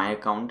click on my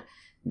account,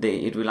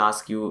 it will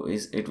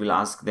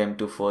ask them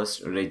to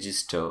first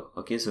register.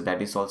 Okay, so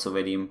that is also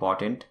very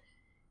important.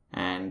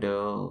 And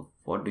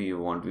what do you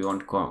want? We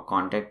want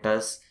contact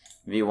us,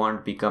 we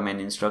want become an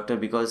instructor,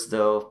 because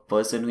the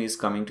person who is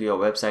coming to your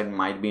website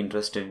might be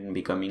interested in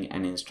becoming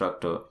an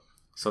instructor.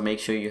 So make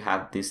sure you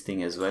have this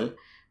thing as well.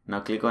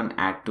 Now click on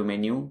add to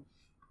menu.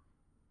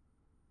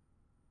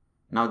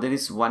 Now there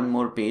is one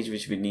more page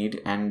which we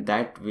need, and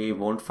that we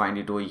won't find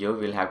it over here.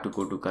 We'll have to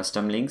go to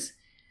custom links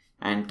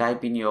and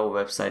type in your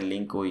website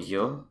link over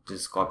here.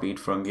 Just copy it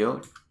from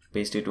here,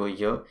 paste it over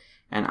here,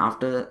 and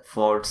after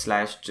 /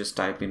 just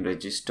type in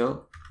register.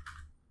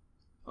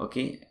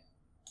 Okay,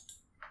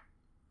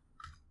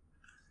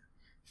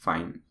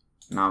 fine.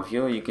 Now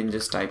here you can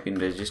just type in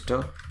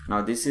register.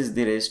 Now this is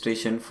the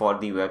registration for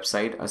the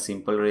website, a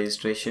simple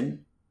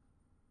registration.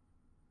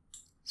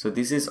 So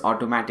this is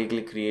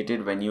automatically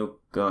created when you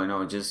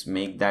just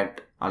make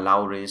that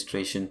allow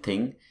registration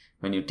thing.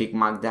 When you tick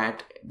mark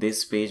that,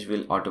 this page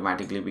will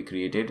automatically be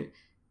created.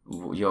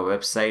 Your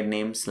website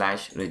name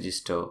 /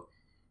 register.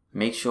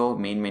 Make sure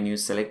main menu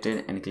is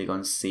selected and click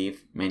on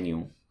save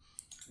menu.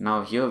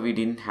 Now here we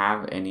didn't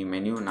have any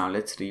menu. Now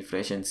let's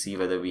refresh and see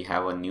whether we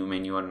have a new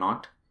menu or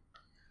not.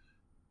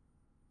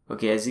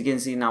 Okay, as you can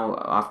see now,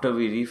 after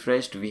we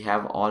refreshed, we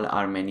have all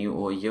our menu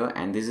over here,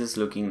 and this is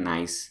looking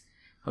nice.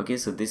 Okay,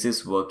 so this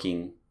is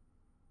working.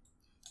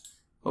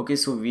 Okay,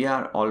 so we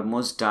are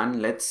almost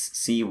done. Let's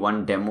see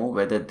one demo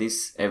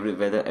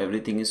whether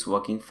everything is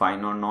working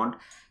fine or not.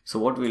 So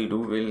what we'll do,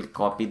 we'll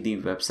copy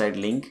the website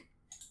link.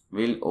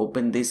 We'll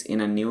open this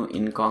in a new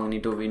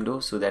incognito window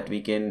so that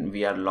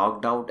we are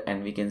logged out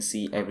and we can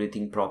see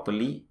everything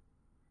properly.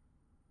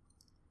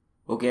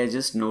 Okay, I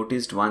just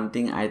noticed one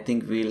thing. I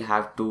think we'll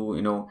have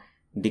to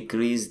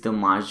decrease the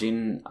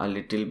margin a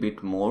little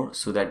bit more,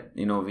 so that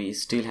we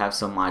still have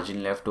some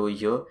margin left over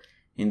here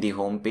in the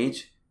home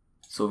page.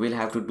 So we'll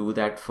have to do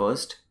that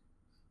first.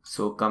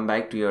 So come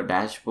back to your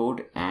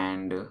dashboard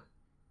and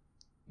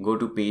go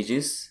to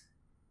pages.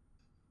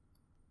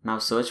 Now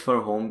search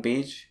for home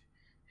page.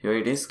 Here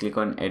it is, click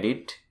on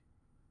edit.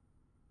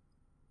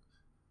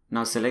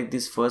 Now select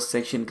this first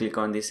section, click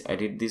on this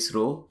edit this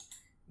row,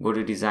 go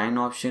to design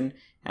option,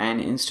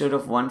 and instead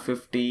of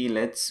 150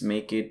 let's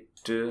make it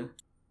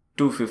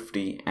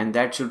 250, and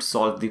that should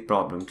solve the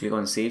problem. Click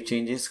on save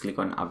changes, click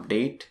on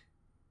update,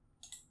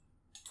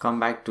 come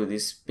back to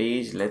this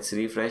page, let's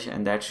refresh,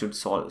 and that should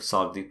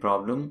solve the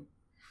problem.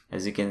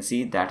 As you can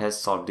see, that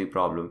has solved the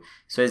problem.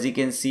 So as you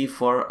can see,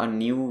 for a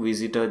new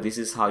visitor, this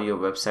is how your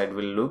website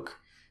will look.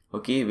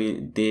 Okay,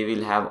 they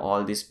will have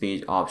all these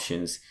page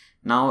options.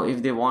 Now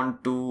if they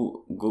want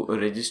to go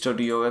register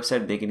to your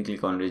website, they can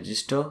click on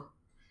register.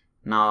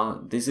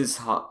 Now this is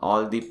how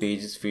all the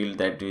pages field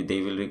that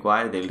they will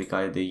require. They will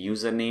require the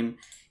username,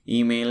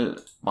 email,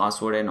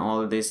 password, and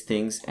all these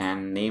things,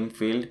 and name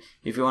field.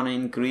 If you want to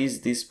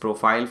increase these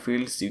profile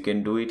fields, you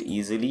can do it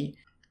easily.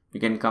 You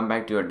can come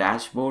back to your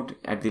dashboard.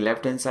 At the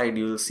left hand side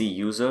you will see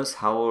users,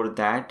 hover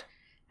that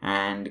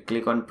and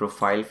click on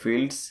profile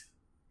fields,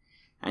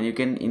 and you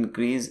can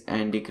increase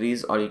and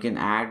decrease, or you can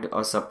add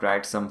or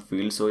subtract some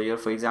fields over here.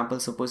 For example,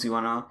 suppose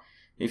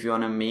if you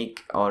wanna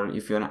make, or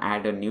if you wanna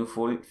add a new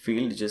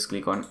field, just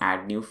click on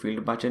add new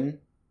field button,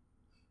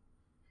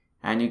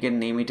 and you can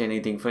name it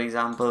anything. For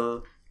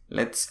example,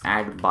 let's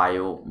add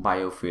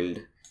bio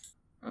field.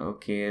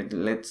 Okay,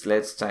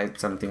 let's type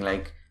something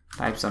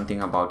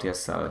about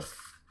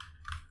yourself,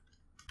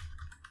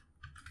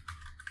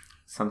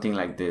 something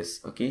like this.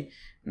 Okay,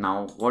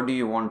 now what do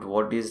you want?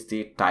 What is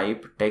the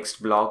type?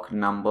 Text block,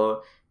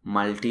 number,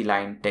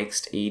 multi-line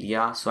text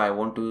area. So I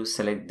want to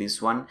select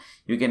this one.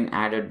 You can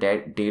add a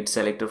date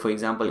selector. For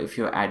example, if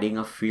you're adding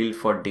a field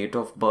for date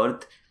of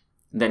birth,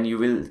 then you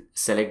will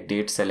select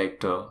date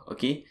selector.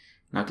 Okay,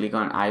 now click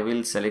on I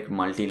will select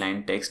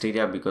multi-line text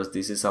area because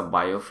this is a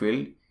bio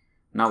field.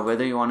 Now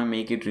whether you want to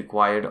make it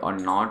required or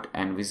not,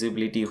 and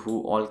visibility,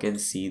 who all can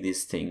see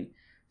this thing.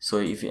 So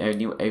if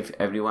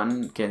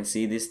everyone can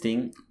see this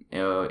thing,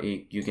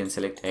 you can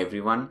select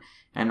everyone,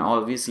 and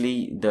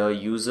obviously the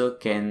user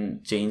can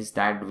change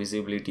that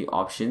visibility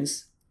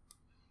options.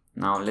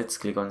 Now let's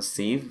click on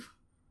save,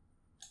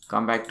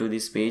 come back to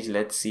this page,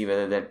 let's see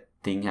whether that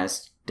thing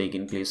has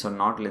taken place or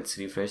not. Let's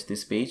refresh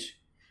this page.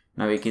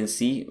 Now we can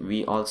see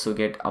we also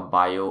get a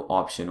bio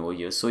option over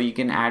here, so you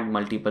can add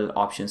multiple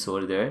options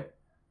over there.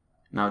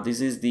 Now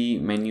this is the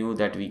menu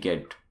that we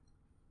get.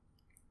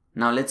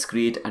 Now let's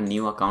create a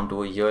new account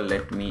over here.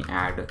 Let me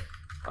add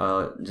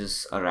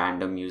just a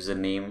random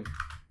username,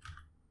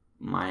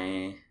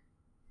 my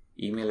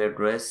email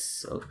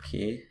address.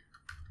 Okay,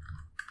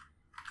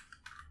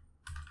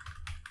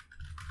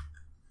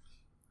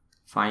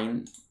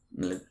 fine.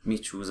 Let me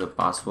choose a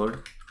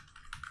password.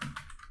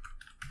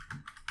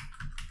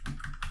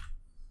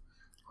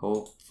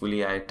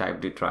 Hopefully I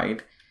typed it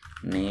right.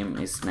 Name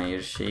is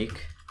Nair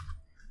Sheikh,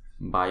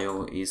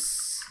 bio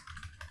is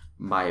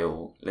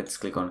bio. Let's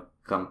click on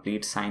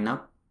complete sign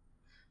up.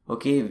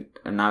 Okay,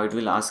 now it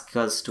will ask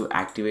us to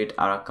activate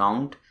our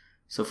account.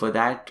 So for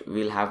that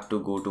we'll have to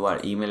go to our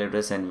email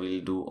address and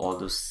we'll do all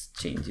those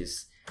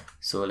changes.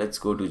 So let's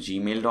go to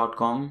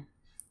gmail.com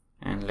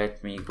and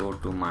let me go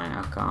to my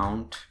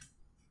account.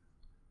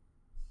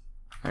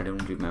 I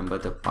don't remember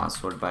the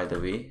password, by the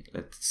way.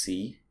 Let's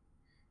see.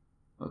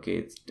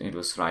 Okay, it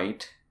was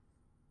right.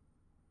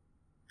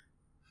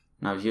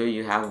 Now here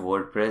you have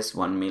WordPress,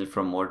 one mail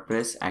from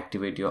WordPress,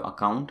 activate your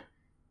account.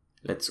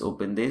 Let's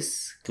open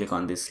this, click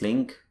on this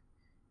link.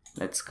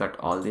 Let's cut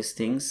all these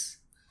things.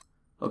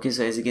 Okay,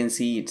 so as you can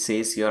see, it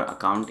says your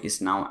account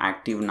is now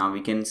active. Now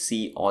we can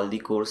see all the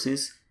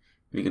courses.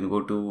 We can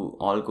go to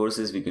all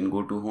courses, we can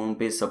go to home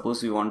page.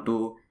 Suppose we want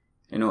to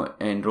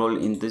enroll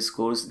in this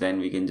course, then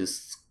we can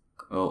just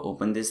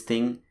open this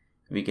thing.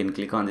 We can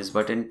click on this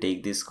button,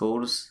 take this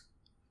course.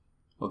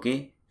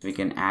 Okay, we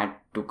can add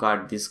to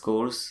cart this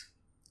course,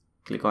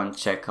 click on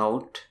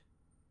checkout.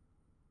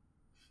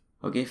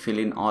 Okay, fill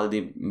in all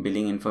the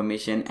billing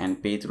information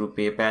and pay through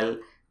PayPal.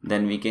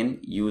 Then we can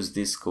use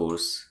this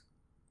course.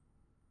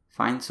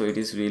 Fine, so it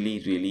is really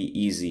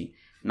easy.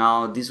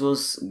 Now this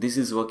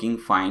is working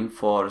fine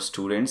for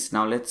students.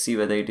 Now let's see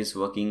whether it is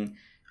working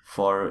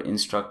for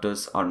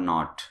instructors or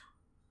not.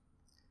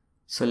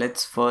 So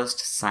let's first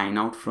sign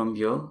out from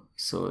here.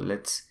 So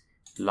let's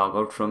log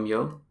out from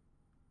here.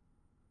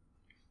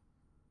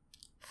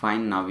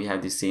 Fine, now we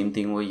have the same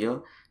thing over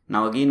here.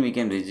 Now again we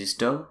can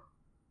register.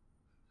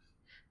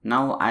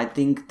 Now I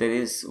think there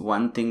is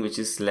one thing which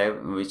is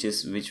left,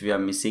 which we are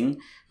missing.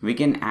 We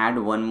can add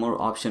one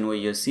more option over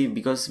here. See,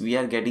 because we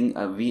are getting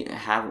we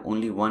have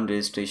only one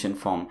registration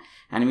form,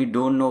 and we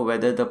don't know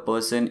whether the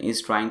person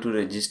is trying to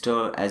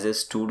register as a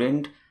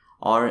student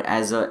or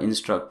as an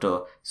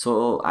instructor.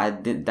 So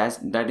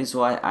that is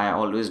why I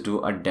always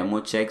do a demo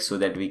check, so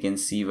that we can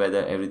see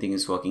whether everything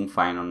is working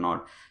fine or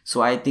not.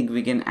 So I think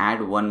we can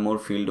add one more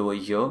field over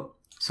here.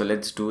 So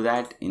let's do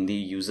that in the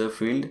user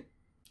field.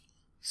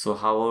 So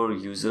hover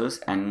users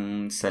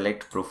and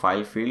select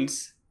profile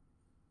fields.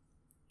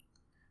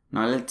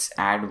 Now let's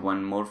add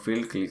one more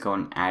field. Click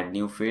on add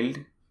new field,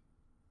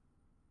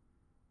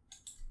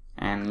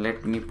 and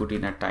let me put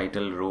in a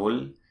title,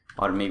 role,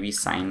 or maybe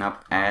sign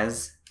up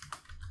as.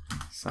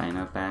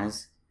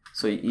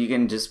 So you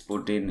can just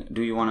put in,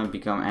 do you want to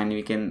become, and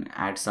we can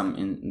add some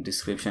in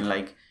description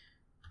like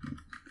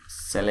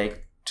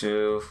select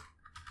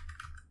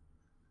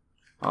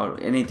or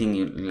anything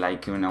you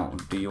like, you know.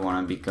 Do you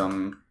want to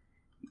become,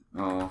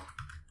 oh,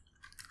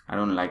 I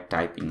don't like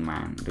typing,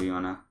 man. Do you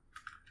want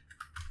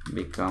to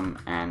become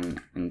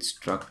an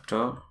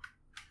instructor?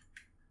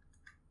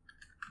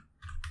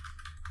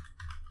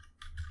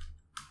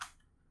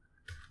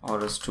 Or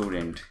a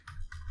student?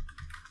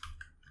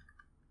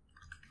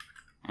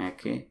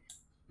 Okay,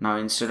 now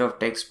instead of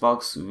text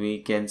box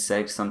we can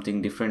select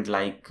something different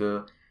like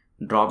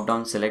drop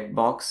down select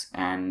box,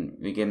 and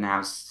we can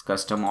have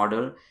custom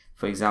order.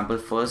 For example,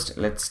 first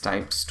let's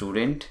type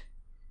student,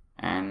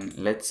 and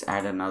let's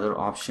add another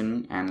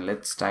option and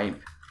let's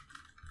type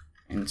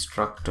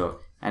instructor,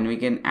 and we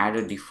can add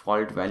a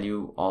default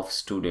value of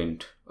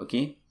student.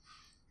 Okay,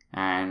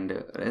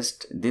 and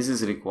rest, this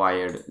is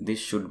required, this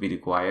should be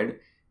required.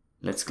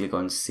 Let's click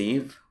on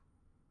save.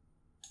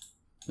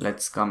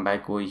 Let's come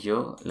back over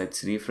here,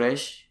 let's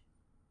refresh.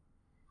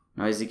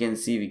 Now as you can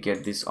see, we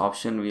get this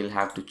option. We'll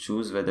have to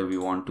choose whether we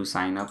want to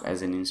sign up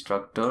as an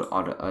instructor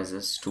or as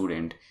a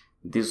student.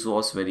 This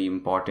was very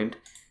important.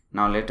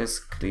 Now let us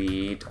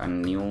create a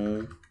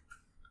new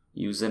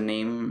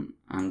username.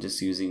 I'm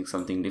just using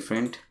something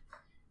different,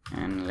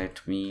 and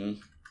let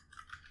me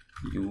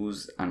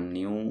use a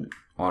new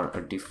or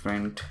a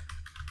different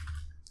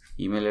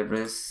email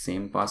address,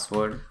 same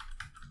password.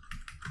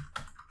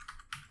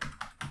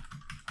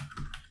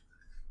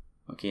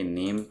 Okay,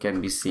 name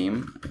can be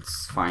same,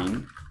 it's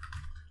fine.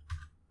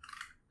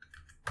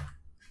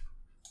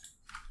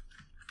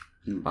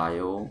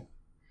 Bio,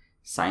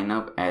 sign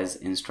up as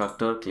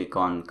instructor, click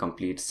on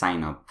complete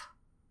sign up.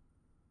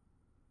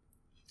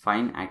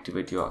 Fine,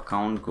 activate your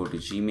account, go to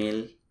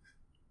Gmail.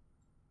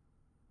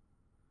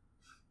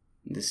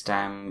 This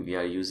time we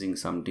are using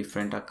some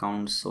different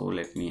account, so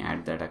let me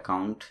add that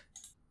account.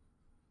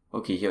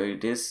 Okay, here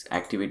it is,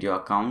 activate your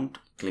account,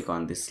 click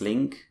on this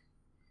link,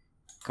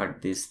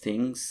 cut these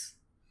things.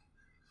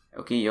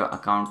 Okay, your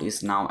account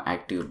is now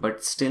active,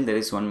 but still there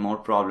is one more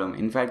problem.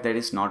 In fact, that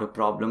is not a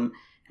problem,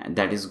 and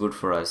that is good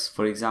for us.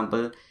 For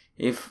example,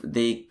 if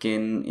they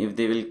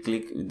will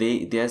click,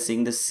 they are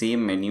seeing the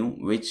same menu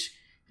which,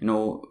 you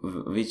know,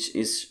 which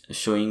is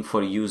showing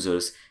for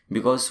users,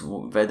 because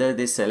whether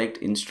they select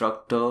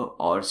instructor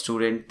or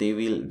student,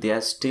 they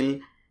are still,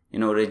 you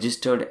know,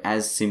 registered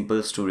as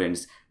simple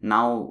students.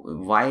 Now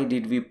why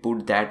did we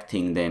put that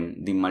thing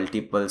then, the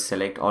multiple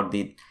select or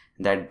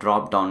that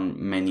drop down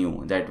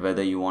menu, that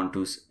whether you want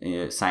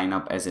to sign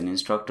up as an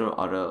instructor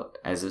or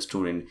as a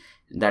student?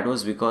 That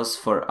was because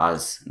for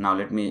us. Now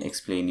let me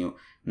explain you.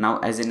 Now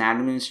as an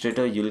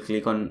administrator, you'll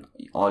click on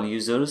all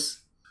users.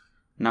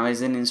 Now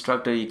as an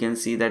instructor, you can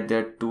see that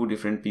there are two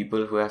different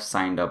people who have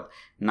signed up.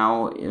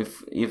 Now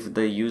if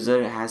the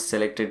user has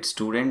selected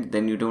student,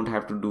 then you don't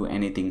have to do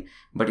anything,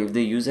 but if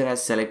the user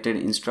has selected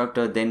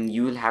instructor, then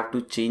you will have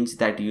to change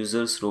that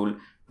user's role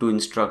to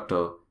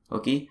instructor.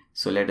 Okay,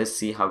 so let us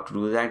see how to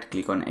do that.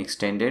 Click on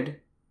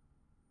extended.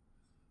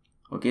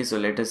 Okay, so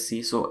let us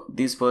see. So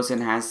this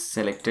person has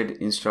selected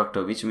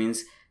instructor, which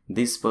means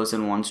this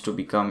person wants to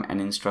become an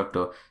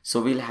instructor.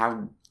 So we'll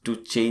have to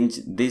change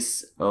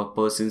this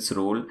person's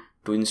role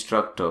to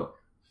instructor.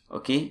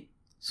 Okay,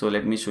 so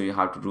let me show you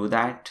how to do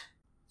that.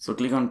 So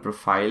click on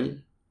profile,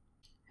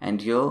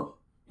 and here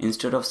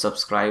instead of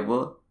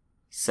subscriber,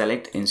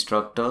 select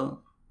instructor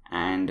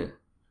and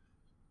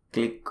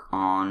click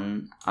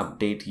on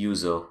update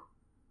user.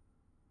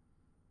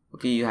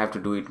 Okay, you have to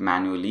do it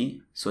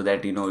manually so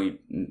that you know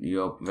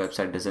your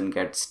website doesn't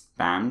get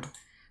spammed.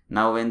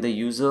 Now when the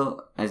user,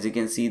 as you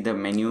can see, the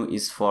menu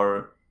is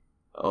for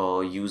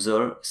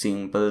user,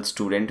 simple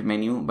student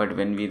menu, but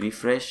when we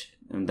refresh,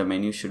 the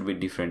menu should be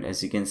different.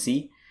 As you can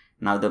see,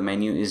 now the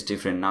menu is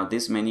different. Now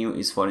this menu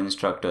is for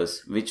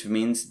instructors, which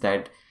means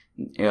that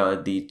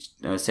the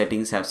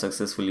settings have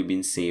successfully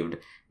been saved.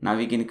 Now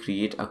we can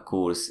create a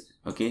course.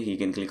 Okay, he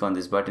can click on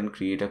this button,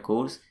 create a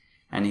course,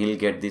 and he'll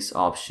get this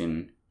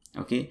option.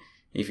 Okay,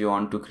 if you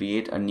want to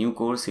create a new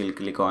course, he'll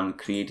click on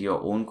create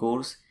your own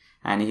course,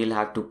 and he'll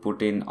have to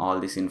put in all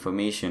this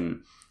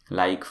information.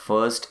 Like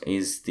first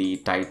is the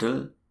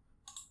title.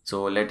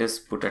 So let us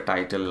put a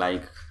title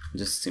like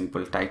just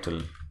simple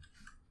title.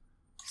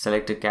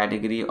 Select a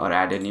category or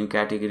add a new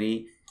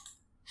category.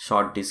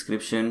 Short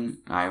description,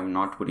 I am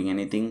not putting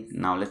anything.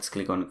 Now let's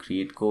click on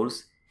create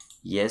course.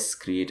 Yes,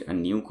 create a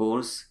new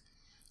course.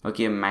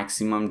 Okay,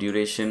 maximum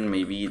duration,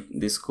 maybe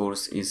this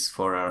course is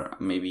for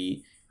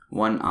maybe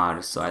 1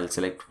 hour, so I'll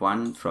select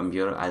 1. From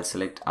here I'll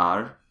select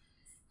hour.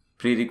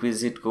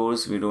 Prerequisite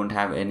course, we don't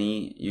have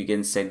any. You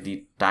can set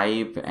the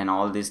type and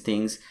all these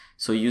things,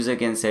 so user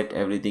can set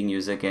everything.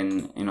 User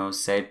can, you know,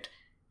 set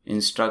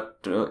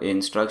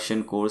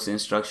instruction,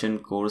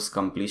 course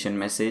completion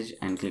message,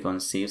 and click on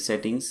save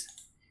settings.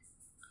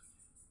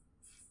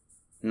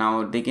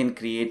 Now they can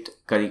create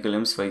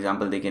curriculums. For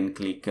example, they can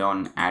click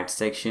on add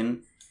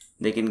section.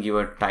 They can give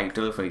a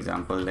title. For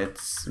example,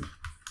 let's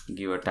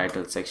give a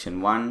title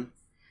section 1.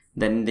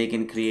 Then they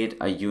can create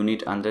a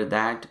unit under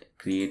that,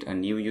 create a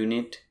new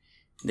unit,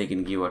 They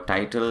can give a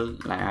title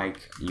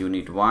like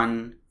unit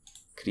 1,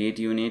 create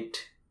unit.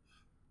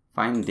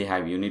 Fine, they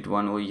have unit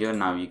 1 over here.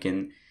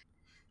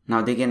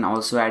 Now they can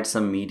also add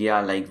some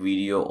media like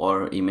video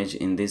or image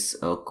in this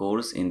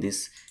course. In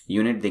this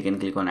unit, they can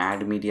click on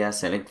add media,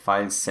 select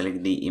files,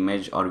 select the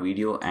image or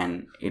video,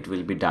 and it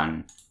will be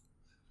done.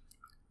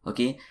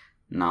 Okay,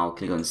 now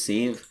click on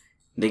save.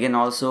 They can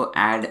also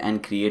add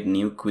and create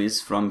new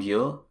quiz from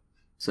here.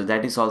 So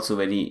that is also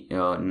very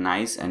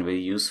nice and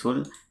very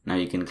useful. Now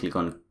you can click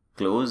on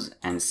close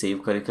and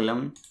save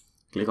curriculum.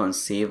 Click on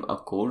save a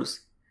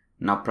course.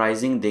 Now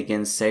pricing, they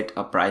can set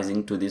a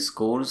pricing to this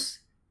course.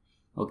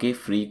 Okay,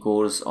 free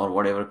course or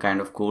whatever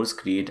kind of course,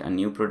 create a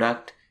new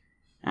product,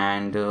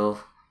 and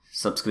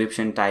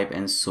subscription type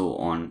and so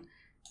on.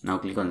 Now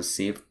click on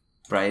save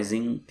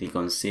pricing, click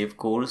on save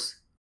course.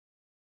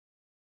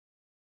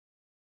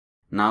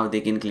 Now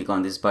they can click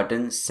on this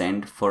button,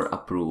 send for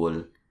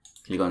approval.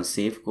 Click on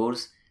save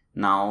course.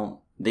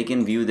 Now they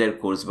can view their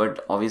course,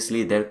 but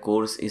obviously their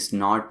course is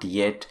not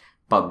yet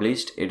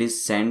published. It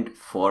is sent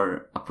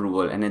for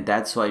approval, and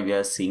that's why we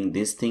are seeing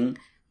this thing,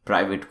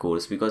 private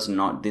course, because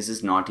this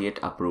is not yet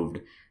approved.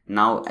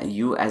 Now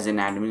you as an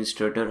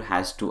administrator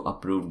has to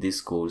approve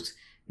this course.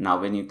 Now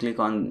when you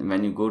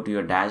go to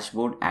your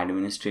dashboard,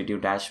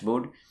 administrative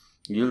dashboard,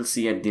 you'll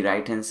see at the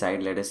right hand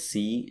side, let us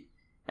see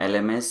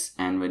LMS,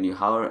 and when you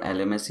hover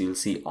LMS, you'll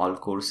see all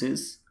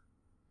courses,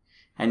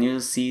 and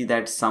you'll see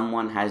that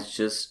someone has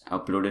just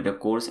uploaded a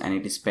course and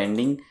it is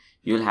pending.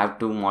 You'll have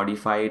to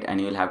modify it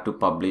and you'll have to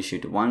publish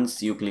it.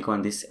 Once you click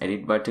on this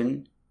edit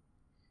button,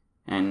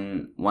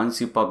 and once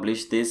you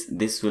publish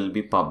this will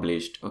be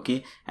published.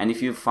 Okay, and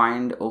if you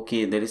find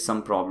okay there is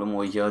some problem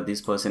over here,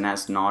 this person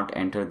has not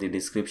entered the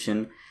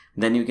description,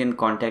 then you can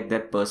contact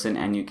that person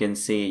and you can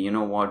say, you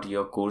know what,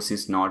 your course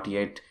is not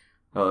yet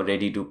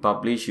ready to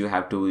publish, you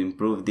have to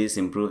improve this,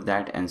 improve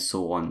that, and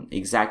so on.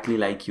 Exactly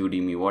like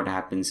Udemy, what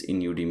happens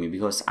in Udemy,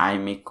 because I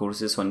make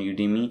courses on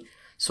Udemy,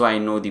 so I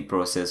know the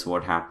process,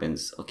 what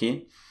happens.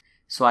 Okay,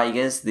 so I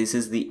guess this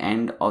is the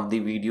end of the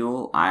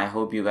video. I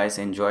hope you guys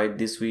enjoyed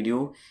this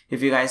video.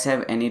 If you guys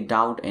have any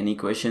doubt, any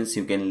questions,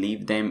 you can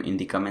leave them in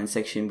the comment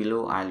section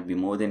below. I'll be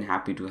more than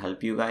happy to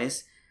help you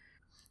guys.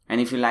 And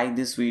if you like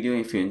this video,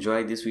 if you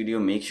enjoyed this video,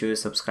 make sure you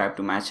subscribe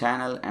to my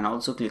channel and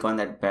also click on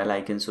that bell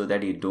icon so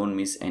that you don't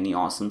miss any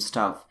awesome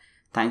stuff.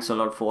 Thanks a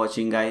lot for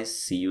watching guys.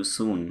 See you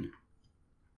soon.